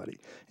talking to anybody.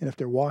 And if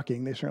they're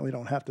walking, they certainly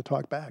don't have to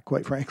talk back,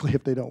 quite frankly,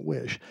 if they don't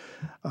wish.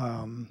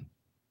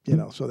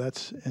 So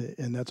that's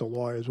a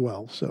law as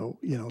well. So,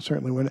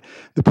 certainly when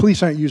the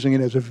police aren't using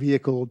it as a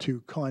vehicle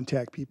to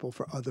contact people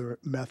for other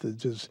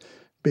methods is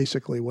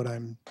basically what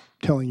I'm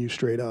telling you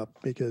straight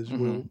up, because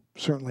we'll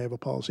certainly have a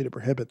policy to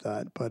prohibit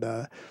that. But,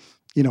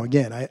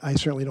 again, I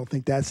certainly don't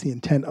think that's the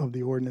intent of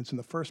the ordinance in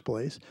the first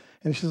place.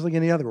 And it's just like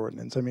any other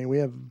ordinance. I mean, we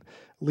have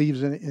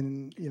leaves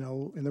in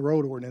the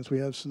road ordinance. We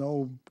have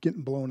snow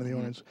getting blown in the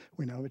ordinance.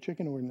 We now have a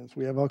chicken ordinance.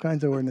 We have all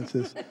kinds of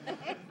ordinances.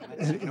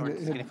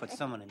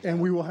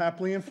 And we will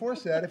happily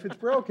enforce that if it's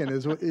broken,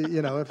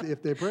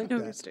 if they break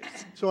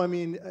that. So, I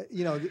mean,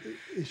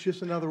 it's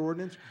just another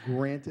ordinance.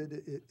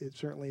 Granted, it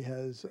certainly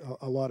has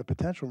a lot of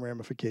potential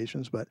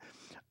ramifications, but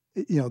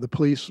the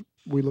police,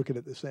 we look at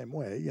it the same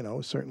way.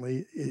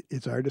 Certainly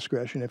it's our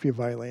discretion. If you're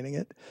violating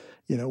it,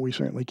 we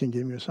certainly can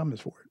give you a summons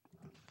for it.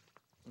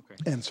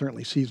 Okay. And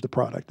certainly seize the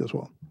product as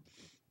well.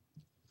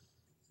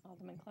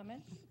 Alderman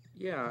Clement?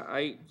 Yeah,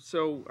 I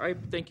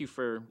thank you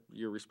for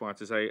your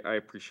responses. I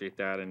appreciate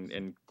that,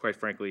 and quite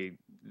frankly,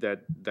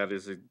 that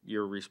is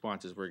your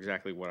responses were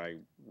exactly what I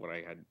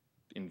had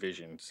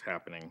envisioned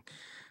happening.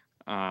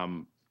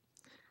 And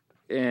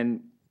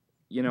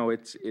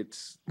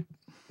it's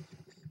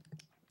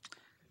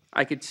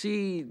I could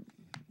see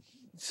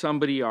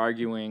somebody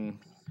arguing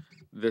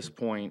this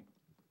point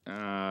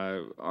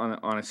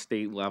on a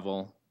state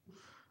level,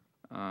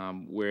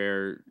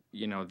 where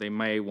they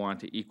may want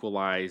to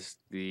equalize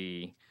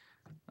the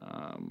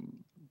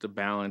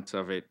balance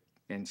of it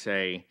and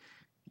say,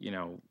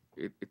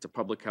 it's a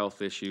public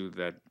health issue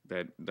that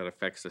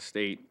affects the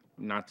state.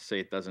 Not to say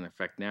it doesn't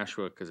affect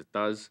Nashua, because it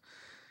does.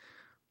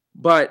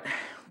 But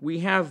we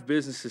have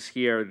businesses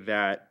here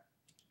that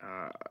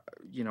are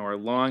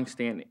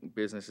long-standing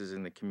businesses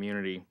in the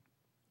community.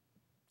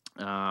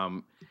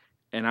 And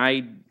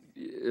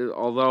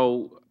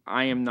although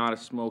I am not a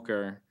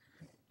smoker,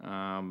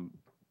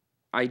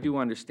 I do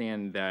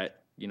understand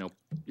that,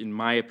 in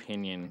my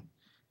opinion,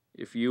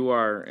 if you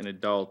are an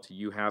adult,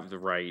 you have the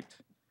right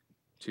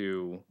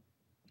to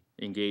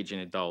engage in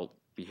adult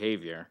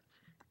behavior.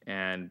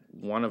 And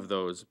one of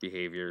those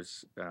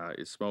behaviors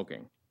is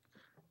smoking.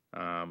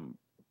 I'm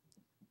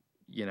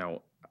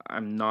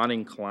not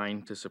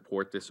inclined to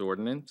support this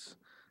ordinance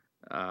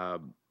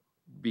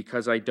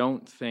because I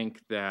don't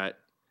think that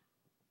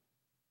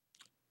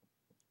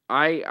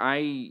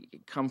I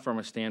come from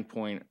a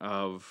standpoint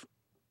of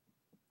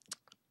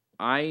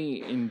I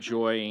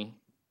enjoy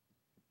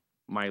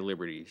my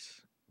liberties.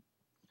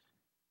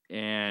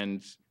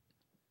 And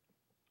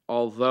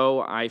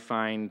although I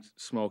find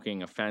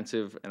smoking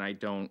offensive and I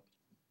don't,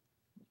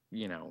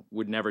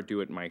 would never do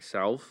it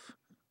myself,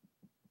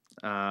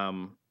 I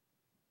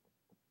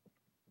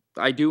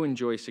do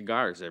enjoy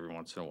cigars every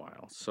once in a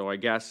while. So I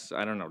guess,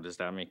 I don't know, does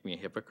that make me a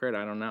hypocrite?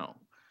 I don't know.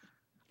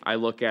 I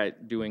look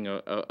at doing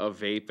a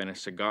vape and a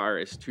cigar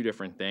as two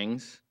different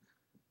things.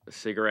 A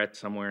cigarette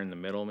somewhere in the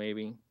middle,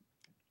 maybe.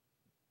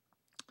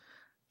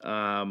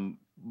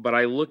 But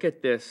I look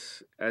at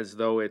this as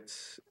though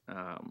it's,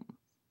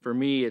 for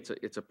me,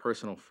 it's a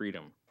personal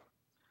freedom.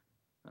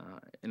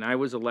 And I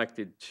was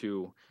elected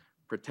to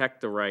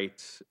protect the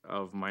rights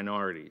of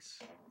minorities.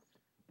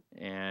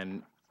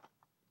 And,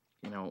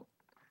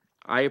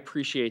 I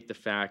appreciate the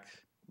fact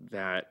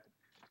that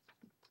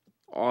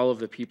all of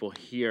the people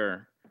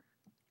here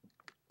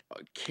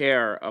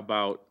care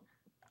about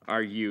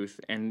our youth,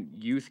 and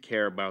youth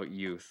care about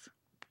youth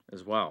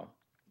as well.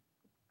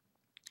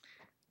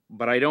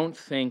 But I don't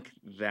think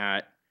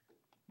that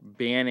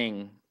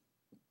banning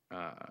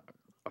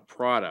a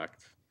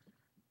product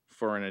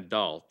for an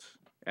adult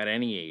at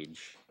any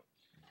age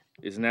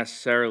is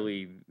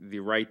necessarily the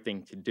right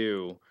thing to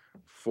do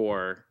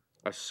for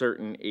a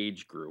certain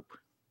age group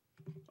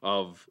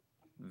of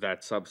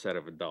that subset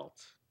of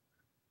adults.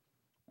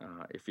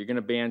 If you're going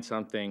to ban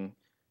something,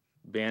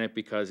 ban it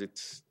because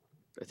it's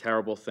a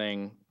terrible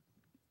thing,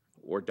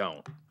 or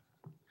don't.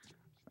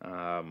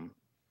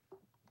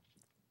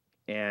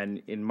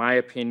 And in my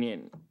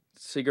opinion,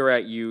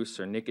 cigarette use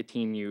or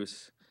nicotine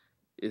use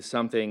is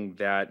something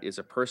that is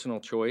a personal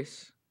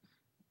choice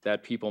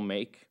that people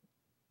make.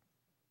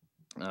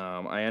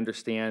 I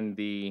understand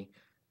the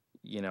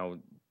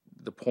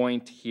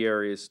point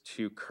here is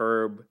to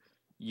curb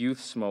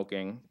youth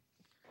smoking,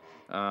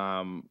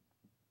 and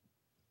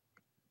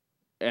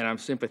I'm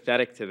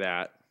sympathetic to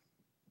that.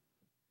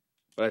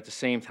 But at the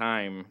same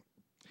time,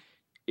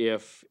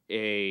 if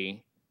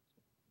a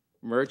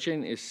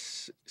merchant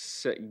is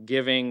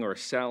giving or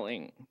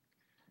selling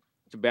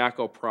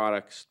tobacco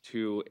products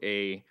to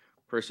a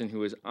person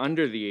who is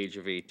under the age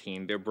of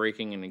 18, they're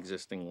breaking an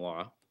existing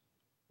law.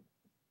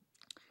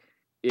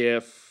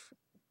 If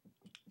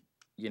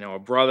a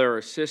brother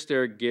or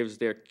sister gives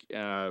their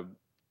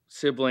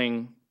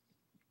sibling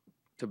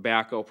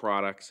tobacco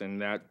products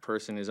and that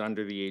person is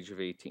under the age of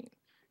 18,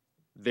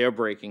 they're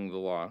breaking the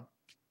law.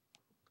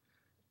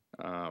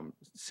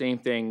 Same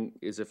thing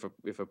is if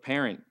a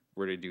parent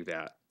were to do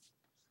that.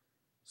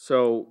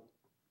 So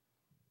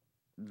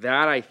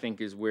that, I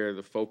think, is where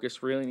the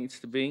focus really needs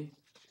to be,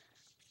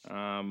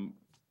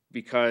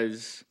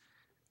 because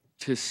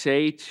to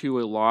say to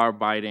a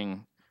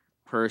law-abiding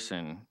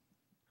person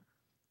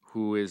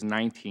who is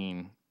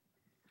 19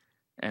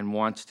 and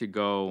wants to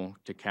go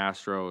to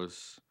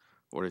Castro's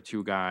or to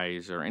Two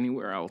Guys or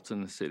anywhere else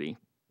in the city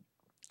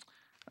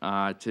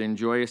to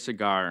enjoy a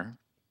cigar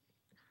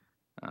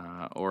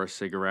or a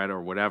cigarette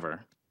or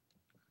whatever,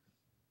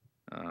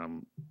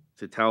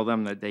 to tell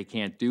them that they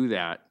can't do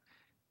that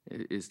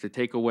is to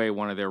take away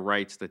one of their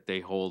rights that they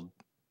hold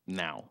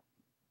now.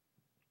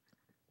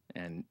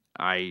 And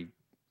I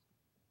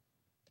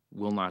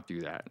will not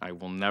do that. I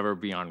will never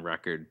be on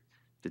record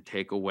to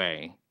take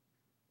away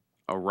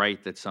a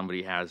right that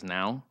somebody has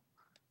now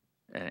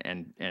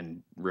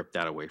and rip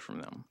that away from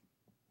them.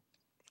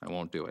 I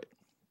won't do it.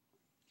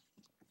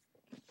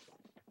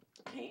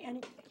 Okay,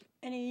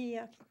 any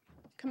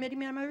committee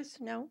members?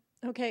 No?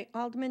 Okay,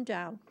 Alderman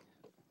Dow.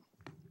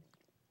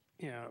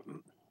 Yeah,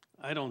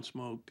 I don't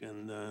smoke,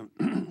 and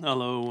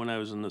although when I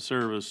was in the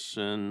service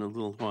and a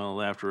little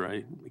while after,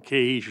 I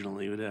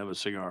occasionally would have a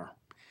cigar.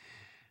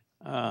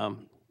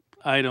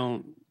 I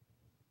don't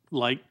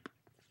like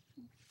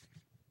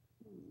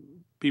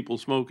people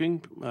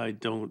smoking. I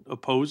don't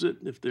oppose it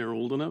if they're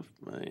old enough.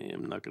 I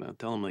am not going to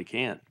tell them they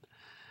can't.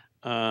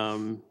 But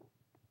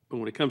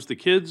when it comes to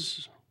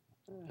kids,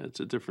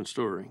 it's a different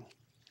story.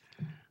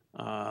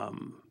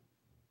 I'm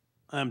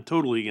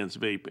totally against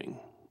vaping,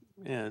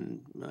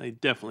 and I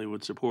definitely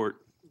would support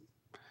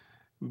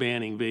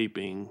banning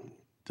vaping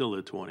till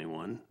they're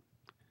 21.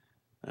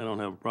 I don't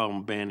have a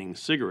problem banning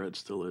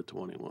cigarettes till they're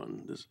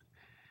 21. There's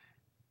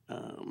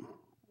a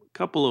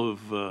couple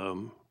of,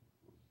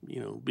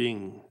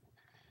 being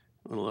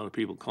what a lot of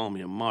people call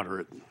me a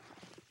moderate.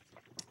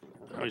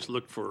 I always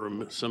look for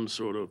some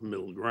sort of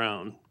middle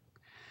ground.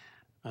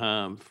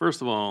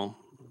 First of all,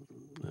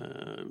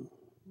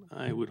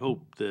 I would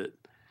hope that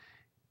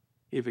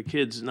if a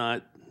kid's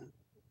not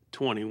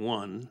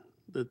 21,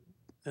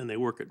 and they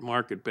work at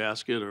Market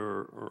Basket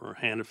or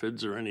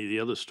Hannaford's or any of the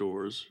other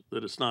stores,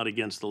 that it's not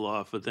against the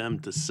law for them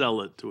to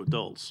sell it to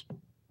adults.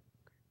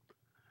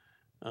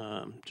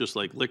 Just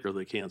like liquor,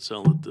 they can't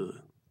sell it to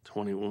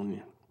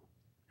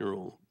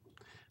 21-year-old.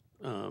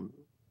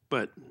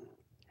 But,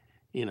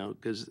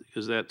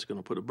 because that's going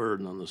to put a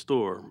burden on the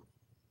store.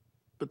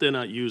 But they're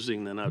not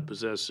using, they're not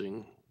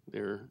possessing,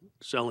 they're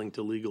selling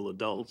to legal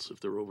adults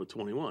if they're over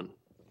 21.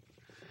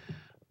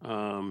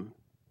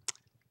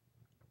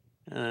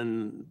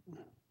 And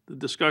the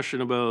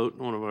discussion about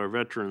one of our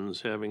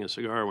veterans having a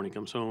cigar when he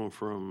comes home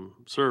from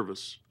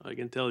service, I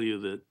can tell you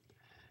that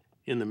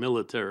in the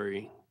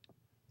military,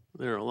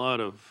 there are a lot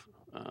of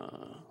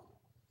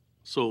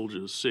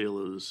soldiers,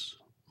 sailors,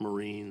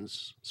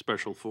 Marines,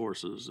 special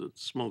forces that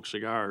smoke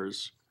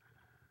cigars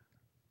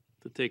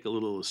to take a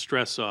little of the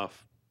stress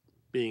off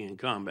being in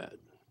combat.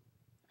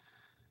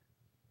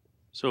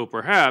 So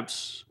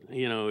perhaps,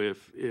 you know,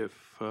 if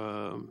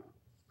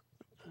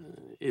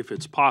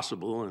it's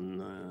possible,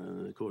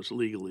 and of course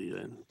legally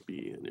that'd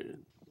be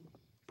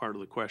part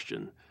of the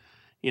question,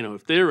 you know,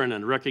 if they're in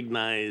a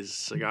recognized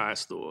cigar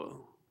store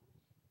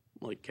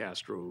like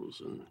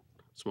Castro's and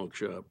Smoke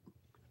Shop,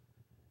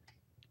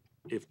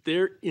 if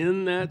they're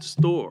in that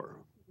store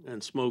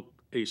and smoke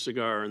a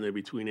cigar and they're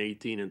between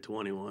 18 and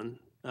 21,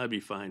 I'd be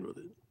fine with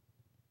it.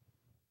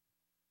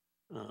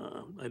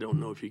 I don't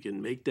know if you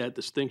can make that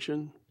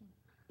distinction,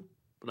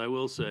 but I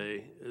will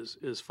say,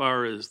 as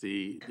far as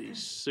the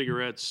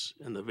cigarettes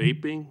and the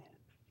vaping,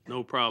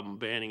 no problem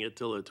banning it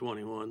till they're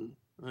 21.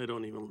 I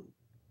don't even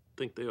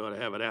think they ought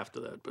to have it after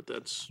that, but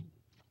that's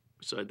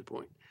beside the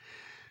point.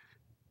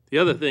 The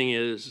other thing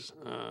is,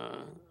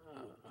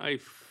 I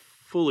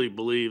fully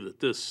believe that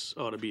this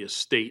ought to be a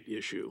state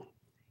issue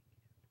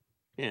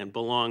and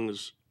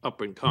belongs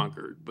up in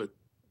Concord, but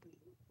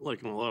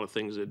like in a lot of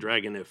things, they're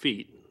dragging their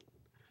feet,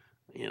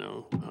 you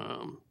know,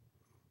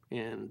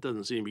 and it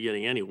doesn't seem to be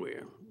getting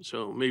anywhere.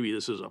 So maybe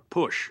this is a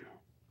push.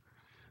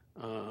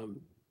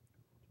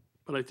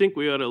 But I think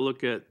we ought to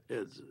look at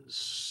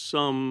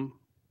some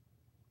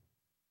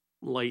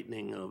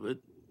lightening of it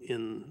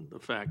in the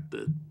fact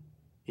that,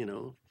 you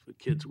know, if a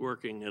kid's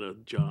working at a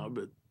job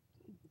at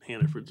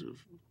Hannaford's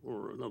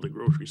or another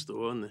grocery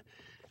store,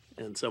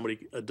 and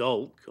somebody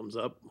adult comes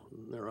up,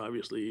 and they're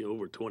obviously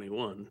over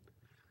 21,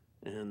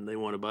 and they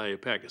want to buy a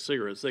pack of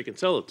cigarettes, they can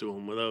sell it to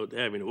them without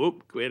having to,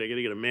 whoop, wait, I got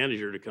to get a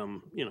manager to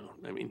come, you know,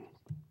 I mean,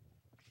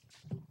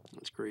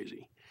 that's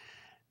crazy.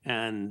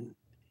 And,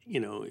 you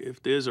know,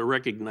 if there's a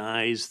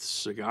recognized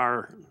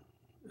cigar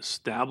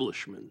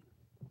establishment,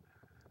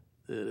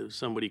 that if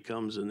somebody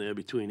comes in there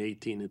between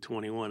 18 and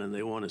 21 and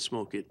they want to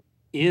smoke it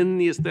in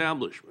the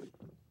establishment,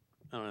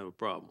 I don't have a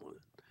problem with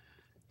it.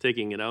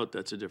 Taking it out,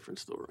 that's a different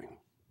story.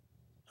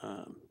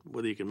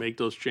 Whether you can make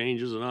those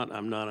changes or not,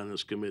 I'm not on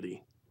this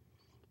committee.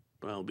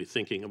 But I'll be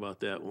thinking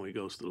about that when we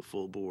go to the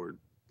full board.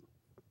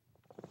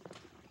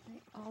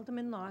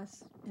 Alderman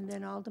Loss, and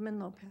then Alderman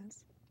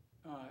Lopez.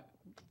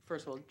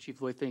 First of all, Chief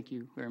Lloyd, thank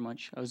you very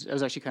much. I was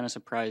actually kind of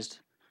surprised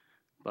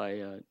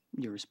by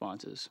your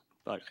responses,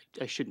 but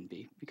I shouldn't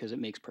be because it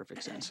makes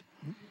perfect sense.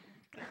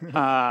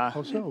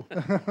 How so?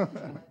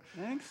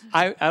 Thanks.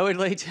 I would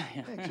like to.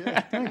 Thanks, yeah,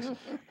 thanks.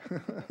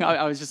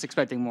 I was just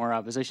expecting more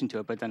opposition to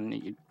it, but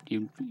then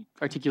you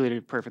articulated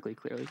it perfectly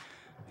clearly,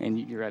 and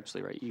you're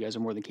absolutely right. You guys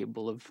are more than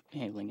capable of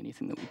handling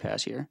anything that we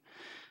pass here.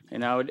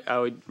 And I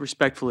would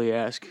respectfully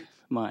ask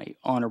my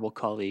honorable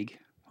colleague,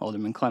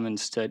 Alderman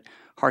Clemens, to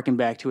harken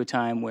back to a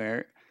time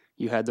where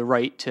you had the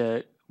right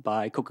to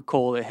buy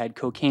Coca-Cola that had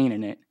cocaine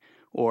in it,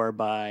 or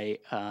buy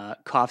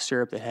cough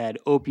syrup that had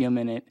opium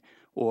in it,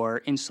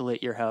 or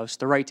insulate your house,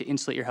 the right to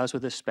insulate your house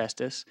with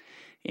asbestos.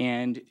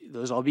 And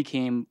those all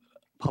became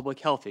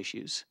public health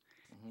issues.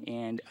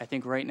 And I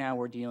think right now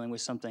we're dealing with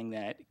something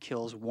that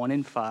kills 1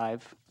 in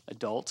 5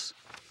 adults,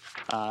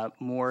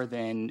 more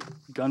than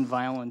gun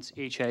violence,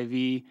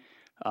 HIV,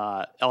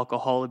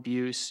 alcohol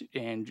abuse,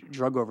 and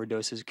drug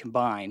overdoses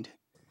combined.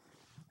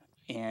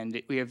 And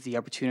we have the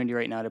opportunity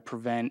right now to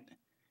prevent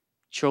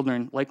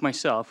children like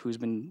myself, who's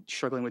been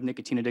struggling with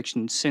nicotine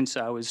addiction since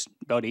I was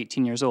about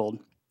 18 years old,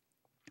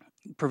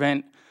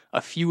 prevent a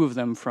few of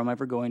them from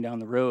ever going down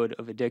the road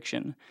of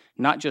addiction,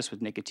 not just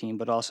with nicotine,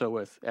 but also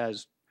with,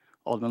 as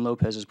Alderman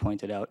Lopez has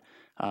pointed out,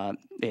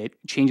 it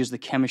changes the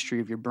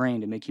chemistry of your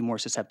brain to make you more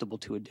susceptible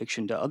to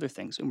addiction to other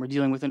things. And we're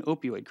dealing with an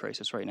opioid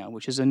crisis right now,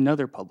 which is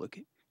another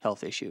public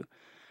health issue.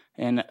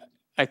 And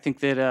I think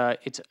that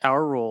it's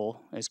our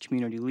role as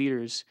community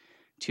leaders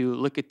to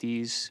look at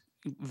these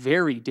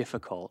very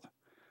difficult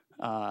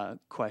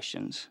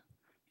questions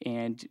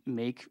and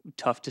make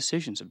tough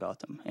decisions about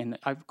them. And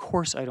of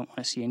course, I don't want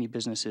to see any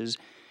businesses,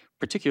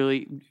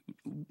 particularly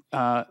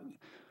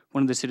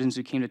one of the citizens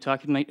who came to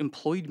talk tonight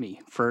employed me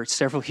for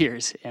several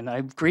years, and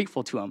I'm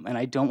grateful to him, and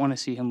I don't want to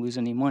see him lose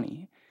any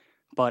money.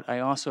 But I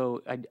also,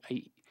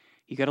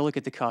 you got to look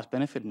at the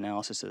cost-benefit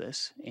analysis of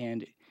this,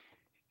 and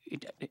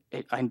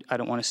I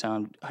don't want to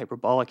sound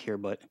hyperbolic here,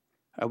 but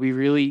are we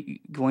really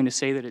going to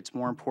say that it's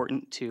more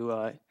important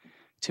to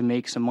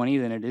make some money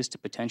than it is to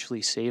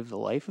potentially save the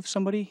life of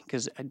somebody?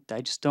 Because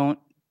I just don't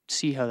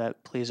see how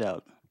that plays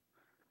out.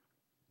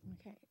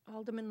 Okay,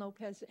 Alderman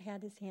Lopez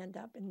had his hand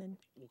up, and then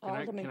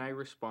Can I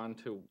respond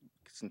to,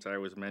 since I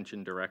was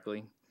mentioned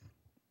directly?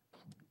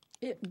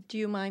 Do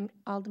you mind,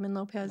 Alderman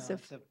Lopez? No,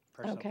 it's a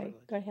personal okay,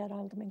 privilege. go ahead,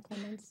 Alderman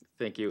Clemens.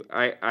 Thank you.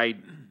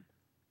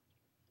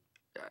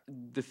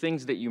 The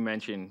things that you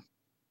mentioned,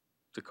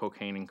 the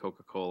cocaine and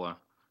Coca-Cola,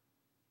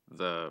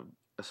 the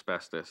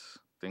asbestos,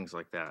 things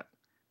like that,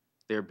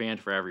 they're banned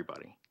for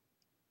everybody.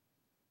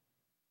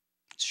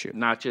 It's true.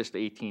 Not just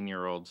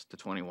 18-year-olds to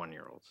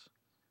 21-year-olds.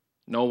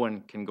 No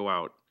one can go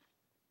out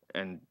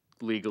and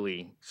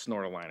legally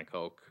snort a line of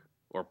Coke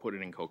or put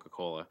it in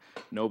Coca-Cola.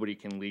 Nobody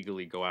can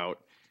legally go out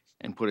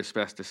and put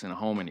asbestos in a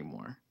home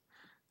anymore,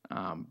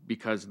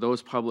 because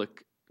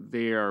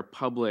they are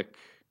public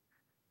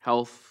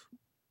health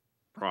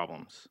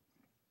problems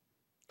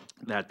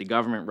that the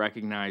government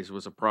recognized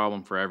was a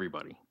problem for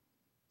everybody.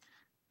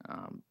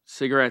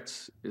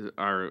 Cigarettes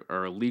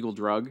are a legal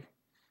drug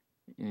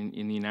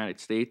in the United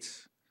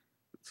States.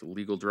 It's a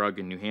legal drug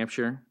in New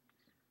Hampshire,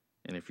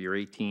 and if you're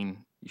 18,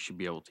 you should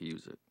be able to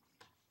use it.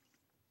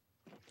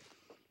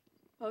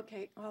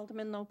 Okay,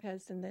 Alderman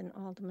Lopez and then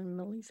Alderman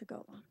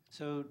Melizagola.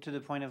 So to the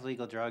point of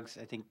legal drugs,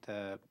 I think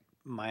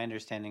my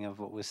understanding of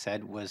what was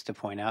said was to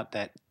point out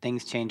that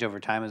things change over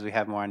time as we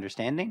have more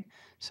understanding.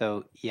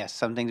 So yes,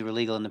 some things were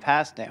legal in the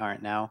past, they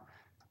aren't now.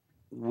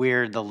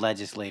 We're the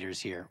legislators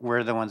here.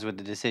 We're the ones with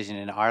the decision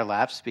in our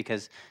laps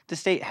because the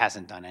state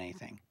hasn't done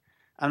anything.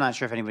 I'm not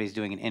sure if anybody's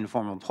doing an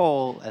informal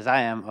poll, as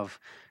I am, of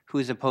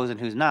who's opposed and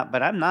who's not,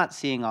 but I'm not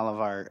seeing all of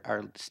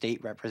our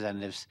state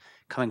representatives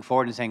coming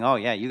forward and saying, oh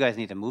yeah, you guys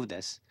need to move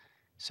this.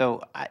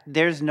 So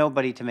there's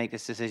nobody to make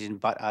this decision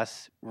but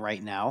us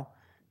right now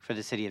for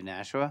the city of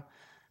Nashua.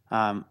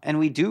 And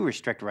we do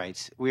restrict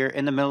rights. We're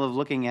in the middle of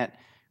looking at,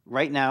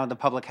 right now, the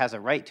public has a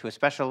right to a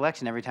special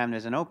election every time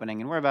there's an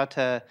opening, and we're about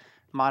to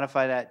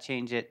modify that,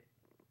 change it.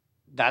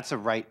 That's a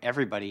right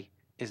everybody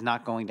is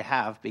not going to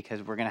have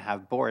because we're going to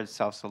have boards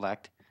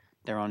self-select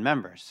their own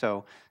members.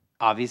 So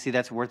obviously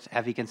that's worth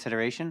heavy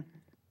consideration,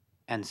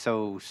 and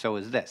so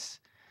is this.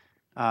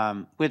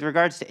 With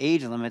regards to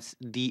age limits,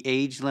 the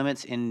age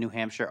limits in New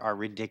Hampshire are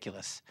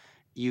ridiculous.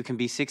 You can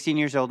be 16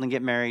 years old and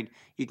get married.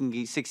 You can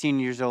be 16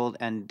 years old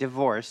and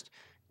divorced.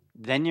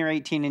 Then you're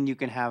 18 and you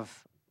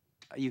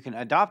can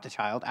adopt a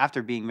child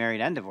after being married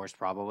and divorced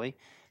probably.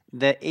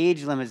 The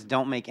age limits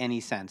don't make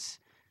any sense.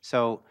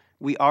 So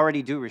we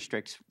already do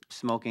restrict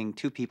smoking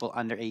to people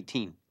under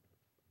 18.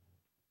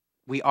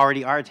 We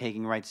already are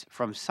taking rights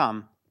from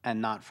some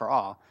and not for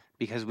all,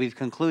 because we've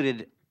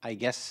concluded, I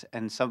guess,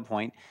 at some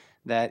point,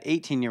 that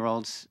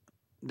 18-year-olds,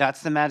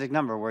 that's the magic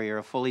number where you're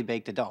a fully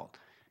baked adult.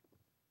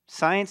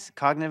 Science,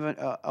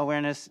 cognitive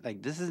awareness,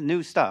 like this is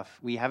new stuff.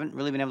 We haven't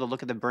really been able to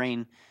look at the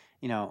brain,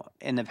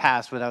 in the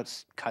past without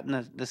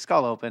cutting the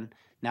skull open.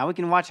 Now we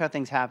can watch how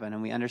things happen,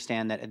 and we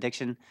understand that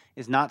addiction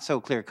is not so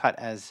clear cut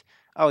as,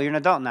 oh, you're an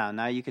adult now.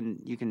 Now you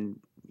can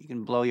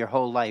blow your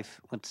whole life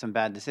with some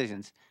bad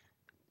decisions.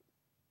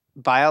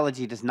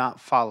 Biology does not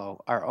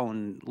follow our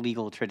own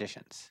legal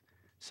traditions.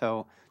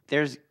 So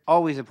there's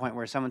always a point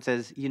where someone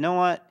says, you know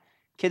what,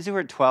 kids who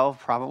are 12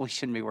 probably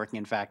shouldn't be working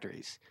in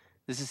factories.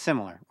 This is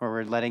similar,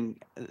 where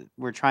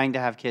we're trying to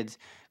have kids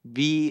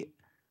be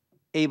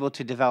able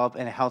to develop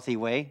in a healthy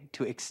way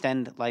to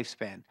extend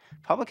lifespan.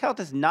 Public health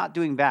is not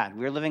doing bad.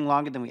 We're living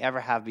longer than we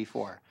ever have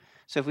before.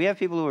 So if we have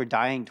people who are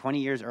dying 20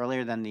 years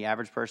earlier than the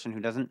average person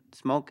who doesn't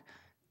smoke,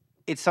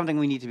 it's something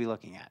we need to be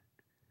looking at.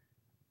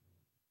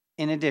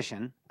 In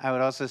addition, I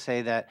would also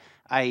say that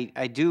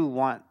I do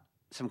want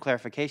some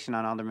clarification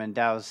on Alderman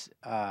Dow's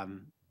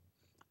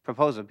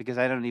proposal, because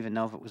I don't even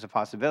know if it was a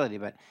possibility,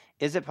 but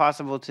is it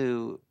possible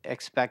to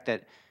expect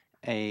that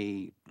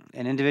an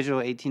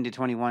individual 18 to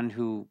 21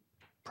 who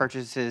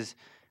purchases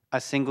a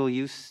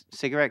single-use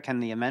cigarette, can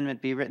the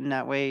amendment be written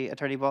that way,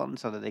 Attorney Bolton,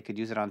 so that they could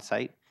use it on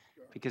site?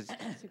 Because,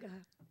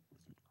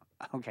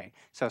 okay,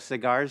 so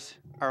cigars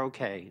are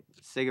okay,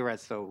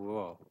 cigarettes, though,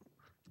 whoa.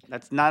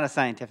 That's not a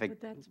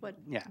scientific. But that's what.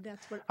 Yeah,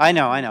 That's what. I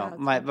know.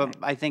 Okay. But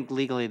I think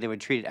legally they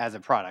would treat it as a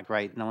product,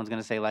 right? No one's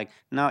going to say like,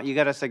 no, you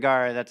got a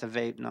cigar, that's a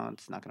vape. No,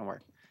 it's not going to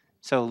work.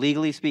 So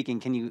legally speaking,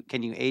 can you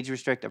age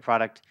restrict a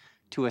product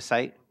to a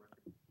site?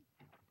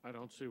 I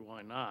don't see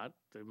why not.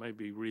 There may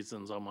be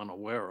reasons I'm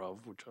unaware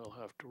of, which I'll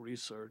have to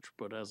research,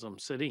 but as I'm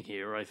sitting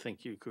here, I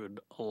think you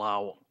could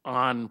allow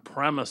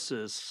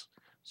on-premises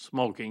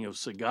smoking of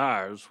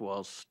cigars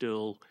while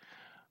still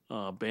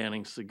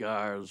banning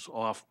cigars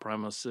off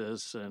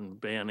premises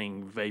and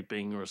banning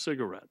vaping or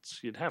cigarettes.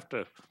 You'd have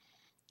to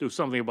do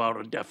something about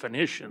a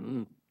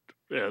definition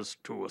as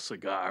to a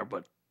cigar,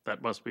 but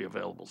that must be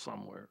available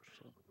somewhere.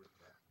 So.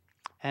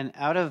 And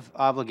out of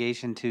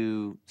obligation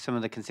to some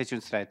of the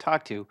constituents that I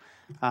talked to,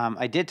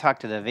 I did talk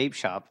to the vape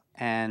shop,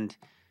 and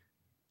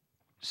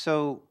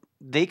so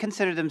they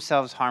consider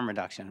themselves harm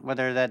reduction,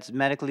 whether that's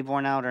medically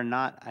borne out or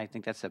not. I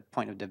think that's a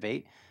point of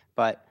debate,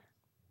 but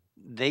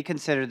they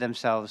consider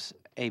themselves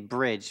a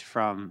bridge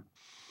from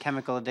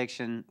chemical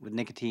addiction with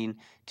nicotine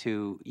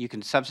to you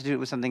can substitute it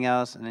with something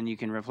else, and then you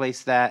can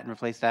replace that and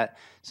replace that.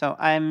 So,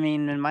 I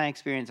mean, in my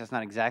experience, that's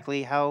not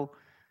exactly how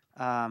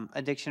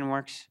addiction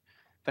works.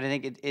 But I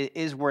think it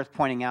is worth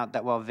pointing out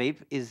that while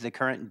vape is the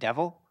current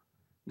devil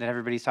that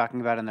everybody's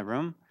talking about in the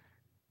room,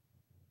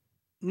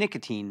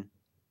 nicotine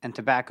and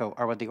tobacco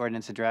are what the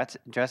ordinance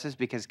addresses,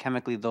 because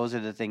chemically those are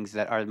the things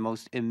that are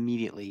most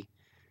immediately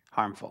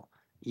harmful.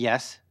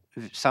 Yes,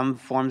 some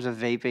forms of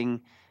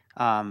vaping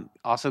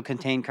also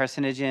contain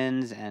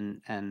carcinogens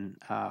and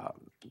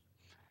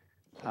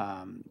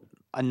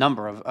a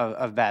number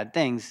of bad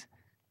things.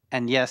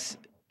 And yes,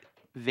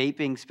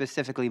 vaping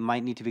specifically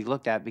might need to be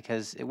looked at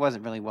because it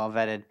wasn't really well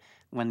vetted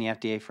when the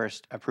FDA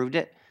first approved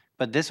it.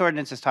 But this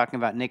ordinance is talking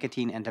about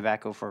nicotine and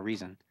tobacco for a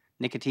reason.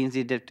 Nicotine is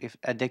the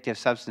addictive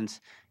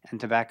substance, and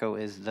tobacco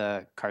is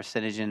the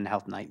carcinogen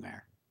health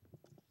nightmare.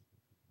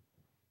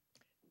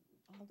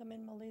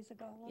 Alderman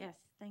Maliza-Gola? Yes,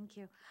 thank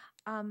you.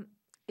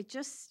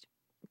 Just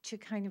to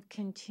kind of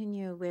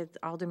continue with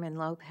Alderman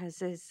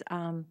Lopez's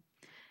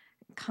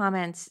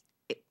comments,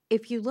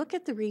 if you look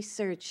at the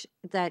research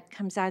that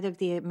comes out of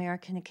the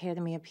American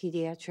Academy of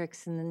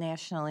Pediatrics and the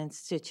National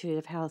Institute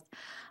of Health,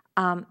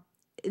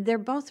 they're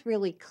both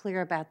really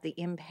clear about the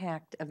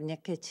impact of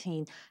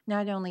nicotine,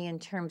 not only in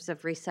terms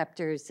of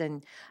receptors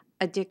and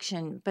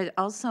addiction, but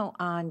also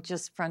on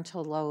just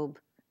frontal lobe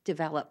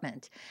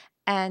development.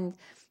 And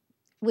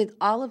with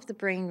all of the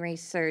brain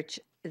research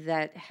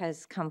that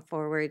has come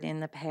forward in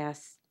the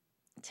past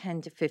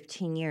 10 to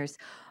 15 years,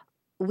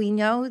 we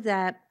know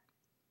that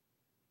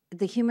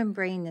the human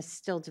brain is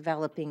still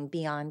developing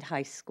beyond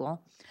high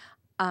school.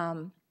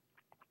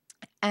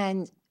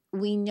 And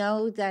we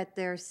know that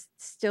there's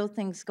still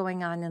things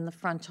going on in the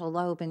frontal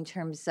lobe in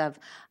terms of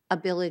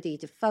ability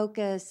to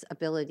focus,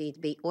 ability to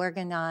be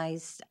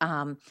organized,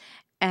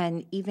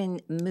 and even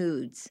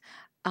moods.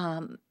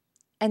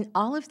 And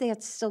all of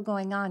that's still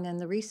going on, and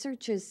the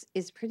research is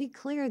pretty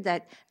clear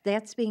that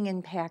that's being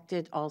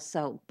impacted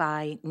also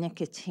by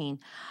nicotine.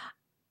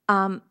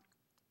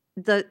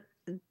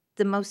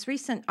 The most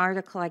recent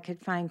article I could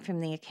find from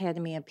the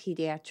Academy of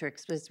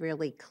Pediatrics was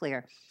really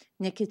clear.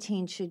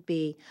 Nicotine should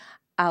be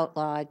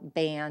outlawed,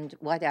 banned,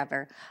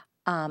 whatever,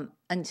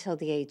 until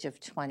the age of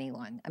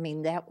 21. I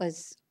mean, that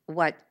was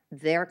what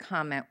their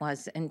comment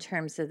was in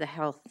terms of the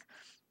health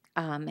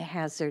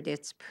hazard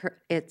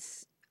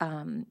it's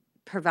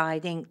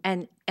providing,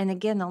 and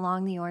again,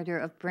 along the order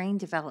of brain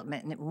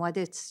development and what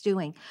it's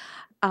doing.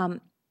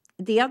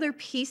 The other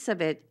piece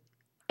of it,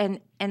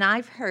 and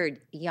I've heard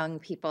young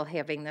people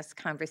having this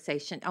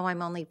conversation, oh,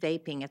 I'm only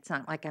vaping, it's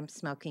not like I'm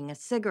smoking a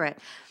cigarette.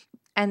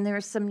 And there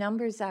are some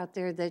numbers out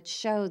there that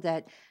show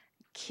that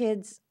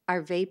kids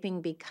are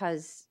vaping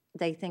because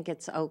they think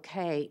it's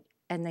okay,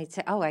 and they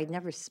say, oh, I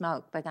never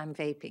smoked, but I'm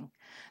vaping.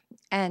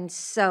 And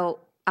so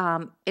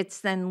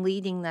it's then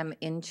leading them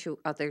into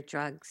other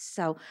drugs.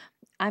 So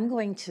I'm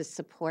going to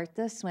support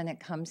this when it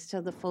comes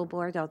to the full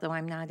board, although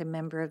I'm not a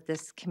member of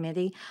this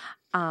committee.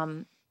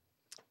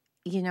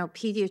 You know,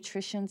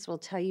 pediatricians will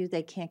tell you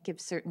they can't give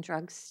certain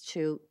drugs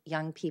to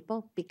young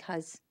people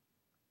because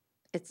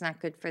it's not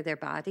good for their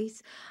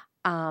bodies.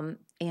 And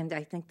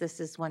I think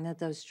this is one of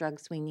those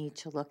drugs we need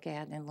to look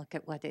at and look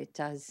at what it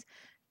does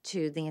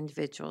to the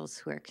individuals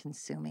who are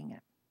consuming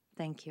it.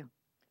 Thank you.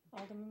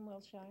 Alderman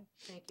Wilshire?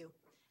 Thank you.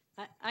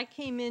 I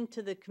came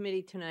into the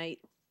committee tonight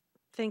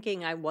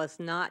thinking I was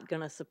not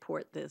going to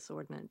support this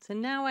ordinance,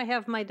 and now I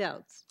have my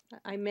doubts.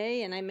 I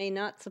may and I may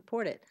not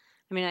support it.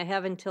 I mean, I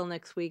have until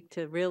next week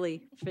to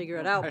really figure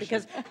it out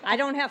because I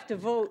don't have to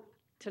vote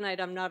tonight.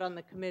 I'm not on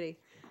the committee.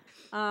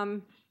 I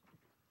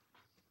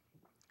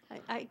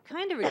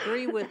kind of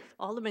agree with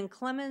Alderman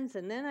Clemmons,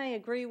 and then I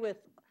agree with,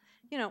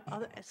 you know,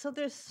 so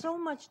there's so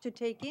much to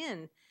take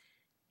in.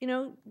 You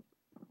know,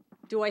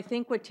 do I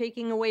think we're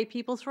taking away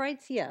people's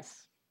rights?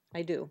 Yes,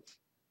 I do.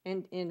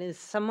 And is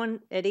someone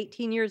at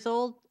 18 years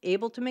old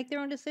able to make their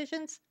own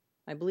decisions?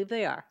 I believe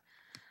they are.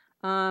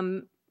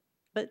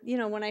 But, you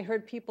know, when I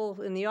heard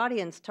people in the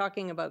audience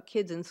talking about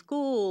kids in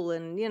school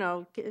and, you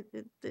know,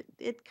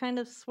 it kind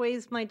of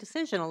sways my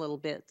decision a little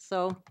bit.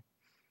 So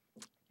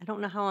I don't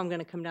know how I'm going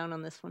to come down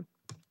on this one.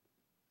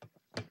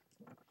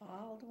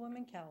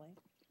 Alderwoman Kelly.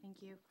 Thank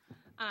you.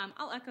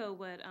 I'll echo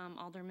what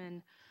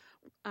Alderman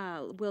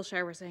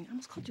Wilshire was saying. I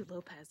almost called you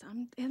Lopez.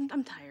 I'm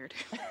tired.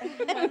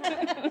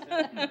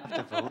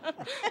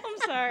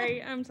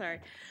 I'm sorry.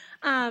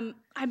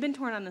 I've been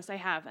torn on this. I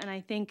have, and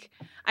I think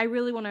I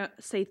really want to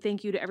say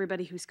thank you to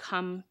everybody who's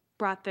come,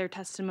 brought their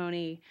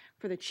testimony,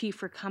 for the chief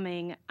for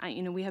coming.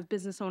 You know, we have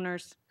business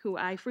owners who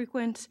I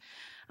frequent.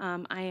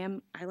 I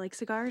like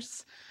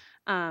cigars,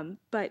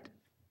 but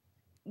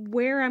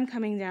where I'm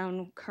coming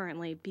down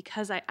currently,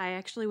 because I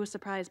actually was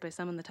surprised by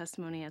some of the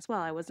testimony as well.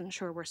 I wasn't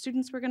sure where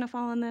students were going to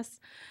fall on this.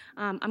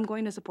 I'm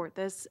going to support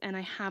this, and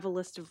I have a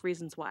list of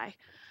reasons why.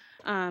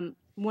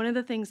 One of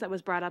the things that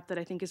was brought up that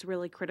I think is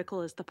really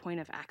critical is the point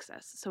of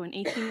access. So an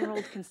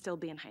 18-year-old can still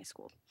be in high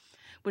school,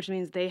 which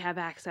means they have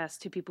access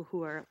to people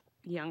who are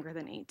younger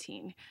than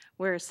 18,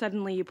 whereas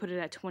suddenly you put it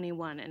at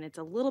 21, and it's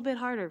a little bit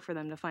harder for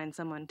them to find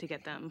someone to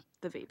get them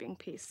the vaping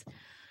piece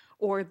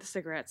or the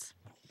cigarettes.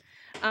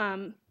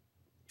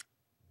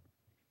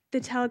 The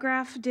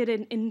Telegraph did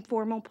an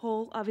informal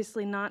poll,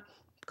 obviously not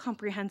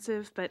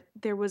comprehensive, but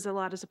there was a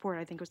lot of support.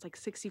 I think it was like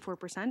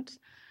 64%.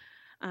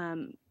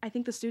 I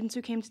think the students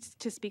who came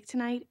to speak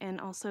tonight, and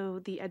also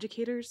the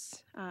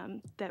educators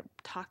that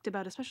talked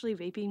about especially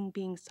vaping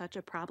being such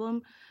a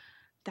problem,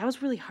 that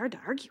was really hard to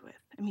argue with.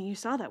 I mean, you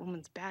saw that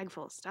woman's bag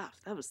full of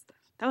stuff. That was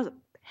a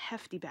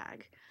hefty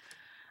bag.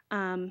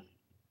 And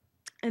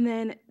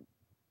then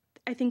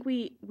I think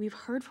we've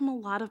heard from a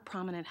lot of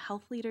prominent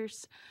health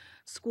leaders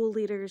school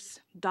leaders,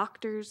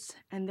 doctors,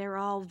 and they're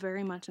all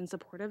very much in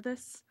support of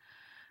this.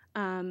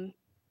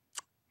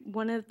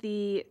 One of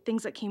the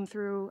things that came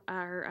through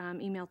our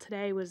email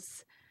today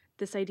was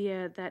this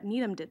idea that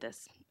Needham did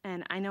this.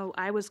 And I know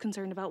I was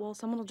concerned about, well,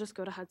 someone will just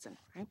go to Hudson,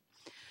 right?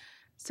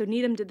 So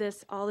Needham did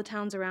this, all the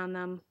towns around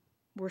them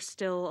were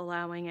still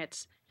allowing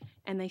it,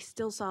 and they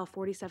still saw a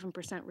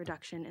 47%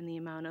 reduction in the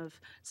amount of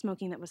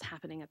smoking that was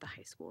happening at the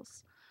high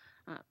schools.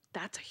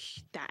 I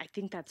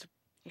think that's,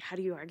 how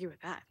do you argue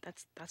with that?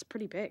 That's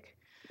pretty big.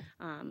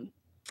 And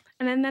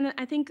then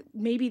I think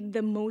maybe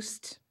the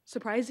most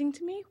surprising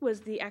to me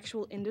was the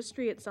actual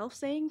industry itself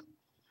saying,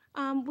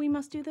 we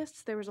must do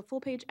this. There was a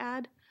full-page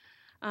ad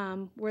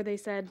where they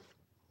said,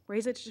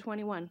 raise it to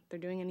 21. They're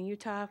doing it in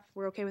Utah.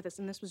 We're okay with this.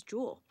 And this was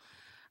Juul.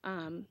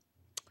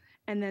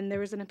 And then there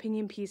was an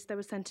opinion piece that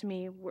was sent to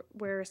me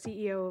where a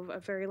CEO of a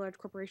very large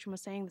corporation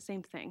was saying the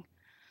same thing.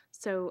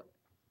 So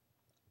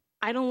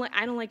I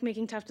don't like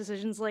making tough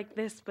decisions like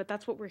this, but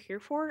that's what we're here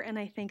for. And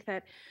I think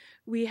that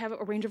we have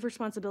a range of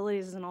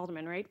responsibilities as an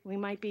alderman, right? We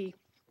might be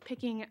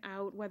picking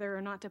out whether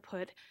or not to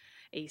put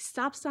a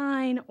stop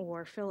sign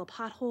or fill a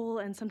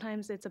pothole, and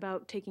sometimes it's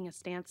about taking a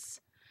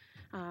stance.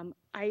 I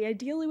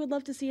ideally would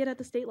love to see it at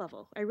the state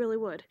level. I really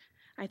would.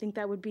 I think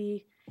that would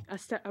be a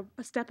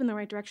step in the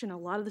right direction. A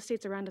lot of the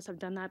states around us have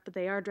done that, but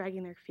they are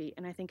dragging their feet,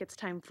 and I think it's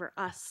time for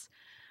us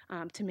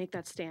to make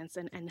that stance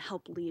and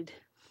help lead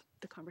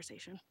the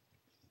conversation.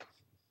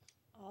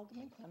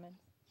 Alderman Clemens.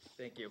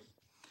 Thank you.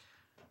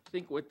 I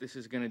think what this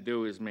is going to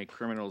do is make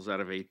criminals out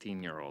of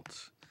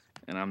 18-year-olds,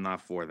 and I'm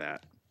not for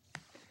that.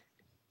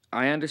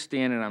 I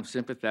understand and I'm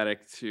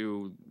sympathetic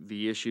to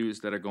the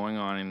issues that are going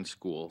on in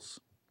schools.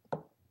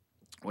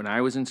 When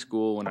I was in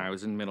school, when I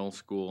was in middle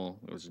school,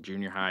 it was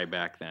junior high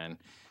back then,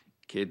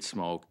 kids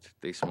smoked.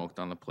 They smoked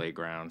on the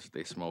playgrounds.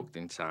 They smoked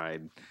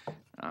inside,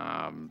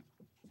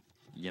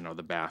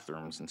 the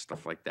bathrooms and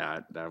stuff like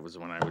that. That was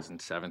when I was in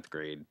 7th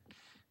grade.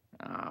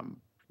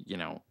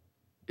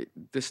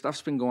 This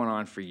stuff's been going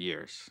on for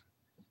years.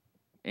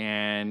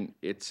 And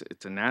it's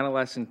an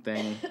adolescent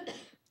thing,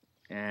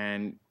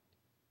 and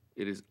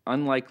it is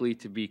unlikely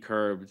to be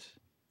curbed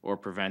or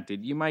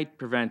prevented. You might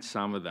prevent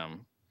some of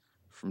them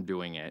from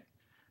doing it,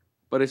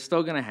 but it's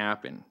still going to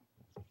happen.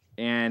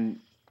 And,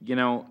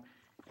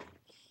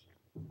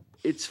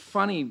 it's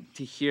funny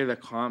to hear the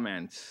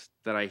comments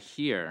that I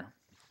hear,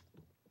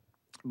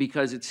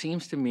 because it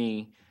seems to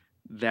me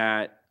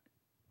that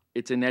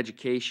it's an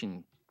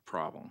education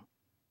problem,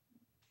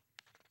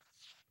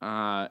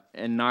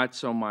 and not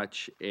so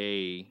much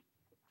a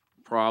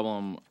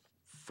problem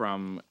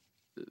from,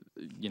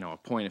 a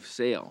point of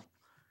sale.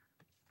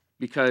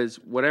 Because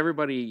what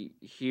everybody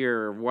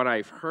here, what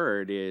I've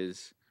heard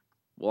is,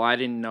 well, I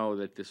didn't know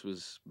that this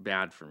was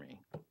bad for me.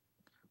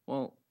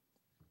 Well,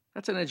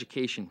 that's an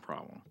education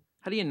problem.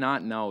 How do you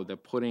not know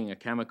that putting a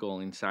chemical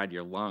inside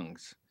your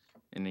lungs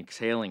and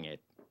exhaling it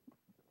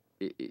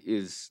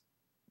is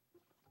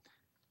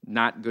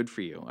not good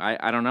for you?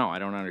 I don't know. I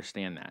don't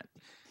understand that.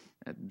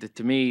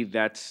 To me,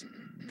 that's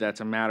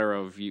a matter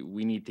of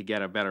we need to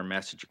get a better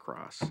message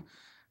across.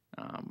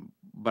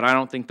 But I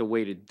don't think the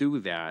way to do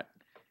that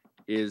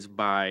is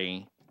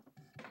by,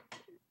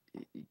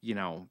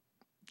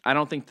 I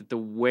don't think that the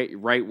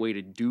right way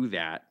to do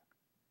that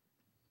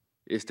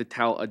is to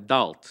tell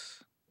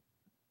adults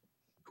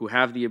who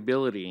have the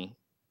ability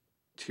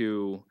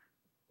to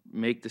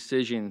make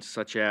decisions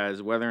such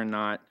as whether or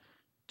not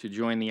to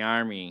join the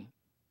army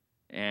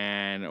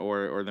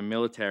or the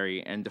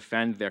military and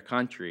defend their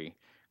country,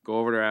 go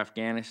over to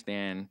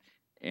Afghanistan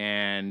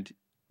and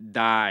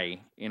die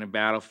in a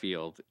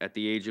battlefield at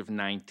the age of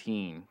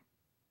 19.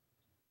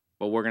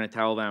 But we're going to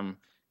tell them,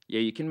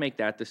 yeah, you can make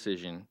that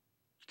decision.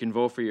 You can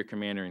vote for your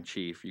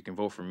commander-in-chief. You can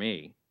vote for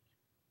me.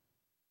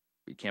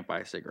 You can't buy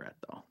a cigarette,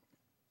 though.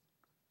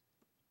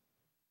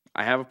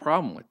 I have a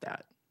problem with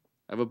that.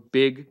 I have a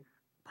big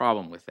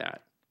problem with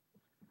that.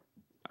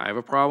 I have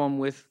a problem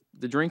with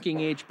the drinking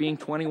age being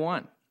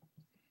 21.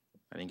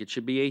 I think it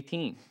should be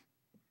 18.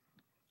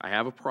 I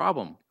have a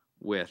problem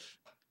with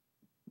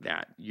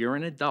that. You're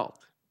an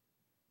adult.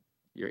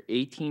 You're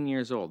 18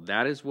 years old.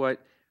 That is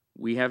what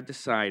we have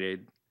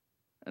decided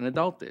an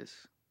adult is.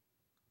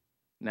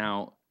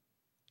 Now,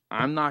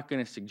 I'm not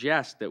going to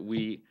suggest that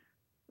we,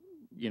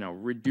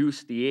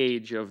 reduce the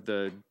age of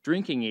the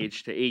drinking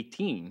age to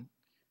 18,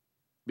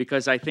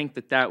 because I think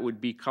that that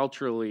would be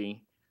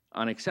culturally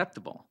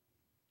unacceptable,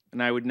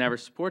 and I would never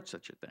support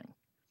such a thing.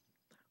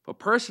 But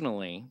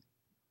personally,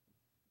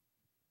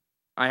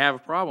 I have a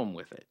problem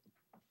with it,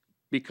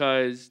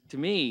 because to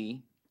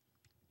me,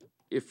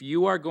 if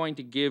you are going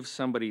to give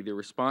somebody the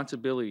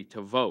responsibility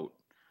to vote,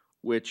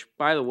 which,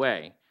 by the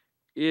way,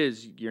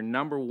 is your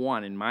number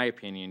one, in my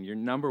opinion, your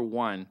number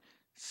one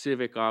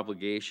civic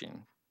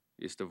obligation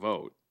is to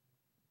vote.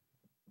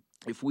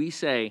 If we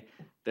say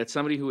that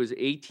somebody who is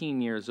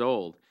 18 years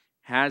old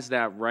has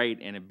that right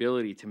and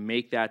ability to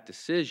make that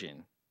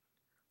decision,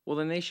 well,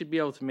 then they should be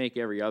able to make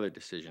every other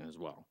decision as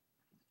well.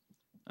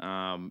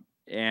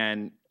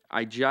 And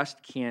I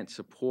just can't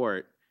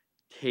support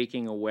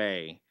taking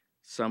away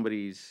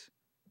somebody's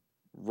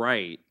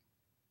right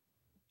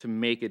to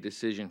make a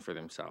decision for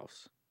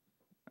themselves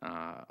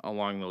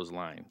along those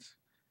lines.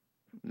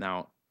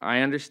 Now, I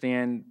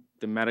understand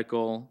the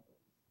medical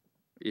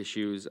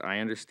issues. I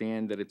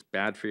understand that it's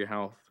bad for your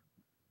health.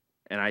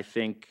 And I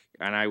think,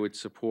 and I would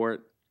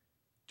support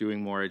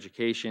doing more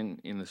education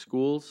in the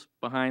schools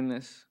behind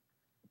this.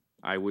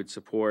 I would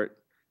support,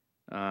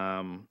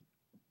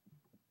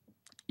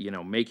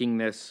 making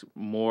this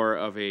more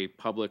of a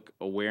public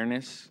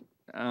awareness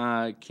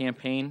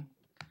campaign.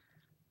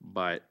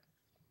 But,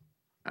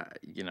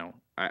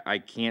 I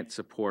can't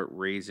support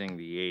raising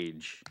the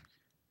age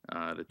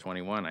to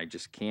 21. I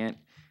just can't.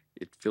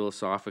 It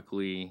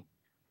philosophically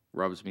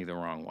rubs me the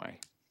wrong way.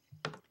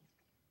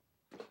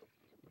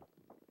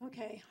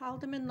 Okay,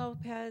 Alderman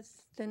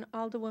Lopez, then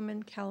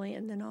Alderwoman Kelly,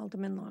 and then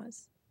Alderman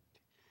Laws.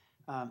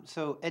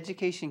 So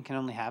education can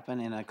only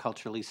happen in a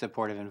culturally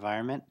supportive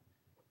environment.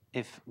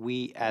 If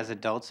we as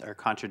adults are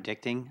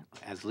contradicting,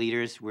 as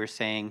leaders, we're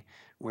saying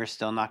we're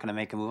still not going to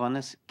make a move on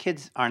this,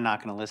 kids are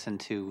not going to listen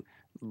to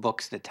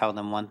books that tell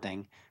them one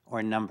thing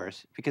or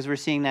numbers, because we're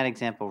seeing that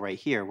example right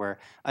here where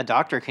a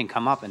doctor can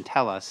come up and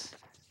tell us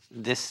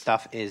this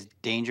stuff is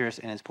dangerous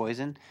and it's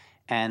poison,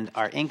 and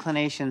our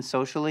inclination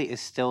socially is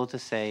still to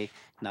say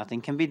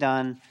nothing can be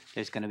done,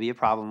 there's going to be a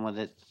problem with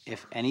it,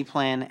 if any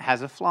plan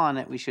has a flaw in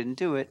it, we shouldn't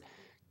do it,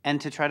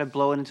 and to try to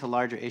blow it into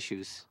larger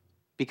issues,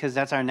 because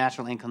that's our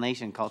natural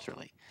inclination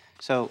culturally.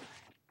 So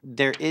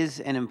there is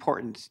an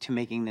importance to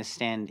making this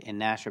stand in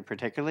Nashua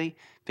particularly,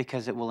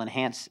 because it will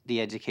enhance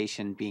the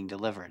education being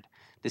delivered.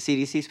 The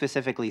CDC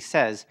specifically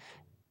says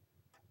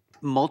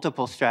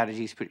multiple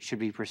strategies should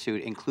be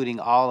pursued, including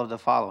all of the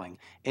following.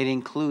 It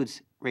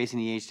includes raising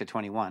the age to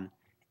 21,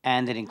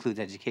 and it includes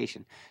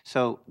education.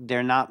 So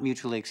they're not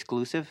mutually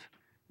exclusive,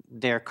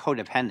 they're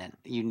codependent.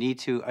 You need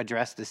to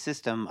address the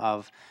system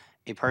of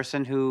a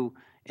person who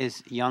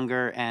is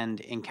younger and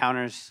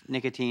encounters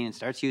nicotine and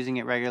starts using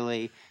it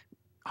regularly,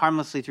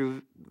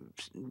 harmlessly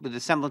with a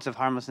semblance of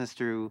harmlessness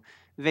through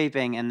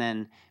vaping, and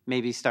then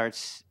maybe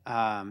starts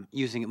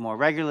using it more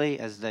regularly,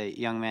 as the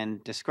young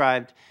man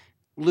described,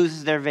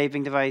 loses their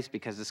vaping device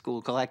because the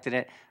school collected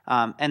it,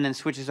 and then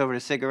switches over to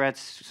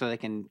cigarettes so they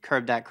can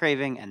curb that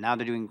craving, and now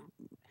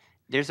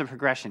there's a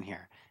progression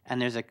here,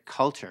 and there's a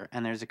culture,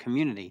 and there's a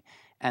community,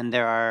 and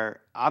there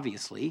are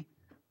obviously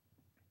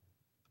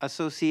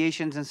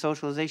associations and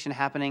socialization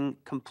happening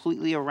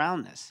completely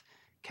around this.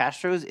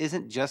 Castro's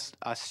isn't just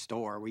a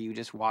store where you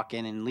just walk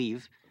in and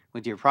leave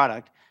with your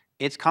product.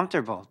 It's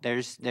comfortable.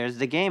 There's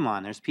the game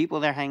on. There's people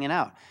there hanging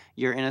out.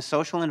 You're in a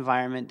social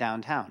environment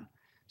downtown.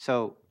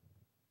 So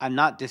I'm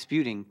not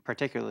disputing,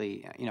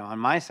 particularly, on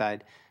my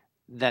side,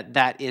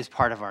 that is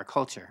part of our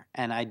culture.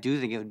 And I do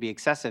think it would be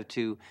excessive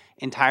to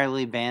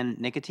entirely ban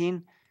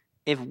nicotine.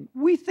 If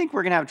we think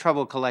we're going to have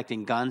trouble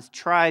collecting guns,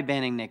 try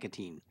banning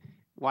nicotine.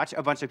 Watch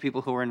a bunch of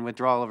people who are in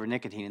withdrawal over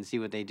nicotine and see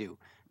what they do.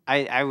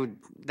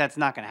 That's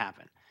not going to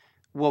happen.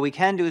 What we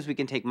can do is we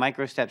can take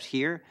micro steps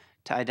here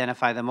to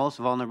identify the most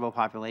vulnerable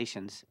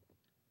populations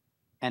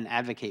and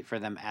advocate for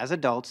them as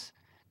adults,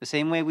 the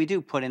same way we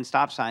do put in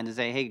stop signs and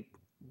say, hey,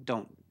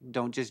 don't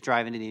just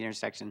drive into the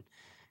intersection,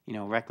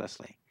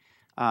 recklessly.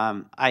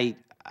 I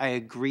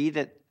agree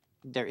that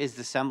there is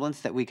the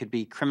semblance that we could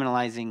be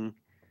criminalizing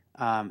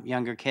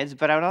younger kids,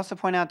 but I would also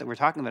point out that we're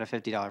talking about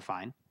a $50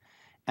 fine.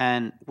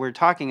 And we're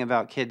talking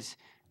about kids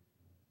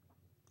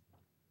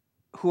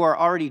who are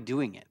already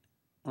doing it.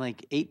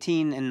 Like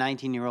 18 and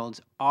 19-year-olds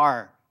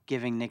are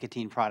giving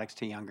nicotine products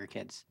to younger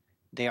kids.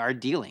 They are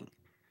dealing.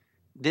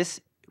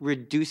 This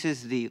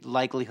reduces the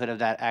likelihood of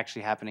that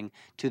actually happening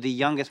to the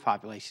youngest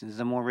populations,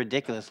 the more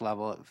ridiculous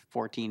level of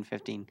 14,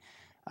 15,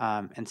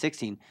 and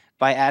 16,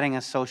 by adding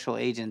a social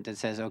agent that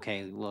says,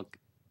 okay, look,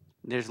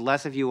 there's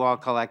less of you all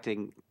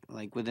collecting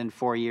like within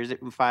 4 years,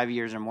 5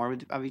 years or more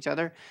of each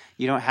other.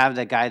 You don't have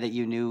the guy that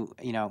you knew,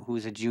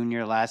 who's a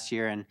junior last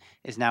year and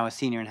is now a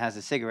senior and has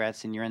the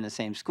cigarettes, and you're in the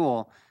same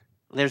school.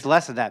 There's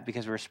less of that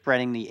because we're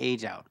spreading the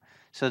age out.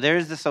 So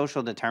there's the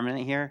social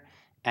determinant here,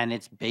 and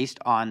it's based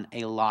on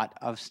a lot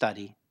of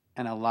study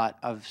and a lot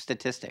of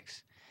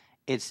statistics.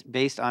 It's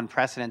based on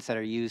precedents that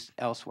are used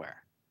elsewhere.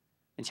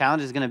 The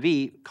challenge is going to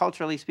be,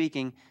 culturally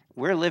speaking,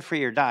 we're live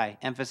free or die,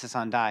 emphasis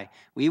on die.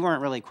 We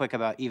weren't really quick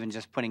about even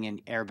just putting in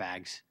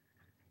airbags.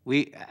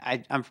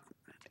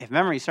 If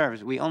memory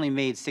serves, we only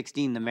made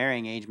 16 the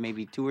marrying age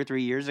maybe 2 or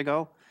 3 years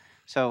ago.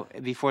 So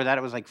before that,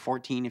 it was like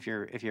 14 if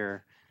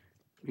your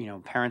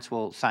parents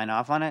will sign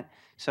off on it.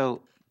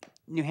 So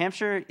New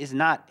Hampshire is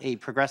not a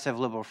progressive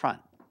liberal front.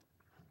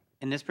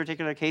 In this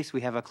particular case,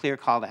 we have a clear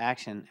call to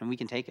action, and we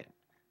can take it.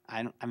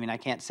 I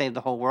can't save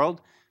the whole world,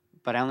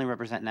 but I only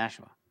represent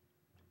Nashua.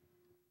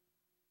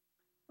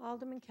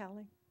 Alderman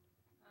Kelly.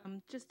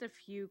 Just a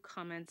few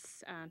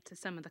comments to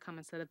some of the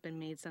comments that have been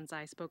made since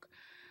I spoke.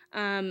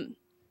 I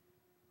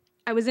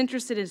was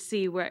interested to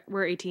see where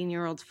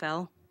 18-year-olds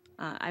fell.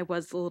 I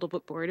was a little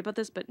bit worried about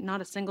this, but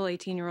not a single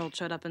 18-year-old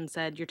showed up and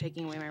said, you're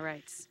taking away my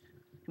rights.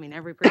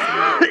 Every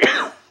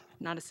person,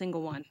 not a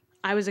single one.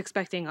 I was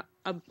expecting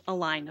a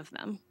line of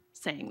them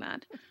saying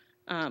that.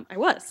 I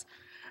was.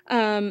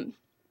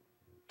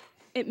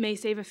 it may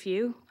save a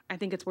few. I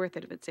think it's worth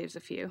it if it saves a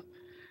few.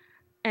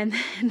 And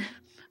then,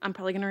 I'm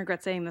probably going to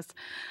regret saying this.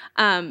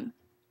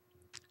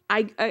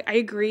 I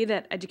agree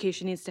that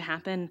education needs to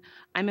happen.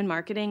 I'm in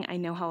marketing. I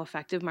know how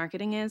effective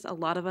marketing is. A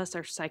lot of us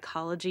are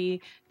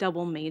psychology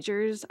double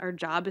majors. Our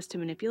job is to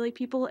manipulate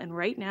people. And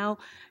right now,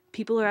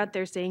 people are out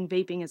there saying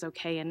vaping is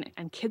okay,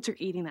 and kids are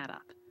eating that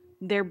up.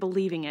 They're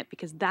believing it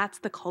because that's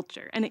the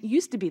culture. And it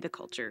used to be the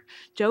culture.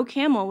 Joe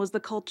Camel was the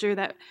culture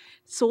that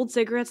sold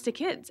cigarettes to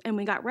kids, and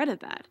we got rid of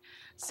that.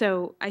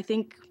 So I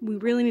think we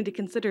really need to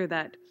consider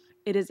that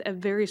it is a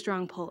very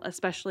strong pull,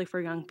 especially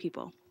for young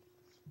people.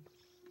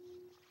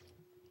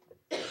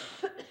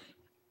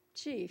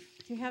 Chief,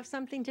 do you have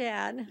something to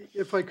add?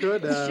 If I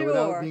could, Sure.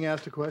 without being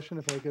asked a question,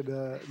 if I could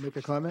make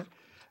a comment.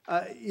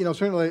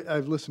 Certainly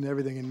I've listened to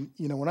everything,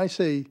 and, when I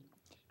say,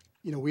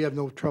 we have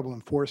no trouble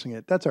enforcing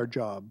it, that's our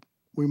job.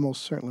 We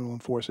most certainly will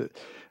enforce it.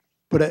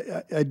 But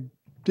I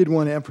did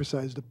want to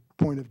emphasize the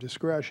point of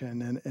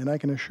discretion, and I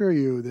can assure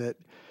you that,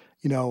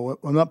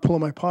 I'm not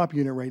pulling my pop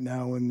unit right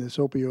now in this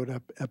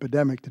opioid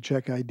epidemic to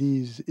check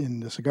IDs in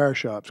the cigar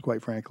shops,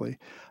 quite frankly.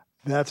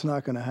 That's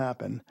not going to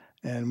happen.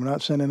 And we're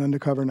not sending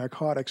undercover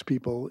narcotics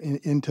people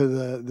into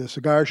the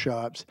cigar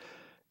shops,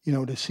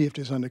 to see if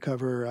there's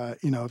undercover,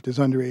 if there's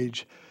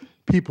underage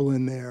people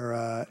in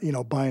there,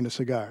 buying a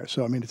cigar.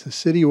 So, it's a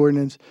city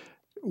ordinance.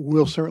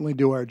 We'll certainly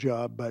do our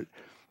job, but,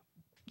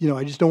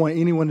 I just don't want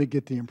anyone to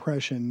get the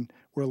impression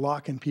we're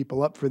locking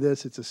people up for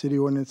this. It's a city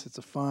ordinance. It's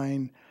a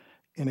fine.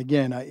 And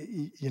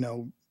again,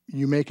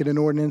 you make it an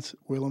ordinance,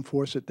 we'll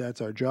enforce it. That's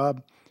our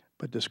job.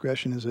 But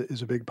discretion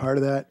is a big part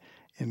of that.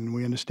 And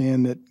we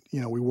understand that,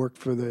 we work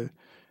for the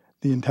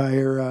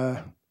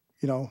entire,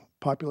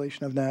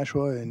 population of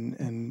Nashua.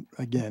 And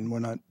again, we're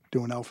not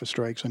doing alpha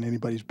strikes on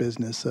anybody's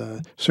business.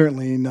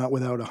 Certainly not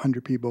without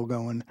 100 people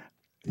going,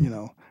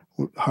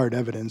 hard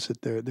evidence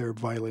that they're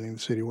violating the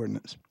city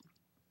ordinance.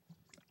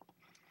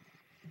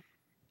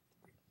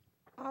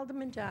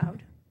 Alderman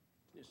Dowd.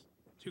 Just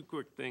two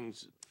quick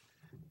things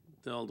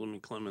to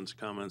Alderman Clemens'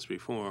 comments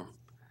before.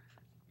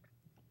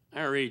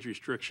 Our age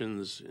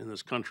restrictions in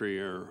this country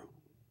are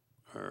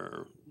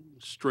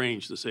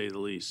strange, to say the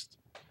least.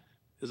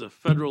 There's a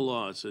federal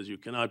law that says you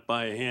cannot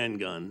buy a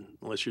handgun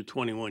unless you're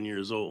 21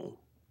 years old.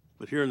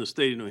 But here in the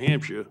state of New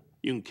Hampshire,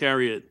 you can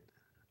carry it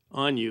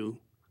on you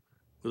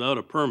without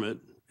a permit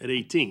at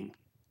 18.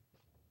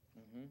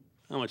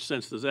 How much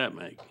sense does that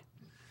make?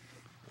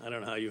 I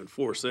don't know how you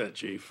enforce that,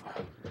 Chief.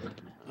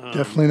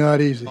 Definitely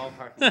not easy.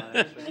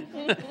 I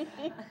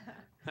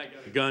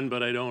got a gun,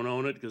 but I don't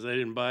own it because I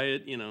didn't buy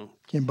it,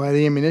 Can't buy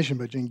the ammunition,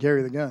 but you can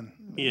carry the gun.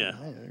 Yeah.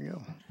 Hey, there you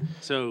go.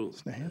 So,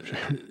 It's New Hampshire.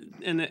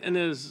 and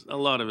there's a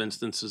lot of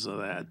instances of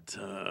that.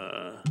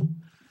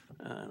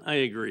 I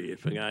agree.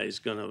 If a guy's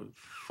going to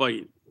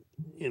fight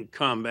in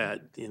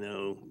combat,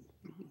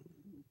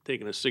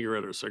 taking a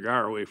cigarette or a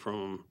cigar away from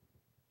him,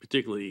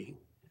 particularly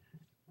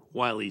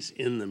while he's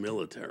in the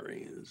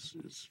military,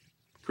 is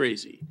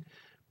crazy.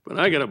 But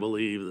I got to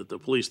believe that the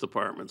police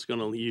department's going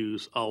to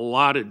use a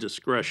lot of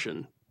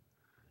discretion.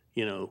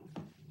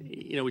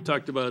 We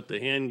talked about the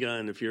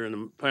handgun if you're in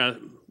the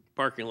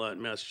parking lot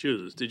in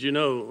Massachusetts. Did you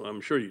know,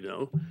 I'm sure you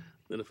know,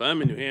 that if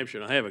I'm in New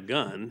Hampshire and I have a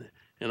gun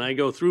and I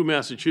go through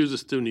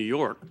Massachusetts to New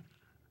York,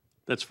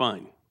 that's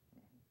fine.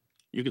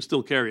 You can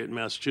still carry it in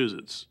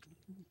Massachusetts.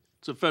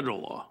 It's a federal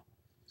law.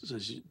 It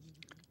says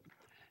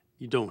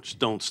you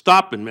don't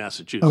stop in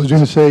Massachusetts. I was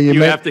going to say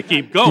you have to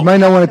keep going. You might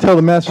not want to tell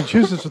the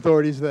Massachusetts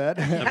authorities that.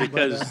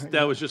 Because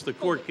that was just a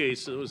court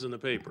case that was in the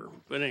paper.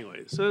 But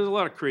anyway, so there's a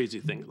lot of crazy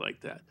things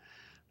like that.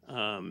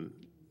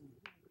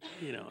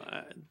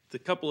 The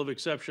couple of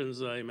exceptions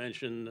that I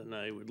mentioned and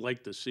I would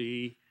like to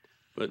see,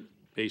 but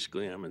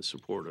basically I'm in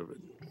support of it.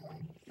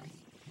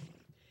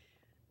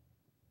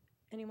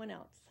 Anyone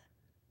else?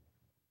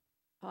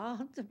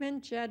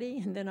 Alderman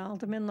Jettie and then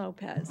Alderman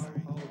Lopez.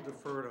 I'll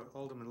defer to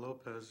Alderman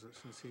Lopez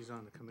since he's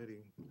on the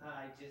committee.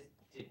 I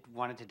just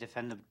wanted to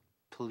defend the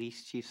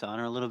police chief's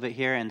honor a little bit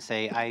here and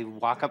say I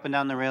walk up and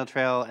down the rail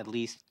trail at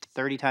least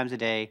 30 times a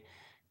day.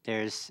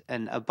 There's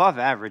an above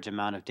average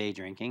amount of day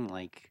drinking.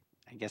 Like,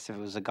 I guess if it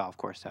was a golf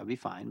course, that would be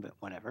fine, but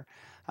whatever.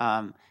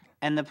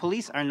 And the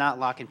police are not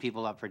locking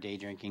people up for day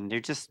drinking. They're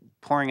just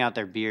pouring out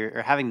their beer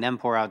or having them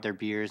pour out their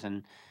beers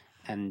and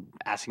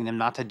asking them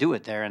not to do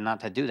it there and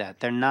not to do that.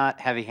 They're not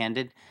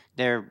heavy-handed.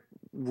 They're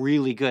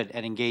really good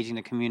at engaging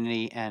the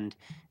community and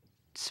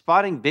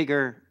spotting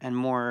bigger and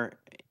more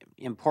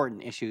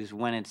important issues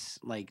when it's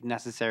like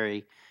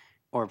necessary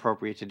or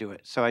appropriate to do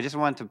it. So I just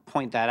wanted to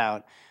point that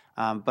out.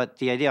 But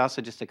the idea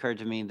also just occurred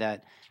to me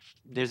that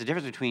there's a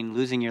difference between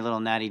losing your little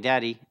natty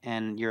daddy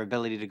and your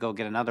ability to go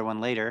get another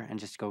one later and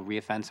just go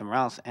reoffend somewhere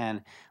else,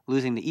 and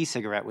losing the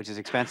e-cigarette, which is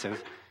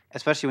expensive,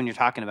 especially when you're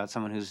talking about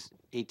someone who's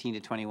 18 to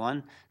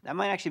 21. That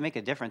might actually make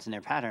a difference in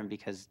their pattern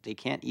because they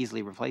can't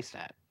easily replace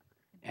that.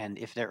 And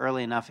if they're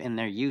early enough in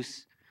their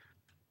use,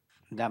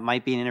 that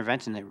might be an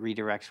intervention that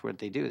redirects what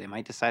they do. They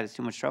might decide it's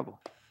too much trouble.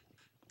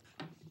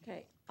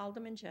 Okay,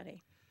 Alderman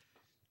Jettie.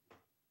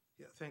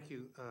 Yeah, thank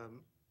you.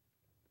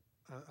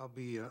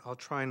 I'll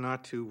try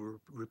not to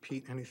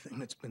repeat anything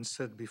that's been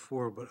said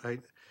before, but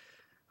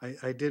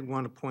I did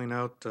want to point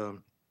out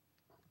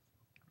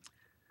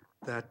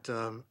that,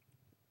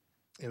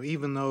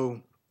 even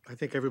though I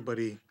think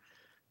everybody,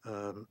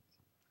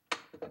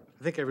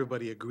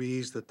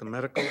 agrees that the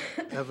medical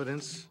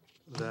evidence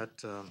that,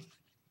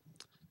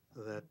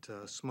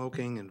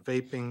 smoking and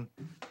vaping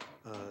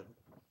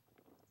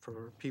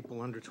for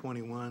people under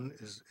 21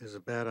 is a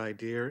bad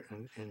idea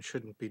and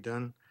shouldn't be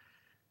done.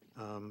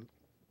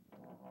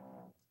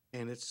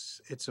 And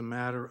it's a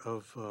matter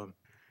of,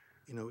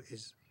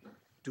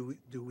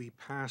 do we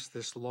pass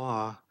this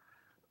law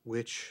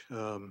which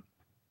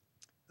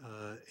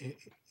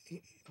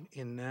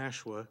in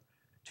Nashua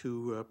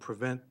to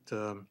prevent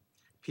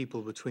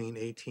people between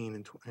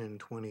 18 and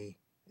 20,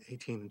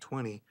 18 and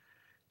 20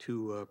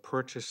 to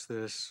purchase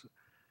this,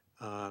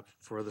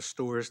 for the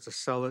stores to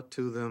sell it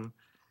to them,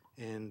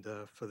 and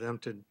for them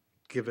to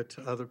give it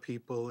to other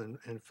people,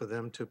 and for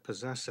them to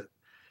possess it.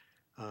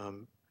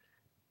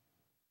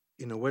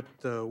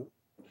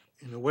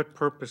 What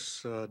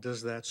purpose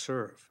does that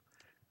serve?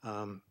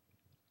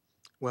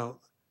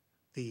 Well,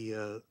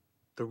 the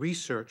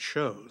research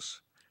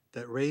shows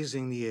that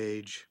raising the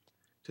age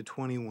to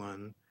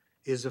 21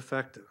 is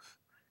effective.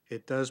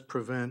 It does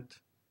prevent,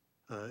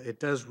 it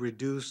does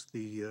reduce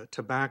the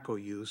tobacco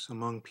use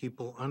among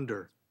people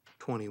under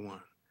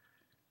 21.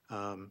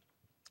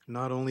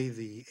 Not only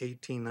the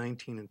 18,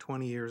 19, and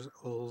 20 years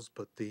olds,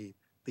 but the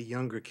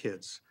younger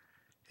kids.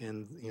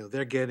 And,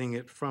 they're getting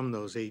it from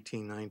those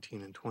 18,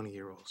 19, and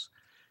 20-year-olds.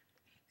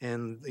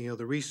 And,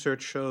 the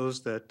research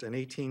shows that an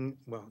 18,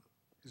 well,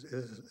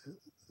 is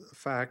a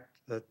fact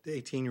that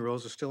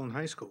 18-year-olds are still in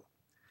high school.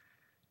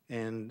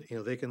 And,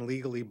 they can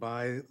legally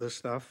buy the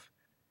stuff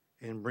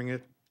and bring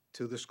it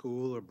to the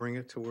school or bring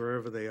it to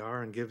wherever they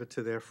are and give it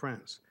to their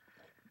friends.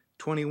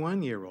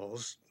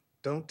 21-year-olds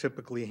don't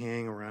typically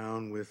hang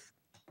around with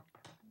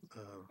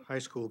high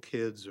school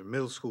kids or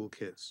middle school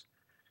kids.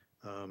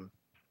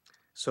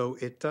 So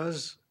it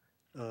does,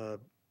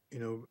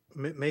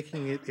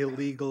 making it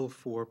illegal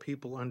for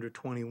people under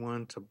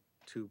 21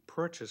 to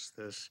purchase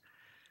this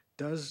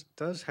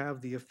does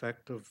have the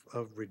effect of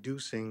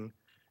reducing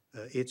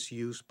its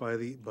use by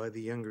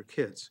the younger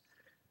kids.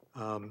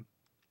 And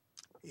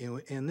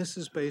this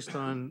is based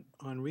on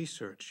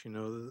research.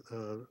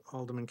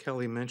 Alderman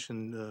Kelly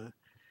mentioned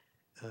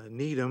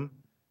Needham,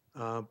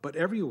 but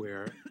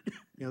everywhere,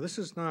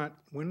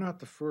 we're not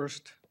the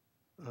first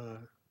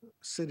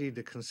city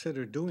to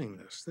consider doing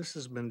this. This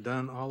has been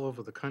done all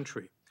over the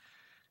country.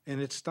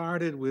 And it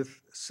started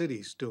with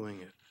cities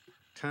doing it,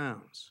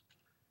 towns.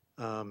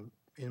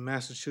 In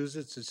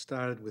Massachusetts, it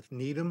started with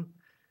Needham.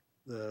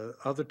 The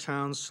other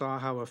towns saw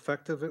how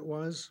effective it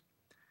was.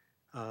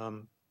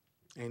 And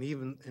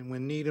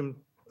when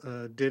Needham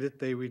did it,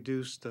 they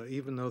reduced,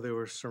 even though they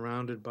were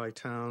surrounded by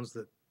towns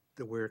that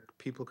where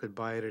people could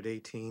buy it at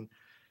 18,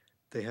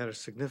 they had a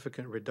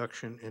significant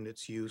reduction in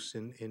its use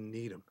in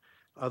Needham.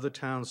 Other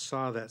towns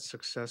saw that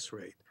success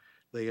rate.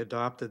 They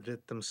adopted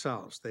it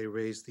themselves. They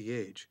raised the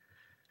age.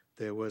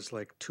 There was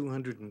like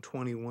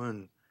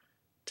 221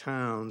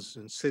 towns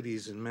and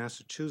cities in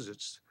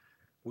Massachusetts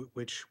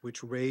which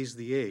raised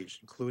the age,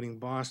 including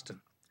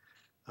Boston.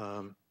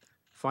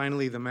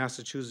 Finally, the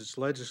Massachusetts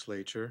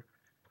legislature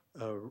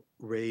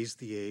raised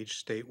the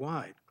age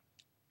statewide.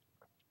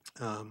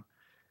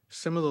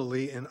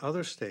 Similarly, in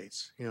other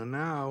states,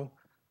 now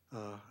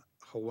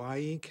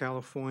Hawaii,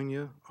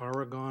 California,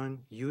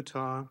 Oregon,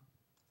 Utah,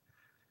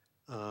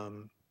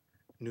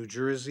 New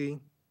Jersey,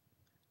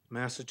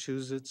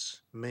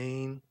 Massachusetts,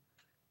 Maine,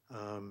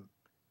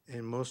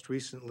 and most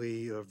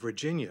recently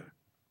Virginia,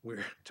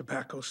 where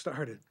tobacco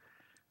started,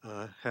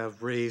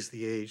 have raised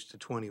the age to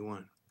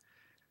 21.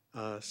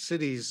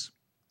 Cities,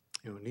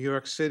 New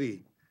York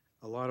City,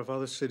 a lot of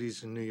other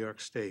cities in New York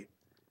State,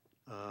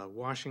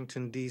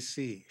 Washington,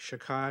 D.C.,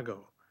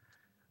 Chicago,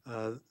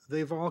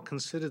 they've all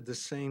considered the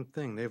same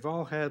thing. They've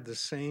all had the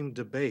same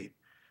debate.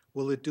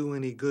 Will it do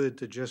any good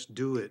to just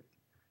do it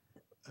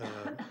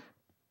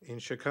in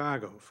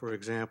Chicago, for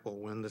example,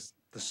 when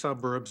the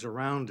suburbs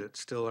around it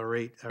still are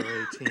 18?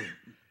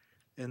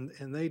 And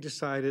they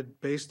decided,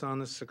 based on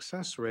the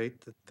success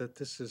rate that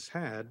this has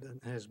had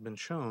and has been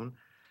shown,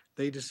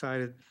 they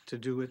decided to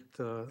do it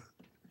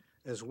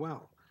as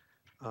well.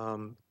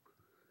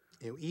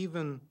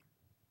 Even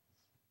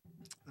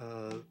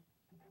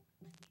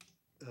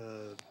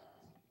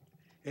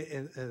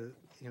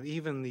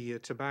even the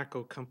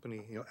tobacco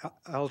company,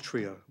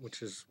 Altria,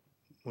 which is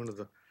one of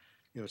the,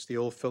 it's the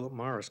old Philip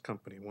Morris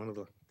company, one of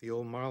the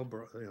old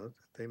Marlboro,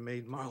 they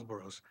made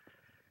Marlboros.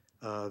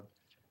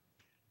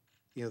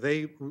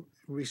 They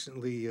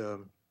recently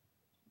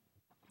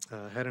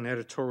had an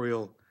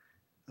editorial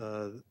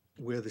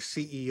where the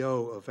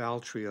CEO of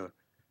Altria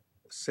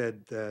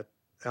said that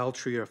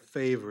Altria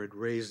favored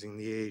raising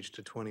the age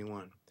to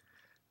 21.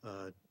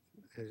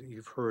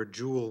 You've heard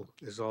Juul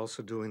is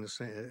also doing the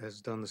same, has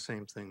done the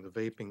same thing, the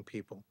vaping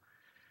people,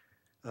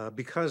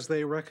 because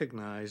they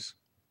recognize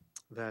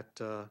that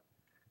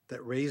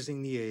that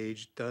raising the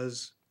age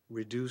does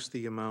reduce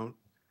the amount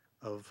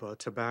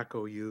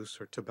tobacco use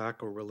or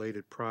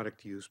tobacco-related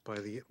product use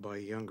by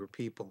younger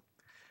people.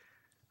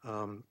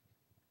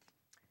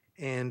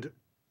 And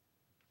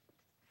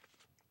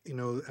you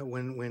know,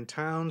 when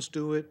towns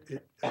do it,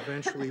 it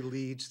eventually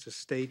leads to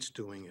states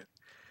doing it.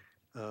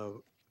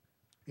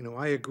 You know,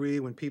 I agree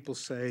when people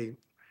say,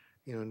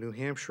 you know, New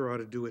Hampshire ought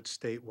to do it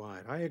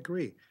statewide. I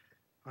agree.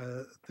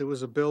 There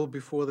was a bill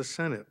before the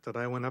Senate that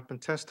I went up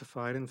and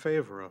testified in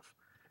favor of.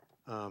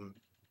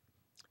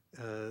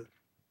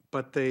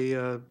 But they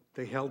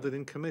held it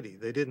in committee.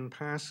 They didn't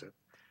pass it.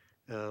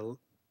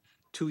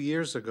 2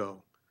 years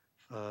ago,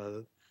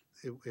 the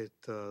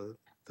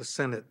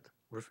Senate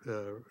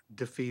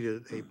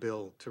defeated a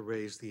bill to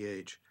raise the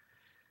age.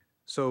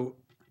 So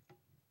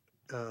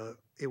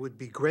it would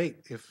be great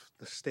if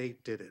the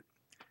state did it,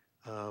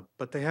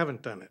 but they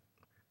haven't done it.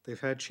 They've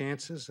had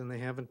chances and they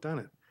haven't done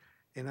it.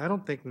 And I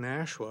don't think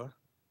Nashua,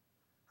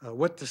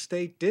 what the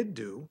state did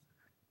do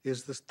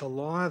is the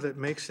law that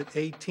makes it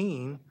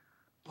 18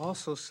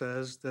 also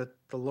says that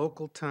the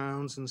local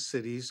towns and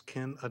cities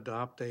can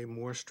adopt a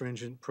more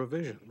stringent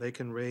provision. They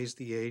can raise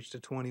the age to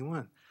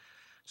 21.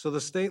 So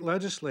the state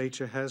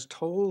legislature has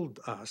told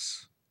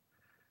us,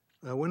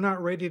 we're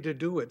not ready to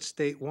do it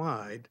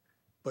statewide,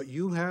 but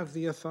you have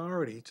the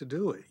authority to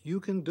do it. You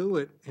can do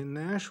it in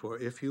Nashua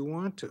if you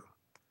want to.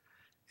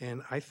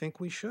 And I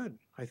think we should.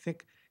 I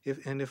think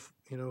if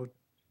you know,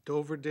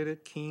 Dover did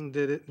it, Keene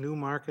did it,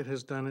 Newmarket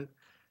has done it,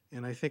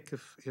 and I think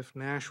if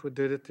Nashua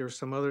did it, there are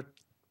some other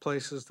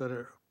places that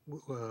are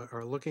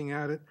looking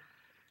at it.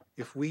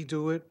 If we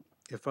do it,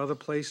 if other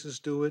places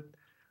do it,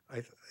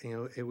 you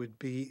know,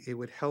 it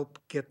would help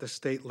get the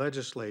state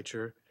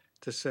legislature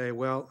to say,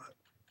 well,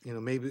 you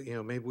know,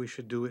 maybe we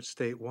should do it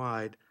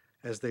statewide,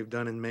 as they've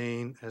done in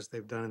Maine, as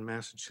they've done in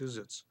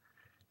Massachusetts,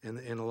 and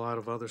in a lot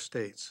of other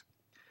states.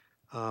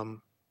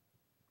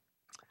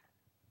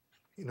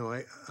 You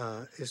know,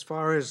 as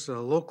far as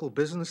local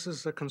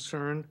businesses are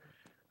concerned,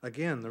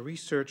 again, the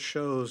research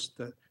shows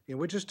that, you know,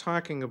 we're just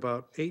talking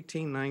about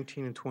 18,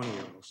 19, and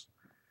 20-year-olds.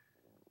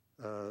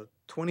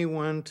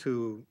 21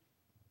 to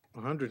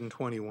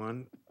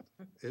 121,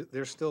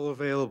 they're still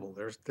available.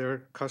 There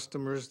are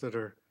customers that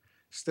are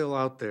still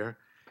out there.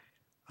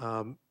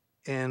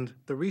 And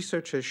the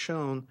research has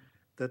shown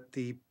that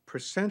the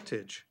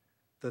percentage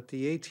that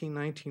the 18,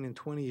 19, and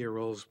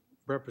 20-year-olds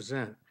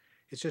represent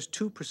is just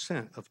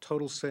 2% of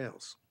total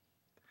sales.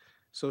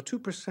 So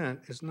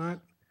 2% is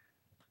not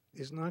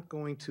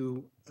going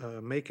to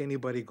make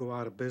anybody go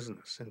out of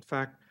business. In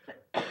fact,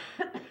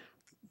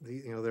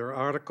 you know, there are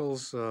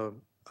articles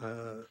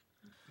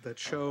that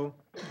show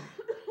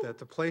that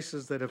the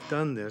places that have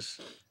done this,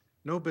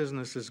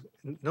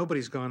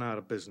 nobody's gone out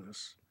of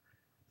business.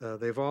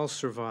 They've all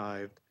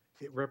survived.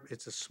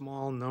 It's a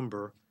small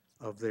number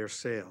of their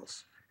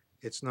sales.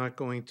 It's not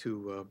going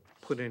to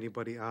put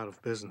anybody out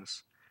of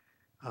business.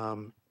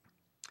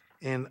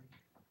 And,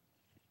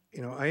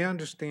 you know, I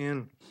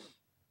understand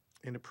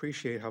and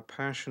appreciate how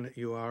passionate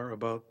you are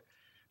about,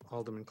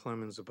 Alderman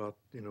Clemmons, about,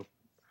 you know,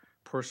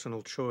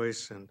 personal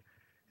choice. And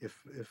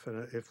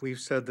if we've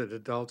said that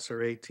adults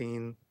are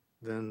 18,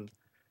 then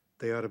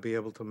they ought to be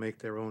able to make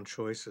their own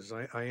choices.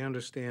 I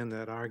understand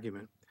that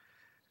argument.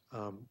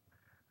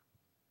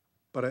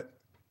 But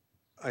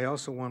I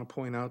also want to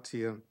point out to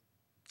you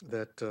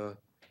that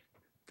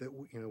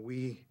you know,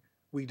 we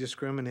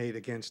discriminate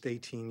against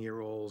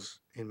 18-year-olds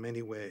in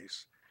many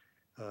ways.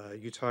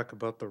 You talk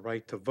about the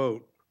right to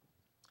vote.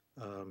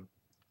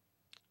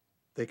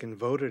 They can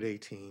vote at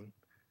 18,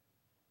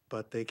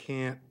 but they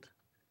can't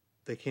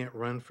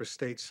run for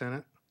state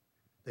senate.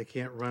 They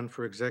can't run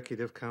for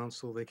executive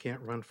council. They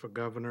can't run for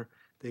governor.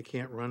 They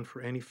can't run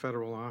for any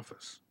federal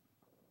office.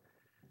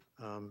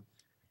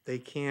 They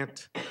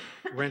can't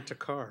rent a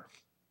car.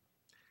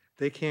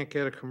 They can't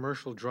get a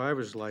commercial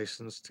driver's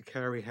license to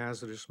carry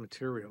hazardous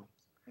material.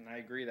 And I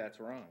agree that's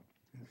wrong.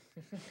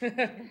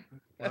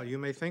 Well, you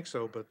may think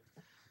so, but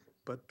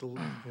the, you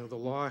know, the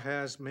law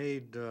has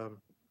made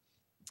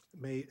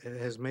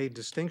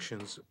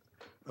distinctions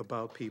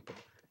about people.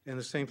 And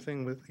the same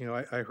thing with, you know,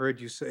 I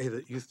heard you say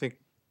that you think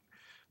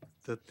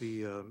that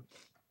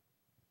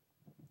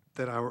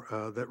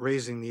that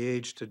raising the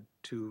age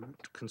to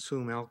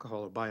consume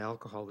alcohol or buy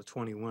alcohol to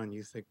 21,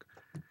 you think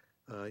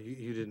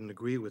you didn't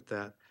agree with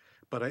that,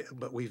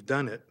 but we've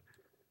done it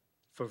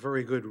for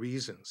very good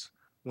reasons.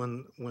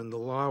 When the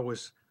law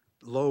was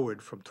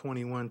lowered from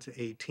 21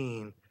 to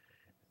 18,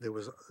 it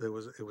was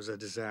a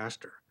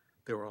disaster.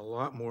 There were a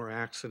lot more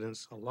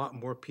accidents, a lot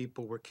more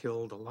people were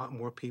killed, a lot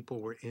more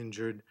people were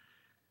injured,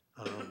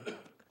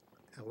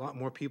 a lot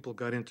more people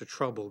got into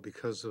trouble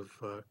because of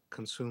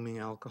consuming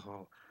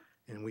alcohol.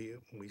 And we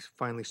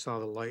finally saw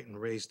the light and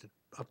raised it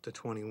up to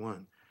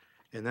 21.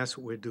 And that's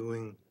what we're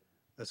doing,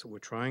 that's what we're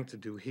trying to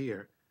do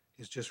here,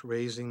 is just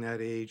raising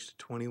that age to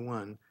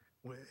 21.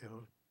 You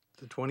know,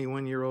 the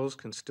 21-year-olds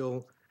can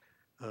still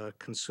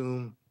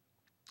consume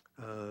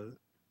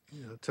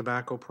you know,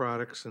 tobacco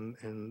products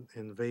and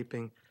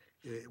vaping.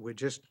 We're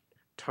just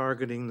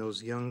targeting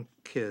those young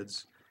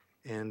kids.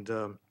 And,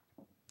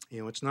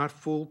 you know, it's not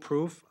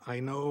foolproof. I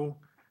know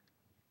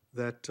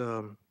that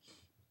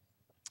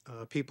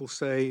people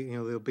say, you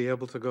know, they'll be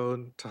able to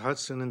go to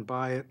Hudson and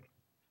buy it.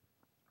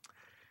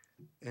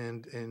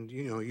 And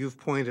you know, you've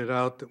pointed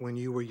out that when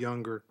you were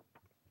younger,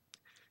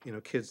 you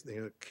know, kids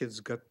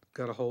got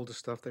a hold of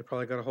stuff. They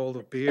probably got a hold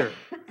of beer,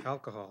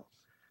 alcohol,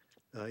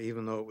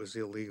 even though it was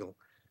illegal.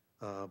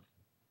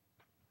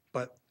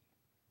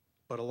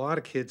 But a lot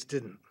of kids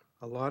didn't.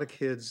 A lot of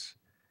kids,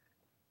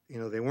 you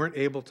know, they weren't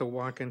able to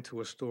walk into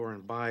a store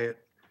and buy it,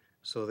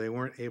 so they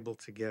weren't able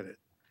to get it.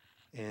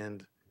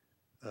 And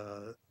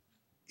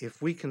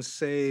if we can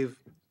save,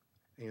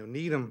 you know,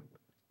 Needham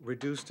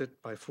reduced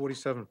it by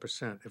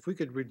 47%. If we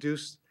could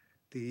reduce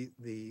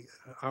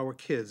our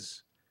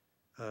kids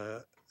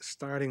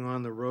starting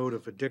on the road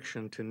of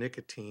addiction to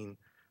nicotine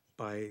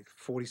by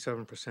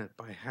 47%,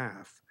 by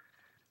half,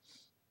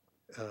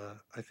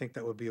 I think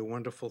that would be a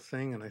wonderful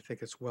thing, and I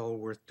think it's well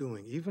worth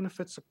doing. Even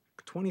if it's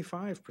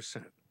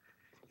 25%,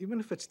 even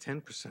if it's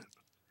 10%,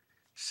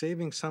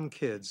 saving some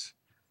kids,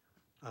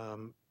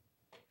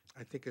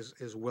 I think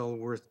is well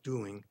worth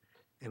doing.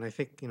 And I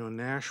think, you know,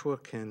 Nashua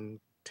can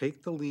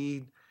take the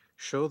lead,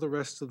 show the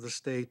rest of the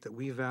state that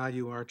we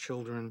value our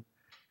children,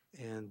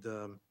 and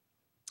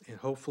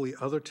hopefully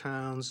other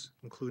towns,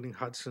 including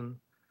Hudson,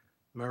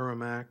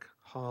 Merrimack,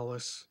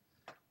 Hollis,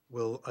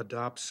 will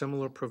adopt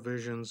similar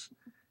provisions,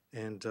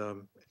 and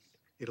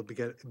it'll be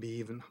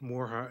even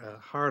more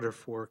harder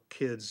for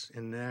kids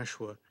in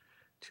Nashua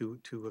to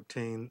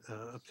obtain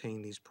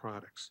these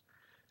products.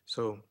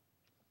 So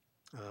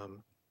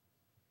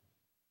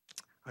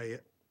I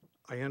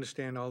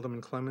understand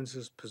Alderman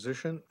Clemens's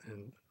position,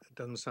 and it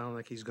doesn't sound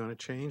like he's going to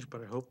change,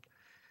 but I hope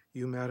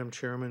you, Madam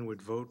Chairman,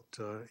 would vote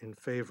in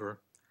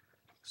favor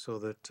so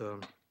that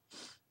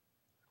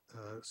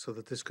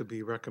this could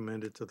be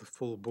recommended to the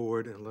full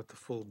board and let the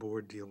full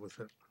board deal with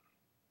it.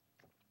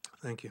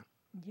 Thank you.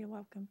 You're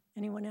welcome.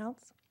 Anyone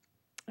else?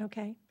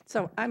 Okay,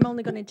 so I'm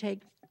only going to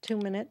take 2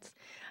 minutes.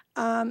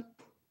 I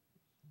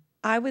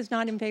was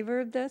not in favor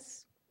of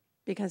this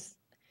because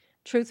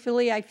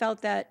truthfully, I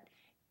felt that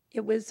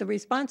it was the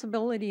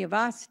responsibility of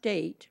our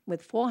state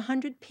with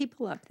 400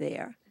 people up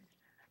there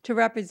to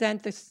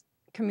represent this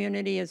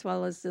community as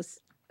well as this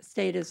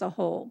state as a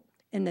whole,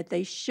 and that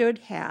they should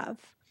have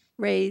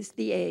raised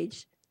the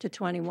age to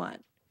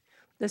 21.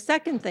 The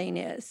second thing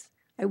is,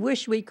 I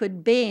wish we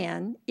could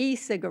ban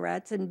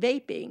e-cigarettes and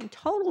vaping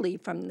totally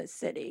from the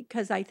city,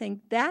 because I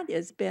think that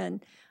has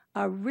been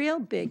a real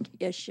big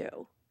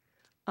issue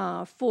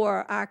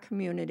for our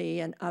community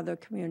and other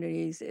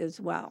communities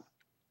as well.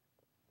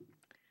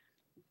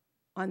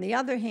 On the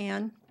other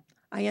hand,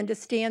 I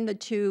understand the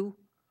 2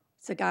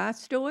 cigar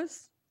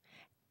stores,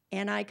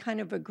 and I kind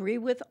of agree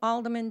with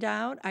Alderman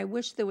Dowd. I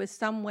wish there was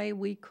some way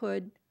we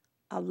could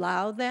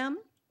allow them,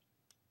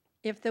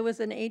 if there was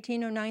an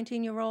 18 or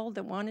 19-year-old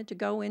that wanted to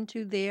go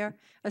into their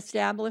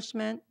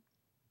establishment,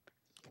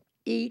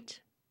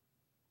 eat,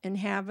 and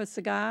have a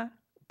cigar,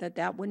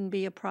 that wouldn't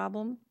be a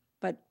problem.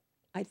 But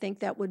I think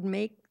that would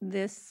make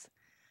this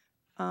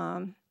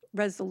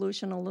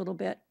resolution a little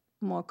bit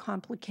more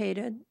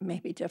complicated,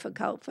 maybe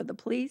difficult for the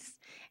police,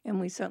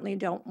 and we certainly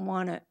don't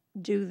want to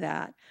do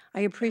that. I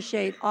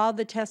appreciate all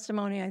the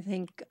testimony. I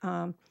think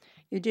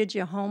you did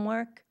your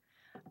homework.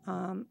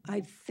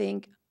 I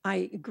think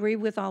I agree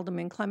with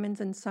Alderman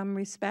Clemens in some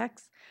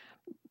respects.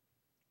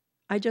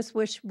 I just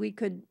wish we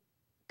could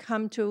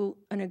come to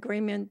an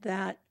agreement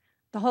that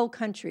the whole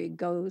country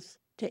goes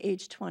to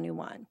age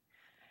 21.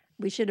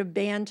 We should have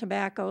banned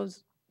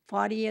tobaccos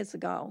 40 years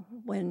ago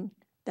when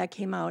that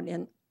came out,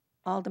 and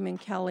Alderman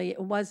Kelly, it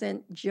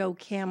wasn't Joe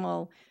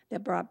Camel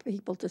that brought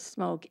people to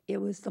smoke, it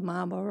was the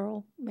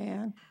Marlboro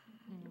man.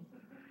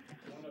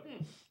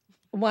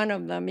 One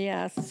of them,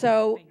 yes.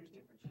 So,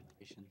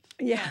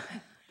 yeah.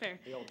 Fair.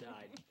 They all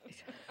died.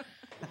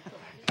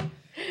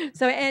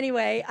 So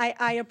anyway,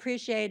 I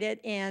appreciate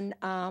it, and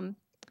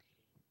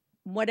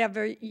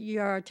whatever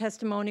your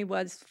testimony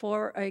was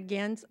for or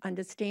against,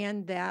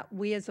 understand that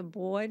we as a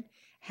board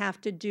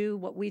have to do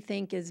what we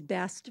think is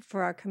best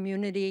for our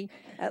community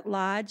at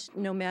large,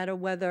 no matter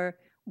whether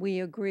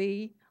we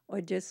agree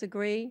or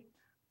disagree.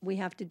 We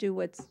have to do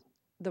what's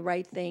the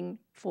right thing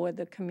for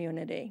the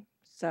community.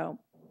 So,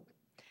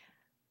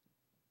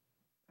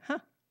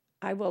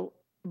 I will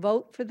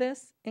vote for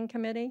this in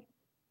committee,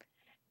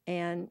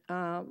 and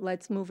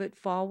let's move it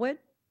forward.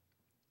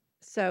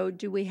 So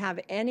do we have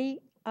any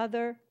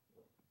other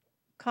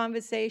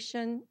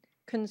conversation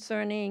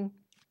concerning,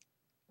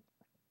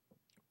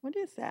 what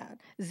is that?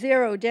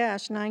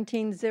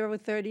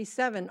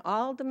 0-19037,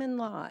 Alderman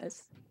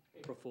laws.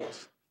 April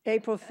Fools.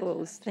 April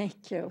Fools,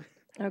 thank you.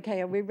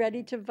 Okay, are we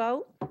ready to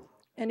vote?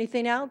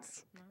 Anything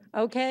else?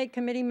 Okay,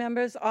 committee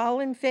members, all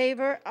in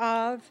favor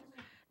of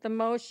the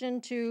motion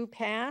to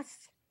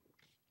pass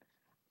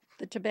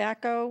the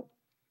tobacco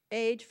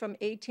age from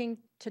 18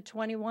 to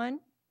 21?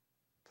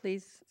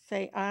 Please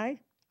say aye.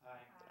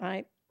 Aye.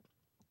 Aye.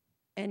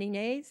 Any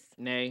nays?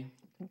 Nay.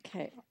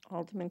 Okay,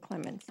 Alderman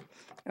Clemens.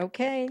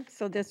 Okay,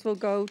 so this will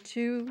go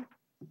to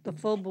the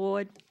full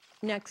board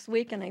next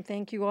week, and I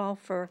thank you all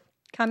for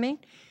coming.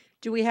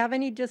 Do we have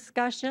any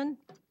discussion?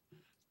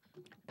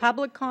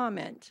 Public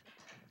comment.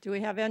 Do we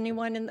have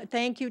anyone in,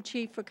 thank you,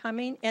 Chief, for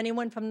coming.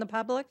 Anyone from the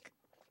public?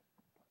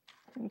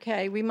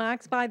 Okay,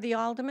 remarks by the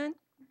Alderman?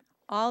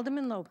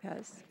 Alderman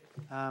Lopez.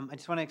 I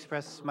just want to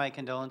express my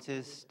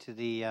condolences to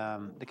the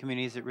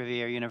communities at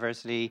Riviera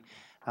University,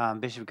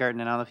 Bishop Girton,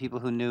 and all the people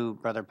who knew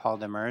Brother Paul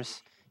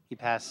Demers. He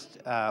passed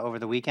over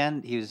the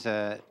weekend. He was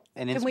an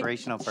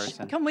inspirational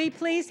person. Can we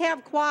please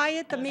have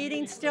quiet? The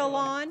meeting's still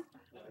on.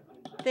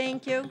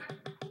 Thank you.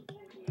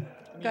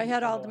 Go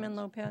ahead, Alderman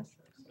Lopez.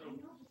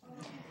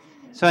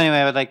 So anyway,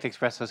 I would like to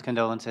express those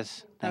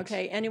condolences. Thanks.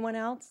 Okay, anyone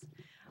else?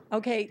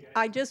 Okay,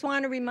 I just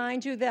want to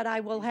remind you that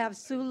I will have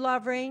Sue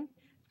Lovering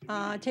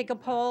take a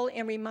poll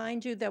and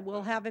remind you that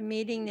we'll have a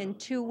meeting in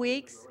 2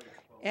 weeks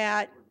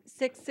at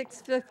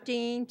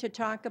 6:15 to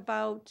talk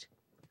about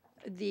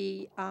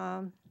the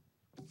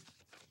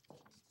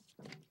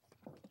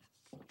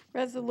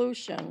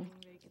resolution.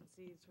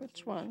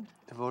 Which one?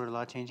 The voter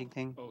law changing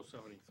thing?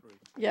 073.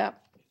 Yeah,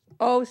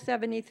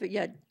 073,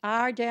 yeah,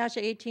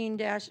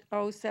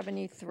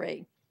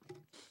 R-18-073.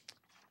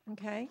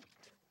 Okay.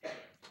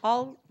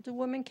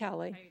 Alderwoman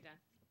Kelly.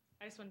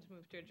 I just wanted to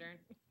move to adjourn.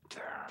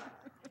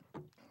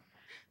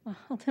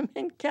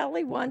 Alderman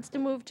Kelly wants to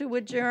move to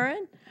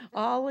adjourn.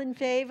 All in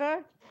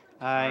favor?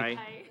 Aye.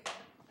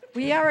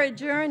 We are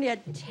adjourned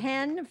at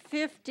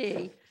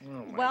 10:50. Oh,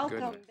 my Welcome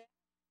goodness. back.